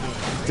 and he won't do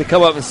it. To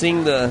come up and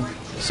sing the...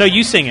 So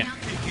you sing it.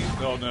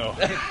 Oh, no.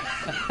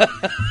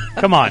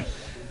 Come on.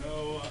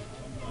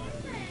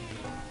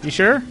 You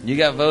sure? You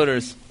got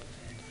voters.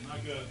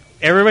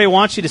 Everybody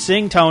wants you to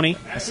sing, Tony.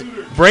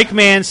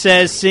 Breakman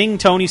says, sing,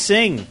 Tony,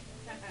 sing.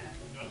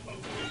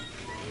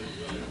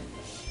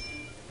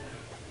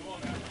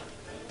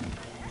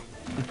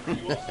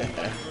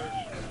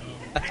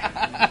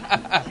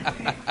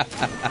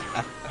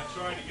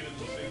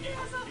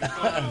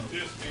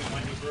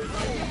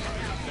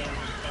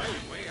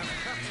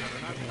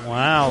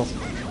 Wow.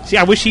 See,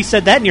 I wish he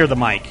said that near the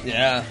mic.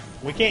 Yeah.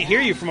 We can't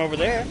hear you from over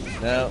there.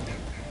 No.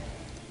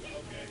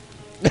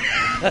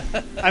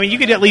 I mean, you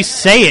could at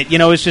least say it. We're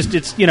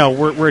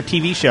a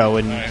TV show.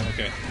 And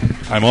okay.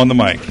 I'm on the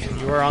mic.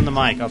 You are on the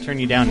mic. I'll turn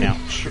you down now.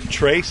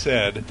 Trey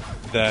said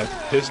that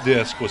his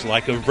disc was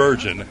like a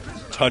virgin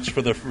touched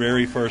for the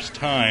very first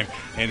time,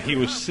 and he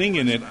was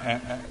singing it.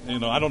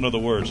 I don't know the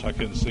words, so I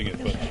couldn't sing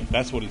it, but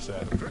that's what he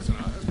said.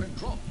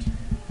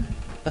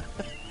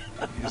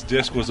 His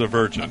disc was a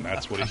virgin.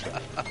 That's what he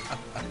said.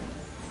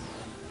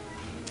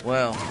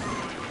 Well,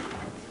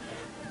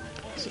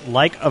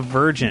 like a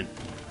virgin.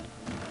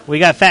 We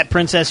got Fat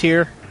Princess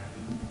here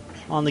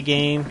on the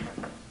game.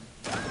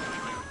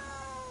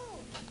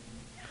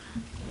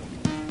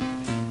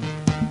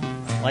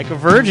 Like a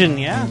virgin,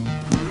 yeah.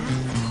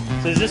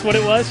 So is this what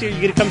it was? You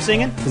gonna come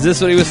singing? Is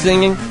this what he was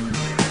singing?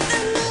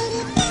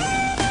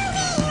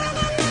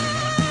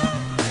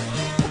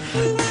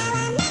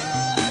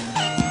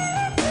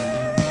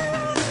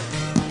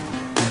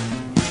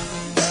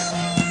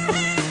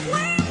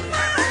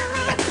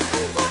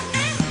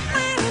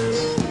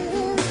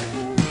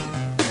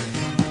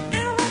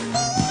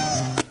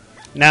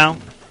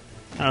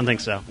 I don't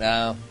think so.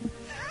 No.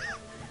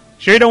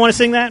 Sure you don't want to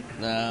sing that?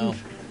 No.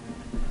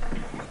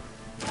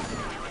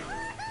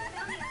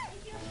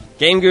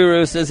 Game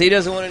Guru says he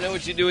doesn't want to know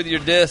what you do with your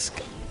disc.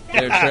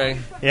 There, Trey.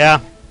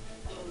 Yeah.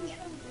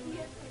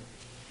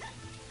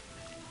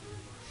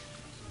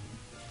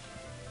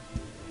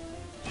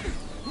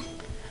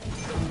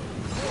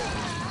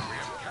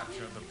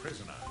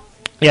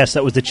 Yes,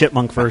 that was the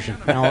Chipmunk version.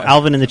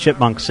 Alvin and the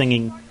Chipmunk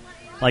singing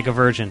like a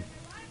virgin.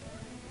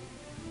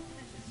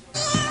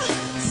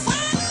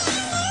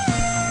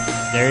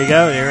 There you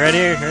go. You ready?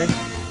 Ready?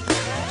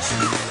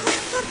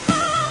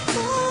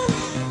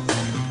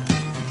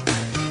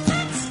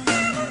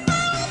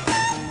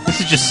 This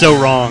is just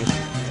so wrong.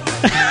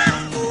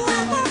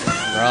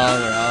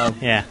 Wrong.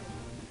 Yeah.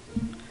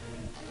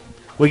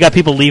 We got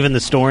people leaving the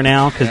store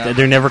now because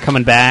they're never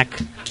coming back.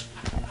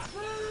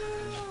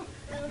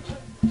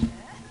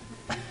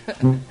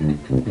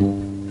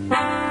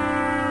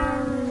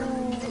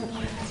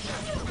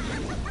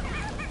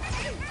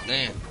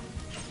 Man.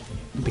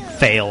 Big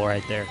fail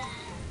right there.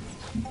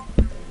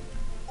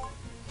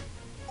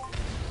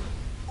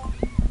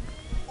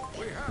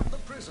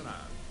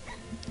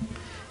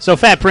 So,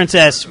 Fat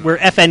Princess, we're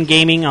FN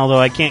Gaming, although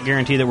I can't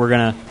guarantee that we're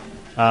going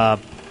to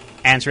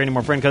answer any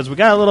more friend codes. We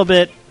got a little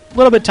bit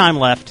time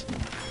left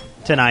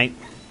tonight.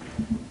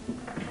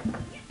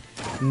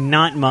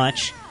 Not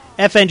much.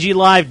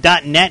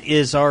 FNGLive.net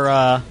is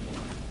our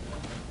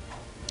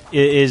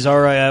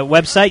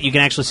website. You can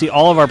actually see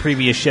all of our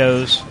previous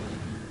shows.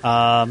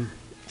 Also,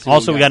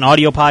 we got an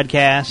audio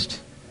podcast.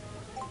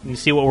 You can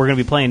see what we're going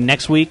to be playing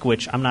next week,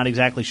 which I'm not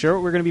exactly sure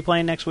what we're going to be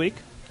playing next week.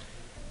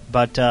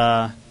 But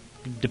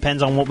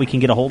depends on what we can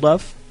get a hold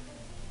of.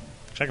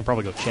 Which I can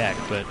probably go check,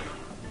 but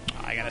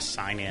I got to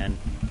sign in.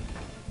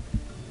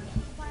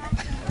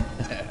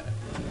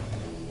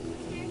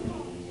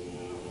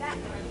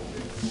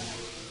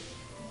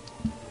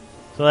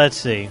 So let's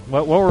see.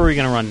 What were we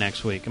going to run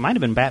next week? It might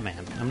have been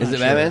Batman. I'm Is not it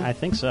sure. Batman? I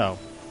think so.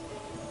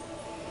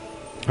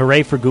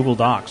 Hooray for Google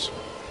Docs.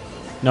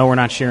 No, we're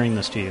not sharing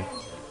this to you.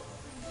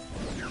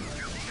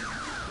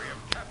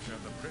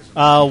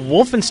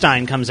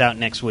 Wolfenstein comes out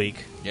next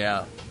week.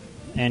 Yeah.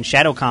 And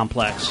Shadow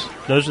Complex.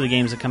 Those are the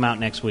games that come out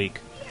next week.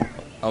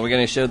 Are we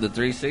going to show the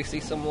 360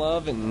 some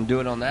love and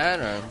do it on that?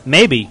 Or?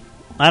 Maybe.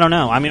 I don't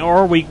know. I mean,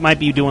 or we might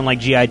be doing like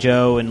G.I.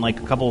 Joe and like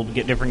a couple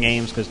different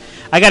games, because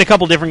I got a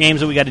couple different games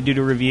that we got to do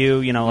to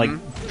review, you know, like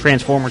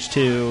Transformers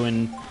 2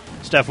 and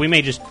stuff. We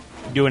may just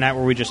do a night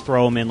where we just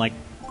throw them in, like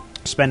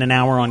spend an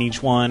hour on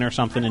each one or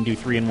something and do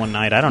 3 in one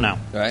night. I don't know.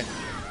 Right.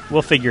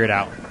 We'll figure it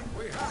out.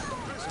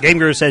 Game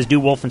Guru says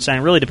do Wolfenstein.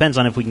 It really depends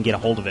on if we can get a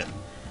hold of it.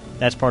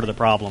 That's part of the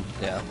problem.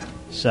 Yeah.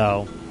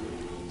 So,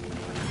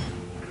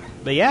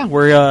 but yeah,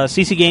 we're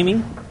CC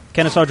Gaming,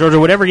 Kennesaw, Georgia.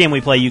 Whatever game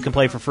we play, you can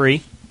play for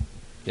free.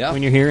 Yeah.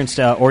 When you're here, and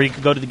or you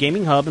can go to the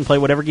Gaming Hub and play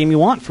whatever game you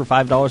want for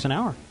 $5 an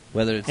hour.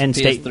 Whether it's and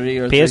PS3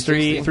 or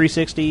PS3,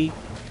 360.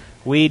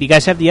 Do you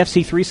guys have the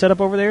FC3 set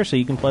up over there so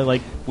you can play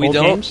like we old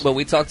don't, games? but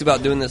we talked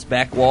about doing this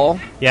back wall.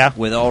 Yeah.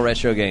 With all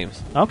retro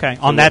games. Okay,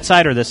 on that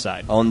side or this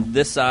side? On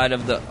this side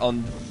of the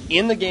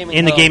in the gaming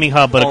in hub, the Gaming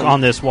Hub, but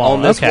on this wall.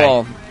 On this okay.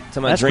 wall. To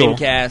my That's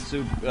Dreamcast,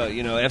 cool.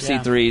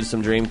 FC3s,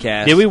 some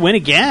Dreamcast. Did we win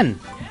again?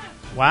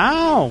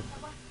 Wow,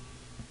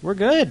 we're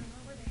good.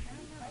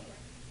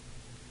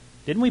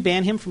 Didn't we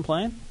ban him from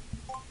playing?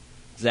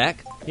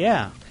 Zach?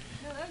 Yeah.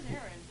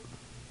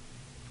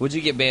 What'd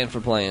you get banned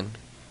for playing?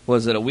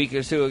 Was it a week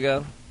or two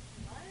ago?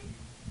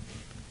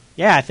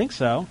 Yeah, I think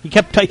so. He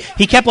kept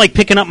like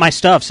picking up my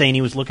stuff, saying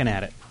he was looking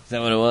at it. Is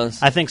that what it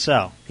was? I think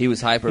so. He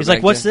was hyper. He's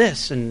like, "What's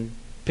this?" and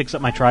picks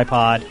up my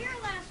tripod.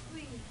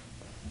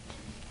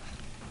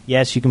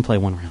 Yes, you can play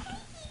one round.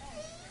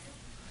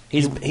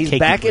 He's Cakey,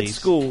 back please. at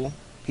school.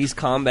 He's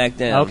calmed back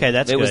down. Okay,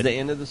 that's it good. was the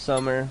end of the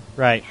summer.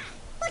 Right.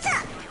 What's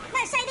up?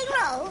 No saving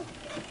roll?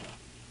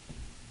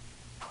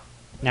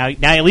 Now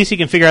at least you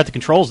can figure out the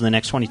controls in the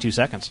next 22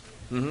 seconds.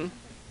 Mm-hmm.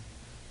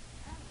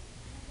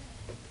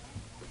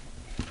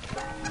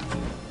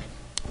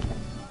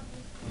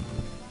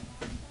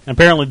 And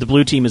apparently the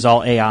blue team is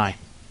all AI.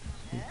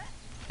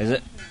 Is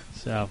it?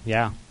 So,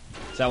 yeah.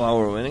 Is that why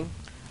we're winning?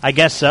 I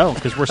guess so,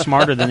 because we're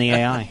smarter than the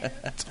AI.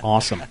 It's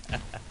awesome.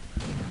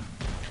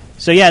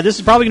 So, yeah, this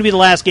is probably going to be the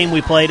last game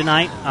we play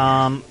tonight.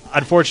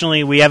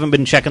 Unfortunately, we haven't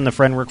been checking the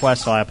friend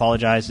request, so I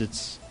apologize.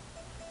 It's,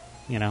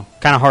 kind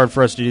of hard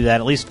for us to do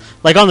that. At least,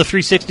 like on the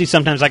 360,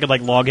 sometimes I could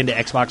like log into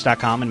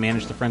Xbox.com and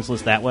manage the friends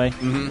list that way.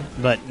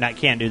 Mm-hmm. But I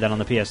can't do that on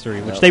the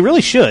PS3, which they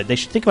really should. They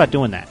should think about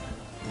doing that.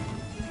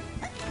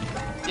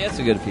 Yeah, it's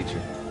a good feature.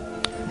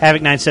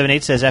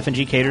 Havoc978 says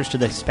F&G caters to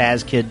the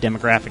Spaz Kid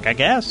demographic. I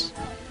guess.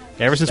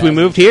 Ever since we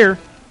moved here.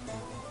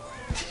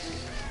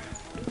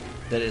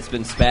 That it's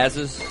been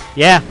spazzes?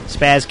 Yeah,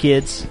 Spaz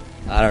Kids.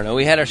 I don't know.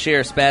 We had our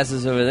share of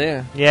spazzes over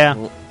there.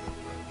 Yeah.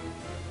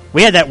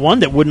 We had that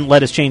one that wouldn't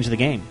let us change the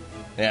game.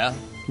 Yeah.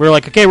 We were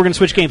like, okay, we're going to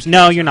switch games.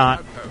 No, you're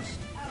not.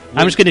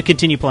 I'm just going to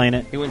continue playing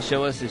it. He wouldn't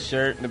show us his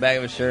shirt, the back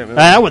of his shirt.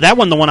 That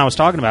one, the one I was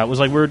talking about, was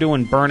like we were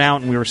doing Burnout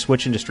and we were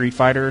switching to Street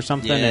Fighter or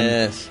something.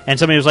 Yes. And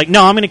somebody was like,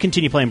 no, I'm going to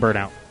continue playing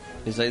Burnout.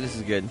 He's like, this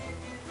is good.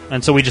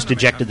 And so we just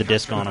ejected the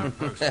disc on them.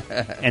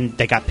 And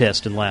they got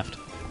pissed and left.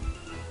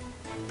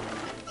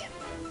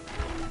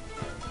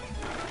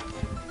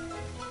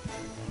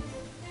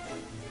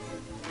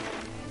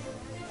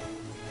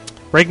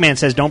 Breakman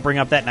says, don't bring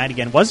up that night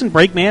again. Wasn't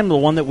Breakman the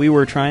one that we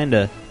were trying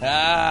to...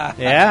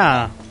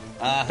 Yeah.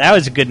 That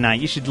was a good night.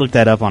 You should look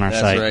that up on our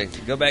site. That's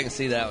right. Go back and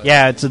see that one.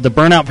 Yeah, it's the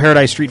Burnout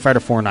Paradise Street Fighter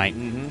 4 night.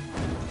 We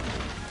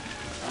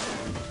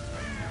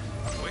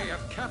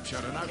have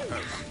captured an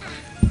outpost.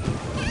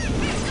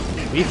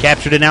 We've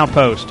captured an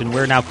outpost, and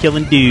we're now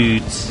killing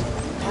dudes.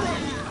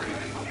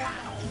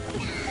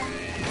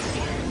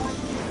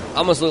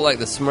 Almost look like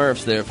the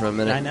Smurfs there for a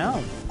minute. I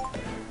know.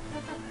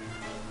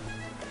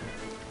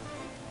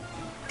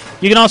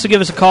 You can also give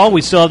us a call.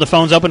 We still have the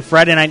phones open.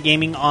 Friday Night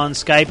Gaming on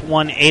Skype,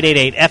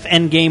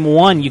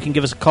 1-888-FN-GAME-1. You can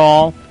give us a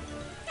call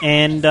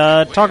and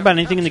talk about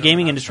anything in the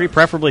gaming industry,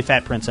 preferably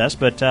Fat Princess,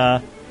 but,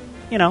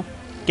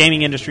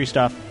 gaming industry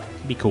stuff.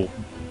 Be cool.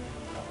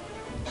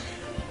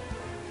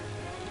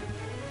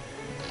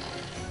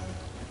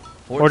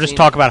 Or just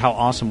talk about how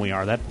awesome we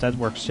are. That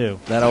works, too.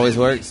 That always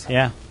works?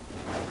 Yeah.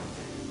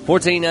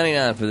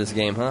 $14.99 for this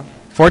game, huh?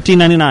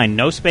 $14.99.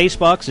 No space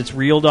bucks. It's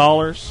real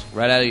dollars.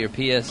 Right out of your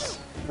PS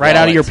Right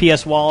out of your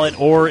PS wallet,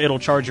 or it'll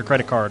charge your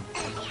credit card.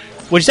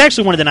 Which is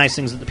actually one of the nice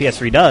things that the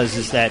PS3 does,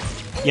 is that,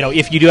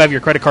 if you do have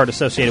your credit card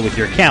associated with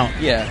your account,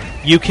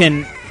 you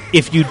can,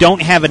 if you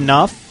don't have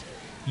enough,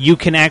 you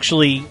can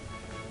actually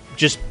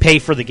just pay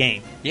for the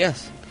game.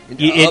 Yes.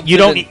 You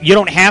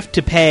don't have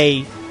to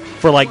pay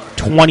for like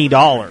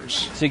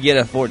 $20 to get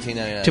a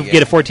 $14.99 to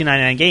get a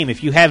 $14.99 game.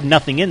 If you have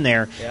nothing in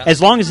there,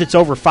 as long as it's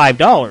over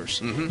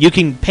 $5, you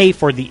can pay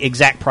for the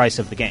exact price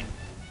of the game.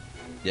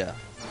 Yeah.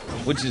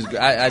 Which is,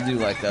 I do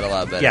like that a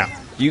lot better. Yeah.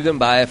 You can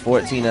buy a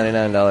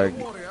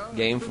 $14.99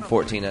 game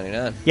for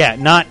 $14.99. Yeah,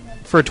 not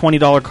for a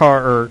 $20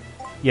 car, or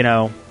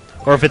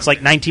if it's like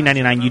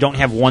 $19.99, you don't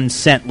have 1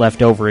 cent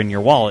left over in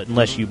your wallet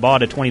unless you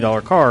bought a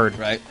 $20 card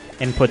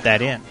and put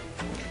that in.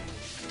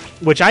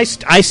 Which I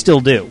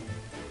still do.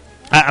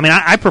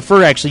 I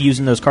prefer actually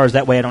using those cards.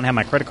 That way I don't have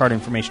my credit card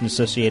information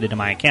associated to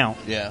my account.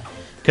 Yeah.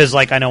 Because,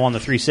 I know on the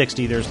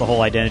 360, there's the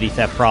whole identity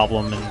theft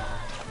problem, and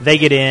they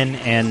get in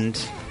and,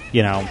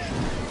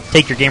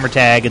 take your gamer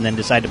tag and then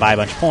decide to buy a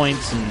bunch of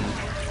points, and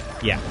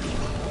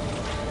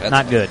that's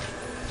not good.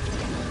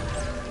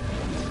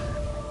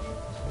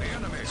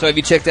 So have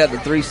you checked out the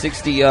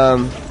 360,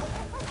 all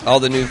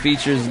the new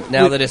features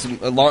now that it's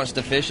launched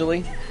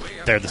officially?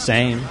 They're the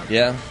same.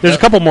 Yeah. There's a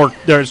couple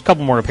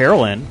more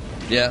apparel in.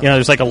 Yeah.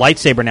 There's like a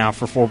lightsaber now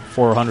for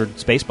 400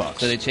 space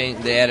bucks. So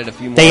they added a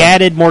few more. They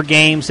added more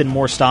games and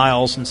more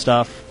styles and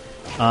stuff.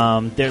 The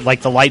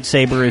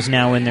lightsaber is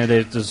now in there.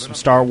 There's some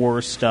Star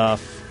Wars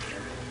stuff.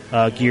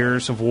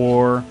 Gears of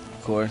War,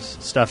 of course,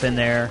 stuff in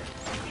there.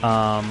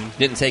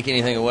 Didn't take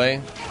anything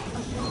away.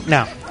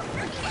 No,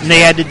 and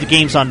they added the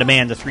games on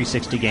demand, the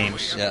 360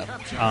 games. Yeah.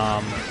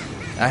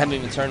 I haven't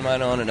even turned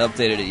mine on and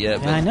updated it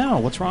yet. But I know.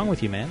 What's wrong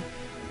with you, man?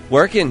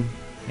 Working.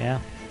 Yeah.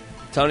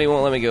 Tony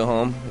won't let me go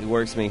home. He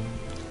works me.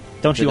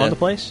 Don't you own the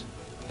place?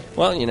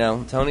 Well,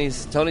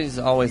 Tony's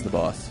always the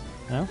boss.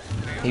 No.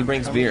 He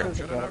brings beer.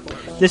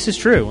 This is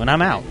true, and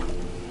I'm out.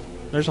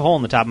 There's a hole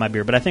in the top of my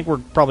beer, but I think we're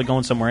probably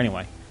going somewhere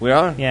anyway. We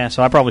are? Yeah,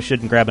 so I probably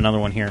shouldn't grab another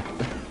one here.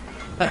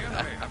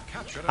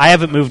 I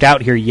haven't moved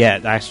out here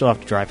yet. I still have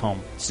to drive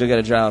home. Still got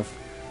to drive.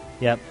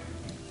 Yep.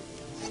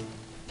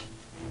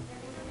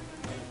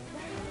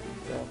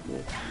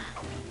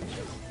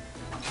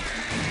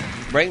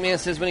 Breakman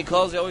says when he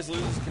calls, he always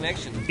loses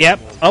connection. Yep.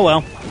 Oh,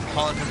 well.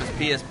 Calling from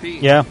his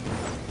PSP. Yeah.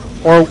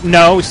 Or,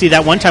 no, see,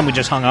 that one time we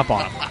just hung up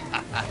on him.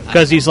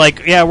 Because he's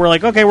like, we're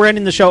like, okay, we're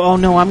ending the show. Oh,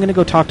 no, I'm going to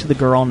go talk to the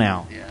girl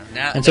now.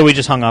 Yeah. And so we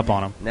just hung up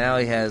on him. Now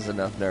he has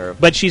enough nerve.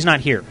 But she's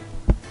not here.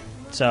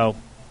 So,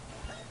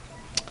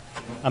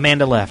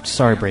 Amanda left.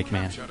 Sorry,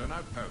 Breakman.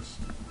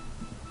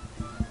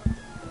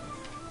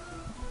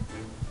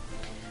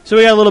 So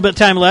we got a little bit of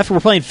time left. We're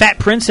playing Fat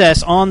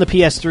Princess on the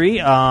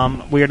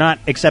PS3. We are not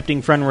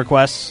accepting friend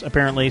requests,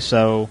 apparently,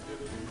 so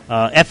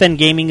FN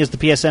Gaming is the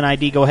PSN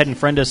ID. Go ahead and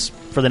friend us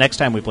for the next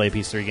time we play a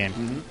PS3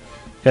 game.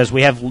 Because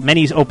we have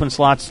many open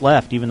slots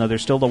left, even though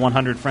there's still the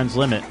 100 friends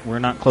limit. We're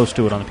not close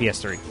to it on the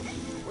PS3.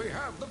 We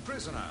have the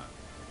prisoner.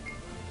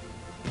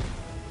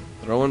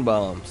 Throwing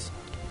bombs.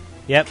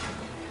 Yep.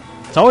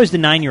 It's always the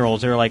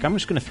 9-year-olds that are like, I'm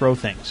just going to throw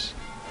things.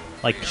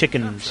 Like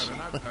chickens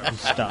and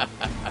stuff.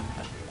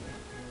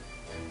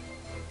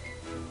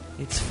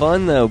 It's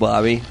fun, though,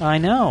 Bobby. I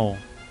know.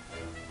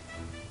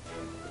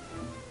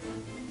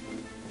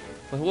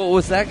 What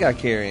was that guy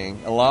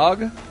carrying? A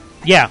log?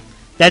 Yeah.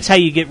 That's how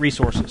you get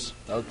resources.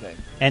 Okay.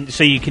 And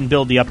so you can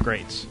build the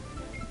upgrades.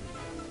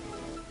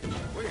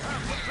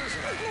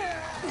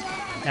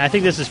 And I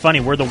think this is funny.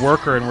 We're the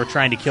worker and we're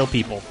trying to kill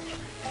people.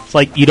 It's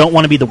like you don't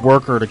want to be the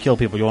worker to kill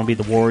people. You want to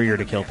be the warrior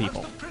to kill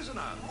people.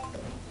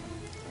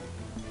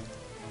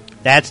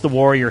 That's the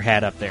warrior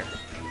hat up there.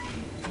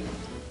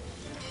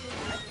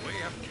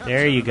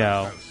 There you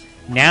go.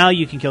 Now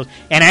you can kill.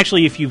 And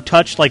actually, if you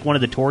touch like one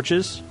of the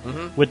torches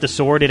with the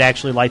sword, it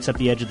actually lights up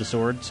the edge of the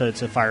sword, so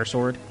it's a fire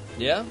sword.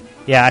 Yeah?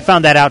 Yeah, I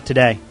found that out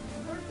today.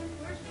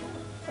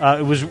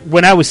 It was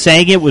when I was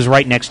saying it was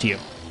right next to you.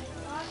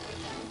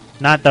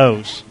 Not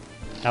those.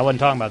 I wasn't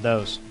talking about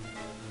those.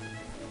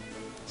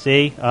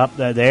 See? Up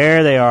there.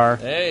 There they are.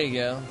 There you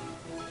go.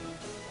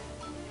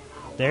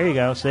 There you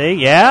go. See?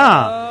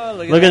 Yeah. Oh,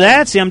 look at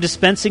that. See, I'm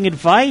dispensing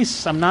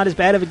advice. I'm not as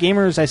bad of a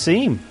gamer as I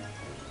seem.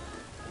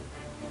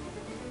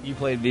 You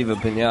played Viva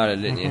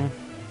Pinata, didn't you?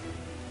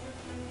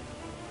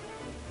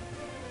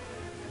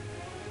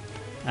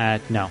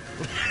 No,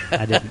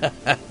 I didn't.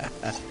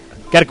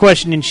 Got a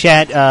question in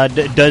chat.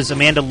 Does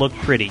Amanda look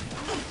pretty?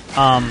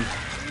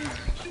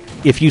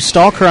 If you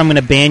stalk her, I'm going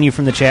to ban you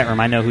from the chat room.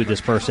 I know who this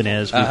person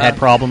is. We've had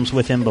problems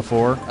with him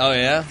before. Oh,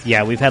 yeah?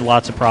 Yeah, we've had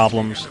lots of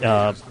problems. He's a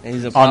on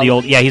problem? the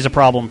old. Yeah, he's a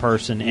problem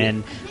person,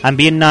 and I'm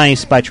being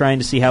nice by trying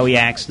to see how he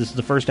acts. This is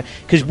the first time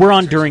because we're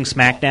on during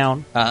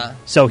SmackDown,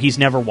 so he's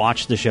never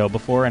watched the show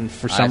before, and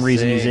for some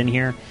reason he's in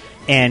here,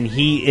 and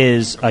he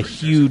is a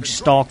huge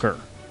stalker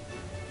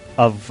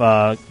of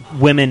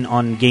women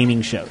on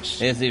gaming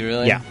shows. Is he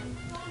really? Yeah,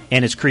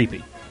 and it's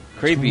creepy.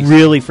 Creepy. It's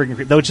really freaking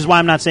creepy. Which is why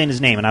I'm not saying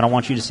his name, and I don't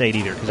want you to say it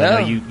either, because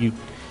I know you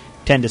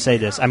tend to say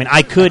this. I mean,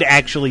 I could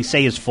actually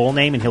say his full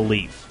name, and he'll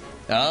leave.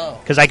 Oh.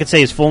 Because I could say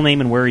his full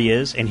name and where he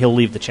is, and he'll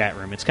leave the chat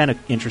room. It's kind of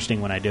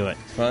interesting when I do it.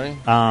 Funny.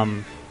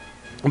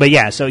 But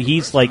yeah, so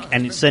he's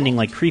and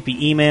sending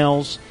creepy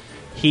emails.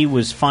 He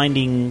was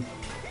finding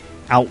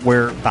out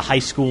where the high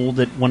school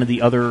that one of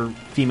the other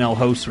female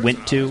hosts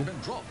went to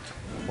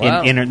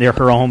in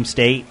her home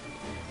state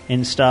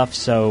and stuff.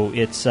 So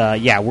it's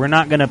we're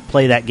not going to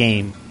play that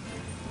game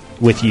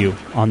with you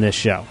on this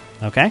show,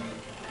 okay?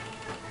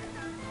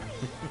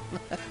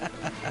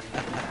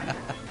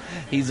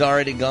 He's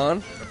already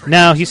gone?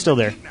 No, he's still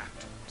there.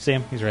 See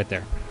him? He's right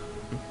there.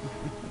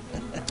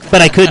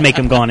 But I could make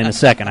him gone in a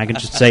second. I can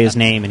just say his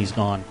name and he's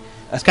gone.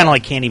 It's kind of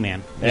like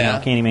Candyman.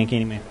 Yeah. You know,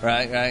 Candyman.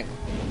 Right.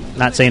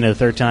 Not saying it a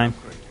third time.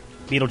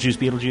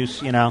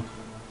 Beetlejuice, you know.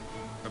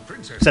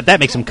 Except that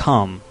makes him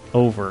come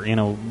over, you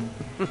know.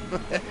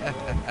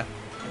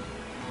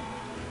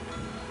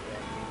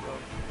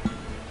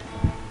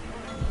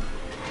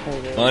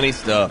 Funny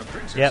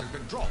stuff. Yep.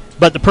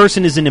 But the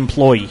person is an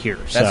employee here.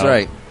 That's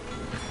right.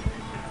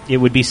 It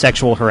would be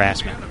sexual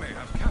harassment.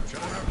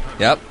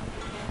 Yep.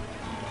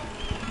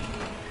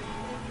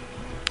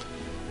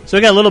 So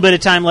we got a little bit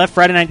of time left.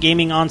 Friday Night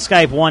Gaming on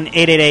Skype,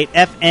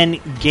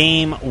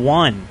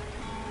 1-888-FN-GAME-1.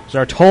 It's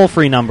our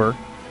toll-free number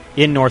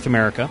in North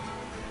America.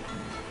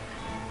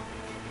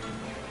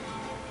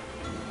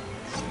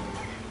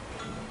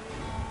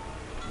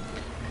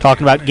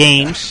 Talking about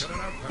games.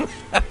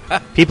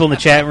 People in the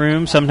chat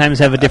room sometimes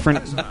have a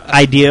different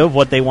idea of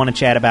what they want to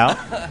chat about.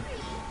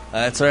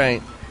 That's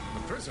right.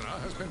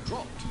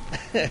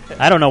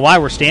 I don't know why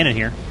we're standing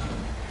here.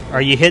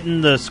 Are you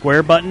hitting the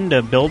square button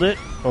to build it,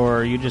 or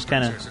are you just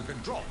kind of...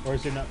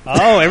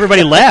 Oh,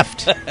 everybody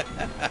left.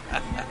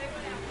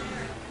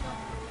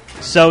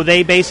 So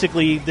they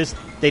basically...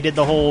 they did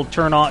the whole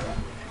turn on...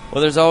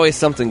 Well, there's always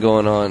something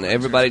going on.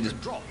 Everybody just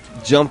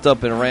jumped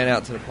up and ran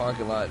out to the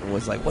parking lot and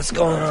was like, what's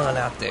going on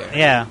out there?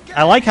 Yeah.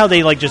 I like how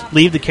they just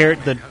leave the carrot...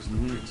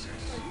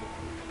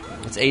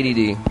 It's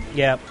ADD.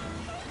 Yeah.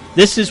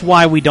 This is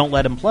why we don't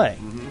let him play.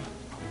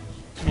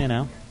 You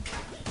know.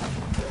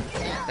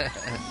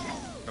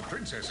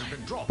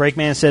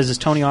 Breakman says, is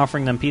Tony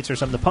offering them pizza or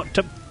something?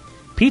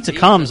 Pizza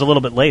comes a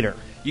little bit later.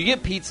 You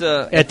get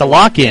pizza at the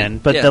lock-in,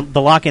 but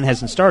the lock-in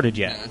hasn't started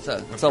yet.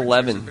 Yeah, it's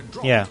 11.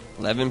 Yeah.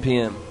 11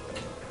 p.m.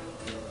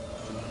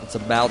 It's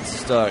about to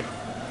start.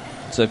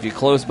 So if you're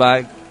close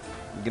by,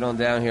 get on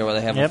down here where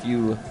they have a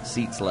few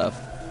seats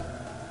left.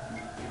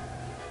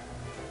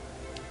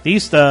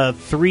 These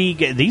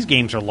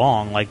games are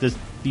long. Like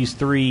these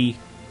three...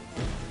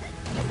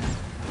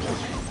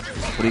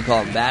 What do you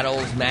call them?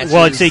 Battles, matches?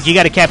 Well, it's you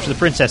got to capture the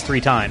princess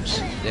 3 times.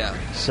 Yeah.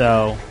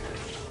 So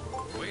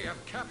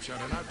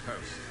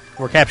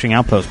we're capturing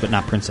outposts, but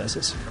not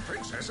princesses.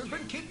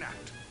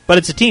 But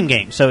it's a team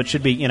game, so it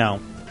should be,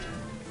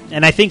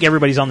 And I think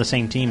everybody's on the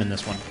same team in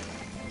this one.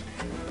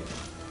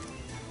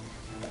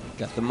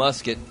 Got the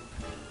musket.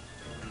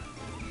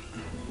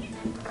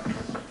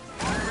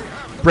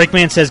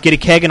 Breakman says, get a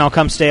keg and I'll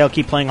come stay. I'll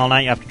keep playing all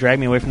night. You have to drag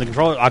me away from the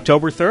controller.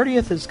 October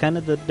 30th is kind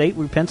of the date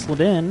we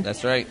penciled in.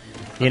 That's right.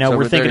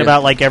 We're thinking 30th.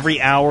 about every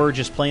hour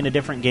just playing a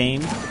different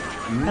game.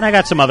 Mm-hmm. And I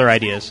got some other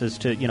ideas as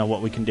to,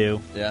 what we can do.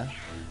 Yeah.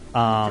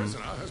 To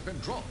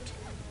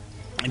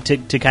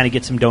kind of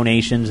get some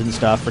donations and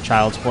stuff for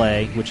Child's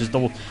Play, which is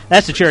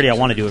that's the charity I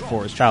want to do it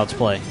for, is Child's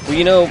Play.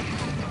 Well,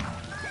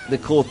 the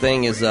cool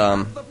thing is,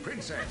 you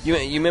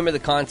remember the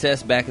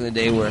contest back in the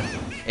day where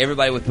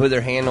everybody would put their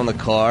hand on the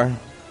car,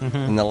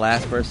 and the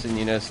last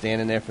person,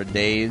 standing there for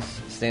days,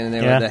 standing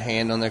there with their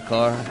hand on their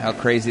car, how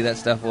crazy that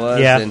stuff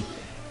was. Yeah. And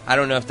I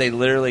don't know if they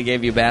literally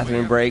gave you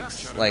bathroom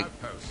breaks,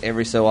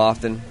 every so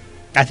often.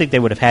 I think they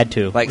would have had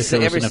to.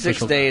 Every 6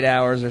 to 8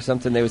 hours or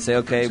something, they would say,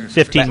 okay.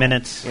 15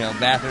 minutes.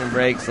 Bathroom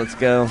breaks, let's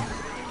go.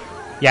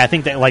 Yeah, I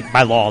think that,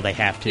 by law, they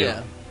have to.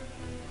 Yeah.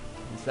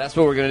 So that's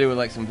what we're going to do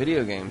with, some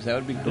video games. That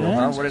would be cool,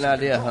 huh? What an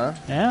idea, huh?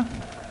 Yeah.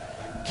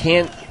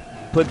 Can't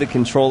put the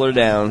controller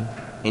down,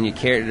 and your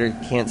character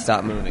can't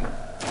stop moving.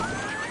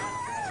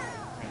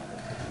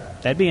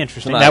 That'd be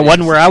interesting. Some That ideas.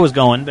 wasn't where I was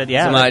going, but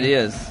yeah. Some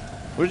ideas.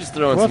 We're just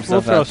throwing We'll some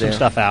stuff throw out some there.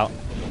 stuff out.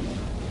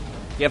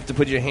 You have to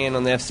put your hand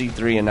on the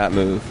FC3 and not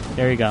move.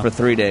 There you go. For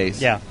 3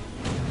 days. Yeah.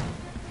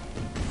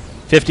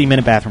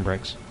 15-minute bathroom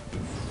breaks.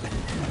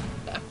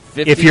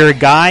 50 If you're a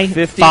guy,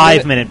 50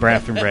 5-minute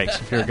bathroom breaks.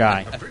 If you're a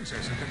guy.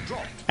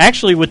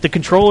 Actually, with the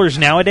controllers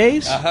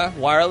nowadays,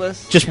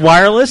 wireless. just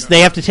wireless, they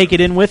have to take it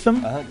in with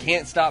them.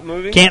 Can't stop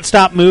moving. Can't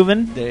stop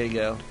moving. There you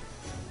go.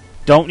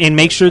 And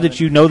make sure that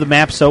you know the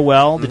map so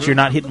well that you're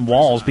not hitting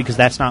walls, because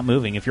that's not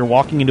moving. If you're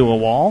walking into a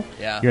wall,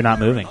 you're not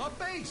moving.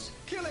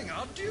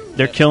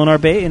 They're killing our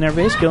base, in our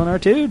base, killing our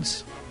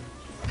dudes.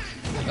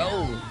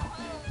 Oh.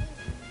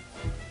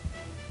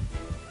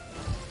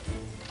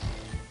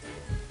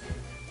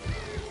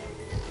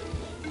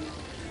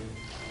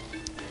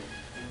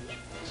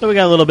 So we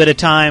got a little bit of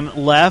time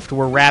left.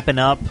 We're wrapping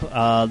up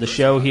the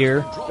show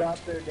here.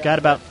 Got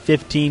about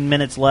 15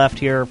 minutes left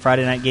here,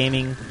 Friday Night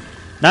Gaming.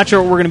 Not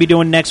sure what we're going to be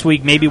doing next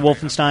week. Maybe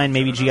Wolfenstein,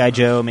 maybe G.I.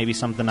 Joe, maybe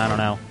something, I don't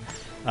know.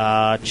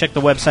 Check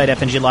the website,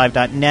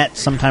 fnglive.net,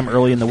 sometime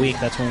early in the week.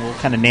 That's when we'll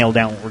kind of nail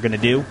down what we're going to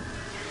do.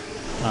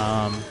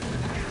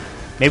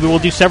 Maybe we'll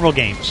do several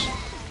games.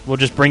 We'll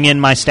just bring in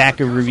my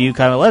stack of review.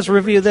 Kind of, let's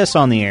review this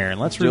on the air, and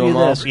let's review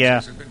this.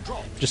 Yeah,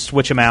 just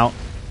switch them out.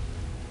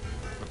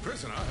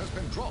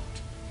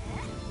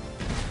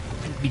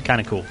 Be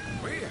kind of cool,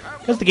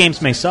 because the games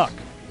may suck.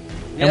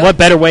 And what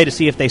better way to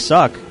see if they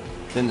suck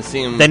than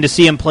to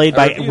see them played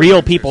by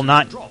real people,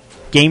 not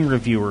game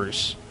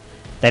reviewers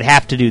that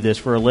have to do this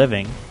for a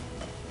living.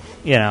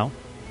 You know.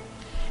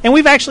 And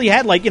we've actually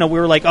had, we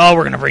were like, oh,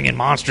 we're going to bring in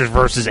Monsters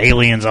versus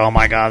Aliens. Oh,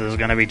 my God, this is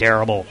going to be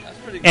terrible.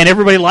 And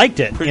everybody liked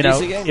it.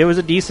 It was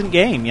a decent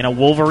game.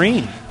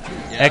 Wolverine.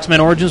 Yeah. X-Men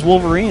Origins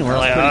Wolverine. We're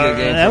like,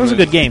 that was a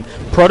good game.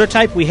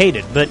 Prototype, we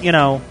hated. But,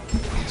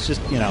 it's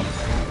just, The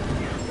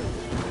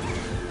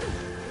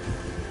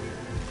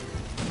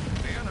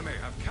enemy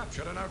have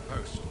captured an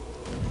outpost.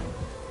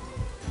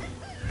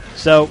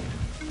 So,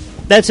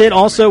 that's it.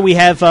 Also, we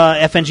have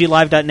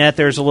fnglive.net.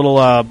 There's a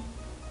little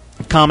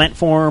comment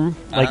form,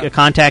 a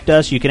contact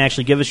us. You can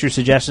actually give us your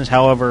suggestions.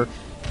 However,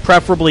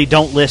 preferably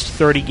don't list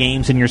 30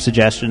 games in your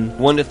suggestion.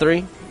 1 to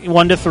 3?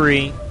 1 to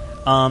 3.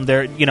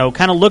 There,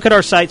 kind of look at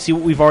our site, see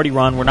what we've already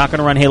run. We're not going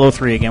to run Halo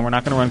 3 again. We're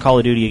not going to run Call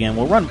of Duty again.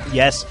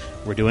 Yes,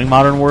 we're doing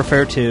Modern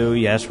Warfare 2.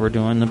 Yes, we're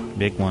doing the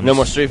big ones. No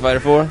more Street Fighter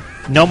 4?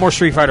 No more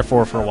Street Fighter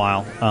 4 for a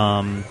while.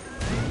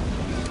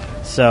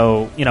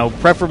 So,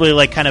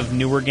 preferably kind of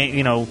newer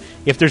game.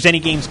 If there's any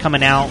games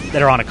coming out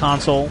that are on a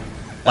console,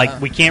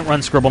 we can't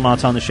run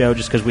Scribblenauts on the show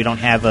just because we don't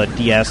have a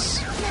DS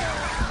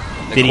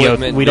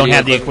video. We don't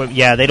have the equipment.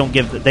 Yeah, they don't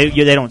give. They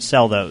don't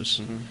sell those.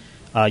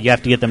 Mm-hmm. You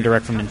have to get them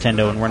direct from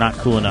Nintendo, and we're not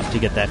cool enough to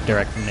get that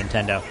direct from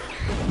Nintendo.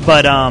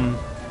 But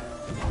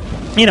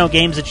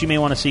games that you may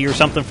want to see, or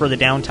something for the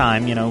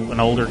downtime. An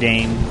older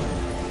game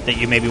that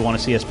you maybe want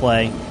to see us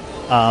play.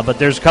 But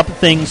there's a couple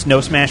things. No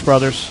Smash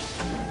Brothers.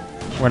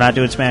 We're not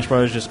doing Smash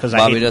Brothers just because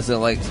Bobby doesn't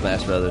like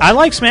Smash Brothers. I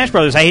like Smash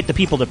Brothers. I hate the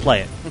people that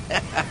play it.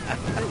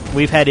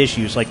 We've had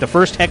issues. Like the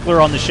first heckler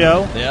on the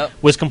show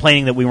was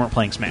complaining that we weren't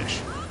playing Smash.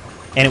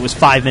 And it was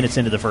 5 minutes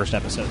into the first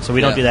episode. So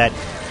we don't do that.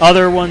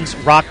 Other ones,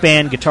 Rock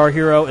Band, Guitar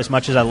Hero, as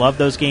much as I love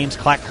those games,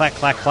 clack, clack,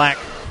 clack, clack,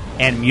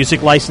 and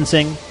music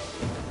licensing,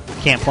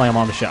 can't play them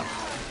on the show.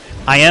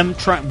 I am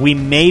trying. We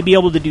may be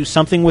able to do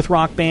something with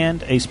Rock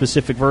Band, a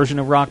specific version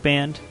of Rock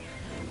Band,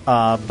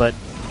 but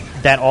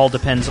that all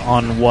depends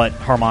on what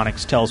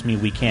Harmonix tells me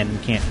we can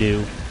and can't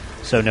do,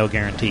 so no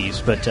guarantees.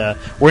 But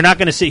we're not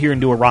going to sit here and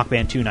do a Rock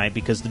Band 2 night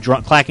because the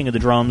clacking of the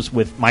drums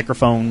with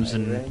microphones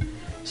and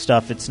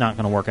stuff, it's not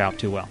going to work out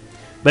too well.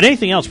 But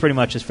anything else pretty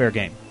much is fair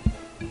game.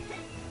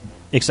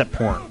 Except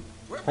porn.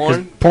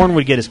 Porn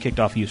would get us kicked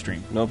off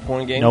Ustream. No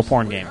porn games? No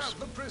porn games.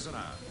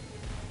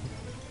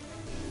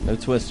 No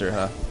Twister,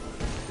 huh?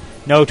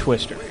 No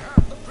Twister.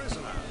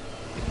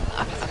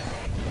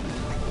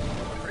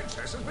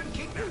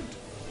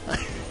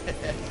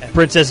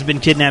 Princess has been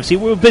kidnapped. See,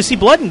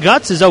 blood and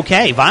guts is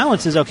okay.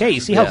 Violence is okay. You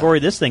see how gory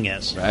this thing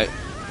is. Right.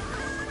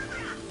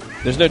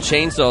 There's no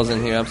chainsaws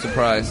in here. I'm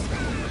surprised.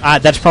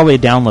 That's probably a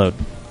download.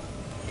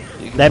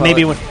 That may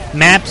be with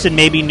maps and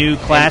maybe new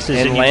classes.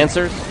 And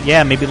Lancers?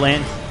 Yeah, maybe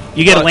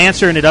you get a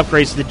Lancer and it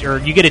upgrades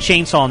or you get a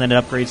chainsaw and then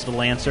it upgrades to the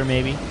Lancer,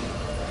 maybe.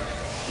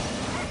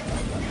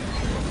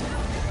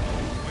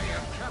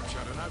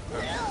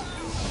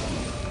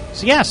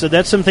 So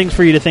that's some things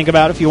for you to think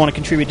about if you want to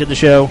contribute to the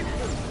show.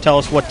 Tell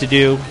us what to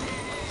do.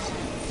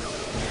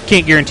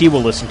 Can't guarantee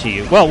we'll listen to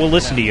you. Well, we'll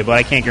listen to you, but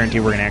I can't guarantee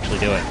we're going to actually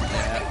do it.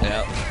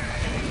 Yeah.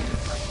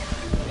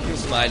 Here's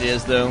some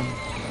ideas, though.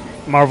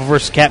 Marvel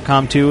vs.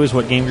 Capcom 2 is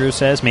what Game Guru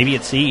says. Maybe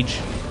it's Siege.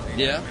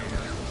 Yeah.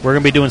 We're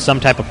going to be doing some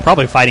type of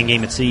probably fighting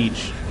game at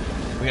Siege.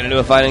 We're going to do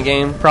a fighting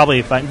game?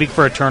 Probably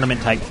for a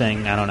tournament type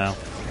thing. I don't know.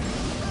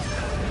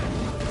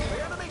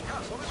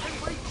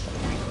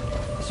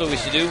 That's what we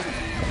should do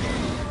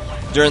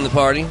during the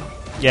party.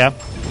 Yeah.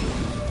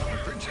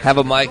 Have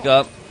a mic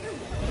up.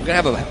 We're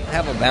going to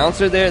have a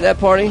bouncer there at that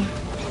party?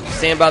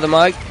 Stand by the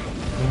mic?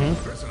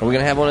 Mm-hmm. Are we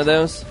going to have one of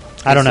those?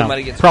 I don't know.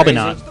 Probably crazy?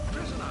 not.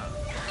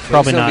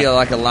 Probably it's not. Be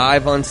like a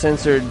live,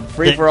 uncensored,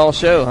 free-for-all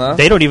show, huh?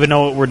 They don't even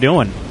know what we're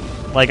doing.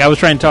 Like, I was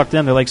trying to talk to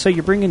them. They're like, so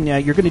you're bringing,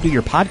 you're going to do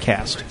your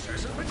podcast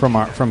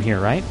from here,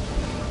 right?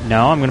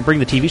 No, I'm going to bring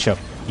the TV show.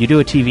 You do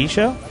a TV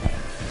show?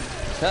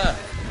 Huh.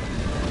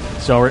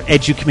 So we're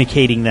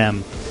educating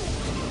them.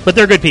 But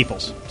they're good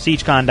peoples.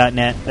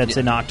 SiegeCon.net. That's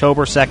in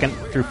October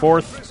 2nd through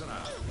 4th.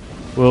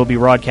 We'll be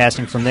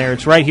broadcasting from there.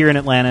 It's right here in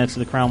Atlanta. It's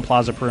the Crown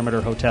Plaza Perimeter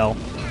Hotel,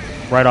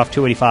 right off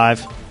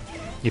 285,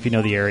 if you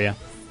know the area.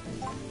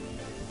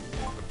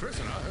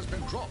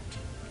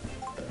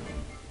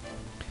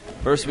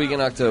 First week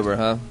in October,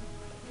 huh?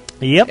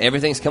 Yep.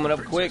 Everything's coming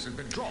up quick.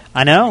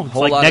 I know. It's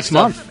Whole like lot next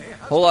of stuff.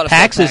 month. Whole lot of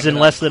PAX stuff is in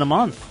packing less up. than a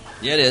month.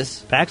 Yeah, it is.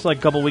 PAX is like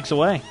a couple weeks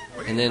away.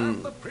 And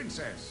then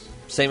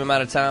same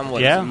amount of time,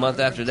 a month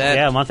after that?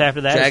 Yeah, a month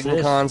after that.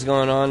 Dragon Con's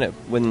going on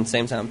within the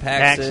same time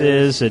PAX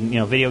is, and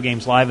Video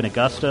Games Live in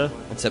Augusta.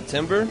 In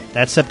September?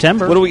 That's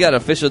September. What do we got,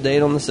 official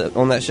date on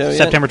that show yet?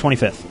 September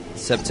 25th.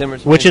 September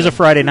 25th. Which is a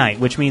Friday night,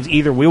 which means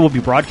either we will be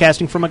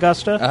broadcasting from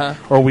Augusta,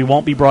 or we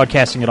won't be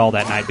broadcasting at all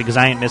that night, because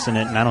I ain't missing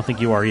it, and I don't think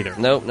you are either.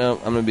 Nope, I'm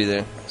going to be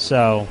there.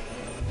 So,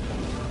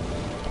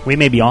 we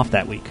may be off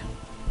that week.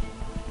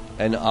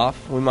 And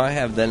off? We might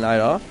have that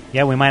night off?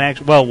 Yeah, we might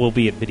actually. Well, we'll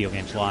be at Video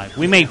Games Live.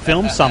 We may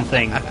film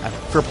something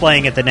for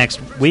playing it the next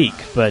week,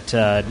 but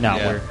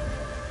we're.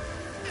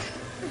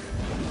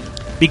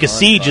 Because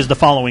Siege is the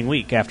following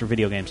week after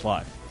Video Games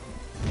Live.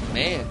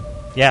 Man.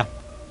 Yeah.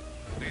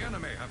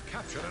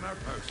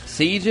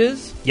 Siege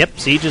is? Yep,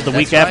 Siege is the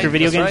week after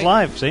Video Games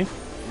Live, see?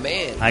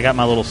 Man. I got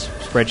my little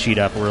spreadsheet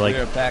up. We're like.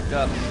 We're packed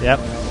up. Yep.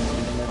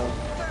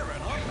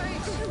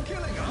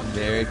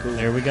 Very cool.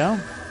 There we go.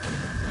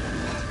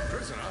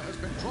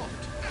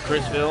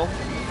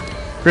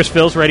 Chris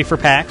Phil's ready for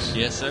PAX.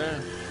 Yes,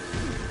 sir.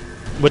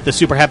 With the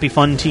Super Happy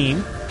Fun team,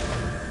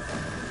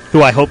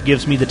 who I hope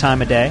gives me the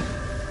time of day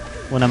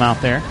when I'm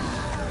out there.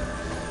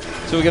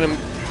 So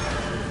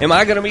am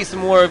I gonna meet some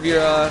more of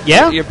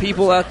your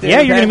people out there?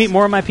 Yeah, you're gonna meet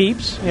more of my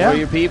peeps. Yeah, more of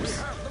your peeps.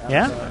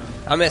 Yeah,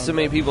 I met so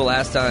many people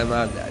last time.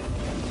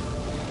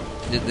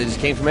 They just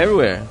came from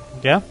everywhere.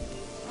 Yeah.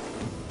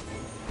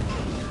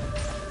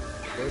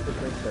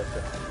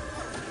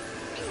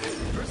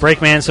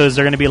 Breakman says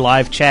they're going to be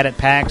live chat at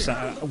PAX.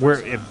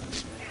 We're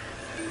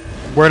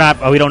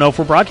not. We don't know if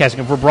we're broadcasting.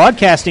 If we're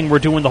broadcasting, we're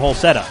doing the whole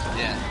setup.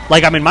 Yeah.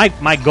 Like, I mean,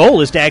 my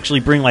goal is to actually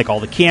bring like all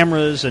the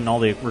cameras and all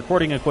the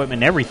recording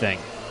equipment and everything,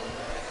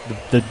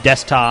 the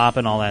desktop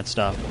and all that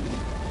stuff.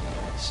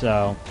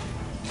 So,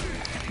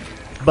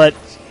 but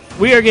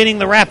we are getting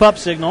the wrap up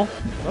signal.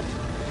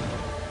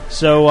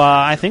 So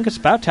I think it's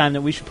about time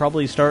that we should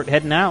probably start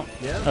heading out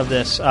of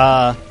this.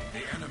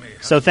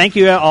 So thank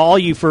you all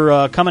you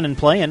for coming and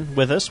playing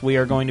with us. We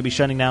are going to be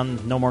shutting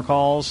down. No more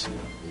calls.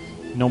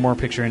 No more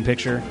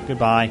picture-in-picture.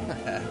 Goodbye.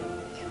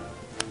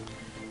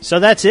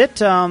 So that's it.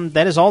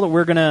 That is all that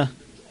we're going to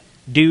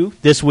do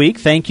this week.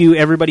 Thank you,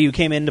 everybody who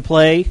came in to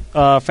play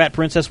Fat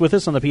Princess with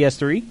us on the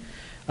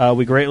PS3.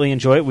 We greatly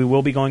enjoy it. We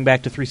will be going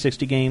back to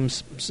 360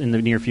 games in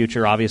the near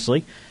future,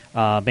 obviously.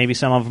 Maybe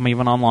some of them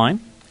even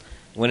online.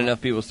 When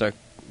enough people start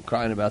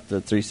crying about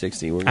the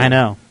 360. I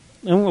know.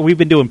 We've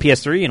been doing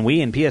PS3 and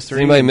Wii and PS3. Is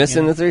anybody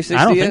missing the 360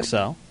 I don't yet? think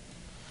so.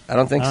 I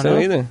don't think so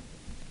either.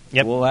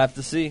 Yep. We'll have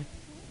to see.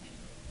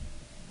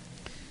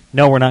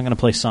 No, we're not going to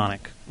play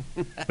Sonic.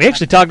 We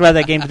actually talked about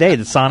that game today,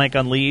 the Sonic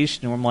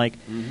Unleashed, and I'm like,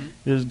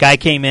 this guy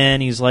came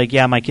in, he's like,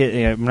 yeah, my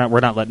kid, we're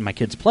not letting my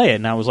kids play it.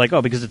 And I was like,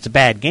 oh, because it's a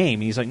bad game.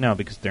 And he's like, no,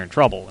 because they're in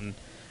trouble. And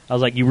I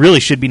was like, you really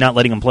should be not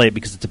letting them play it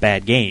because it's a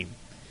bad game.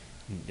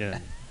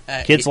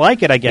 Kids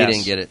like it, I guess. He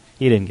didn't get it.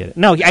 He didn't get it.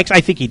 No,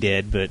 I think he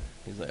did, but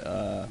he's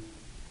like,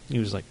 he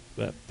was like,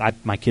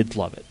 my kids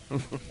love it.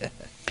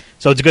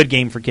 So it's a good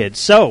game for kids.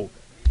 So,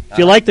 if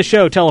you like the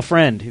show, tell a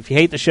friend. If you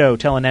hate the show,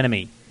 tell an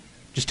enemy.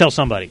 Just tell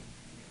somebody.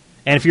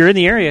 And if you're in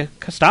the area,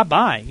 stop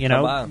by. You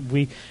know,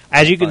 we,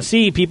 as you can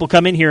see, people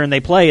come in here and they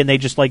play, and they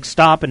just like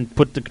stop and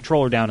put the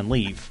controller down and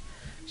leave.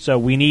 So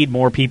we need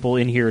more people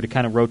in here to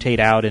kind of rotate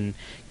out and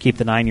keep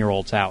the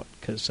 9-year-olds out,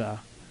 because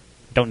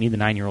don't need the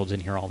 9-year-olds in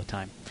here all the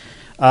time.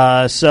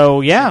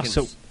 So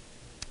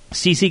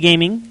CC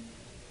Gaming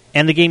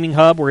and the Gaming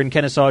Hub. We're in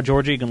Kennesaw,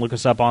 Georgia. You can look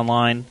us up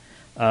online.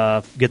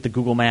 Get the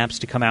Google Maps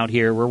to come out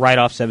here. We're right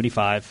off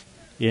 75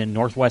 in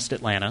northwest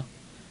Atlanta.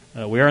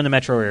 We are in the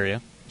metro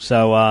area.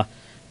 So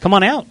come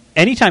on out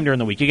anytime during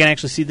the week. You can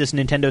actually see this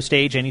Nintendo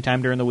stage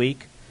anytime during the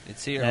week.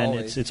 It's here and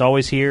always. It's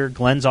always here.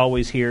 Glenn's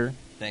always here.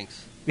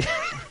 Thanks.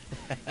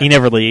 He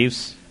never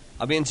leaves.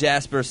 I'll be in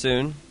Jasper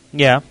soon.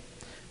 Yeah,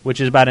 which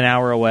is about an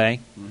hour away.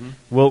 Mm-hmm.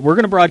 Well, we're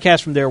going to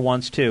broadcast from there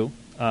once too,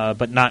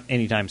 but not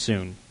anytime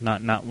soon.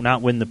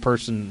 Not when the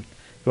person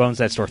who owns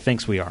that store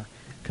thinks we are,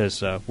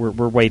 because we're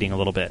waiting a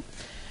little bit.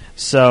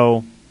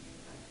 So,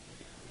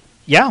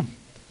 yeah.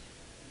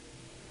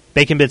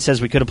 Bacon Bit says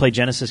we could have played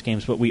Genesis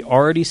games, but we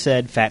already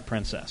said Fat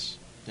Princess.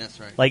 That's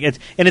right. Like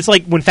it's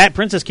like when Fat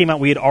Princess came out,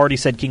 we had already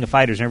said King of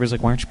Fighters, and everybody's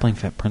like, "Why aren't you playing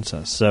Fat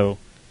Princess?" So,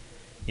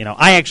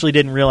 I actually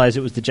didn't realize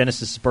it was the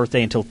Genesis'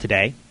 birthday until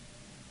today.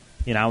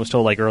 I was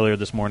told like earlier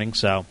this morning.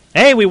 So,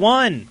 hey, we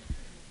won!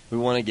 We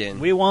won again.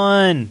 We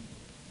won!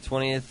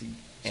 20th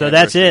So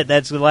that's it.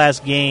 That's the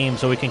last game,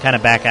 so we can kind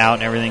of back out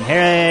and everything.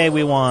 Hey,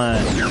 we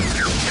won.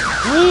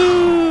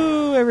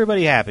 Woo!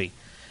 Everybody happy.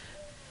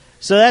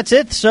 So that's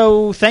it.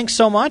 So thanks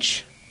so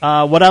much.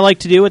 What I like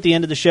to do at the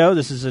end of the show,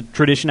 this is a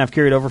tradition I've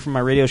carried over from my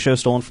radio show,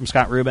 stolen from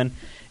Scott Rubin,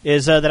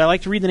 is that I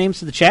like to read the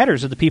names of the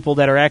chatters, of the people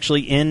that are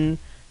actually in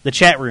the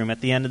chat room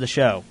at the end of the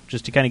show,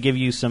 just to kind of give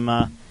you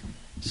some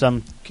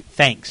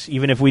thanks,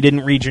 even if we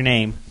didn't read your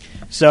name.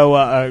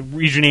 So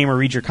read your name or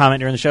read your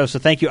comment during the show. So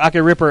thank you, Ake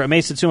Ripper,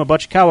 Ame Satsuma,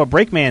 Butchikawa,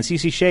 Breakman,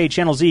 CC Shade,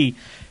 Channel Z,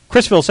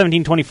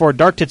 Chrisville1724,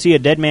 Dark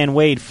Tetsuya, Deadman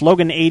Wade,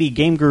 Flogan80,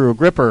 Game Guru,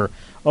 Gripper,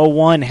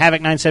 01,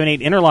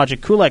 Havoc978, Interlogic,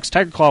 Kulex,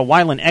 Tiger Claw,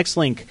 Wyland,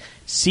 X-Link,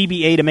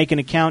 CBA to make an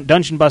account,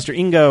 Dungeon Buster,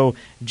 Ingo,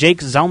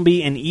 Jake,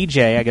 Zombie, and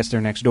EJ, I guess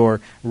they're next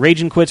door,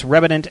 Raging Quits,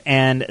 Revenant,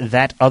 and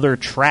That Other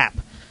Trap.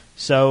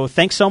 So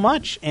thanks so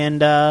much,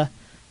 and I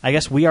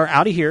guess we are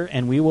out of here,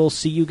 and we will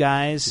see you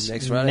guys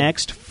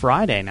next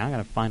Friday. Now I got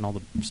to find all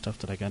the stuff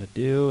that I got to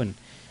do, and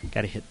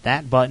got to hit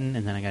that button,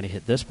 and then I got to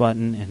hit this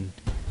button, and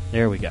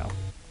there we go.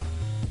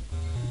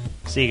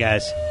 See you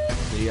guys.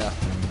 See ya.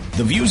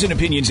 The views and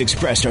opinions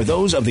expressed are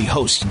those of the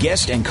host,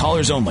 guest, and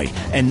callers only,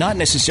 and not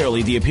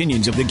necessarily the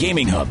opinions of the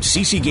Gaming Hub,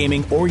 CC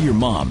Gaming, or your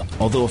mom.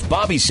 Although if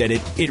Bobby said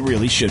it, it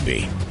really should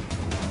be.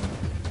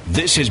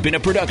 This has been a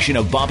production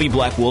of Bobby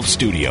Black Wolf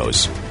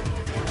Studios.